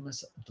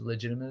legitimize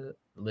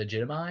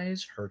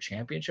her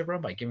championship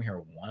run by giving her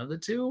one of the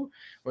two?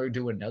 Or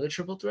do another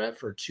triple threat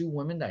for 2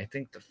 women that I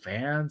think the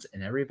fans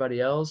and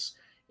everybody else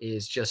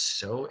is just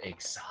so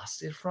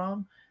exhausted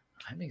from?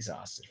 I'm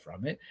exhausted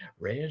from it.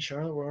 Rhea and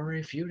Charlotte were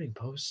already feuding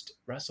post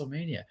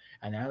WrestleMania,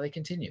 and now they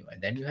continue.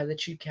 And then you had the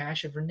cheap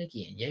cash in for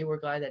Nikki, and yay, we're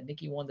glad that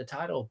Nikki won the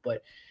title.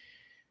 But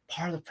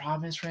part of the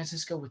problem is,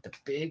 Francisco, with the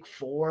big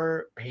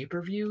 4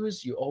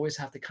 pay-per-views, you always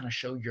have to kind of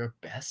show your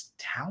best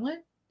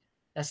talent.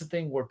 That's the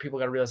thing where people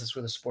got to realize that's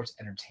where the sports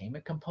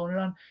entertainment component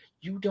on.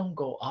 You don't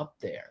go up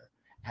there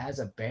as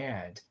a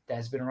band that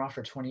has been around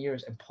for 20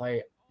 years and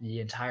play the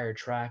entire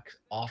track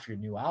off your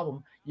new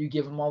album. You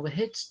give them all the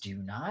hits, do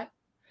you not?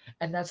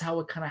 And that's how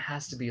it kind of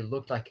has to be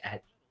looked like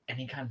at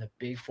any kind of the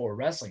big 4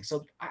 wrestling.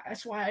 So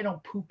that's why I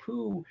don't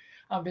poo-poo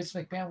Vince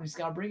McMahon when he's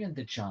got to bring in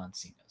the John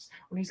Cenas,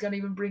 when he's got to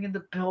even bring in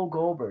the Bill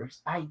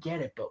Goldbergs. I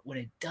get it, but when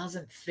it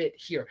doesn't fit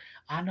here,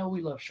 I know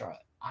we love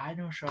Charlotte. I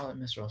know Charlotte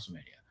missed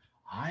WrestleMania.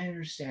 I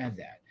understand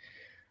that.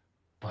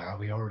 But are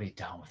we already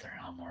done with her?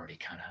 I'm already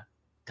kind of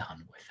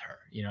done with her.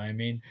 You know what I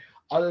mean?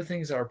 Other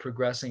things are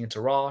progressing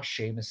into Raw.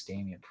 Sheamus,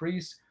 Damian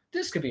Priest.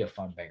 This could be a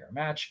fun banger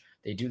match.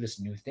 They do this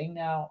new thing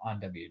now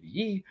on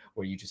WWE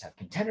where you just have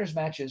contenders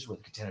matches where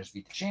the contenders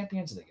beat the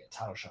champions and they get a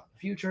title shot in the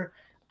future.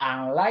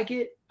 I don't like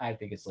it. I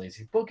think it's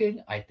lazy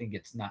booking. I think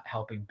it's not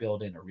helping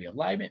build in a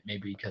realignment,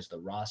 maybe because the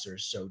roster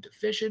is so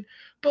deficient.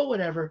 But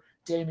whatever.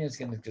 Damian's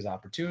going to get his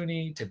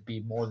opportunity to be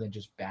more than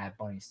just Bad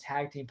Bunny's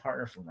tag team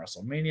partner from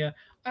WrestleMania.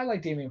 I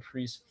like Damian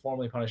Priest,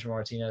 formerly Punisher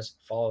Martinez.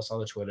 Follow us on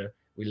the Twitter.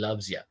 We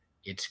loves ya.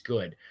 It's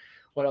good.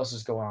 What else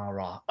is going on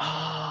Raw?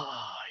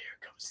 Here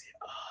comes the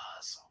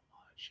so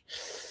much.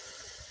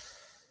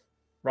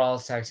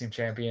 Raw's tag team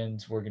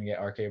champions. We're going to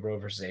get RK Bro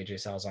versus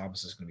AJ Styles.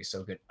 This is going to be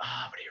so good. But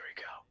here we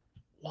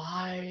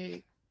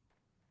go.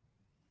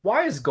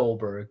 Why is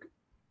Goldberg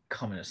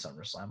coming to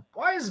SummerSlam?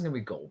 Why is it going to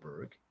be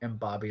Goldberg and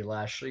Bobby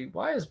Lashley?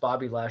 Why is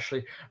Bobby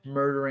Lashley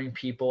murdering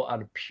people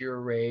out of pure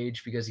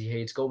rage because he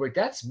hates Goldberg?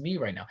 That's me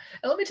right now.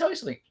 And let me tell you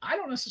something. I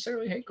don't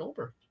necessarily hate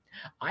Goldberg.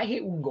 I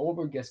hate when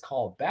Goldberg gets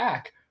called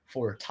back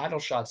for title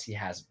shots he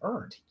hasn't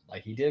earned,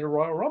 like he did at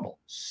Royal Rumble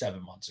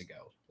 7 months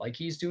ago, like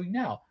he's doing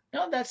now.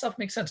 None of that stuff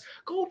makes sense.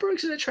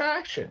 Goldberg's an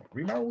attraction.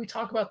 Remember we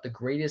talk about the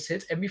greatest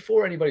hits? And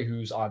before anybody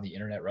who's on the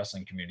internet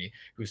wrestling community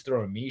who's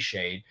throwing me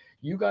shade,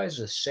 you guys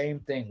are the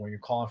same thing when you're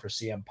calling for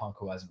CM Punk,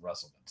 who hasn't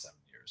wrestled in 7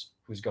 years,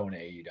 who's going to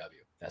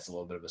AEW. That's a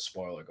little bit of a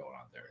spoiler going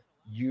on there.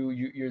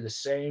 You're the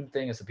same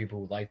thing as the people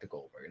who like the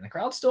Goldberg. And the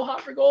crowd's still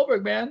hot for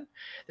Goldberg, man.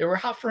 They were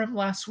hot for him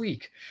last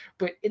week.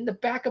 But in the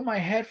back of my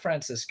head,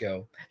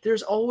 Francisco,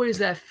 there's always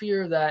that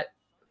fear that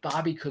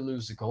Bobby could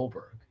lose to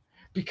Goldberg.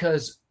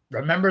 Because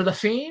remember The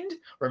Fiend?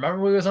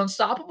 Remember when he was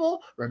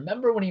unstoppable?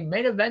 Remember when he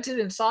main evented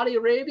in Saudi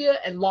Arabia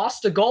and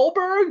lost to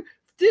Goldberg?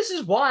 This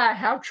is why I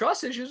have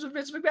trust issues with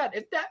Vince McMahon.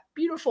 If that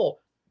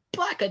beautiful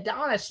Black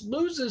Adonis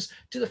loses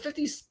to the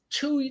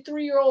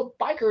 52-3-year-old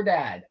biker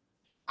dad,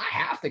 I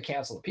have to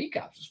cancel the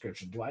Peacock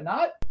subscription, do I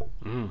not?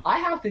 I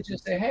have to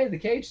just say, hey, the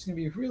cage is going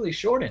to be really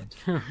shortened.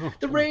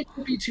 The rage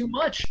would be too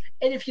much.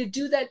 And if you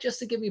do that just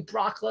to give me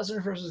Brock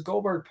Lesnar versus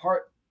Goldberg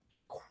part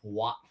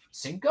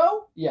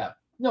cinco? Yeah.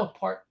 No,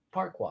 part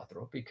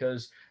quattro,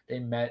 because they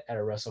met at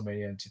a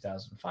WrestleMania in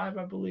 2005,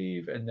 I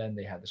believe, and then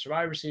they had the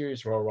Survivor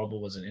Series. Royal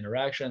Rumble was an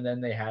interaction, and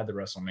then they had the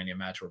WrestleMania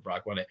match where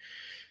Brock won it.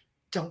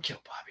 Don't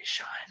kill Bobby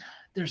Shine.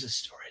 There's a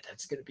story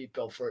that's going to be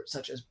built for it,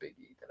 such as Big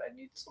E, that I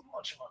need so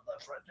much on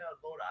left right now.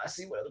 Lord, I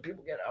see what other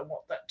people get. I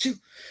want that too.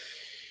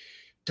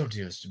 Don't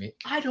do this to me.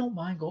 I don't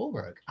mind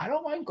Goldberg. I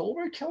don't mind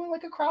Goldberg killing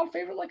like a crowd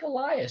favorite like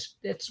Elias.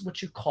 It's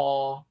what you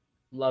call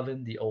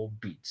loving the old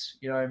beats.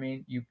 You know what I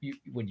mean? You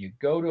when you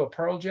go to a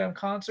Pearl Jam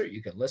concert,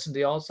 you can listen to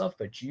the old stuff,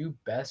 but you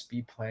best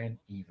be playing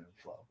even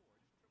flow.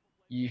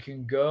 You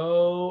can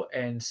go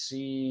and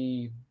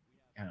see,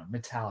 I don't know,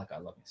 Metallica. I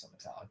love me some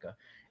Metallica.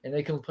 And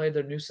they can play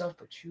their new stuff,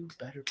 but you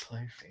better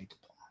play Fade to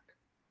Black.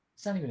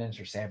 It's not even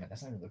Enter Sandman.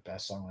 That's not even the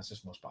best song. That's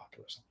just the most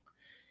popular song.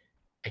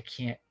 I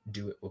can't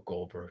do it with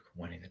Goldberg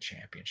winning the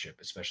championship,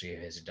 especially if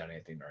he hasn't done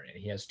anything to earn it.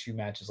 He has 2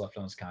 matches left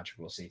on his contract.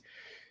 We'll see.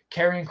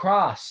 Karrion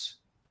Kross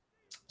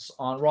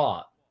on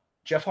Raw.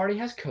 Jeff Hardy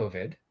has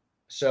COVID,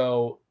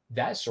 so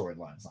that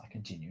storyline is not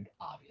continued,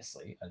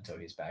 obviously, until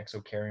he's back.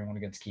 So Karrion won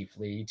against Keith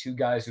Lee, 2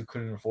 guys who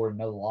couldn't afford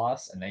another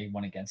loss, and they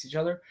went against each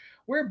other.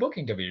 We're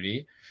booking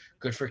WWE.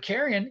 Good for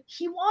Karrion.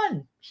 He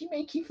won. He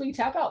made Keith Lee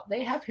tap out.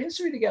 They have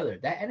history together.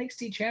 That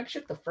NXT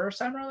championship, the first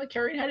time around that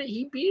Karrion had it,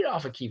 he beat it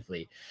off of Keith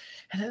Lee.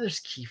 And then there's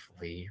Keith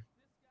Lee.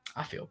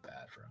 I feel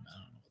bad for him. I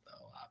don't know what the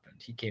hell happened.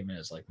 he came in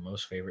as like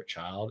most favorite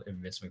child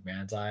in Vince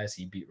McMahon's eyes.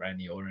 He beat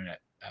Randy Orton at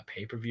a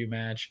pay-per-view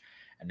match,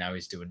 and now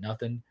he's doing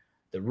nothing.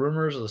 The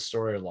rumors of the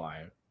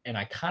storyline, and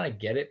I kind of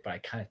get it, but I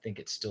kind of think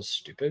it's still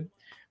stupid.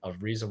 A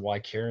reason why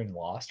Karen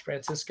lost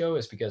Francisco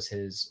is because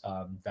his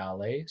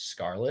valet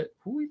Scarlett,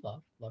 who we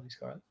love you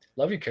Scarlett,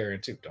 love you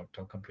Karen too.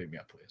 Don't come beat me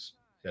up, please.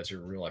 That's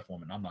your real life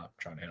woman. I'm not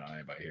trying to hit on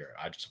anybody here.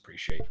 I just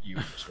appreciate you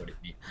and just what it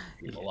means.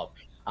 People love.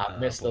 I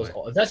miss those.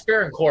 That's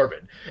Baron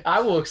Corbin. I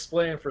will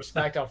explain for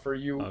SmackDown for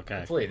you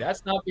completely.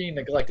 That's not being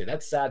neglected.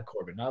 That's sad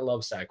Corbin. I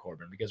love sad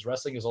Corbin because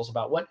wrestling is also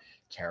about what?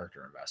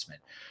 Character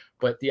investment.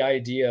 But the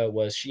idea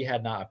was she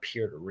had not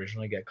appeared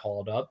originally get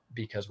called up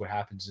because what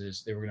happens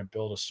is they were going to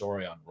build a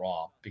story on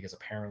Raw because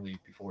apparently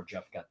before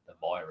Jeff got the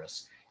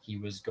virus, he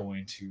was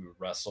going to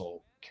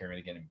wrestle Karrion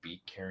again and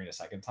beat Karrion a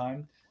second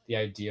time. The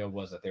idea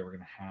was that they were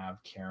going to have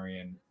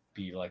Karrion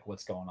be like,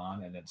 what's going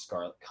on? And then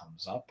Scarlett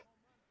comes up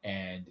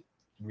and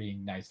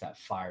reignites that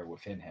fire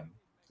within him,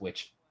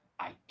 which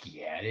I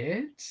get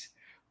it,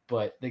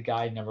 but the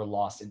guy never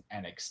lost in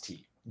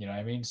NXT. You know what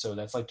I mean? So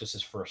that's like just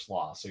his first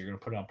loss. So you're going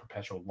to put it on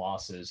perpetual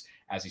losses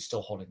as he's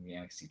still holding the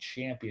NXT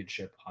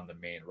championship on the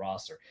main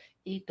roster.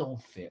 It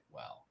don't fit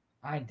well.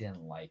 I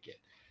didn't like it.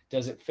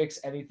 Does it fix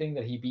anything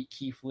that he beat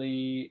Keith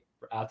Lee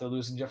after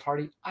losing Jeff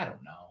Hardy? I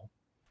don't know.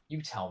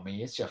 You tell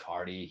me. It's Jeff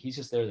Hardy. He's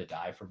just there to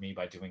die for me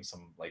by doing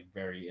some like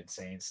very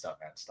insane stuff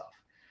and stuff.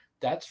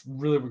 That's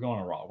really, we're going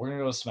to Raw. We're going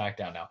to go to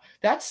SmackDown now.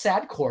 That's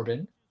sad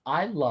Corbin.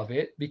 I love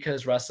it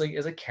because wrestling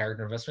is a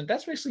character investment.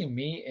 That's basically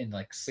me in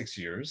like 6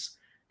 years,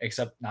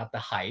 except not the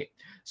height.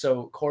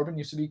 So Corbin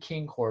used to be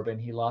King Corbin.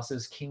 He lost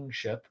his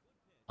kingship,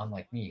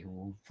 unlike me, who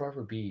will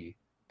forever be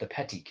the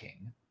petty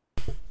king.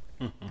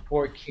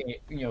 Or King,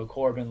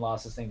 Corbin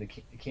lost his thing to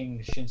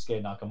King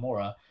Shinsuke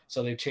Nakamura.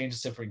 So they've changed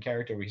a different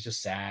character where he's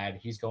just sad.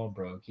 He's going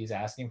broke. He's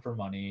asking for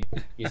money.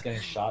 He's getting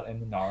shot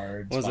in the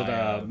nards. Was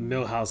it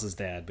Millhouse's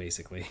dad,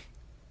 basically?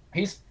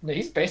 He's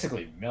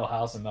basically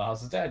Millhouse and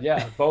Millhouse's dad.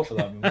 Yeah, both of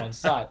them in one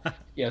side.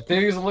 Yeah,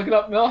 things looking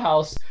up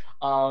Millhouse.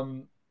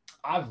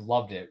 I've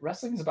loved it.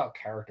 Wrestling is about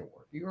character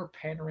work. You are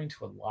pandering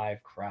to a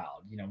live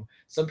crowd.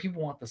 Some people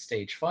want the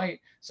stage fight.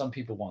 Some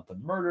people want the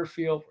murder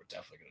field. We're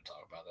definitely going to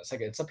talk about that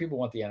second. Some people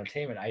want the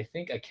entertainment. I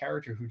think a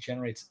character who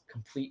generates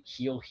complete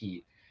heel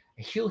heat.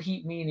 Heel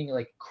heat meaning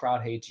like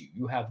crowd hates you.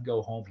 You have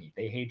go home heat.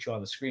 They hate you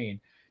on the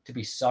screen. To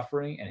be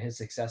suffering and his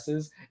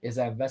successes is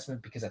that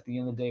investment because at the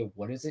end of the day,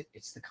 what is it?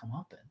 It's the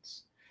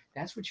comeuppance.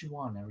 That's what you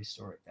want in every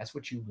story. That's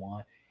what you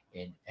want.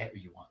 You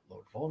want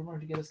Lord Voldemort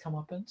to get his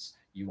comeuppance.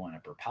 You want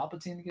Emperor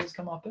Palpatine to get his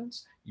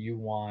comeuppance. You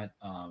want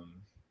I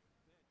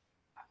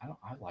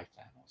like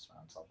Thanos,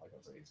 man. Stuff like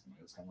I say, he's gonna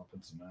get his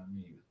comeuppance,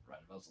 man. He was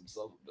right about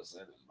himself. I'm just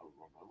saying, there's no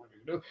what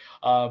you do.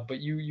 But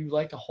you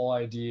like the whole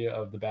idea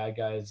of the bad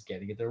guys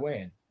getting it their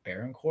way. And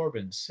Baron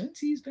Corbin, since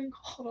he's been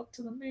called up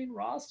to the main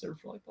roster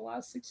for like the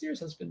last 6 years,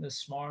 has been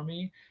this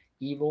smarmy,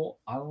 evil,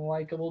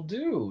 unlikable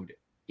dude.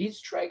 He's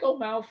Draco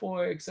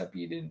Malfoy, except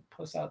he didn't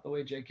puss out the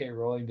way J.K.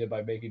 Rowling did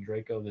by making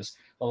Draco this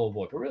lovable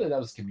boy. But really, that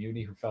was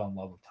Community who fell in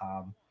love with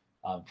Tom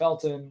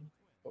Felton.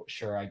 Oh,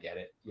 sure, I get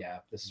it.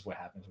 Yeah, this is what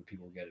happens when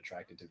people get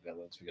attracted to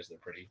villains because they're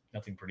pretty.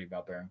 Nothing pretty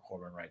about Baron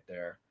Corbin right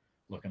there,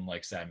 looking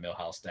like Sam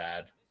Millhouse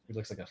dad. He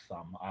looks like a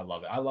thumb. I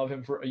love it. I love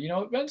him for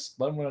Vince.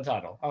 Let him win a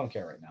title. I don't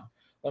care right now.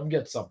 Let him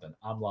get something.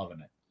 I'm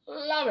loving it.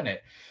 Loving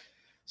it.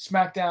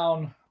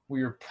 SmackDown.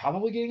 We're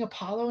probably getting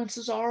Apollo and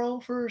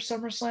Cesaro for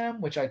SummerSlam,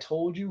 which I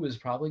told you is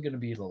probably going to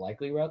be the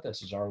likely route that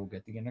Cesaro will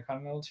get the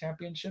Intercontinental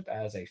Championship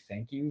as a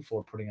thank you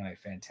for putting on a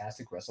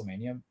fantastic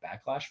WrestleMania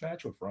Backlash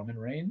match with Roman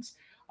Reigns.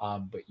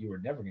 But you were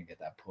never going to get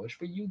that push.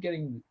 But you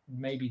getting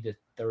maybe the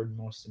third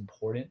most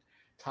important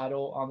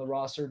title on the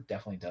roster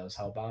definitely does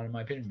help out, in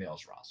my opinion.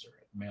 Male's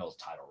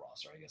title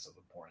roster, I guess, of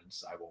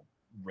importance. I will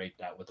rate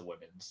that with the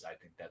women's. I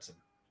think that's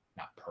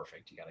not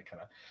perfect. You got to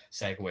kind of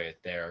segue it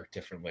there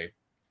differently.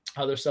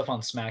 Other stuff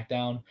on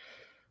SmackDown.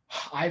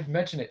 I've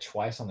mentioned it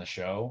twice on the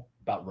show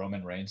about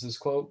Roman Reigns'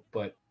 quote,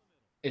 but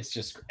it's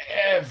just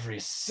every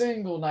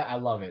single night. I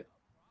love it.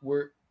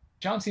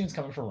 John Cena's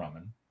coming for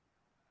Roman.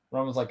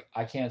 Roman's like,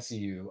 I can't see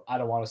you. I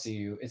don't want to see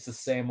you. It's the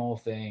same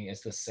old thing.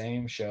 It's the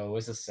same show.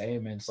 It's the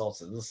same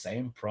insults. It's the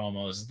same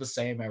promos. It's the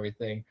same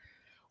everything.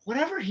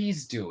 Whatever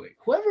he's doing,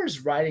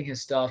 whoever's writing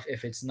his stuff,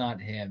 if it's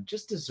not him,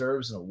 just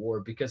deserves an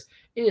award because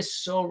it is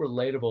so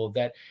relatable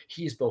that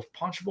he's both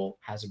punchable,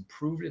 has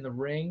improved in the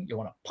ring. You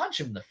want to punch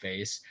him in the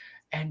face,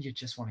 and you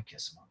just want to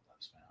kiss him on the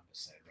lips, man. I'm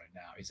just saying right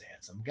now, he's a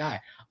handsome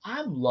guy.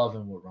 I'm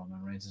loving what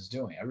Roman Reigns is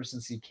doing. Ever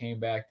since he came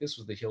back, this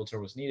was the heel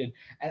turn was needed.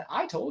 And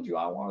I told you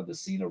I wanted to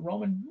see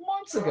Roman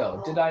months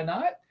ago. Did I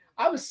not?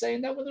 I was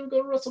saying that when they were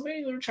going to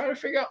WrestleMania, they were trying to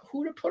figure out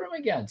who to put him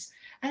against.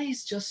 And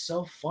he's just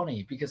so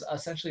funny because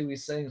essentially we're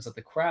saying is that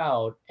the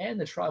crowd and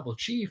the tribal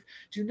chief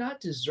do not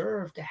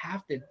deserve to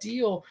have to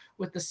deal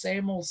with the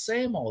same old,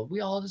 same old. We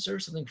all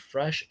deserve something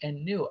fresh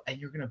and new. And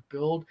you're going to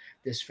build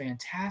this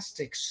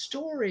fantastic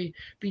story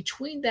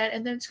between that.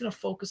 And then it's going to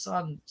focus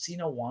on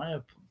Cena wanting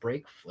to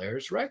break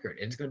Flair's record.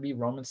 And it's going to be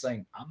Roman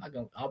saying,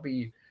 I'll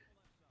be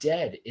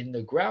dead in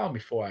the ground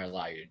before I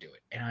allow you to do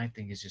it. And I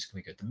think it's just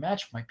going to be good. The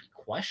match might be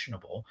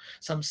questionable.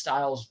 Some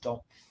styles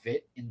don't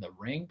fit in the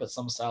ring, but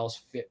some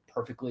styles fit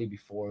perfectly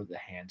before the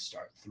hands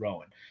start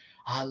throwing.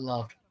 I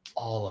loved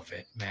all of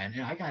it, man.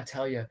 And I got to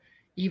tell you,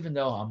 even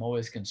though I'm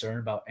always concerned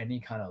about any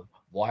kind of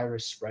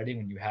virus spreading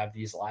when you have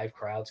these live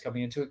crowds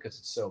coming into it, because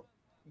it's so,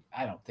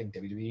 I don't think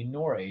WWE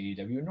nor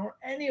AEW nor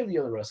any of the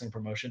other wrestling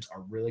promotions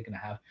are really going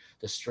to have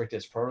the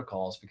strictest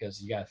protocols,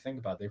 because you got to think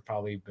about it, they've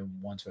probably been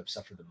ones who have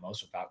suffered the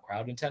most without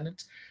crowd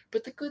attendance.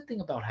 But the good thing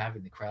about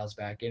having the crowds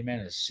back in, man,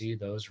 is see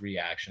those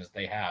reactions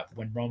they have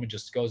when Roman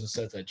just goes and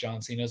says that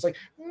John Cena is like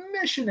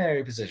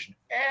missionary position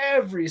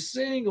every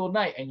single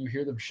night, and you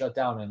hear them shut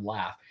down and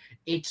laugh.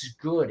 It's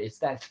good. It's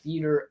that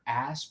theater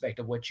aspect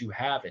of what you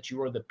have, that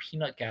you are the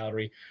peanut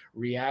gallery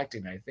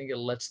reacting. I think it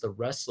lets the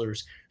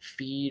wrestlers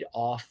feed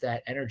off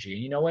that energy.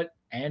 And you know what,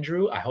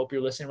 Andrew, I hope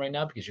you're listening right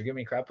now, because you're giving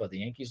me crap about the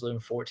Yankees losing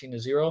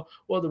 14-0.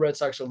 Well, the Red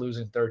Sox are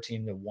losing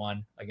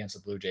 13-1 against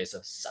the Blue Jays, so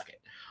suck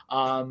it.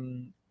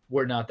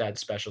 We're not that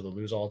special to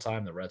lose all the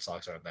time. The Red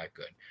Sox aren't that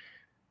good.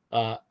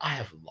 I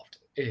have loved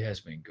it. It has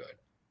been good.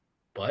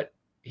 But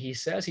he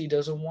says he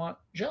doesn't want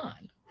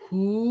John.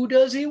 Who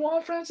does he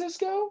want,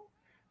 Francisco?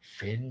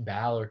 Finn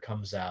Balor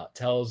comes out,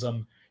 tells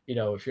him,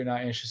 if you're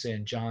not interested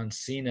in John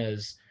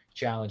Cena's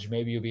challenge,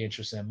 maybe you'll be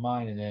interested in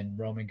mine. And then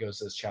Roman goes,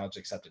 says challenge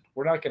accepted.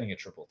 We're not getting a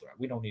triple threat.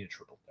 We don't need a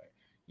triple threat.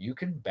 You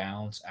can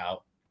bounce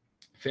out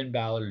Finn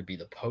Balor to be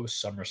the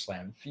post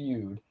SummerSlam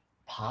feud,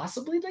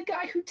 possibly the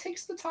guy who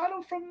takes the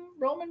title from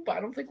Roman, but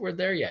I don't think we're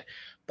there yet.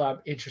 But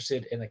I'm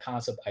interested in the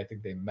concept. I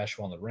think they mesh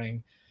well in the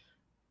ring.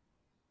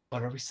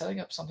 But are we setting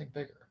up something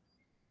bigger?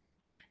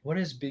 What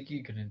is Big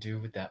E going to do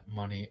with that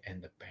Money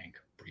in the Bank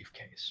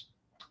briefcase?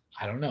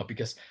 I don't know,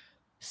 because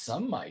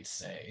some might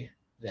say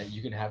that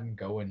you can have him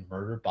go and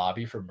murder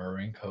Bobby for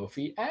murdering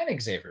Kofi and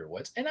Xavier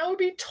Woods, and I would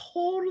be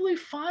totally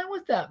fine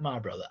with that, my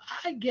brother.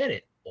 I get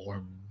it.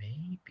 Or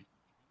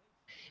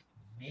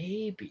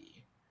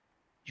maybe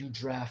you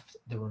draft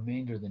the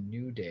remainder of the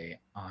New Day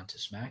onto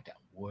SmackDown,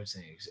 Woods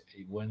and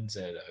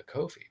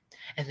Kofi,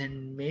 and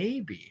then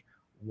maybe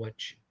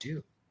what you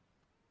do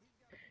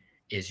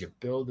is you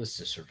build this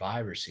to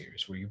Survivor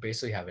Series, where you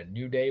basically have a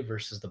New Day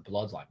versus the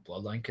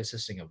Bloodline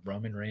consisting of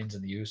Roman Reigns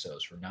and the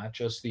Usos for not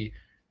just the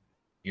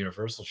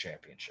Universal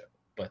Championship,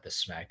 but the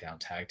SmackDown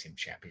Tag Team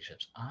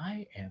Championships.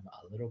 I am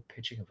a little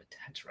pitching of a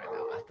tent right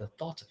now at the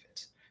thought of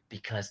it,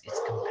 because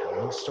it's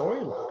compelling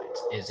storylines,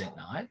 is it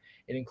not?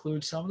 It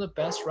includes some of the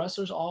best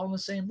wrestlers all in the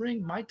same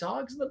ring. My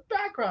dogs in the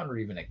background are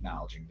even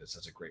acknowledging this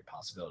as a great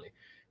possibility.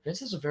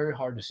 This is a very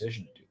hard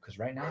decision to do, because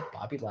right now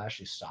Bobby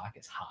Lashley's stock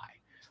is high.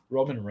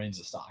 Roman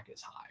Reigns' stock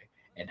is high.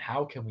 And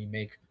how can we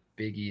make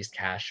Big E's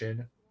cash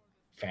in?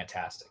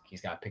 Fantastic.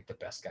 He's got to pick the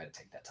best guy to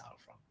take that title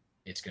from.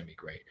 It's going to be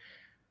great.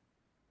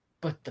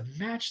 But the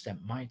match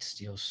that might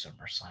steal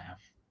SummerSlam,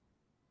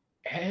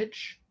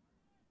 Edge,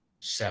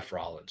 Seth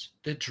Rollins,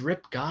 the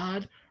Drip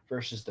God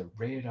versus the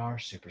Rated R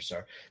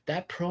Superstar.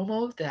 That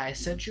promo that I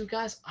sent you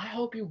guys, I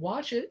hope you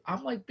watch it.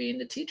 I'm like being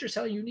the teacher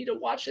telling you need to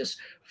watch this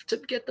to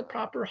get the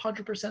proper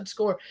 100%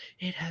 score.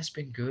 It has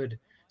been good.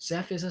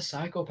 Seth is a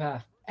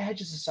psychopath.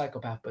 Edge is a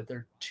psychopath, but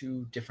they're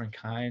two different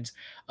kinds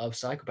of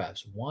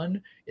psychopaths.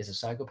 One is a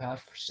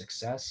psychopath for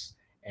success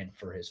and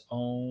for his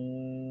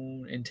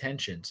own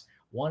intentions.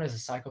 One is a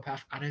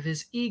psychopath out of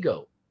his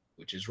ego,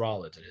 which is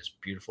Rollins in his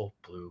beautiful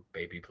blue,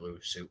 baby blue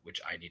suit,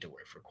 which I need to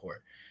wear for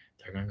court.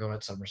 They're going to go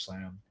at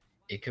SummerSlam.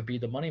 It could be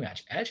the money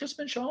match. Edge has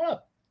been showing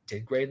up.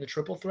 Did great in the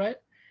triple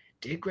threat.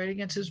 Did great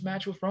against his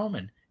match with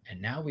Roman.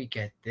 And now we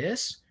get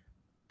this,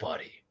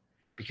 buddy.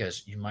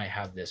 Because you might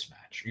have this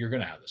match. You're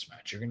going to have this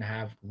match. You're going to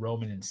have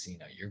Roman and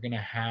Cena. You're going to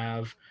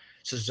have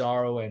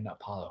Cesaro and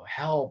Apollo.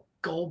 Hell,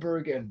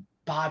 Goldberg and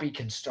Bobby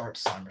can start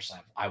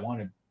SummerSlam. I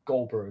wanted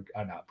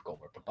not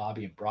Goldberg, but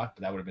Bobby and Brock,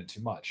 but that would have been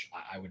too much.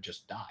 I would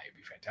just die. It'd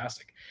be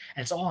fantastic.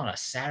 And it's all on a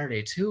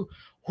Saturday, too.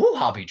 Whoo,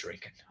 I'll be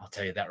drinking. I'll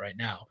tell you that right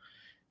now.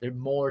 There's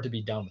more to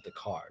be done with the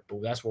card,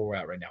 but that's where we're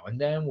at right now. And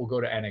then we'll go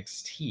to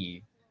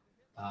NXT.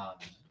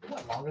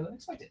 Longer than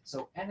expected.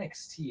 So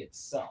NXT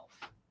itself,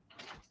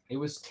 it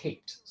was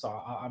taped. So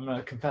I'm going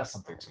to confess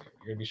something to you.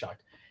 You're going to be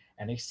shocked.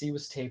 NXT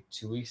was taped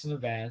 2 weeks in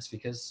advance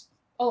because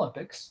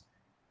Olympics.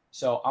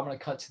 So I'm going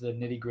to cut to the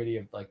nitty gritty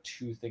of like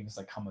two things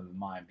that come to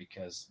mind,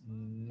 because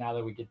now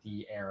that we get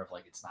the air of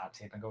like it's not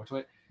taped and go to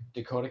it,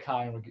 Dakota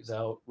Kai and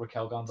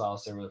Raquel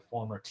Gonzalez, they were the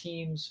former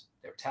teams.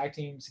 They were tag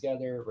teams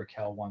together.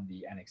 Raquel won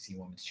the NXT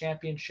Women's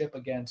Championship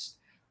against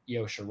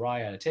Io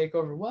Shirai at a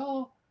TakeOver.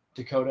 Well,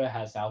 Dakota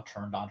has now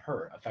turned on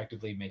her,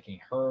 effectively making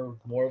her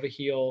more of a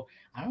heel.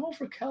 I don't know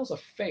if Raquel's a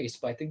face,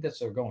 but I think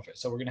that's what they're going for.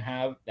 So we're going to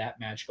have that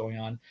match going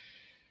on.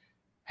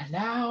 And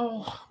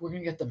now we're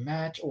going to get the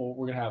match, or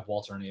we're going to have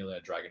Walter and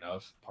Ilya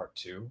Dragunov part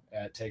 2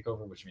 at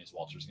TakeOver, which means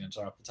Walter's going to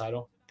start off the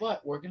title.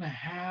 But we're going to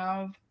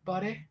have,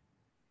 buddy,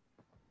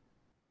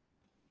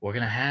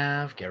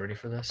 get ready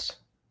for this,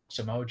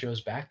 Samoa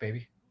Joe's back,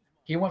 baby.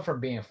 He went from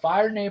being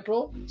fired in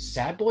April,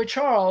 Sad Boy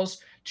Charles,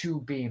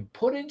 to being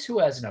put into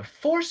as an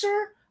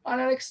enforcer on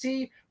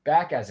NXT,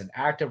 back as an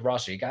active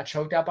roster. He got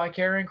choked out by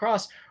Karrion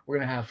Kross. We're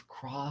going to have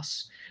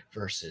Kross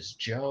versus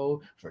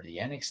Joe for the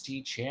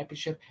NXT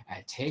Championship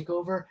at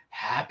TakeOver.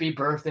 Happy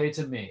birthday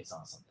to me. It's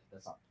not Sunday.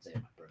 That's not the day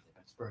of my birthday,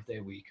 but it's birthday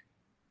week.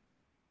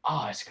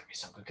 Oh, it's going to be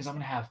so good because I'm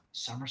going to have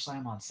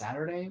SummerSlam on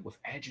Saturday with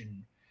Edge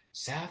and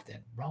Seth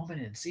and Roman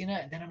and Cena.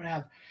 And then I'm going to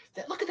have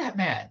that. Look at that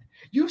man.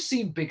 You've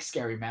seen Big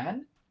Scary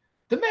Man.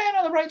 The man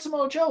on the right,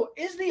 Samoa Joe,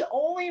 is the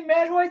only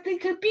man who I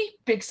think could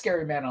beat Big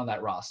Scary Man on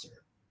that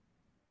roster.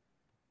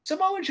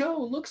 Samoa Joe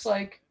looks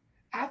like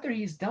after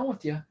he's done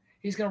with you,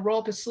 he's going to roll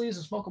up his sleeves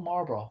and smoke a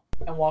Marlboro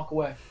and walk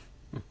away.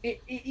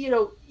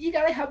 You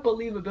got to have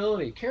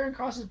believability. Karrion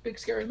Kross is Big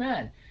Scary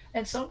Man.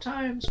 And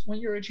sometimes when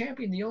you're a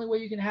champion, the only way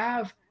you can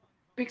have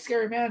Big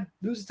Scary Man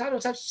lose the title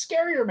is have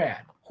Scarier Man,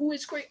 who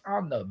is great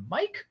on the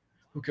mic,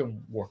 who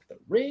can work the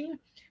ring,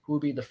 who will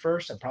be the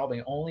first and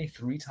probably only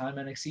 3-time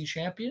NXT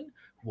champion,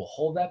 who will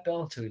hold that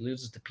belt until he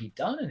loses to Pete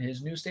Dunne and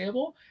his new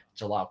stable,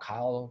 to allow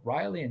Kyle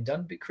O'Reilly and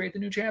Dunne create the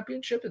new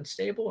championship and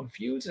stable and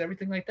feuds and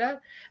everything like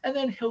that. And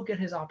then he'll get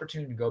his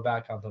opportunity to go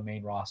back on the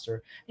main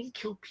roster and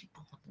kill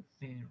people on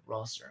the main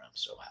roster. And I'm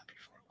so happy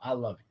for him. I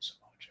love you so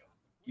much, Joe.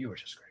 You were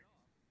just great.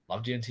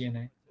 Loved you in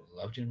TNA.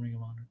 Loved you in Ring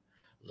of Honor.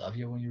 Love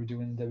you when you were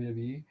doing the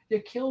WWE. You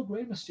killed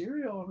Rey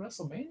Mysterio in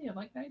WrestleMania in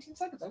like 19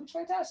 seconds. That was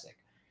fantastic.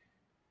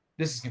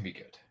 This is going to be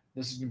good.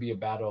 This is going to be a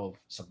battle of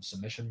some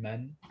submission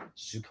men,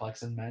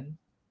 suplexing men.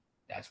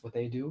 That's what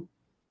they do.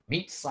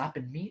 Meat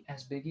slapping meat,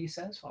 as Big E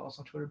says. Follow us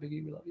on Twitter, Big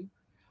E. We love you.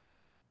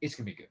 It's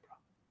going to be good, bro.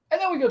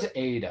 And then we go to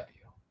AEW.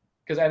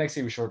 Because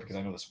NXT was short because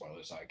I know the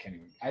spoilers. So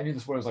I knew the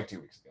spoilers like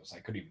 2 weeks ago, so I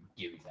couldn't even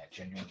give you that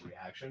genuine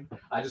reaction.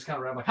 I just kind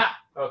of ran like, ha,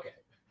 okay.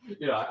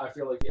 I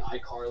feel like the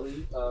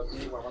iCarly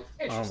meme where I'm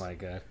like, oh my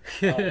god.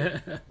 Yeah,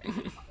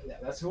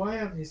 that's who I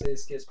am these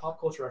days, kids.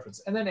 Pop culture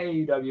reference. And then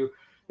AEW,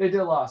 they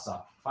did a lot of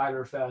stuff.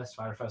 Fyter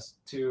Fest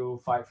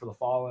 2, Fight for the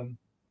Fallen.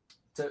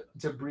 To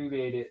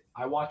abbreviate it,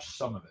 I watched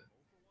some of it.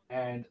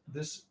 And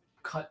this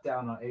cut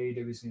down on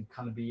AEW is going to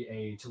kind of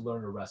be to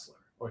learn a wrestler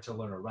or to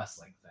learn a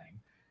wrestling thing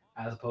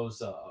as opposed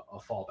to a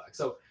fallback.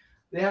 So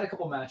they had a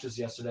couple matches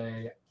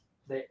yesterday.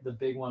 The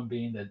big one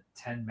being the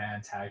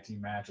 10-man tag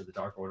team match of the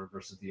Dark Order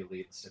versus the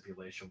Elite. The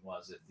stipulation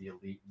was if the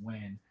Elite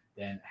win,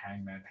 then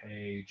Hangman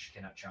Page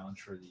cannot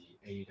challenge for the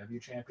AEW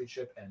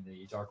Championship, and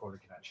the Dark Order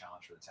cannot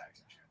challenge for the Tag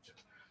Team Championship.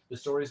 The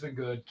story's been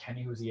good.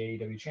 Kenny, who's the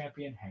AEW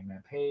champion,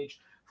 Hangman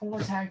Page,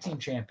 former tag team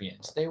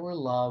champions. They were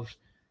loved.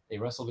 They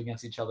wrestled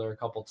against each other a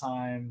couple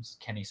times.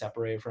 Kenny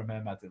separated from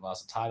him after they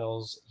lost the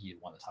titles. He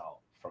won the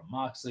title from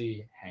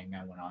Moxley.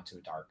 Hangman went on to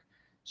a dark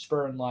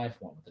spur in life,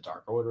 went with the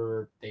Dark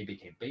Order. They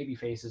became baby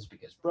faces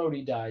because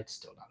Brody died.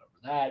 Still not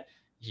over that.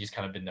 He's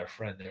kind of been their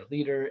friend, their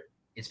leader.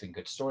 It's been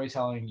good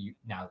storytelling.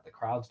 Now that the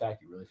crowd's back,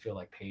 you really feel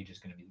like Page is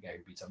going to be the guy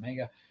who beats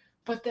Omega.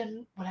 But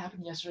then what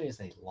happened yesterday is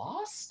they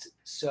lost.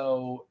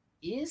 So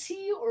is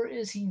he or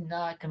is he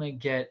not going to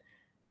get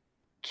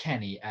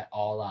Kenny at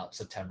All Out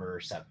September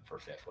 7th or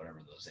 5th, whatever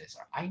those days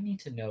are? I need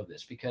to know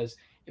this because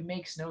it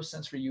makes no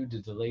sense for you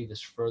to delay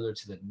this further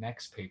to the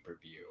next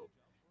pay-per-view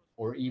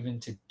or even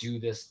to do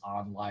this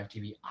on live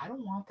TV. I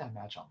don't want that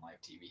match on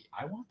live TV.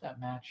 I want that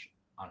match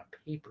on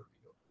a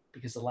pay-per-view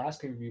because the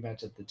last pay-per-view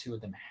match that the two of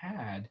them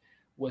had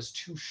was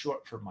too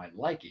short for my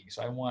liking.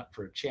 So I want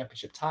for a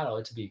championship title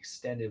it to be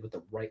extended with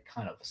the right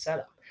kind of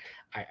setup.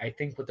 I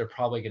think what they're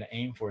probably going to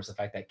aim for is the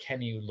fact that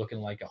Kenny looking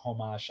like a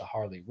homage to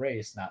Harley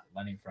Race, not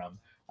Lenny from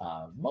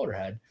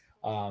Motorhead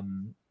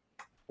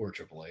or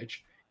Triple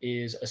H,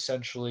 is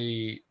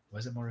essentially,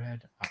 was it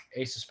Motorhead?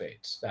 Ace of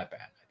Spades, that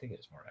band. I think it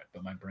is Motorhead,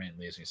 but my brain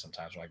leaves me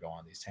sometimes when I go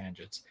on these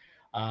tangents.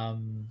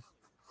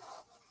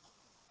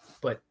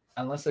 But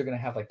unless they're going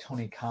to have like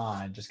Tony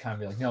Khan just kind of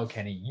be like, no,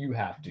 Kenny, you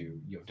have to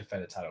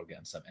defend a title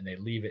against them. And they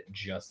leave it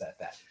just at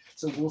that.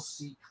 So we'll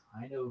see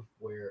kind of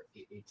where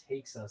it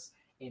takes us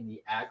in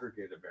the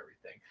aggregate of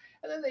everything.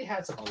 And then they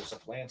had some other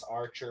stuff. Lance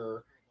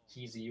Archer,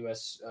 he's the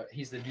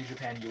New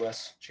Japan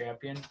US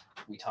champion.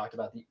 We talked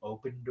about the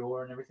open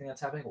door and everything that's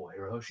happening. Well,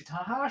 Hiroshi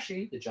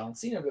Tanahashi, the John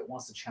Cena of it,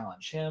 wants to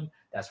challenge him.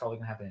 That's probably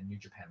going to happen in New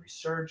Japan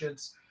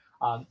Resurgence.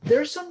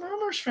 There's some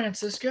rumors,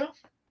 Francisco,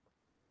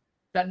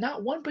 that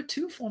not one but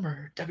two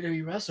former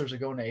WWE wrestlers are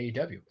going to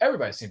AEW.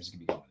 Everybody seems to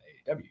be going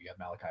to AEW. You have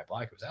Malachi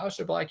Black, who's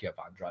Aleister Black. You have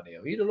Andrade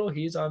El Idolo.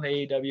 He's on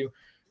AEW.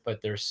 But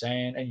they're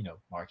saying, and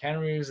Mark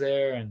Henry is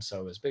there, and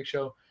so is Big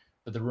Show.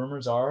 But the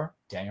rumors are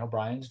Daniel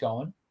Bryan's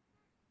going.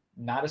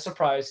 Not a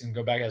surprise. You can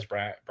go back as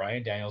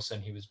Bryan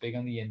Danielson. He was big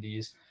on the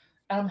indies.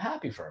 And I'm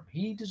happy for him.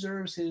 He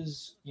deserves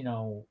his,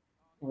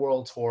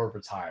 world tour of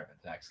retirement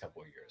the next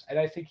couple of years. And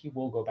I think he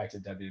will go back to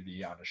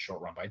WWE on a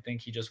short run. But I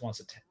think he just wants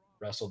to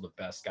wrestle the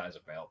best guys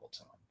available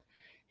to him.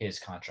 His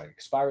contract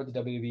expired with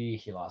the WWE.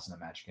 He lost in a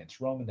match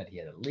against Roman that he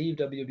had to leave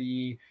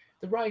WWE.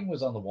 The writing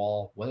was on the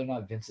wall. Whether or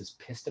not Vince is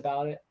pissed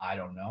about it, I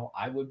don't know.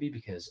 I would be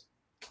because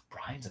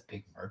Bryan's a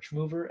big merch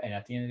mover. And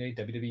at the end of the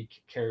day, WWE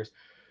cares.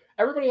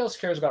 Everybody else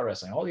cares about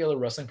wrestling. All the other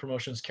wrestling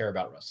promotions care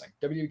about wrestling.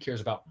 WWE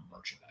cares about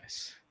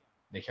merchandise.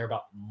 They care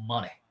about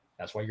money.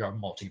 That's why you're a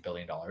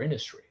multi-billion-dollar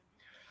industry.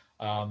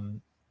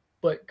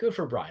 But good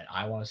for Brian.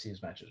 I want to see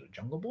his matches with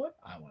Jungle Boy.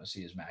 I want to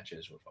see his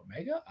matches with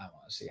Omega. I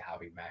want to see how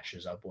he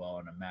matches up well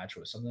in a match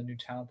with some of the new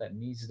talent that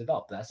needs to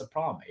develop. That's the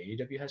problem.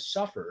 AEW has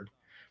suffered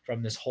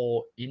from this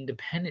whole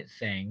independent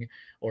thing,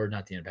 or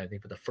not the independent thing,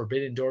 but the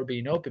forbidden door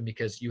being open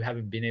because you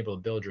haven't been able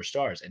to build your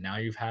stars. And now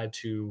you've had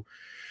to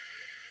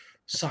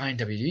sign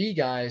WWE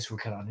guys who are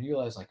kind of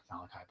underutilized, like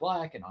Malachi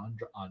Black and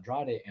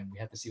Andrade, and we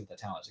have to see what that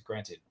talent is.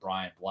 Granted,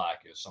 Brian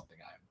Black is something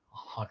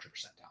I'm 100%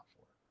 down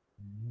for.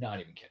 Not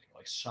even kidding.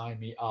 Like, sign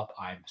me up.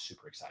 I'm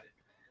super excited.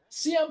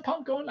 CM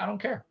Punk going, I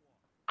don't care.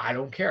 I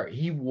don't care.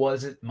 He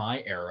wasn't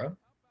my era.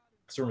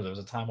 So remember, there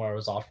was a time where I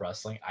was off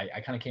wrestling. I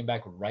kind of came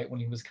back right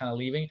when he was kind of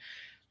leaving.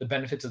 The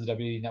benefits of the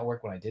WWE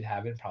Network when I did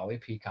have it, probably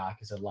Peacock,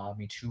 is it allowed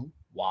me to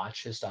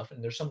watch his stuff.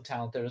 And there's some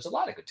talent there. There's a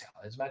lot of good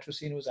talent. His match with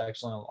Cena was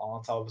excellent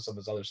on top of some of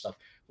his other stuff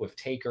with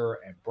Taker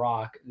and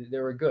Brock. They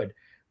were good.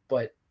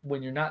 But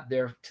when you're not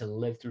there to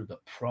live through the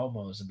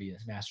promos and be a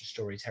master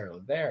storyteller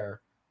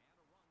there,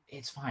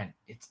 it's fine.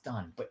 It's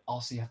done. But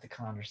also you have to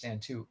kind of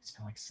understand too, it's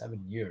been like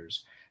 7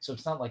 years. So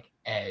it's not like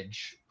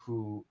Edge,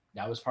 who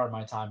that was part of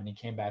my time and he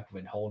came back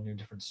with a whole new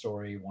different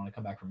story, want to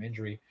come back from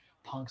injury.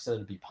 Punk said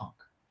it'd be Punk,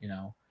 you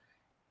know?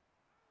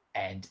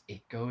 And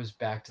it goes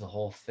back to the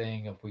whole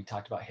thing of, we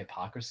talked about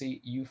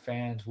hypocrisy. You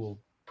fans will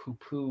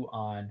poo-poo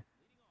on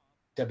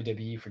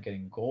WWE for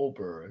getting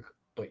Goldberg,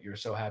 but you're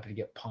so happy to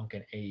get Punk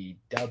in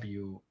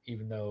AEW,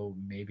 even though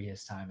maybe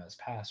his time has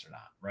passed or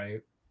not, right?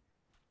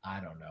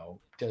 I don't know.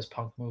 Does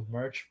Punk move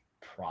merch?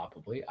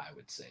 Probably. I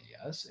would say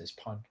yes. Is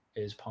Punk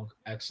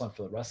excellent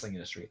for the wrestling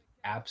industry?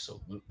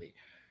 Absolutely.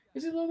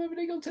 Is he a little bit of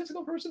an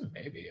egotistical person?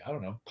 Maybe. I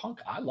don't know. Punk,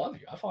 I love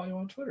you. I follow you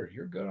on Twitter.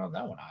 You're good on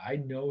that one. I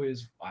know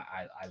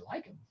I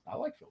like him. I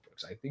like Phil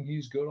Brooks. I think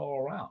he's good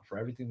all around for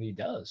everything that he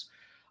does.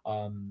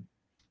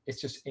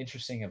 It's just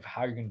interesting of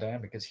how you're going to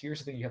dynamic, because here's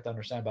the thing you have to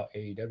understand about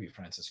AEW,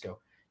 Francisco.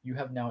 You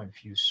have now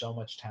infused so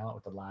much talent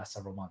with the last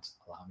several months.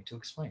 Allow me to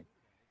explain.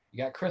 You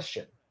got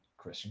Christian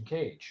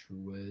Cage, who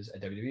was a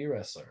WWE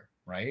wrestler,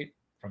 right?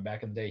 From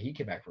back in the day, he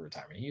came back for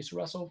retirement. He used to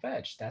wrestle with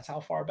Edge. That's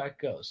how far back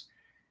it goes.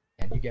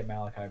 Then you get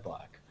Malachi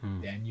Black.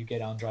 Then you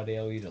get Andrade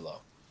El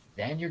Idolo.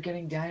 Then you're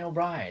getting Daniel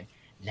Bryan.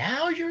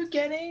 Now you're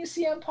getting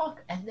CM Punk.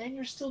 And then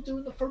you're still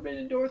doing the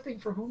Forbidden Door thing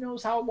for who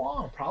knows how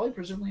long. Probably,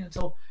 presumably,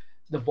 until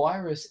the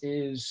virus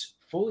is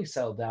fully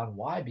settled down.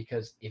 Why?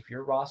 Because if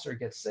your roster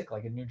gets sick,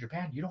 like in New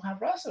Japan, you don't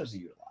have wrestlers to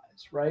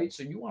utilize, right?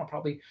 So you want to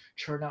probably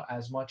churn out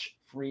as much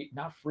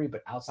not free,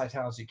 but outside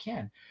talent as you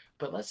can.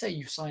 But let's say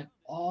you sign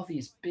all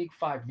these big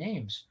 5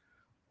 names.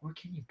 Where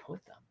can you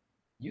put them?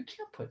 You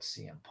can't put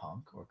CM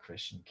Punk or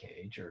Christian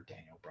Cage or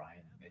Daniel Bryan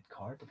in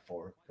mid-card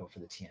before go for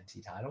the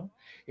TNT title.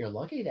 You're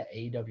lucky that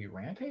AEW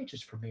Rampage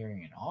is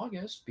premiering in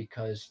August,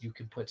 because you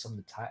can put some of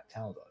the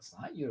talent that's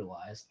not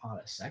utilized on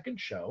a second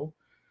show.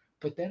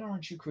 But then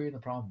aren't you creating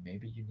the problem?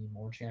 Maybe you need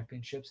more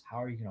championships.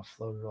 How are you going to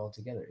float it all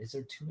together? Is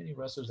there too many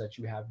wrestlers that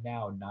you have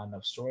now, not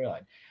enough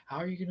storyline? How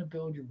are you going to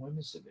build your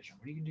women's division?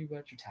 What are you going to do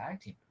about your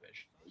tag team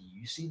division?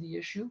 You see the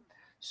issue?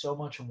 So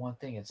much in one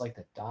thing. It's like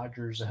the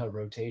Dodgers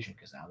rotation,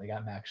 because now they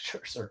got Max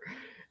Scherzer,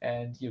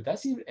 and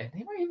that's even, and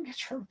they might even get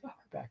Trevor Bauer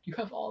back. You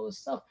have all this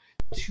stuff.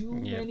 Too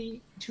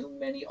many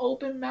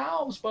open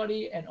mouths,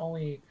 buddy. And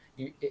only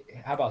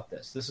how about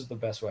this? This is the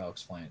best way I'll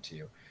explain it to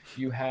you.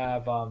 You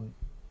have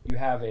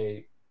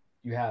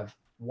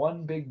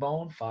one big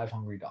bone, 5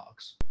 hungry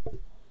dogs.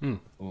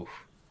 Oof.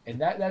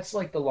 And that's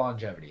like the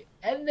longevity.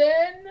 And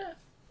then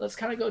let's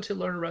kind of go to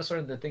Learn to Wrestler,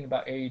 and the thing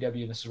about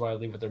AEW, and this is why I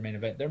leave with their main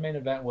event. Their main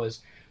event was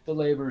the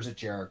Laborers at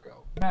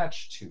Jericho.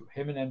 Match 2.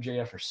 Him and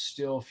MJF are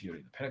still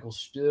feuding. The Pinnacle's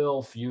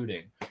still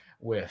feuding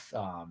with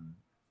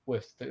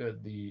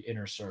the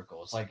Inner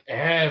Circle. It's like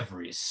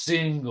every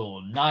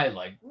single night,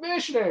 like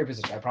missionary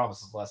position. I promise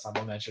this is the last time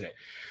I'll mention it.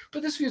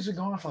 But this feud's been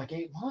going on for like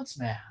 8 months,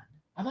 man.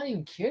 I'm not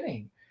even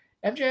kidding.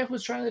 MJF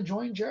was trying to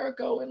join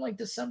Jericho in like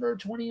December of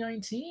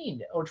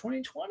 2019 or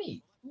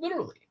 2020.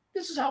 Literally.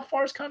 This is how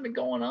far it's kind of been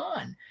going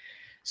on.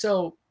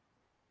 So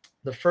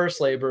the first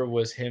labor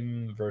was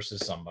him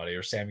versus somebody,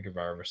 or Sammy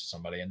Guevara versus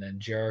somebody. And then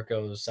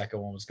Jericho's second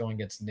one was going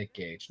against Nick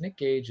Gage. Nick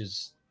Gage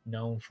is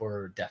known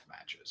for death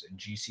matches in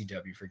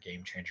GCW for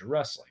Game Changer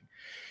Wrestling.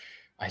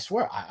 I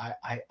swear,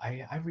 I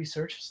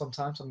research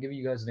sometimes. I'm giving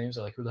you guys names.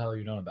 I'm like, who the hell are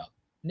you knowing about?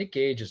 Nick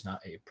Gage is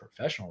not a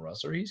professional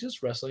wrestler. He's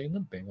just wrestling in the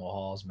bingo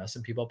halls,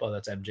 messing people up. Oh,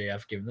 that's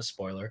MJF, giving the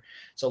spoiler.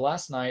 So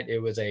last night, it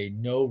was a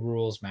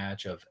no-rules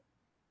match of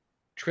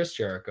Chris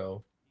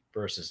Jericho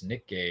versus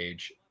Nick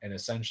Gage, and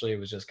essentially it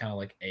was just kind of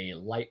like a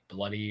light,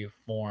 bloody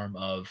form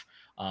of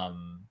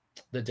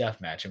the death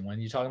match. And when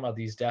you're talking about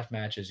these death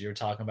matches, you're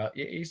talking about,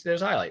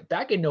 there's highlight.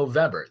 Back in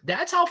November,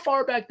 that's how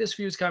far back this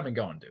feud's kind of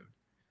going, dude.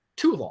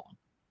 Too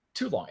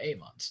long, 8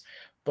 months.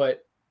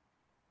 But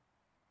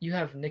you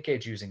have Nick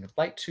Gage using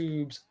light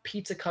tubes,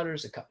 pizza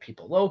cutters to cut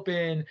people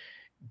open,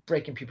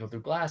 breaking people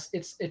through glass.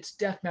 It's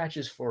death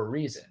matches for a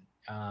reason.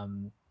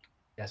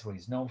 That's what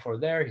he's known for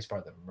there. He's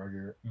part of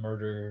the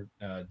murder,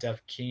 death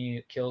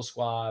kill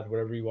squad,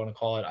 whatever you want to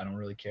call it. I don't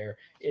really care.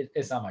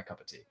 It's not my cup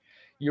of tea.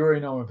 You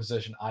already know my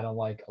position. I don't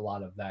like a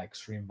lot of that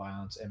extreme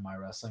violence in my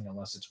wrestling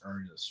unless it's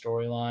earned the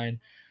storyline.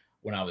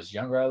 When I was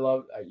younger, I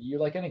loved you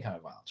like any kind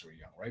of violence when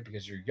you're young, right?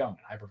 Because you're young,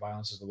 and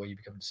hyperviolence is the way you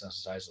become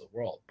desensitized to the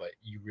world. But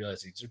you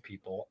realize these are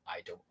people.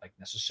 I don't like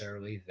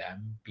necessarily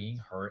them being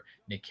hurt.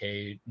 Nick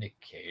Gage. I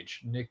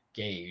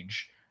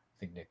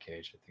think Nick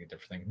Cage. I think a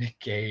different thing. Nick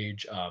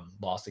Gage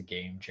lost a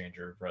game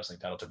changer wrestling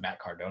title to Matt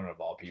Cardona of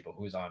all people,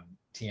 who's on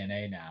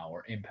TNA now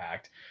or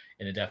Impact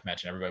in a death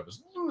match, and everybody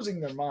was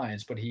losing their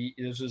minds. But this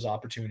was his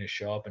opportunity to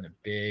show up in a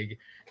big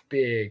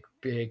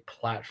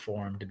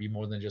platform to be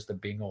more than just the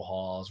bingo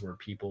halls where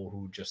people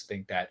who just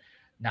think that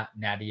not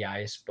Natty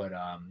Ice, but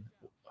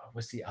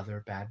what's the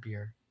other bad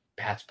beer?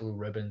 Pat's Blue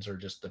Ribbons are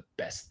just the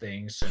best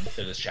things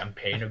instead of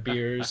champagne of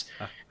beers,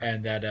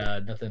 and that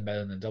nothing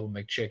better than Double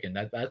McChicken.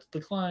 That's the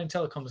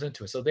clientele that comes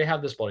into it. So they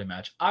have this bloody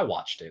match. I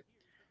watched it.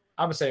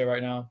 I'm gonna say it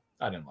right now.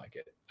 I didn't like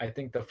it. I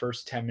think the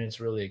first 10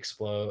 minutes really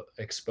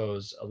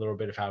exposed a little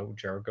bit of how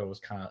Jericho was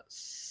kind of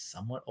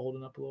somewhat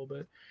old up a little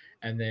bit,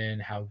 and then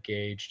how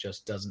Gage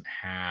just doesn't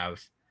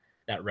have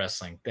that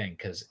wrestling thing,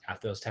 because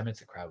after those 10 minutes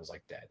the crowd was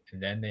like dead, and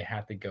then they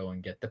had to go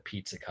and get the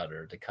pizza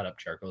cutter to cut up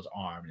Jericho's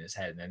arm and his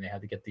head, and then they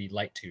had to get the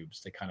light tubes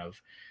to kind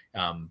of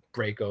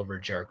break over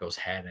Jericho's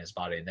head and his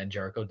body, and then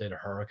Jericho did a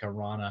Hurricane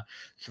Rana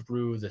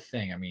through the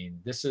thing. I mean,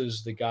 this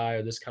is the guy,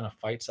 or this kind of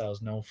fight style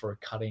is known for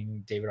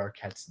cutting David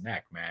Arquette's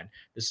neck, man.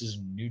 This is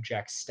New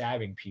Jack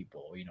stabbing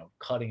people,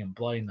 cutting and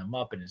blooding them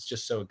up, and it's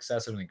just so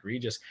excessive and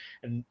egregious.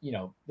 And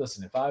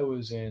listen, if I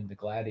was in the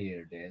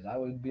Gladiator days, I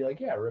would be like,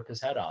 yeah, rip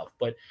his head off,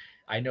 but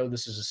I know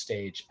this is a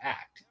stage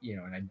act,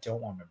 and I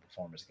don't want my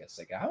performance to get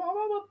sick.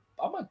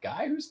 I'm a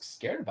guy who's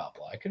scared about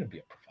blood. I couldn't be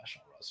a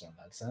professional wrestler in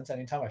that sense.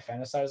 Anytime I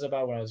fantasize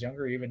about when I was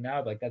younger, even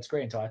now, like, that's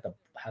great, until I have to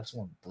have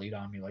someone bleed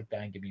on me like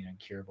that and give me an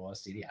incurable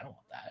STD. I don't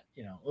want that.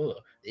 Ugh.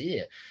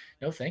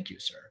 No, thank you,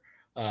 sir.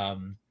 I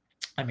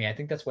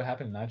think that's what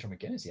happened to Nigel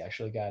McGuinness. He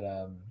actually got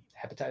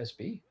hepatitis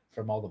B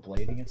from all the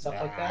blading and stuff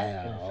like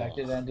that. And in fact,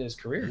 it ended his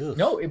career. Ugh.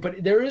 No,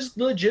 but there is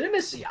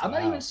legitimacy. I'm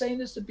not even saying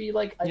this to be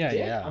like a dick.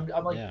 Yeah. I'm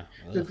like,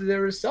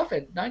 there is stuff.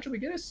 And Nigel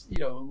McGuinness,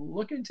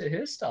 look into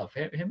his stuff.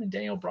 Him and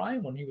Daniel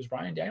Bryan, when he was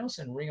Bryan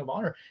Danielson, Ring of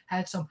Honor,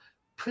 had some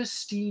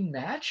pristine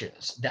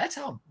matches. That's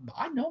how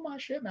I know my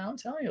shit, man. I'm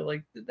telling you,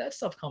 like, that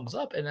stuff comes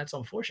up, and that's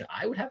unfortunate.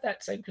 I would have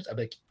that same, because I'm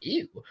like,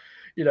 ew.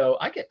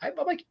 I'm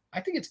like, I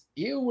think it's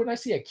ew when I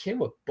see a kid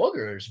with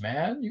boogers,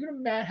 man. You're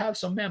gonna have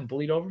some man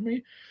bleed over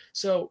me.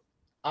 So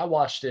I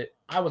watched it.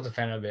 I was a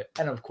fan of it.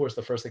 And of course,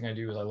 the first thing I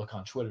do is I look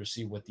on Twitter to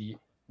see what the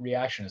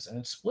reaction is. And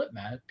it's split,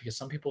 man, because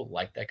some people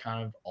like that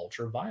kind of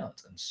ultra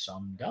violence and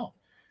some don't.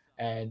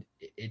 And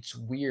it's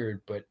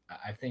weird, but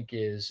I think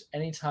is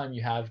anytime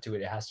you have to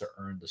it has to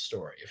earn the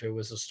story. If it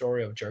was a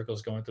story of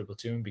Jericho's going through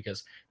platoon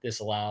because this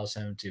allows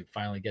him to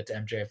finally get to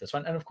MJF, that's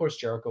fine. And of course,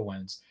 Jericho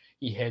wins.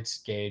 He hits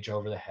Gage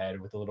over the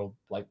head with a little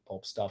light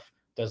bulb stuff,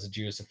 does the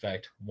Judas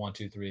effect. 1,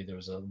 2, 3. There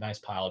was a nice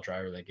pile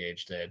driver that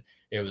Gage did.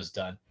 It was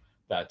done.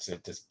 That's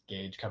it. Does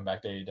Gage come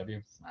back to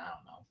AEW? I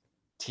don't know.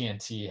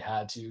 TNT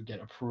had to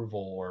get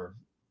approval, or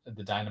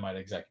the Dynamite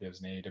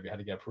executives in AEW had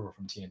to get approval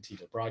from TNT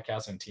to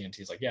broadcast, and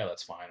TNT's like, yeah,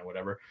 that's fine, or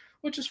whatever,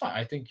 which is fine.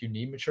 I think you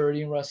need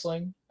maturity in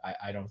wrestling.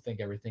 I don't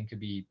think everything could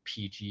be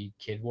PG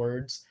kid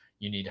words.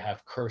 You need to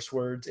have curse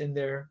words in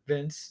there,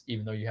 Vince,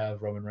 even though you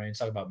have Roman Reigns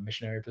talk about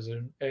missionary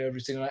position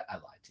every single night. I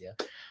lied to you.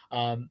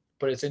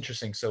 But it's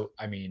interesting. So,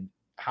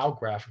 how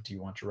graphic do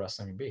you want your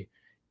wrestling to be?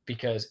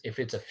 Because if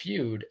it's a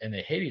feud and they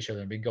hate each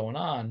other and been going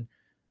on,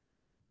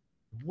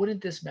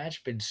 wouldn't this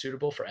match been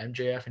suitable for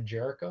MJF and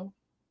Jericho?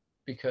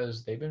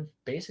 Because they've been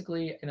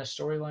basically in a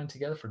storyline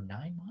together for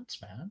 9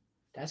 months, man.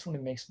 That's when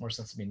it makes more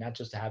sense to me, not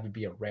just to have it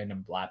be a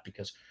random blap,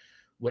 because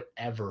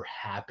whatever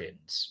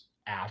happens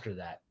after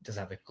that does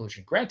have a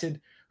conclusion.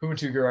 Granted,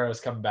 Juventud Guerrero is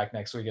coming back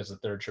next week as the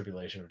third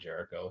tribulation of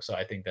Jericho, so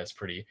I think that's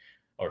pretty,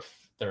 or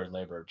third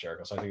labor of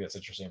Jericho. So I think that's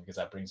interesting because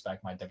that brings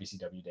back my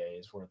WCW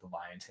days where the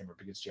Lions hammered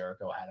because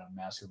Jericho had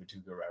unmasked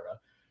Juventud Guerrero,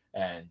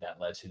 and that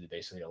led to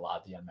basically a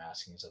lot of the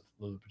unmaskings of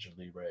Lucha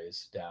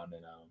Libres down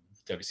in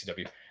WCW.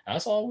 And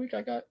that's all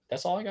I got.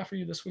 That's all I got for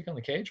you this week on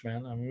the cage,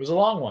 man. It was a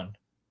long one.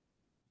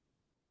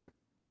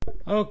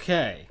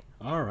 Okay.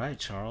 All right,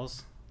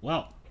 Charles.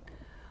 Well,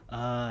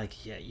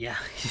 yeah,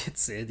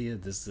 it's India.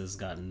 This has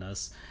gotten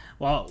us.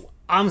 Well,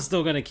 I'm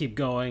still gonna keep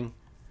going.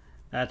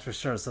 That's for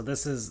sure. So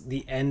this is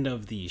the end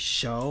of the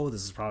show.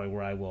 This is probably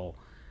where I will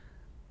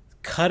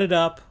cut it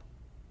up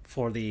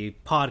for the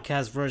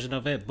podcast version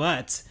of it.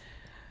 But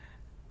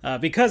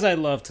because I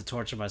love to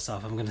torture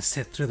myself, I'm gonna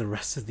sit through the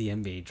rest of the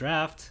NBA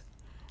draft.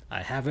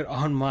 I have it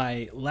on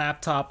my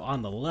laptop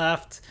on the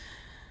left.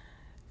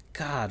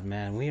 God,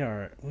 man, we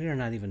are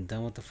not even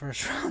done with the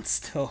first round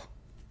still.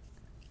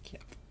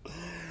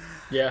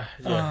 Yeah.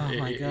 Oh,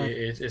 my God.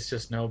 It's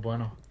just no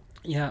bueno.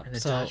 Yeah. And the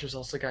Dodgers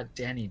also got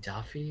Danny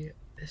Duffy.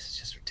 This is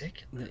just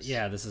ridiculous.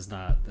 Yeah, this is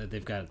not.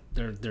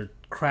 They're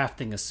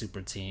crafting a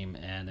super team,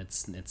 and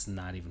it's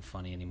not even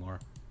funny anymore.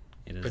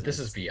 But this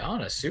is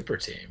beyond a super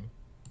team.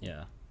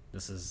 Yeah,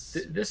 this is.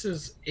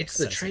 It's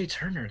the Trey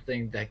Turner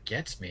thing that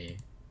gets me.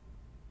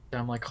 And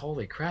I'm like,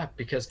 holy crap!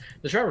 Because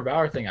the Trevor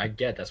Bauer thing, I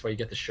get. That's why you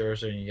get the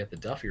Scherzer and you get the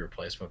Duffy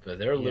replacement. But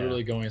they're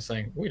literally going and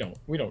saying, we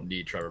don't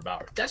need Trevor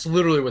Bauer. That's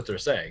literally what they're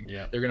saying.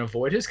 Yeah. They're going to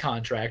void his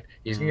contract.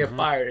 He's going to get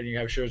fired, and you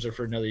have Scherzer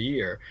for another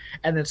year.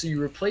 And then so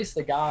you replace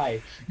the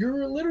guy.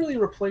 You're literally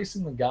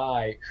replacing the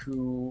guy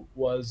who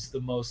was the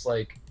most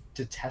like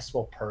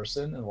detestable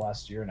person in the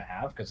last year and a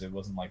half, because it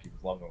wasn't like he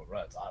was loved with the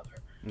Reds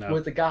either. No.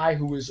 With the guy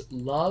who was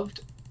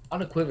loved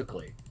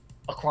unequivocally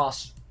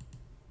across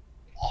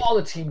all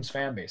the team's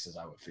fan bases,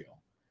 I would feel.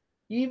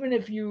 Even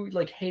if you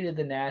like hated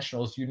the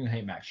Nationals, you didn't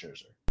hate Max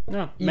Scherzer.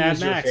 No, Mad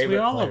Max. We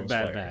all love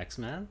Mad Max,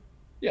 man.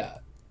 Yeah,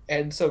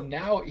 and so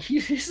now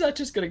he's not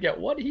just gonna get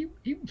one; he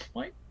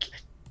might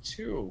get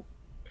two,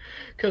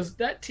 because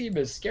that team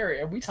is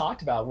scary. And we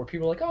talked about where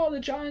people are like, "Oh, the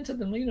Giants have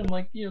been leading." I'm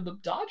like, the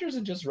Dodgers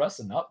are just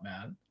resting up,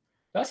 man.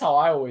 That's how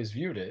I always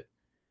viewed it.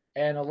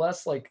 And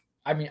unless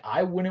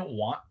I wouldn't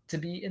want to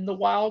be in the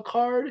wild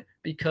card,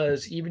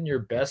 because even your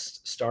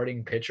best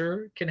starting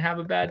pitcher can have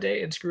a bad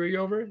day and screw you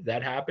over.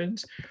 That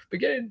happens. But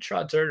getting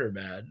Trey Turner,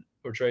 man,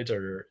 or Trey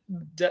Turner,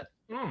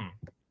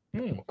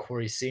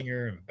 Corey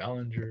Seager and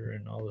Bellinger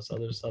and all this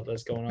other stuff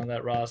that's going on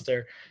that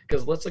roster.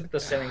 Because let's look at the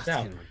standings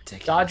now.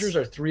 Dodgers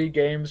are 3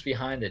 games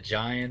behind the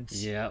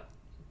Giants. Yep.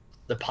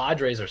 The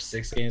Padres are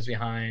 6 games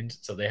behind,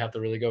 so they have to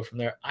really go from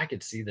there. I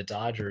could see the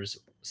Dodgers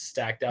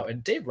stacked out.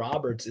 And Dave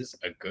Roberts is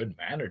a good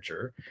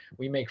manager.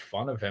 We make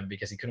fun of him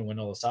because he couldn't win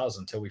all those titles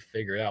until we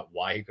figured out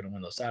why he couldn't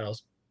win those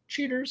titles.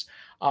 Cheaters.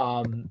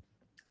 And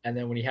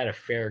then when he had a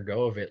fair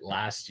go of it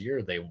last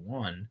year, they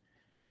won.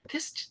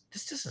 This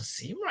doesn't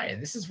seem right.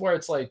 And this is where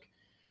it's like,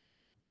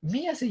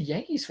 me as a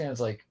Yankees fan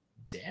is like,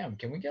 damn,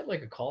 can we get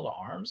like a call to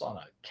arms on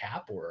a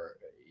cap or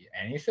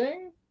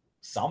anything?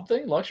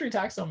 Something. Luxury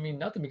tax don't mean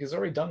nothing because it's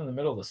already done in the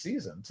middle of the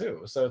season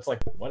too. So it's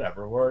like,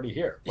 whatever, we're already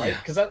here, right?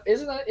 Because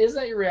isn't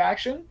that your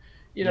reaction?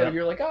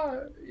 You're like, all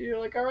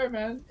right,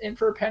 man, in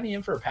for a penny,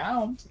 in for a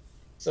pound.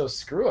 So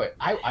screw it.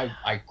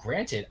 I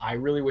granted, I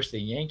really wish the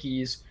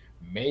Yankees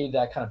made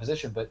that kind of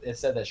position, but it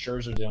said that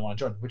Scherzer didn't want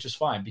to join, which is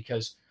fine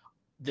because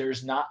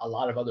there's not a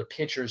lot of other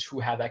pitchers who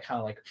have that kind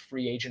of like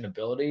free agent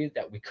ability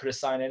that we could have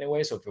signed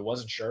anyway. So if it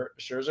wasn't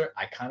Scherzer,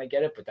 I kind of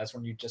get it, but that's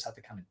when you just have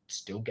to kind of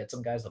still get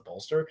some guys to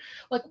bolster.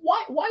 Like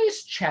why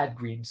is Chad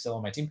Green still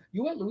on my team?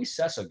 You let Luis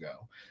Cessa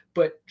go,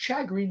 but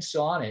Chad Green's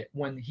still on it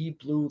when he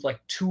blew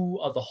like 2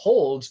 of the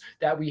holds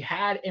that we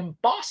had in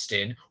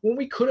Boston when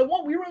we could have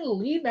won. We were in the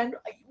lead, man.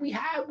 We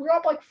were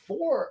up like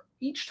 4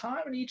 each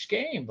time in each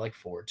game, like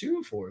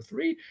 4-2,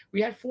 4-3.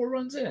 We had 4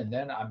 runs in, and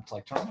then I'm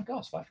like, oh my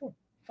gosh, 5-4.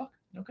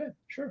 Okay,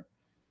 sure.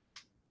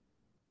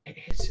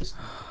 It's just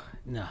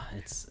no.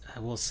 It's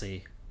we'll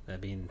see. I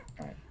mean,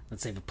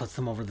 let's say if it puts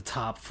them over the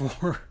top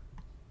for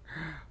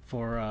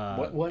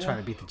trying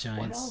to beat the Giants.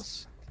 What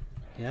else?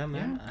 Yeah,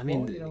 man. Yeah, I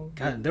mean,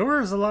 God, there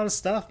was a lot of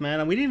stuff,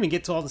 man. We didn't even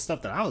get to all the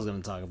stuff that I was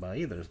going to talk about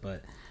either.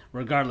 But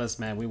regardless,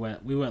 man, we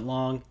went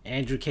long.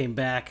 Andrew came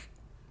back,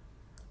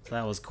 so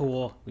that was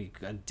cool. We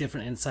got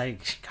different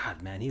insight.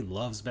 God, man, he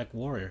loves Beck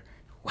Warrior.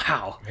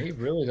 Wow, he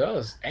really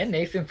does. And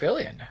Nathan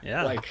Fillion.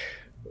 Yeah,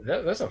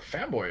 that's a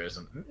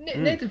fanboyism.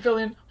 Nathan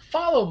Fillion,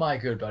 follow my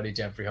good buddy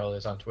Jeffrey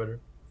Hollis on Twitter,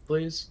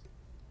 please.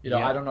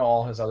 I don't know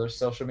all his other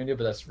social media,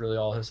 but that's really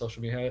all his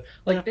social media.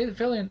 Nathan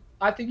Fillion,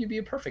 I think you'd be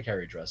a perfect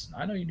Harry Dresden.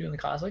 I know you do in the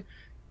Cosplay.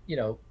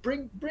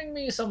 Bring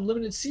me some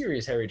limited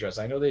series Harry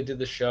Dresden. I know they did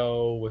the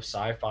show with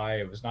Sci-Fi.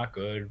 It was not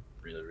good,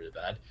 really, really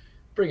bad.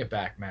 Bring it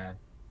back, man.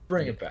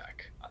 Bring it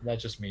back.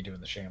 That's just me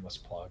doing the shameless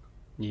plug.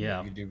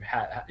 Yeah. You do.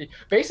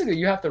 Basically,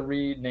 you have to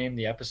rename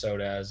the episode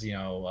as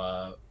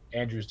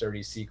Andrew's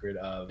dirty secret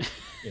of,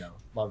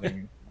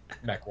 loving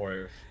Mech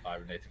Warrior 5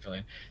 and Nathan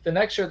Fillion. The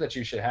next shirt that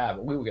you should have,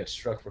 we will get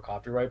struck for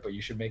copyright, but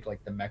you should make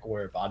like the Mech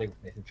Warrior body with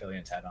Nathan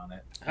Fillion's head on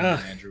it. And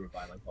Andrew would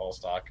buy like all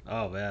stock.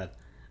 Oh man,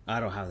 I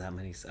don't have that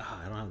many.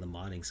 I don't have the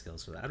modding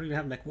skills for that. I don't even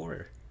have Mech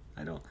Warrior.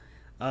 I don't.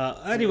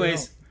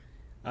 Anyways.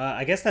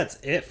 I guess that's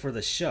it for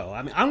the show.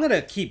 I mean, I'm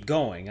gonna keep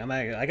going.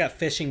 I got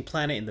Fishing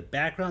Planet in the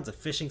background. It's a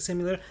fishing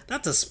simulator.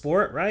 That's a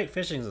sport, right?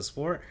 Fishing is a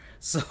sport.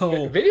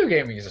 So video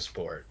gaming is a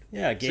sport.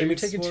 Yeah, gaming.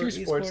 So you're taking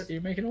 2 sports, and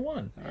you're making a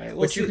 1. All right.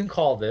 What you can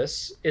call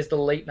this is the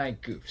late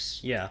night goofs.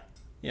 Yeah.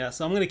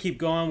 So I'm gonna keep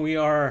going. We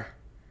are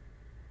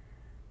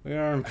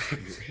on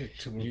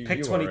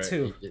pick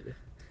 22.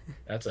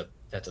 That's a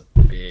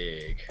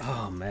big.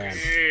 Oh man.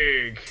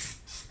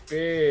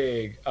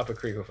 Big up a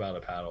creek without a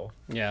paddle.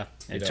 Yeah,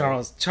 and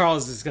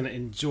Charles is gonna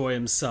enjoy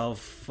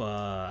himself.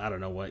 I don't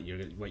know what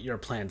your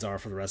plans are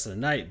for the rest of the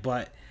night,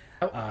 but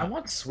I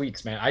want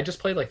sweets, man. I just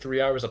played like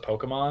 3 hours of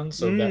Pokemon,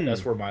 so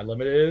that's where my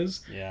limit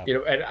is. Yeah,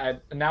 and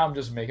now I'm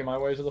just making my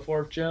way to the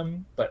 4th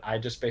gym, but I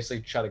just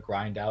basically try to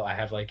grind out. I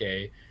have like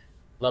a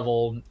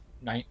level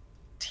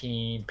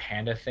 19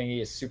 panda thingy.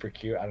 It's super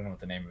cute. I don't know what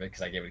the name of it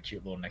because I gave it a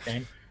cute little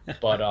nickname.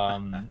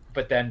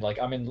 But then like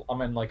I'm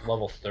in like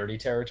level 30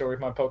 territory with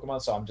my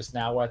Pokemon, so I'm just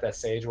now at that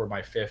stage where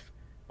my fifth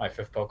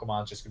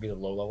Pokemon is just gonna be the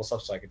low level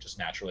stuff, so I could just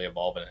naturally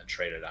evolve it and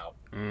trade it out.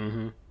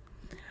 Mm-hmm.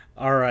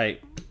 All right,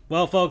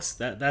 well, folks,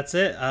 that's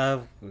it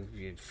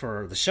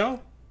for the show.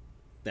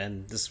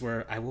 Then this is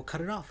where I will cut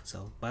it off.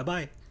 So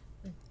bye.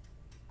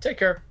 Take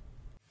care.